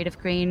be afraid of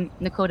Crane.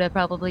 Nakota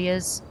probably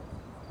is.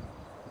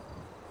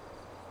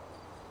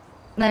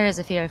 There is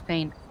a fear of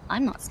Crane.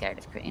 I'm not scared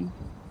of Crane.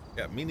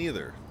 Yeah, me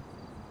neither.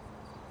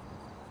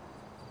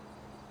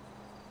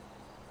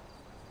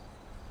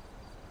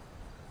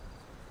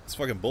 It's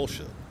fucking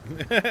bullshit.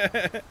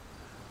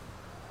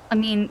 I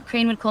mean,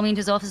 Crane would call me into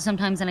his office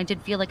sometimes, and I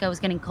did feel like I was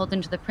getting called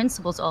into the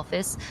principal's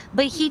office.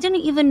 But he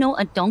didn't even know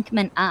a donk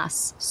meant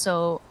ass,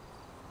 so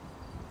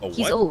he's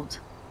what? old.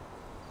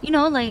 You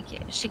know, like,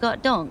 she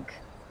got donk.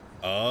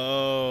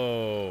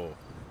 Oh.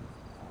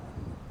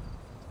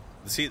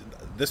 See,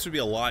 this would be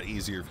a lot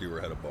easier if you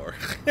were at a bar.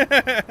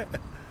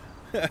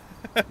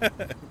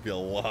 It'd be a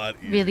lot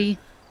easier. Really?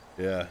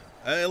 Yeah.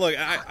 Look,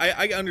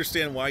 I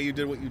understand why you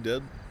did what you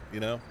did. You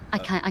know. I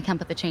can't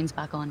put the chains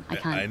back on. I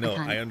can't. I know. I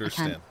can't,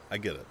 understand. I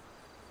get it.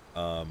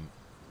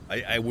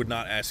 I would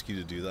not ask you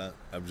to do that.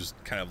 I'm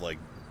just kind of like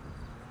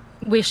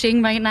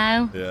wishing right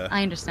now. Yeah.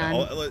 I understand.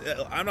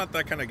 I'm not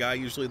that kind of guy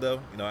usually,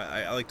 though. You know,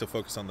 I like to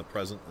focus on the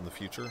present and the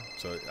future.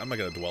 So I'm not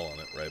gonna dwell on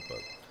it, right? But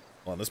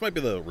hold on, this might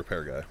be the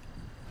repair guy.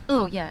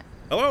 Oh yeah.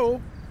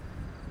 Hello.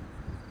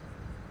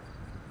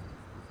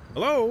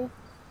 Hello.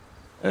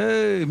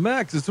 Hey,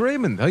 Max, it's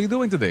Raymond. How you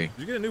doing today? Did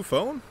you get a new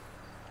phone?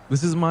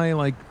 This is my,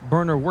 like,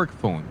 burner work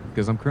phone,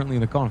 because I'm currently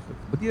in a conflict.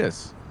 But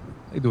yes,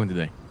 how you doing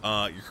today?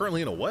 You're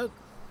currently in a what?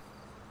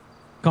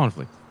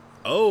 Conflict.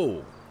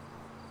 Oh.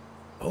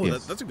 Oh,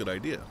 Yes. that's a good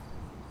idea.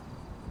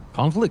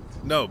 Conflict?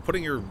 No,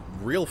 putting your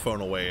real phone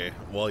away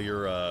while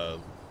you're,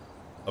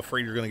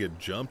 afraid you're gonna get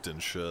jumped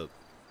and shit.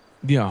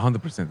 Yeah,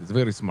 100%. It's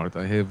very smart.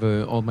 I have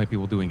all my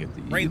people doing it.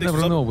 Right, You there's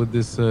never know with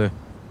this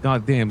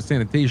goddamn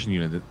sanitation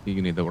unit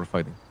that we're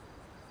fighting.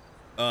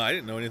 I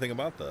didn't know anything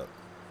about that.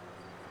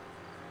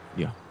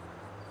 Yeah.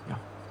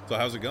 So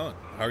how's it going?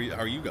 How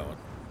are you going?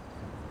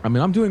 I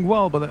mean, I'm doing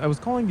well, but I was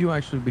calling you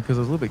actually because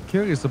I was a little bit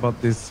curious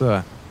about this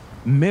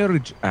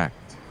marriage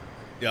act.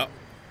 Yeah.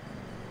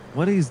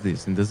 What is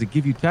this, and does it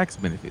give you tax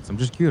benefits? I'm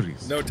just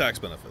curious. No tax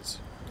benefits.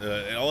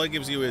 All it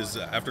gives you is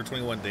after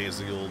 21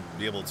 days, you'll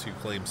be able to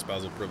claim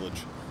spousal privilege,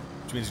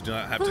 which means you do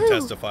not have to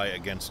testify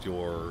against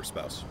your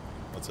spouse.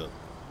 That's it.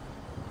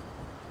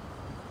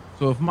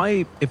 So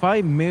if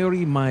I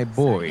marry my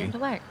boy,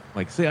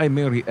 like say I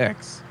marry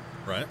X,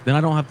 right? Then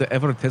I don't have to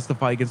ever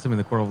testify against him in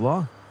the court of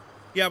law.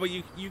 Yeah, but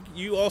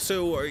you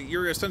also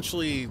you're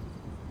essentially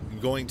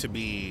going to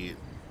be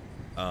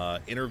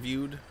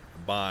interviewed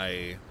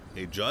by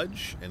a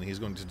judge, and he's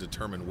going to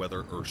determine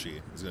whether, or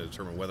she is going to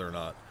determine whether or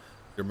not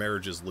your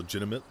marriage is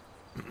legitimate.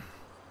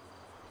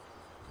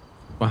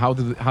 Well,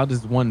 how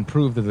does one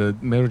prove that the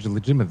marriage is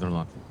legitimate or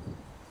not?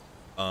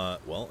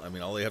 Well, I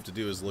mean, all they have to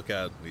do is look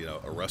at,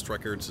 arrest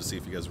records to see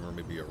if you guys were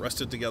maybe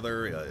arrested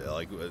together,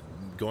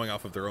 going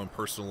off of their own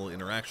personal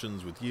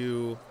interactions with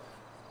you.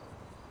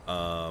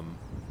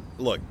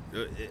 Look,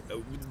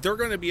 they're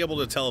going to be able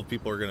to tell if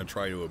people are going to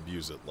try to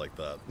abuse it like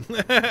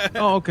that.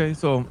 Oh, okay.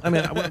 So, I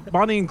mean,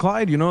 Bonnie and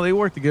Clyde, they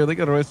work together. They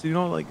got arrested,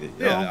 I get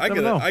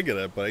it. I get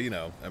it. But,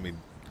 I mean,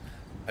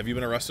 have you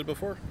been arrested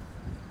before?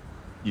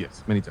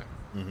 Yes, many times.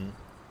 Mm-hmm.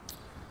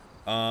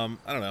 I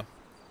don't know.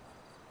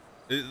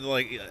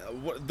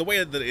 The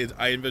way that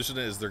I envision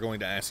it is they're going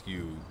to ask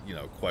you,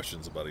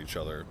 questions about each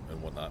other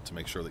and whatnot to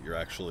make sure that you're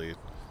actually,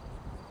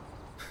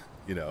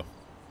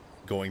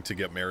 going to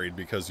get married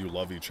because you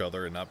love each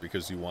other and not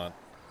because you want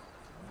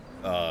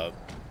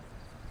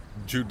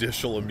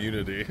judicial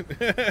immunity.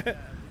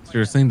 So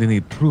you're saying they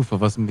need proof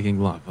of us making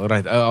love. All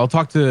right, I'll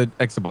talk to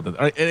X about that.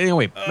 All right,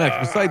 anyway,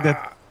 Max, beside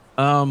that,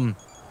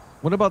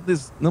 what about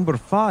this number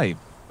 5?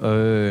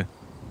 It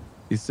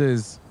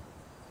says,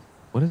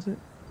 what is it?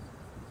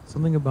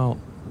 Something about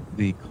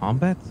the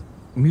combat?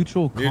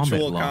 Mutual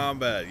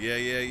combat.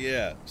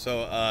 Yeah. So,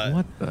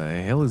 what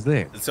the hell is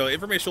that? So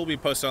information will be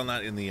posted on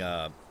that in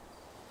the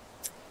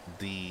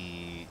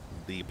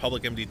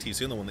public MDT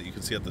soon, the one that you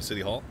can see at the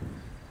City Hall.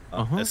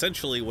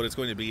 Essentially, what it's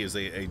going to be is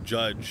a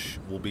judge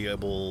will be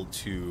able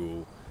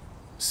to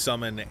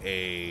summon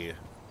a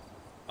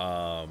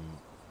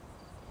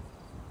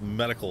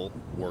medical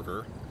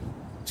worker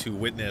to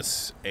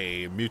witness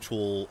a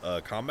mutual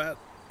combat,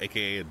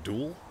 aka a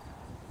duel.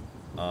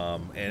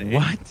 And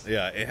what?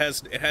 It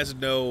has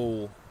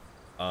no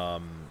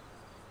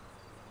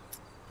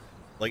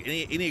like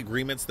any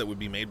agreements that would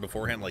be made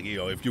beforehand, like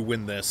if you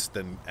win this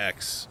then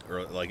X,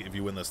 or like if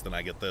you win this then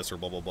I get this, or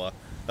blah blah blah.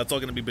 That's all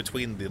going to be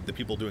between the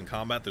people doing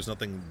combat. There's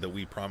nothing that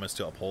we promise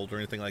to uphold or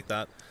anything like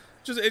that.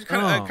 It's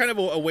kind of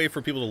a way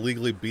for people to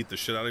legally beat the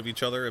shit out of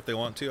each other if they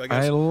want to, I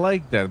guess. I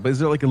like that, but is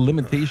there like a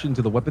limitation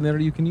to the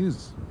weaponry you can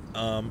use?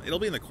 It'll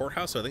be in the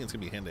courthouse, so I think it's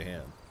gonna be hand to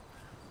hand.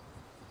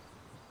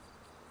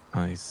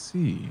 I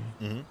see.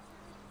 Mm-hmm.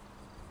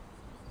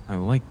 I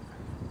like that.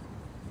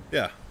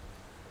 Yeah.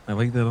 I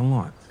like that a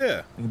lot.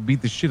 Yeah. I can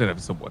beat the shit out of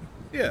someone.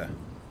 Yeah.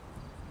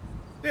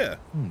 Yeah.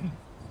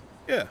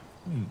 Yeah.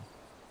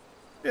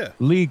 Yeah.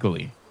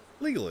 Legally.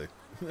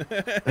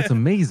 That's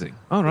amazing.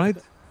 All right.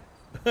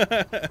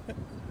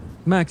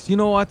 Max, you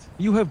know what?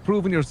 You have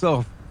proven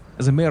yourself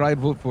as a mayor I'd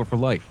vote for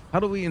life. How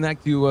do we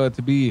enact you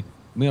to be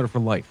mayor for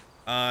life?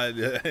 Man,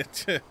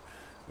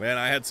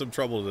 I had some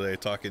trouble today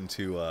talking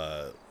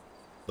to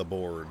the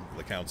board,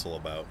 the council,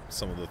 about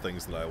some of the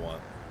things that I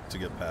want to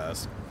get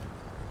passed.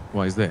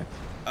 Why is that?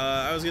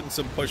 I was getting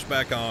some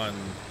pushback on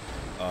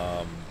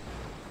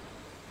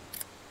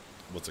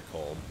what's it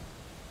called?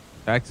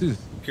 Taxes?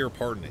 Peer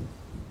pardoning.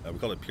 we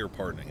call it peer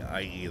pardoning,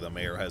 i.e. the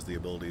mayor has the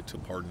ability to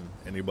pardon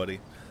anybody.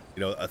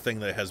 You know, a thing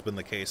that has been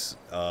the case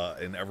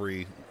in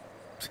every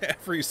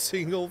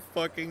single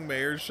fucking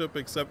mayorship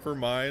except for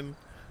mine.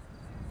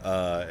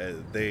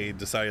 They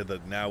decided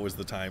that now is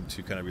the time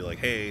to kind of be like,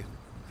 hey,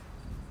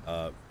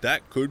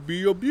 that could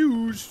be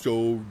abused,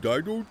 so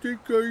I don't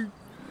think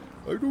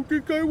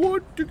I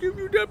want to give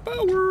you that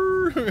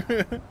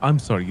power. I'm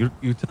sorry,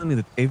 you're telling me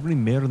that every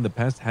mayor in the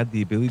past had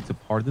the ability to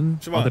pardon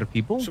other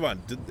people? Siobhan,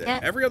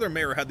 every other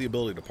mayor had the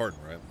ability to pardon,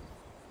 right?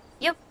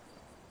 Yep.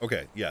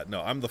 Okay, yeah,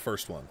 no, I'm the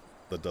first one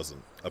that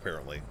doesn't,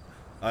 apparently.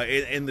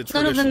 In the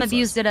None of them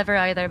abused it ever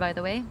either, by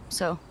the way,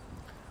 so.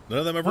 None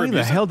of them ever Why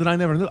abused the hell did I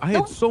never know? I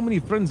had so many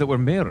friends that were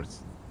mayors.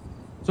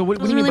 So what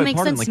do you Doesn't mean really by make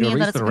pardon? sense Like to me, and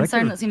erase that it's the a concern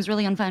record? that seems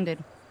really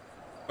unfounded.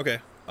 Okay,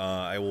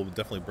 I will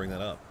definitely bring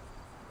that up.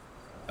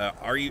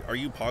 Are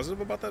you positive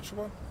about that,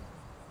 Siobhan?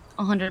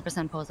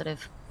 100%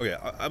 positive. Okay,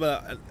 I'm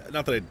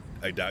not that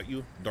I doubt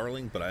you,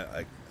 darling, but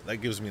I that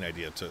gives me an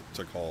idea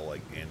to call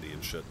like Andy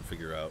and shit and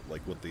figure out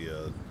like what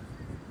the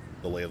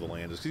lay of the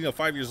land is. 'Cause, you know,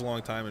 5 years is a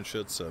long time and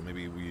shit, so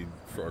maybe we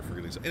are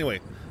forgetting. Anyway,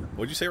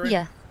 what'd you say, right?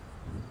 Yeah.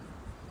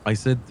 I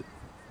said,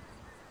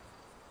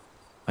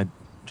 I'm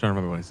trying to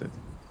remember what I said.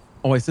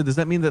 Oh, I said, does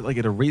that mean that like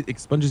it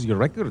expunges your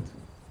record?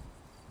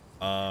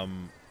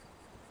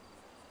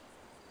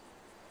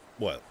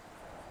 What?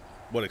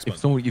 What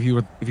expunge? If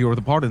you were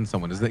to pardon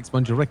someone, does that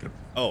expunge your record?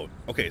 Oh,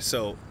 okay.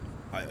 So,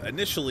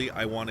 initially,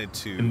 I wanted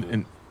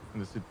to.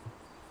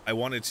 I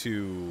wanted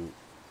to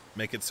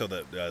make it so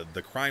that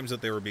the crimes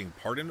that they were being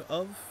pardoned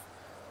of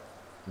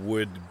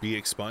would be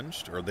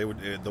expunged, or they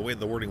would. The way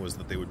the wording was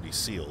that they would be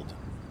sealed.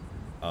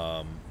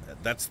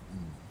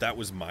 That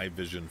was my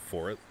vision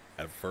for it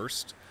at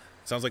first.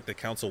 It sounds like the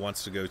council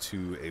wants to go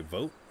to a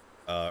vote,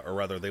 or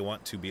rather, they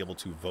want to be able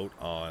to vote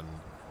on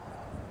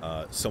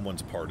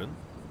someone's pardon.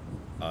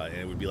 And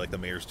it would be like the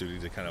mayor's duty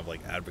to kind of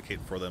like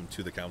advocate for them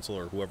to the council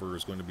or whoever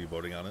is going to be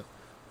voting on it.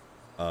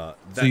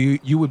 So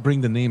you would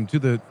bring the name to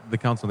the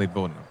council they'd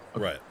vote on.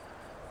 Okay. Right.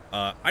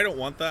 I don't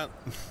want that.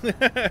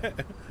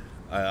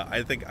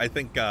 I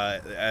think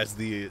as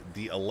the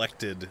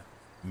elected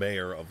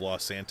mayor of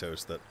Los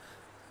Santos that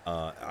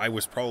I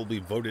was probably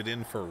voted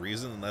in for a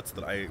reason, and that's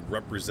that I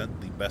represent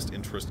the best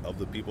interest of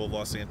the people of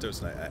Los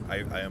Santos,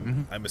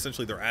 and I'm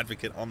essentially their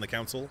advocate on the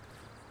council.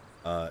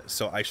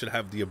 So I should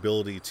have the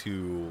ability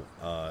to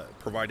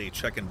provide a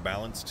check and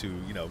balance to,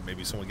 you know,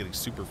 maybe someone getting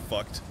super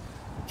fucked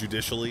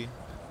judicially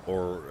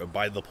or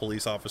by the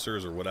police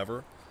officers or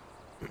whatever.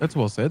 That's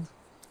well said.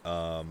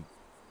 Yeah.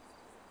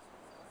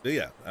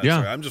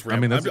 Sorry, I'm just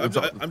rambling. I'm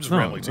just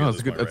rambling to you at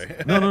this point,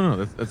 right?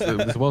 No.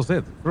 That's well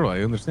said, bro.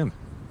 I understand.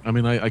 I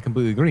mean, I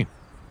completely agree.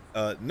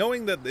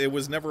 Knowing that it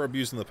was never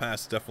abused in the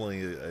past definitely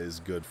is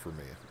good for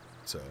me.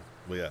 So,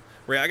 well, yeah.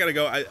 Ray, I gotta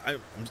go.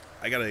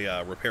 I got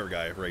a repair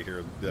guy right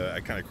here. I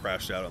kind of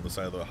crashed out on the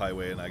side of the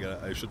highway, and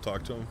I should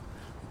talk to him.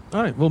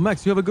 All right. Well,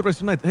 Max, you have a good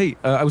rest of the night. Hey,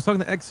 I was talking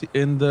to X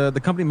and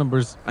the company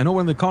members. I know we're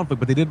in the conflict,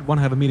 but they did want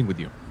to have a meeting with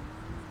you.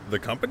 The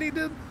company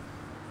did?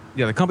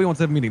 Yeah, the company wants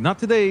to have a meeting. Not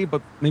today,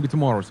 but maybe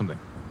tomorrow or something.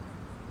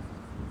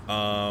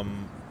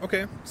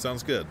 Okay.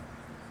 Sounds good.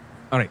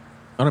 All right,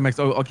 Max.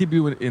 I'll keep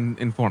you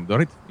informed. All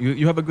right.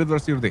 You have a good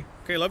rest of your day.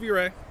 Okay. Love you,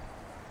 Ray.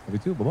 Love you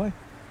too. Bye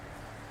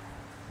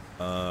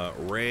bye.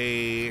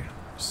 Ray,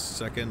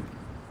 second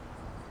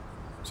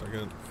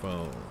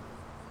phone.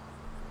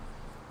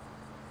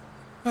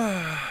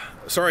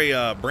 Sorry,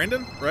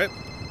 Brandon, right?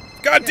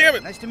 God damn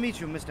it! Nice to meet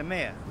you, Mr.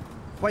 Mayor.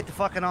 Quite the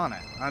fucking honor.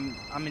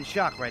 I'm in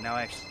shock right now,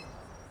 actually.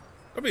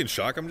 Don't be in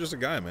shock. I'm just a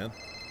guy, man.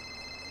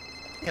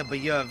 Yeah, but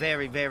you're a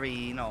very,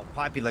 very,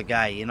 popular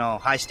guy.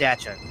 High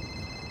stature.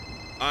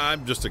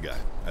 I'm just a guy,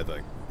 I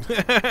think.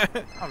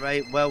 All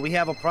right. Well, we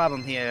have a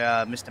problem here,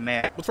 Mr.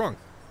 Mayor. What's wrong?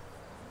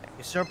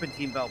 Your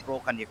serpentine belt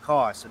broke on your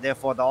car, so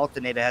therefore the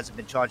alternator hasn't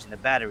been charging the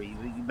battery.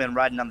 You've been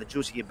riding on the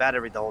juice of your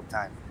battery the whole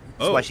time.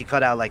 That's why she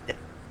cut out like that.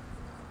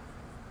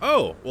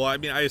 Oh, well, I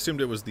mean, I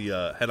assumed it was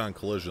the head-on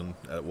collision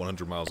at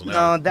 100 miles an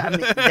hour. No,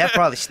 that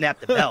probably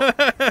snapped the belt.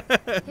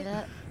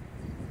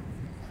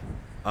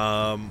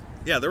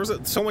 Yeah, there was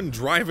someone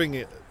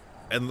driving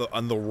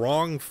on the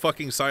wrong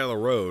fucking side of the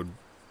road.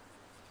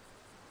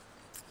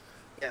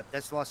 Yeah,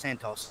 that's Los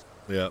Santos.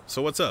 Yeah.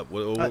 So what's up?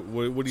 What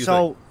do you think?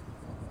 So,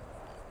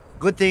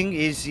 good thing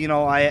is,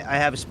 I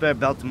have a spare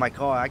belt in my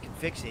car. I can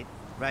fix it,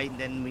 right? And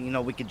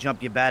then, we could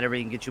jump your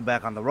battery and get you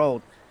back on the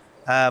road.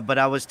 But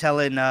I was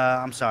telling,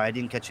 I'm sorry, I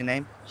didn't catch your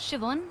name.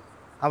 Siobhan?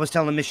 I was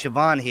telling Miss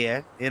Siobhan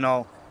here,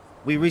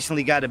 we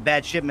recently got a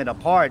bad shipment of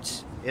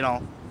parts,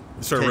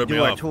 to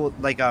do our tool,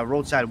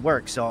 roadside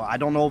work. So I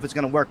don't know if it's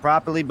going to work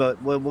properly,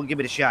 but we'll give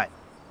it a shot.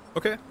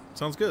 Okay.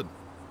 Sounds good.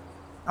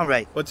 All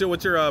right. What's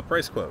your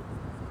price quote?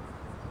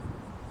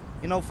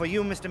 For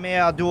you, Mr.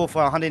 Mayor, I'll do it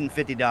for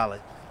 $150.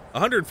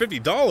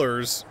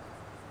 $150?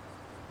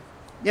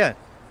 Yeah.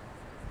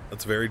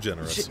 That's very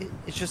generous.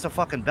 It's just a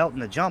fucking belt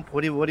and a jump.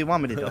 What do you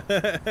want me to do?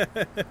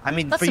 I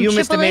mean, That's for you,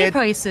 some Mr. Mayor,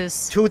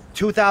 prices.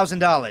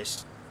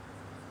 $2,000.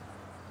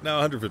 No,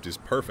 150 is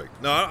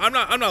perfect. No, I'm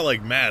not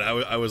like mad.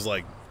 I was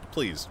like,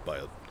 please buy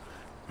it.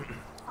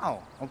 Oh,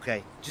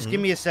 okay. Just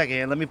give me a second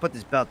here. Let me put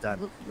this belt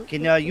on.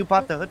 Can you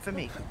pop the hood for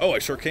me? Oh, I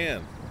sure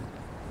can.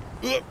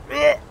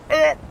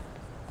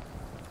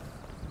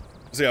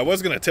 See, I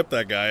was gonna tip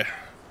that guy.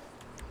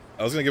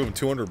 I was gonna give him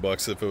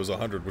 $200 if it was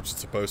 100, which it's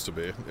supposed to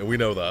be, and we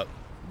know that.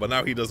 But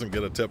now he doesn't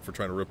get a tip for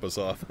trying to rip us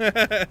off.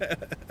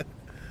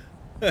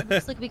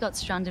 Looks like we got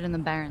stranded in the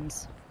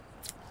Barrens.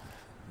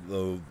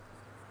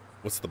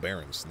 What's the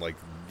Barrens? Like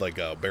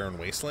Barren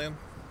Wasteland?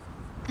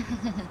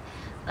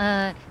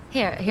 Here's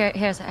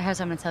what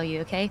I'm gonna tell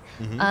you, okay?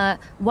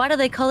 Why do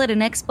they call it an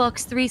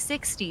Xbox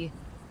 360?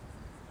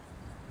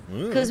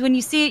 Because when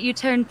you see it, you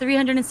turn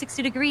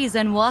 360 degrees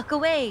and walk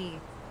away.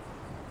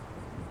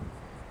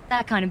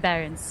 That kind of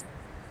Barrens.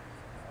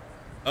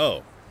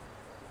 Oh.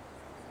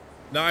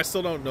 No, I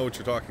still don't know what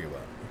you're talking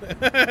about.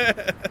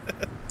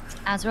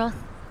 Azeroth?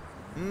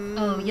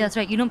 Oh, yeah, that's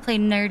right. You don't play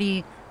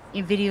nerdy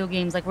video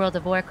games like World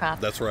of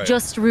Warcraft. That's right.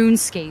 Just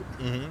RuneScape.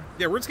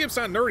 Yeah, RuneScape's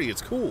not nerdy.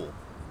 It's cool.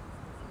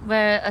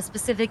 Where a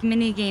specific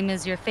mini-game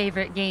is your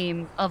favorite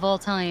game of all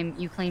time,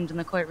 you claimed in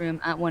the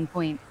courtroom at one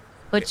point.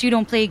 But you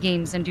don't play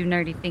games and do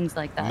nerdy things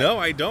like that. No,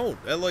 I don't.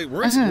 Like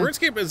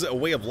RuneScape is a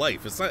way of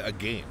life. It's not a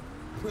game.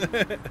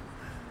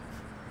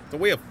 It's a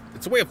way of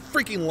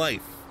freaking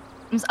life.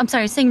 I'm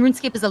sorry, saying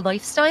RuneScape is a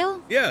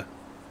lifestyle? Yeah.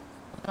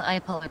 Well, I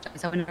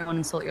apologize. I would never want to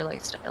insult your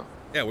lifestyle.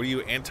 Yeah, what are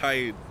you,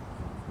 anti-rune,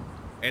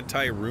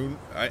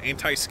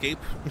 anti-scape?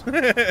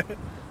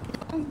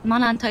 I'm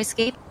not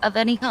anti-scape of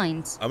any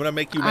kind. I'm gonna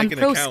make you make an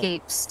account. account. I'm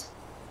pro-scapes.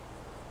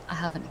 I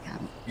have an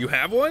account. You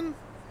have one?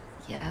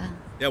 Yeah.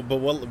 Yeah, but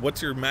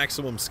what's your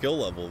maximum skill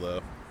level,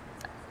 though?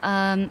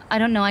 I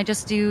don't know. I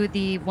just do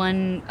the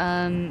one,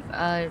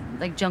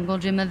 like jungle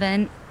gym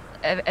event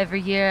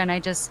every year, and I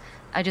just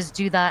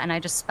do that, and I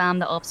just spam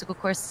the obstacle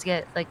course to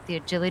get like the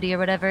agility or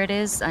whatever it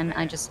is, and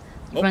I just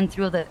run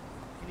through the.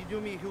 Can you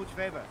do me a huge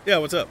favor? Yeah,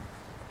 what's up?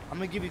 I'm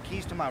gonna give you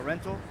keys to my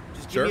rental.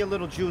 Just Sure. give me a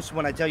little juice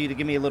when I tell you to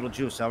give me a little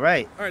juice. All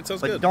right? All right,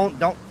 sounds but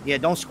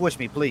good. don't squish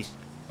me, please.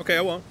 Okay,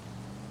 I won't.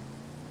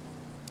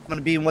 I'm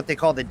gonna be in what they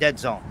call the dead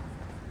zone.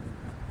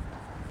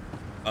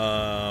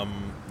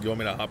 You want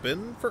me to hop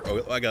in for?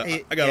 Oh, I got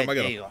him.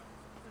 There you go.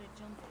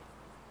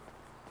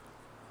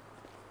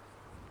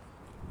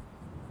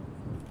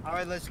 All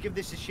right, let's give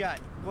this a shot.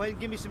 Go ahead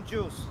and give me some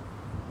juice.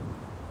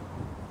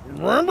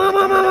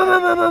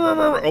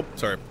 Oh,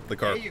 sorry, the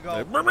car. There you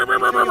go. Make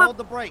sure you hold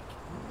the brake.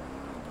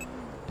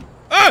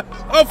 Ah!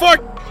 Oh,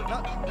 fuck!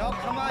 No,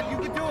 come on. You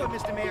can do it,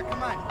 Mr. Mayor.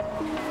 Come on.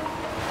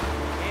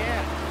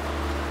 Yeah.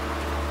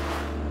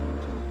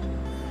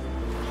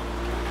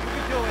 You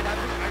can do it.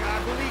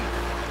 I believe.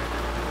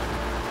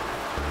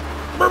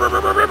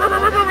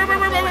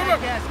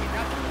 Gasket.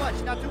 Not too much.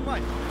 Not too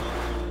much.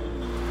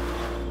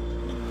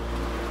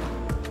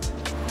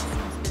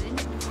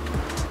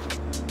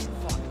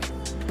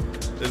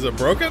 Is it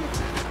broken?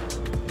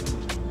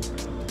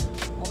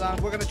 Hold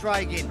on. We're gonna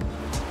try again.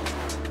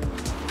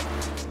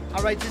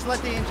 All right, just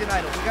let the engine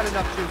idle. We got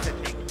enough juice, I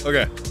think.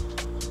 Okay.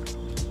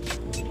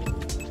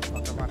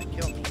 Fuck around and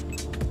kill me.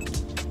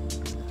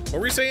 What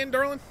were you saying,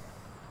 darling?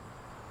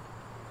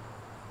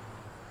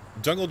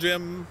 Jungle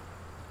gym.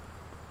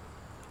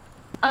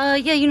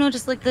 Yeah, you know,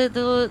 just like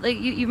the like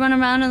you run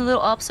around in a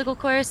little obstacle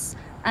course,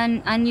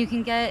 and you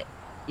can get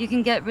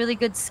really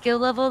good skill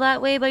level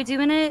that way by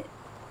doing it.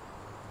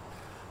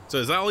 So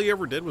is that all you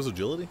ever did was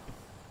agility?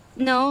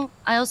 No,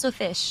 I also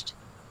fished.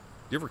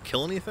 You ever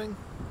kill anything?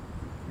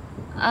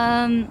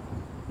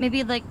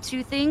 Maybe like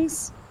 2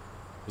 things.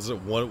 Was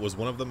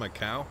one of them a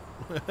cow?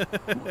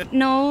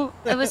 No,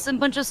 it was a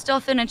bunch of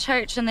stuff in a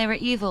church, and they were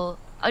evil.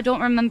 I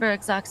don't remember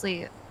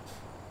exactly.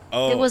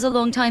 Oh, it was a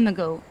long time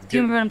ago. Do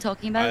you remember what I'm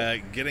talking about?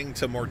 Getting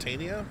to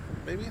Mortania,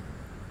 maybe?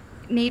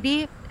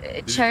 Maybe.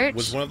 Church,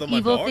 was one of them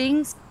evil a dog?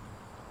 things.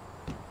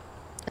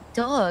 A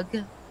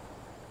dog?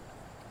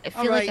 I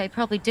feel like I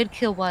probably did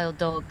kill wild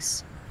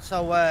dogs.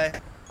 So,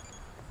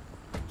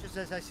 just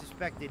as I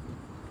suspected,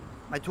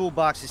 my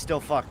toolbox is still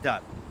fucked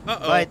up.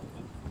 Uh-oh. But,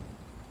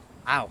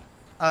 ow.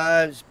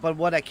 But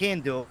what I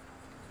can do...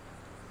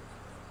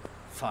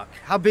 Fuck.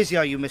 How busy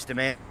are you, Mr.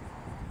 Man?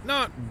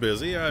 Not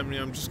busy. I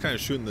mean, I'm just kind of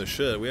shooting the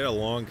shit. We had a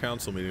long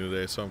council meeting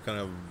today, so I'm kind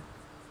of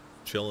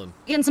chilling.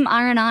 Getting some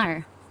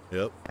R&R.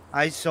 Yep.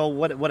 So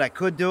what I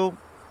could do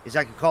is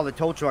I could call the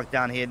tow truck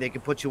down here. They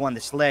could put you on the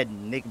sled,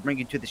 and they can bring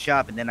you to the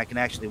shop, and then I can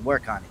actually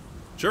work on it.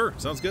 Sure.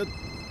 Sounds good.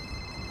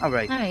 All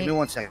right. Give me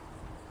 1 second.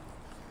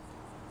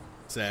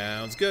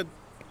 Sounds good.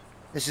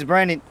 This is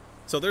Brandon.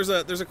 So there's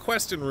a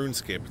quest in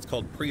RuneScape. It's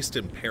called Priest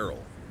in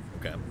Peril.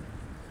 Okay.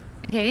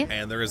 Okay.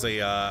 And there is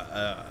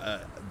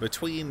a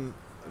between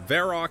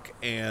Varrock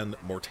and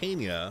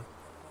Mortania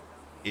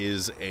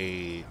is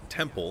a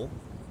temple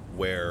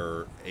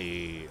where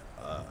a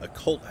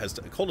cult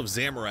of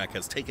Zamorak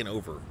has taken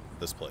over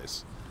this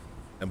place.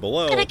 And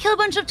below, Gonna kill a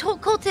bunch of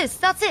cultists.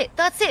 That's it.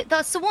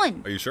 That's the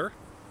one. Are you sure?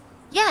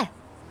 Yeah.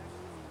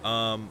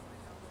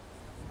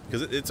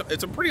 Because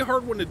it's a pretty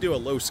hard one to do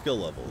at low skill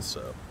levels.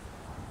 So.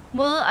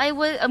 Well, I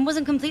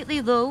wasn't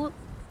completely low.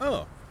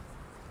 Oh.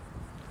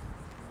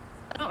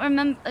 don't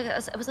remember.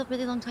 It was a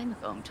really long time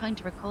ago. I'm trying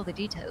to recall the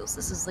details.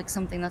 This is like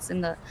something that's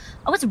in the.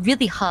 I was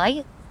really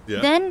high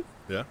then.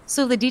 Yeah.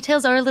 So the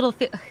details are a little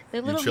they're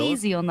a little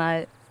hazy on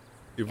that.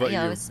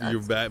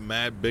 You're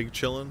mad big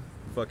chilling,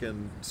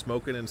 fucking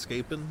smoking and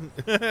scaping.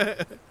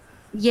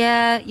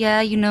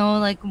 Yeah, you know,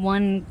 like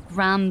 1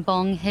 gram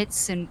bong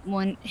hits and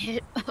 1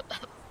 hit.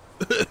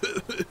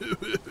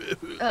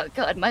 Oh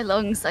god, my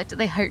lungs,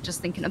 they hurt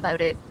just thinking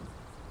about it.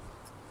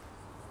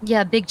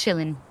 Yeah, big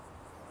chillin'.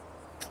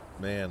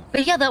 Man.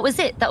 But yeah, that was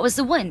it. That was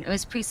the one. It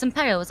was priests and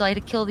perils. I had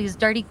to kill these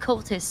dirty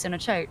cultists in a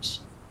church.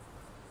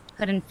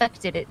 Had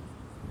infected it.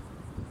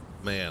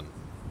 Man.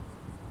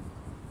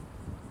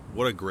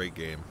 What a great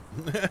game.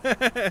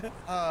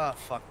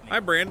 Fuck me.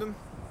 Hi, Brandon.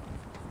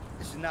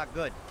 This is not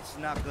good. This is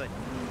not good.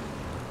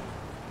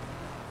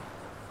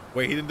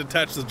 Wait, he didn't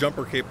detach the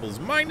jumper cables.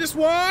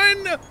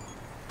 -1!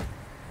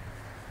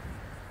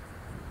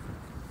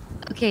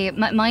 Okay,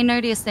 my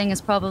nerdiest thing is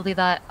probably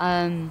that,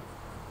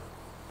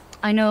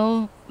 I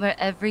know where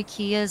every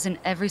key is in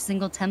every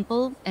single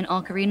temple in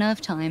Ocarina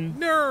of Time.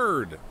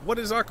 Nerd! What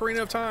is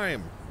Ocarina of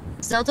Time?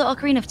 Zelda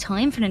Ocarina of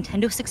Time for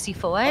Nintendo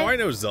 64? Oh, I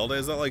know Zelda.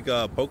 Is that like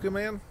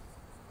Pokemon?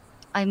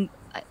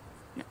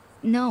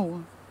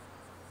 No.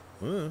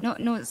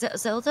 No,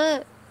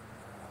 Zelda?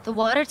 The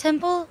Water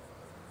Temple?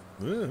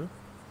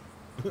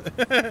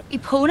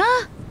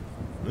 Epona?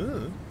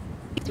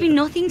 It means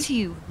nothing to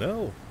you.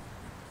 No.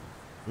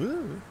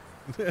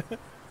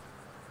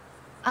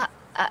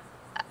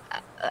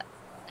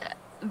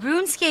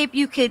 RuneScape,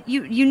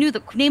 you knew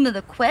the name of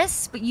the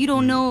quests, but you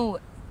don't know.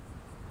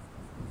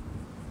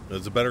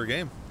 It's a better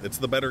game. It's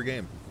the better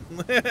game.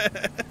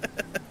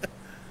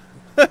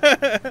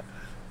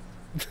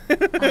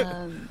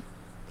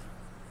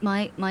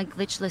 My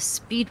glitchless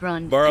speedrun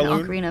in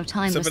Baraloon, Ocarina of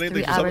Time was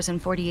 3 hours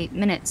and 48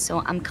 minutes,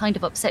 so I'm kind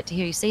of upset to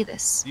hear you say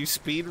this. You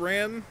speed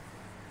ran?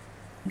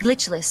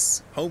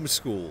 Glitchless.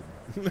 Homeschooled.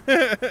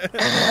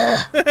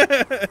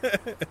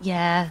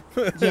 Yeah.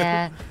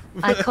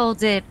 I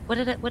called it. What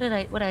did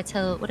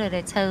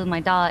I tell my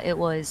dad it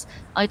was?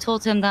 I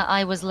told him that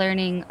I was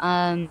learning.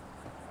 I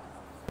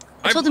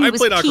told him it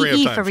was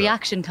PE for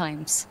reaction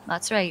times.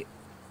 That's right.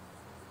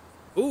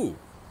 Ooh,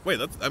 wait.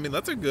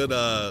 That's a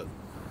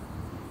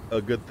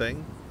good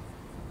thing.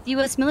 The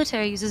U.S.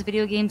 military uses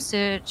video games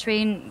to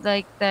train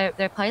like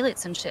their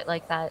pilots and shit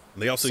like that.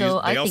 And they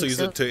also use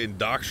it to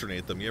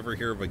indoctrinate them. You ever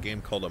hear of a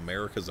game called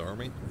America's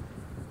Army?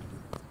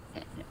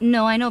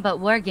 No, I know about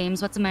war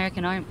games. What's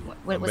American Army?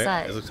 What was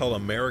that? It's called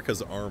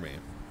America's Army.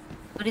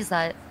 What is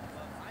that?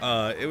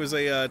 It was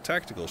a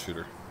tactical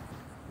shooter,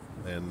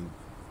 and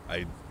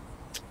I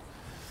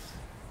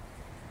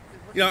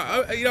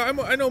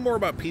know more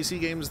about PC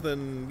games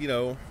than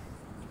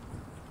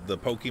the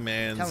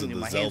Pokemans and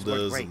the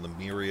Zeldas and the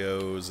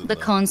Marios and the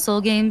console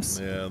games.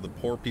 Yeah, the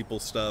poor people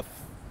stuff.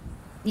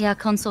 Yeah,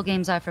 console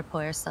games are for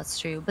poors. That's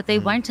true, but they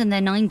weren't in the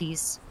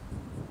 90s.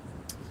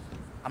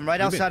 I'm right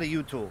outside of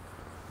you two.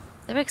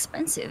 They're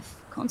expensive.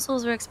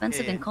 Consoles are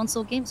expensive, and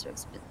console games are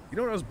expensive. You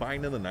know what I was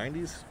buying in the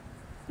 90s?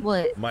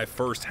 What? My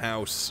first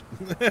house.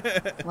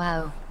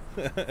 Wow.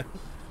 Alright,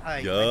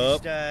 I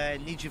just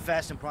need you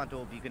fast and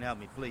pronto if you can help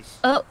me, please.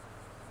 Oh.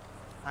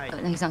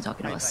 No, he's not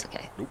talking to us.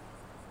 Okay. Nope.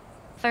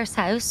 First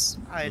house.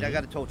 Alright, I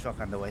got a tow truck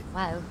on the way.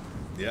 Wow.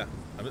 Yeah,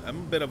 I'm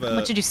a bit of a. How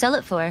much did you sell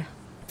it for?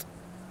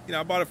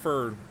 I bought it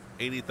for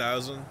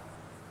 $80,000.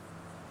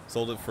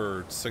 Sold it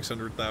for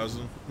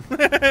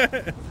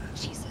 $600,000.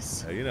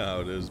 Jesus. Yeah, you know how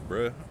it is,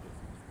 bruh.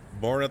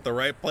 Born at the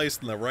right place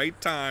in the right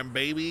time,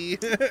 baby.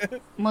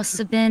 must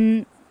have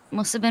been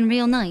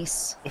real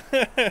nice.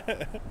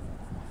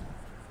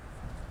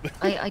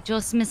 I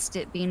just missed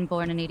it being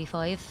born in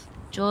 '85.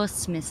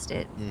 Just missed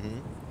it.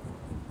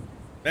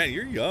 Man,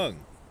 you're young.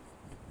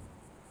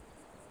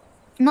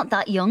 I'm not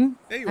that young,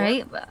 yeah, you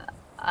right?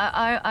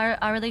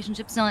 Our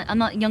relationship's not. I'm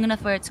not young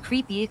enough where it's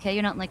creepy. Okay,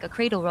 you're not like a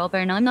cradle robber,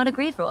 and I'm not a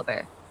grave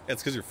robber. Yeah,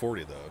 it's because you're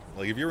 40 though.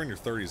 Like if you were in your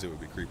 30s, it would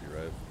be creepy,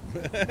 right?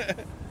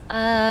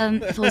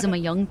 If it was in my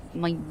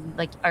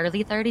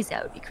early 30s,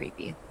 that would be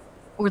creepy.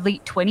 Or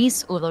late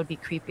 20s, that would be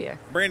creepier.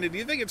 Brandon, do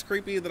you think it's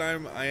creepy that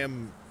I'm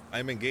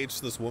engaged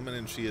to this woman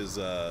and she is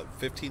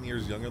 15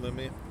 years younger than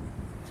me?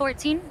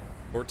 14.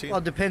 14? Well,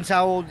 it depends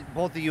how old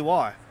both of you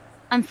are.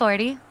 I'm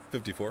 40.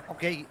 54.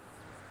 Okay,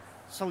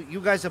 so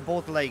you guys are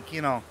both like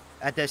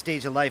at that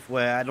stage of life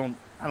where I don't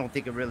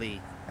think it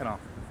really You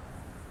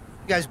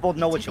guys both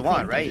know what you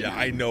want, right? Yeah,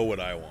 I know what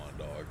I want,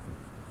 dog.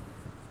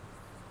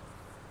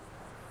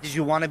 Did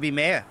you want to be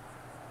mayor?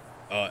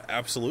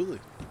 Absolutely.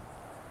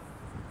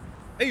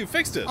 Hey, you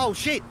fixed it. Oh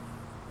shit!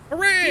 You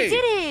Hooray!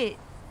 did it!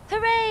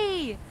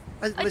 Hooray!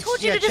 I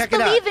told you to just check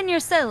believe in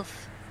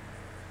yourself.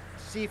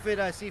 See if it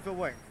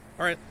worked.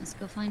 All right. Let's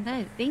go find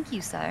out. Thank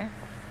you, sir.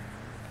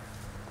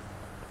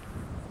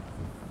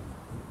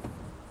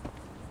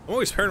 I'm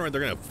always paranoid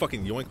they're gonna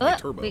fucking yoink my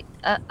turbo. Wait,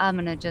 I'm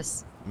gonna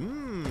just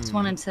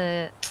wanted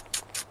to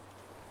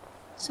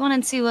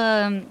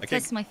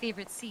test my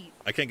favorite seat.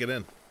 I can't get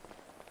in.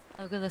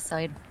 I'll go this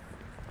side.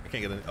 I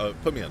can't get in.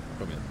 Put me in.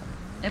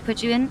 I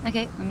put you in.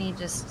 Okay, let me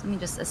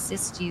just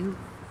assist you,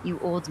 you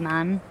old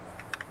man.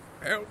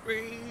 Help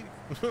me.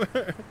 All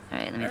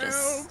right, let me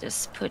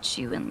just put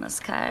you in this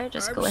car.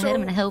 Just go ahead.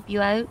 I'm gonna help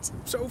you out.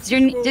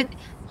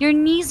 Your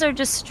knees are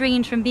just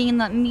strained from being in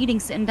that meeting,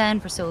 sitting down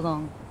for so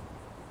long.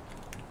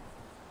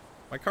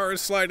 My car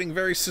is sliding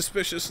very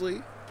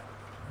suspiciously.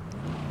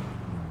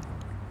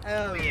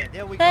 Oh yeah,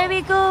 there we go. There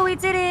we go. We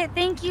did it.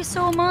 Thank you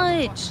so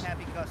much.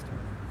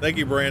 Thank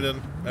you,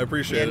 Brandon. I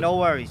appreciate it. Yeah, no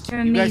worries.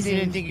 You're you guys amazing.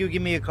 need anything, you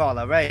give me a call,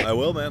 all right? I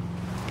will, man.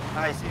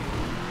 I see.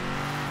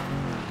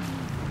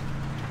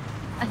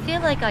 I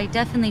feel like I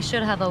definitely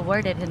should have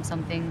awarded him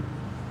something.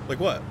 Like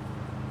what?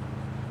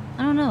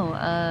 I don't know.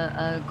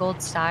 A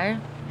gold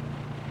star.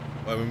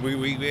 I mean,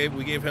 we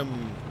gave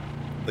him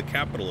the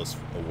Capitalist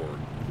Award.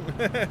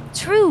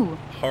 True.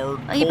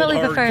 He probably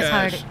prefers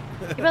cash.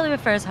 He probably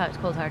prefers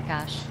cold hard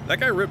cash. That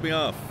guy ripped me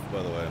off,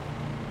 by the way.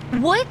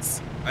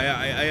 What?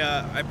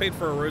 I paid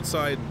for a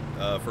roadside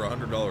for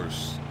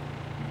 $100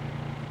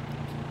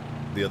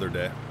 the other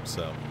day,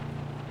 so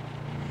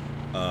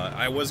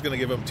I was gonna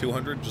give him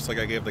 200, just like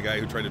I gave the guy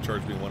who tried to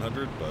charge me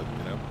 100, but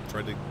you know,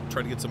 tried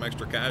to get some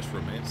extra cash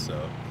from me,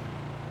 so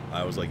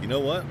I was like, you know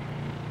what?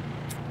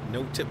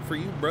 No tip for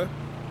you, bruh.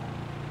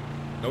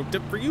 No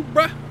tip for you,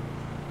 bruh.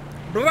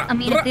 I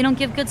mean, if they don't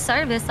give good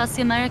service, that's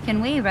the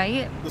American way,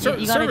 right?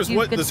 You gotta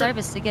do good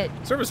service to get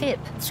tip.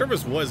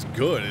 Service was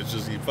good. It's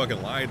just he fucking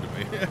lied to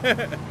me.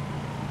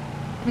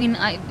 I mean,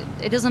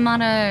 it doesn't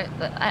matter.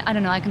 I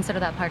don't know. I consider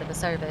that part of the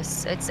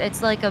service.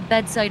 It's like a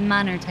bedside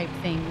manner type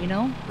thing, you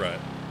know? Right.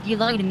 You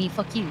lie to me,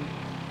 fuck you.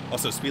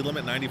 Also, speed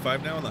limit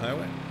 95 now on the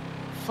highway.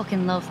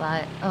 Fucking love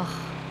that.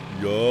 Ugh.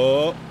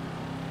 Yo.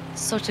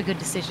 Such a good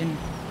decision.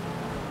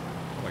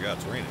 Oh my god,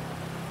 it's raining.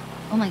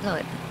 Oh my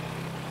god.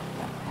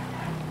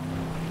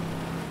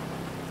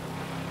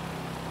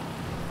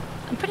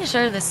 I'm pretty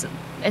sure this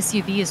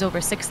SUV is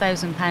over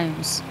 6,000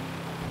 pounds.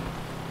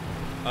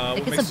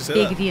 Like it's a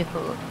big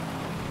vehicle.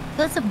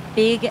 That's a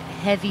big,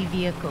 heavy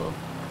vehicle.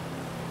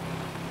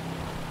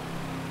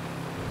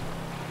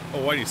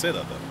 Oh, why do you say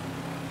that though?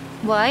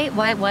 Why?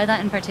 Why that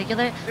in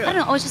particular? Yeah. I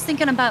don't know. I was just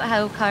thinking about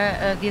how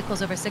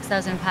vehicles over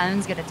 6,000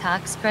 pounds get a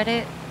tax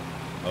credit.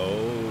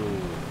 Oh.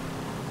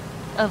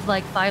 Of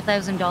like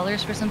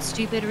 $5,000 for some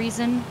stupid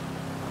reason.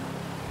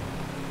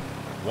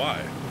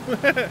 Why?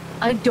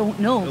 I don't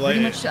know. Like,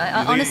 pretty much.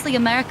 Honestly,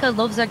 America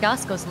loves their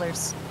gas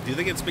guzzlers. Do you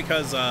think it's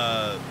because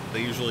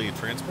they usually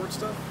transport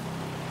stuff?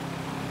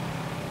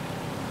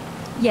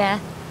 Yeah.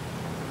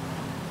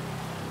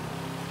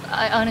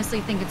 I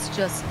honestly think it's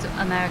just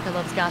America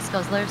loves gas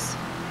guzzlers.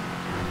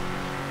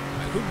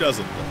 Who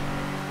doesn't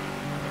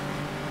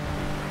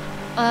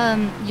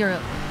though?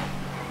 Europe.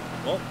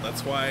 Well,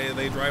 that's why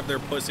they drive their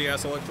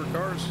pussy-ass electric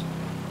cars.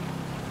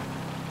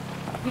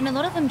 I mean, a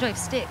lot of them drive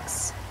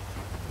sticks.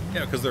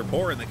 Yeah, because they're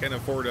poor and they can't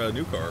afford a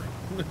new car.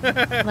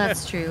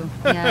 That's true.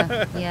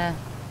 Yeah, yeah.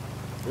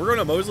 We're going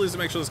to Mosley's to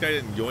make sure this guy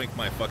didn't yoink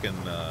my fucking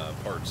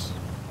parts.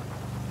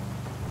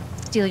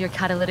 Steal your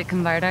catalytic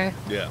converter.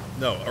 Yeah.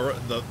 No,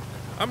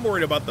 I'm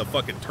worried about the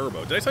fucking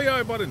turbo. Did I tell you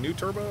I bought a new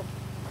turbo?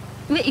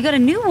 Wait, you got a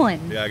new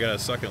one? Yeah, I got a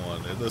second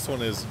one. This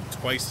one is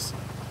twice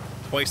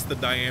the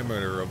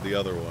diameter of the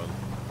other one.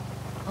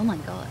 Oh my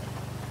god.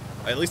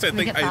 At least I Can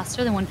think it get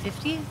faster than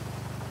 150?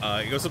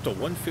 It goes up to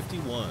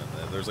 151.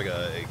 There's like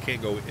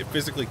it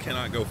physically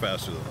cannot go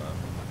faster than that.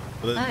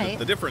 But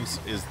the difference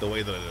is the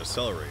way that it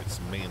accelerates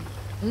mainly.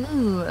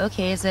 Ooh,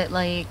 okay. Is it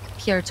like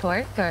pure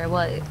torque or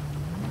what?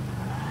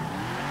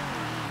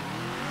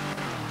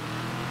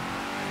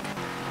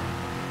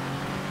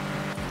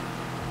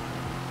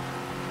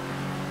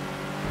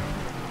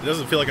 It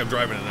doesn't feel like I'm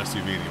driving an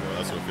SUV anymore.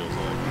 That's what it feels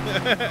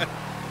like.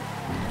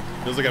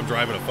 Feels like I'm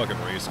driving a fucking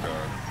race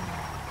car.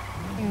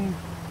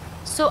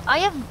 So I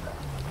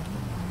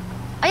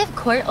have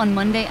court on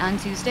Monday and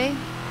Tuesday.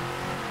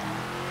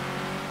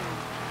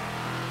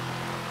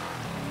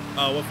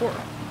 What for?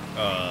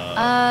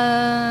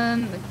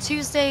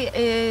 Tuesday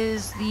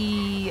is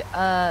the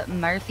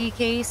Murphy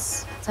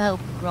case to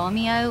help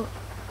Romy out,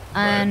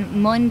 and right.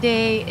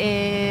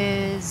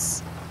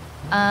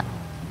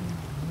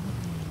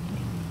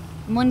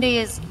 Monday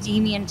is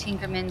Damian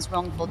Tinkerman's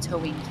wrongful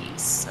towing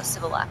case, a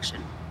civil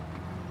action.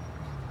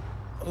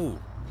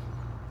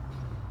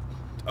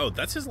 Oh,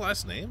 that's his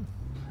last name?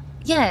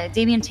 Yeah,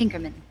 Damian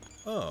Tinkerman.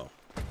 Oh.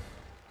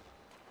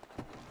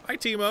 Hi,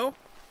 Timo.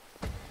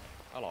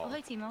 Hello. Oh,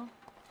 hi, Timo.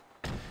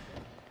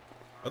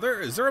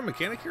 Is there a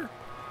mechanic here?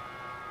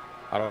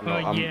 I don't know.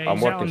 I'm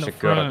working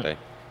security. Front.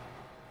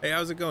 Hey,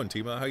 how's it going,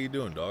 Timo? How you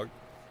doing, dog?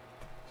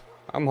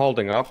 I'm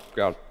holding up.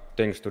 Got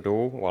things to do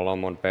while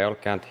I'm on bail.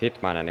 Can't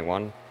hitman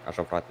anyone as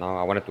of right now.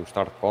 I wanted to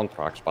start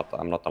contracts, but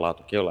I'm not allowed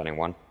to kill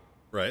anyone.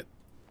 Right.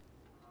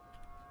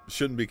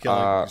 Shouldn't be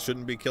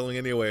killing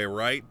anyway,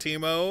 right,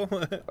 Timo?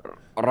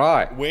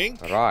 Right.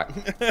 Wink. Right.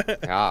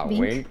 Yeah,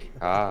 wink.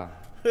 I